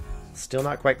 Still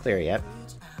not quite clear yet.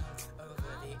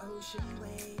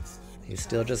 He's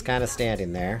still just kind of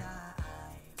standing there.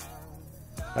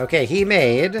 Okay, he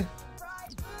made...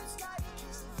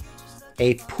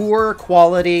 a poor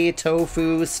quality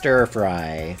tofu stir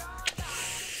fry.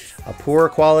 A poor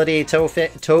quality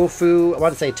tofu... I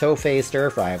want to say tofu stir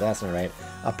fry, but that's not right.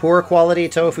 A poor quality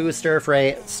tofu stir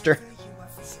fry... Stir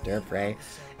fry.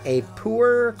 A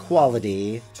poor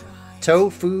quality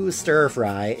Tofu stir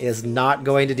fry is not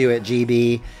going to do it,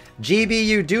 GB. GB,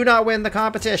 you do not win the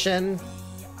competition.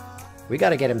 We got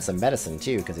to get him some medicine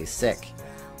too, because he's sick.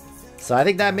 So I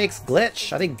think that makes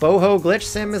Glitch. I think Boho Glitch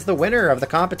Sim is the winner of the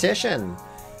competition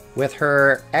with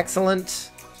her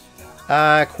excellent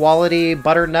quality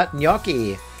butternut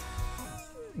gnocchi.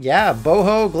 Yeah,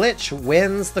 Boho Glitch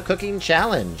wins the cooking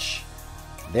challenge.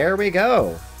 There we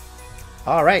go.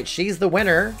 All right, she's the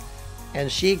winner,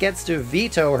 and she gets to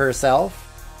veto herself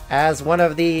as one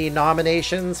of the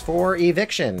nominations for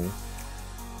eviction.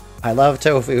 I love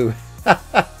tofu.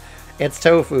 It's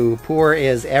tofu. Poor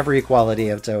is every quality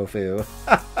of tofu.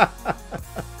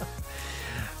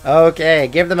 Okay,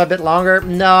 give them a bit longer.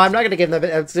 No, I'm not going to give them a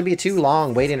bit. It's going to be too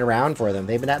long waiting around for them.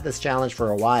 They've been at this challenge for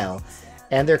a while,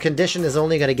 and their condition is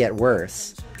only going to get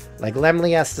worse. Like,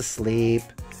 Lemley has to sleep,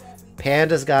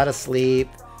 Panda's got to sleep,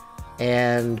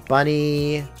 and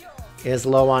Bunny is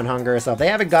low on hunger. So if they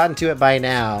haven't gotten to it by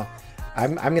now,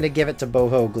 I'm going to give it to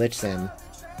Boho Glitch Sim.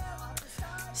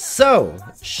 So,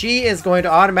 she is going to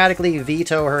automatically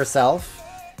veto herself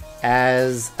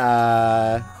as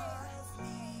a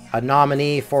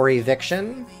nominee for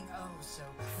eviction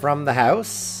from the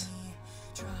house.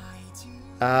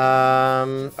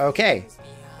 Okay.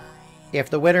 If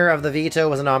the winner of the veto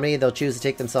was a nominee, they'll choose to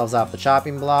take themselves off the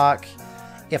chopping block.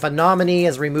 If a nominee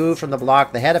is removed from the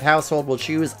block, the head of household will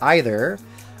choose either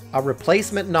a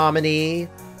replacement nominee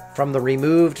from the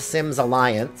removed Sims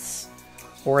Alliance,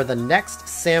 or the next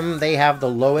Sim they have the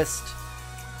lowest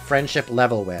friendship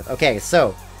level with. Okay,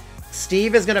 so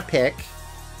Steve is going to pick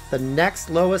the next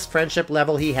lowest friendship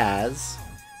level he has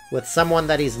with someone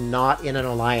that he's not in an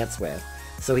alliance with.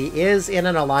 So he is in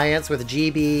an alliance with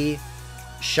GB,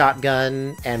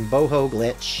 Shotgun, and Boho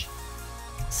Glitch.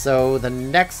 So the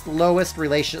next lowest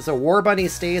relation... So War Bunny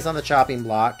stays on the chopping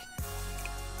block.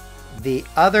 The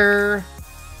other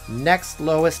next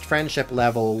lowest friendship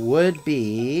level would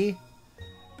be...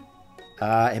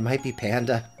 it might be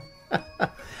Panda.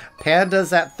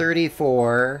 Panda's at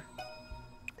 34.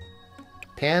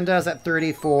 Panda's at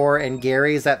 34, and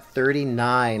Gary's at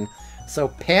 39. So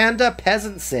Panda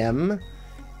Peasant Sim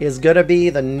is going to be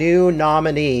the new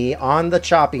nominee on the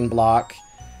chopping block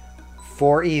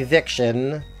for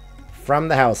eviction from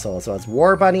the household. So it's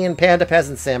War Bunny and Panda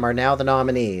Peasant Sim are now the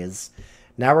nominees.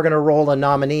 Now we're going to roll a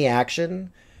nominee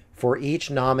action for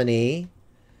each nominee.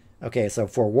 Okay, so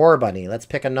for War Bunny, let's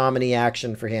pick a nominee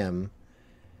action for him.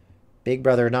 Big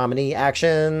Brother nominee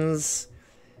actions.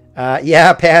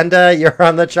 Yeah, Panda, you're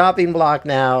on the chopping block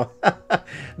now.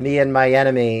 Me and my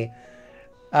enemy.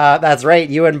 That's right,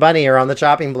 you and Bunny are on the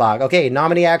chopping block. Okay,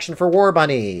 nominee action for War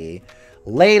Bunny.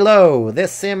 Lay low.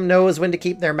 This sim knows when to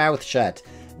keep their mouth shut.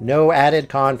 No added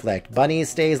conflict. Bunny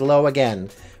stays low again.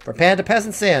 For Panda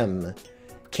Peasant Sim.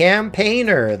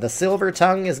 Campaigner. The silver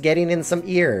tongue is getting in some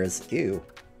ears. Ew.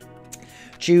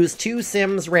 Choose 2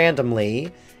 Sims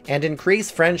randomly and increase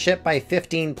friendship by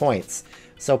 15 points.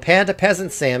 So Panda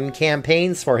Peasant Sim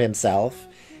campaigns for himself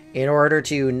in order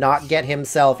to not get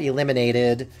himself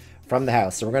eliminated from the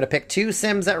house. So we're going to pick 2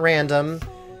 Sims at random,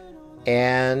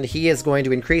 and he is going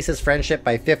to increase his friendship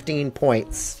by 15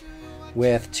 points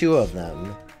with 2 of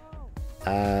them.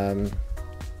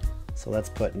 So let's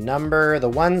put number. The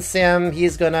 1 Sim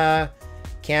he's going to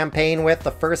campaign with,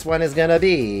 the first one is going to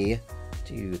be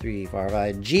 2, 3, 4,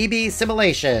 5, GB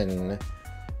Simulation.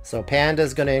 So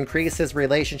Panda's going to increase his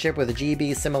relationship with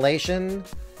GB Simulation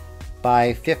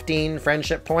by 15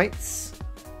 friendship points.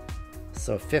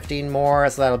 So 15 more,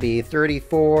 so that'll be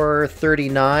 34,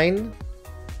 39.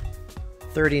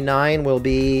 39 will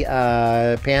be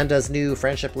Panda's new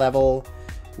friendship level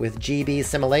with GB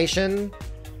Simulation.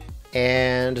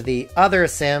 And the other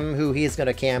Sim who he's going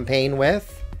to campaign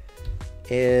with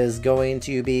is going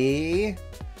to be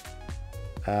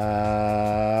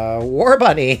War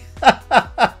Bunny.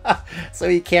 So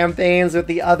he campaigns with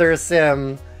the other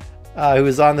Sim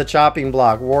who's on the chopping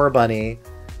block, War Bunny.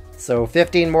 So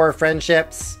 15 more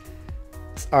friendships,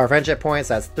 or friendship points,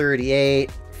 that's 38.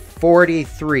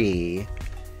 43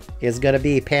 is going to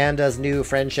be Panda's new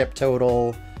friendship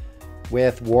total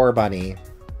with War Bunny.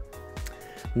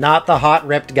 Not the hot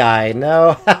ripped guy,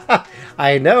 no.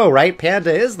 I know, right?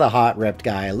 Panda is the hot ripped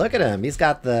guy. Look at him. He's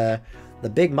got the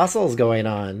big muscles going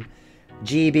on.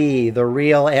 GB, the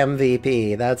real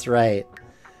MVP. That's right.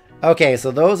 Okay,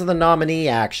 so those are the nominee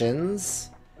actions.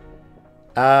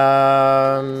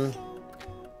 Okay,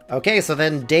 so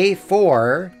then day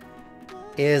 4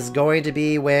 is going to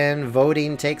be when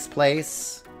voting takes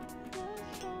place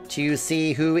to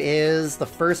see who is the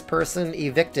first person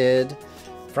evicted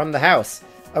from the house.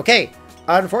 Okay,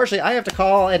 unfortunately, I have to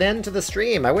call an end to the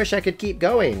stream. I wish I could keep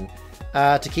going,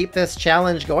 to keep this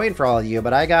challenge going for all of you,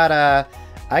 but I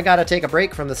gotta take a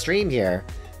break from the stream here.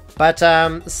 But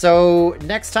so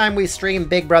next time we stream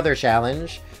Big Brother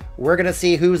Challenge, we're gonna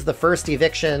see who's the first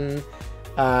eviction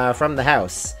from the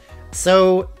house.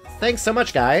 So thanks so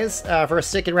much, guys, for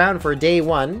sticking around for day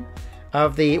 1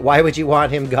 of the Why Would You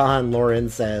Want Him Gone, Lauren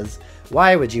says.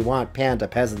 Why would you want Panda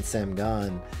Peasant Sim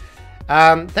gone?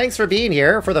 Thanks for being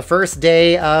here for the first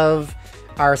day of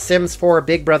our Sims 4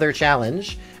 Big Brother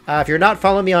Challenge. If you're not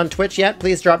following me on Twitch yet,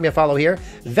 please drop me a follow here.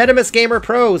 Venomous Gamer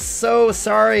Pro, so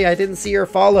sorry I didn't see your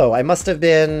follow. I must have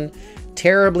been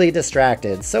terribly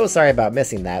distracted. So sorry about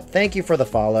missing that. Thank you for the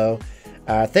follow.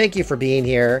 Thank you for being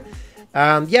here.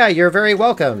 Yeah, you're very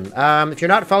welcome. If you're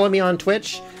not following me on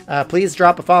Twitch, please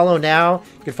drop a follow now.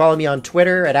 You can follow me on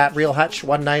Twitter at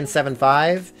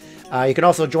 @RealHutch1975. You can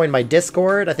also join my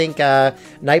Discord. I think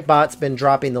Nightbot's been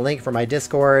dropping the link for my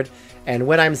Discord. And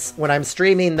when I'm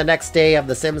streaming the next day of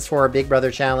the Sims 4 Big Brother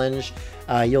Challenge,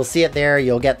 you'll see it there.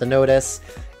 You'll get the notice,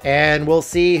 and we'll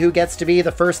see who gets to be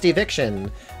the first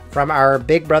eviction from our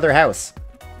Big Brother house.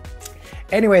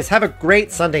 Anyways, have a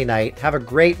great Sunday night. Have a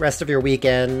great rest of your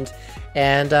weekend,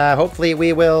 and hopefully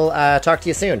we will talk to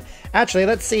you soon. Actually,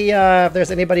 let's see if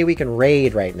there's anybody we can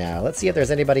raid right now. Let's see if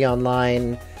there's anybody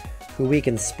online who we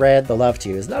can spread the love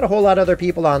to. There's not a whole lot of other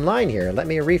people online here. Let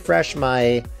me refresh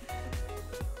my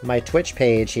Twitch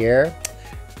page here.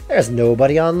 There's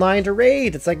nobody online to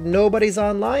raid. It's like nobody's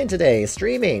online today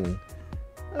streaming.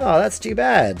 Oh, that's too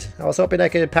bad. I was hoping I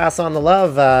could pass on the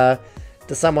love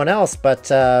to someone else, but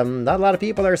not a lot of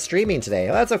people are streaming today.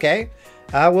 Well, that's okay.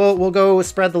 We'll go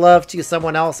spread the love to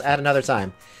someone else at another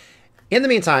time. In the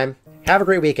meantime, have a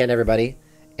great weekend, everybody,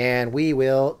 and we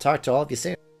will talk to all of you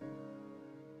soon.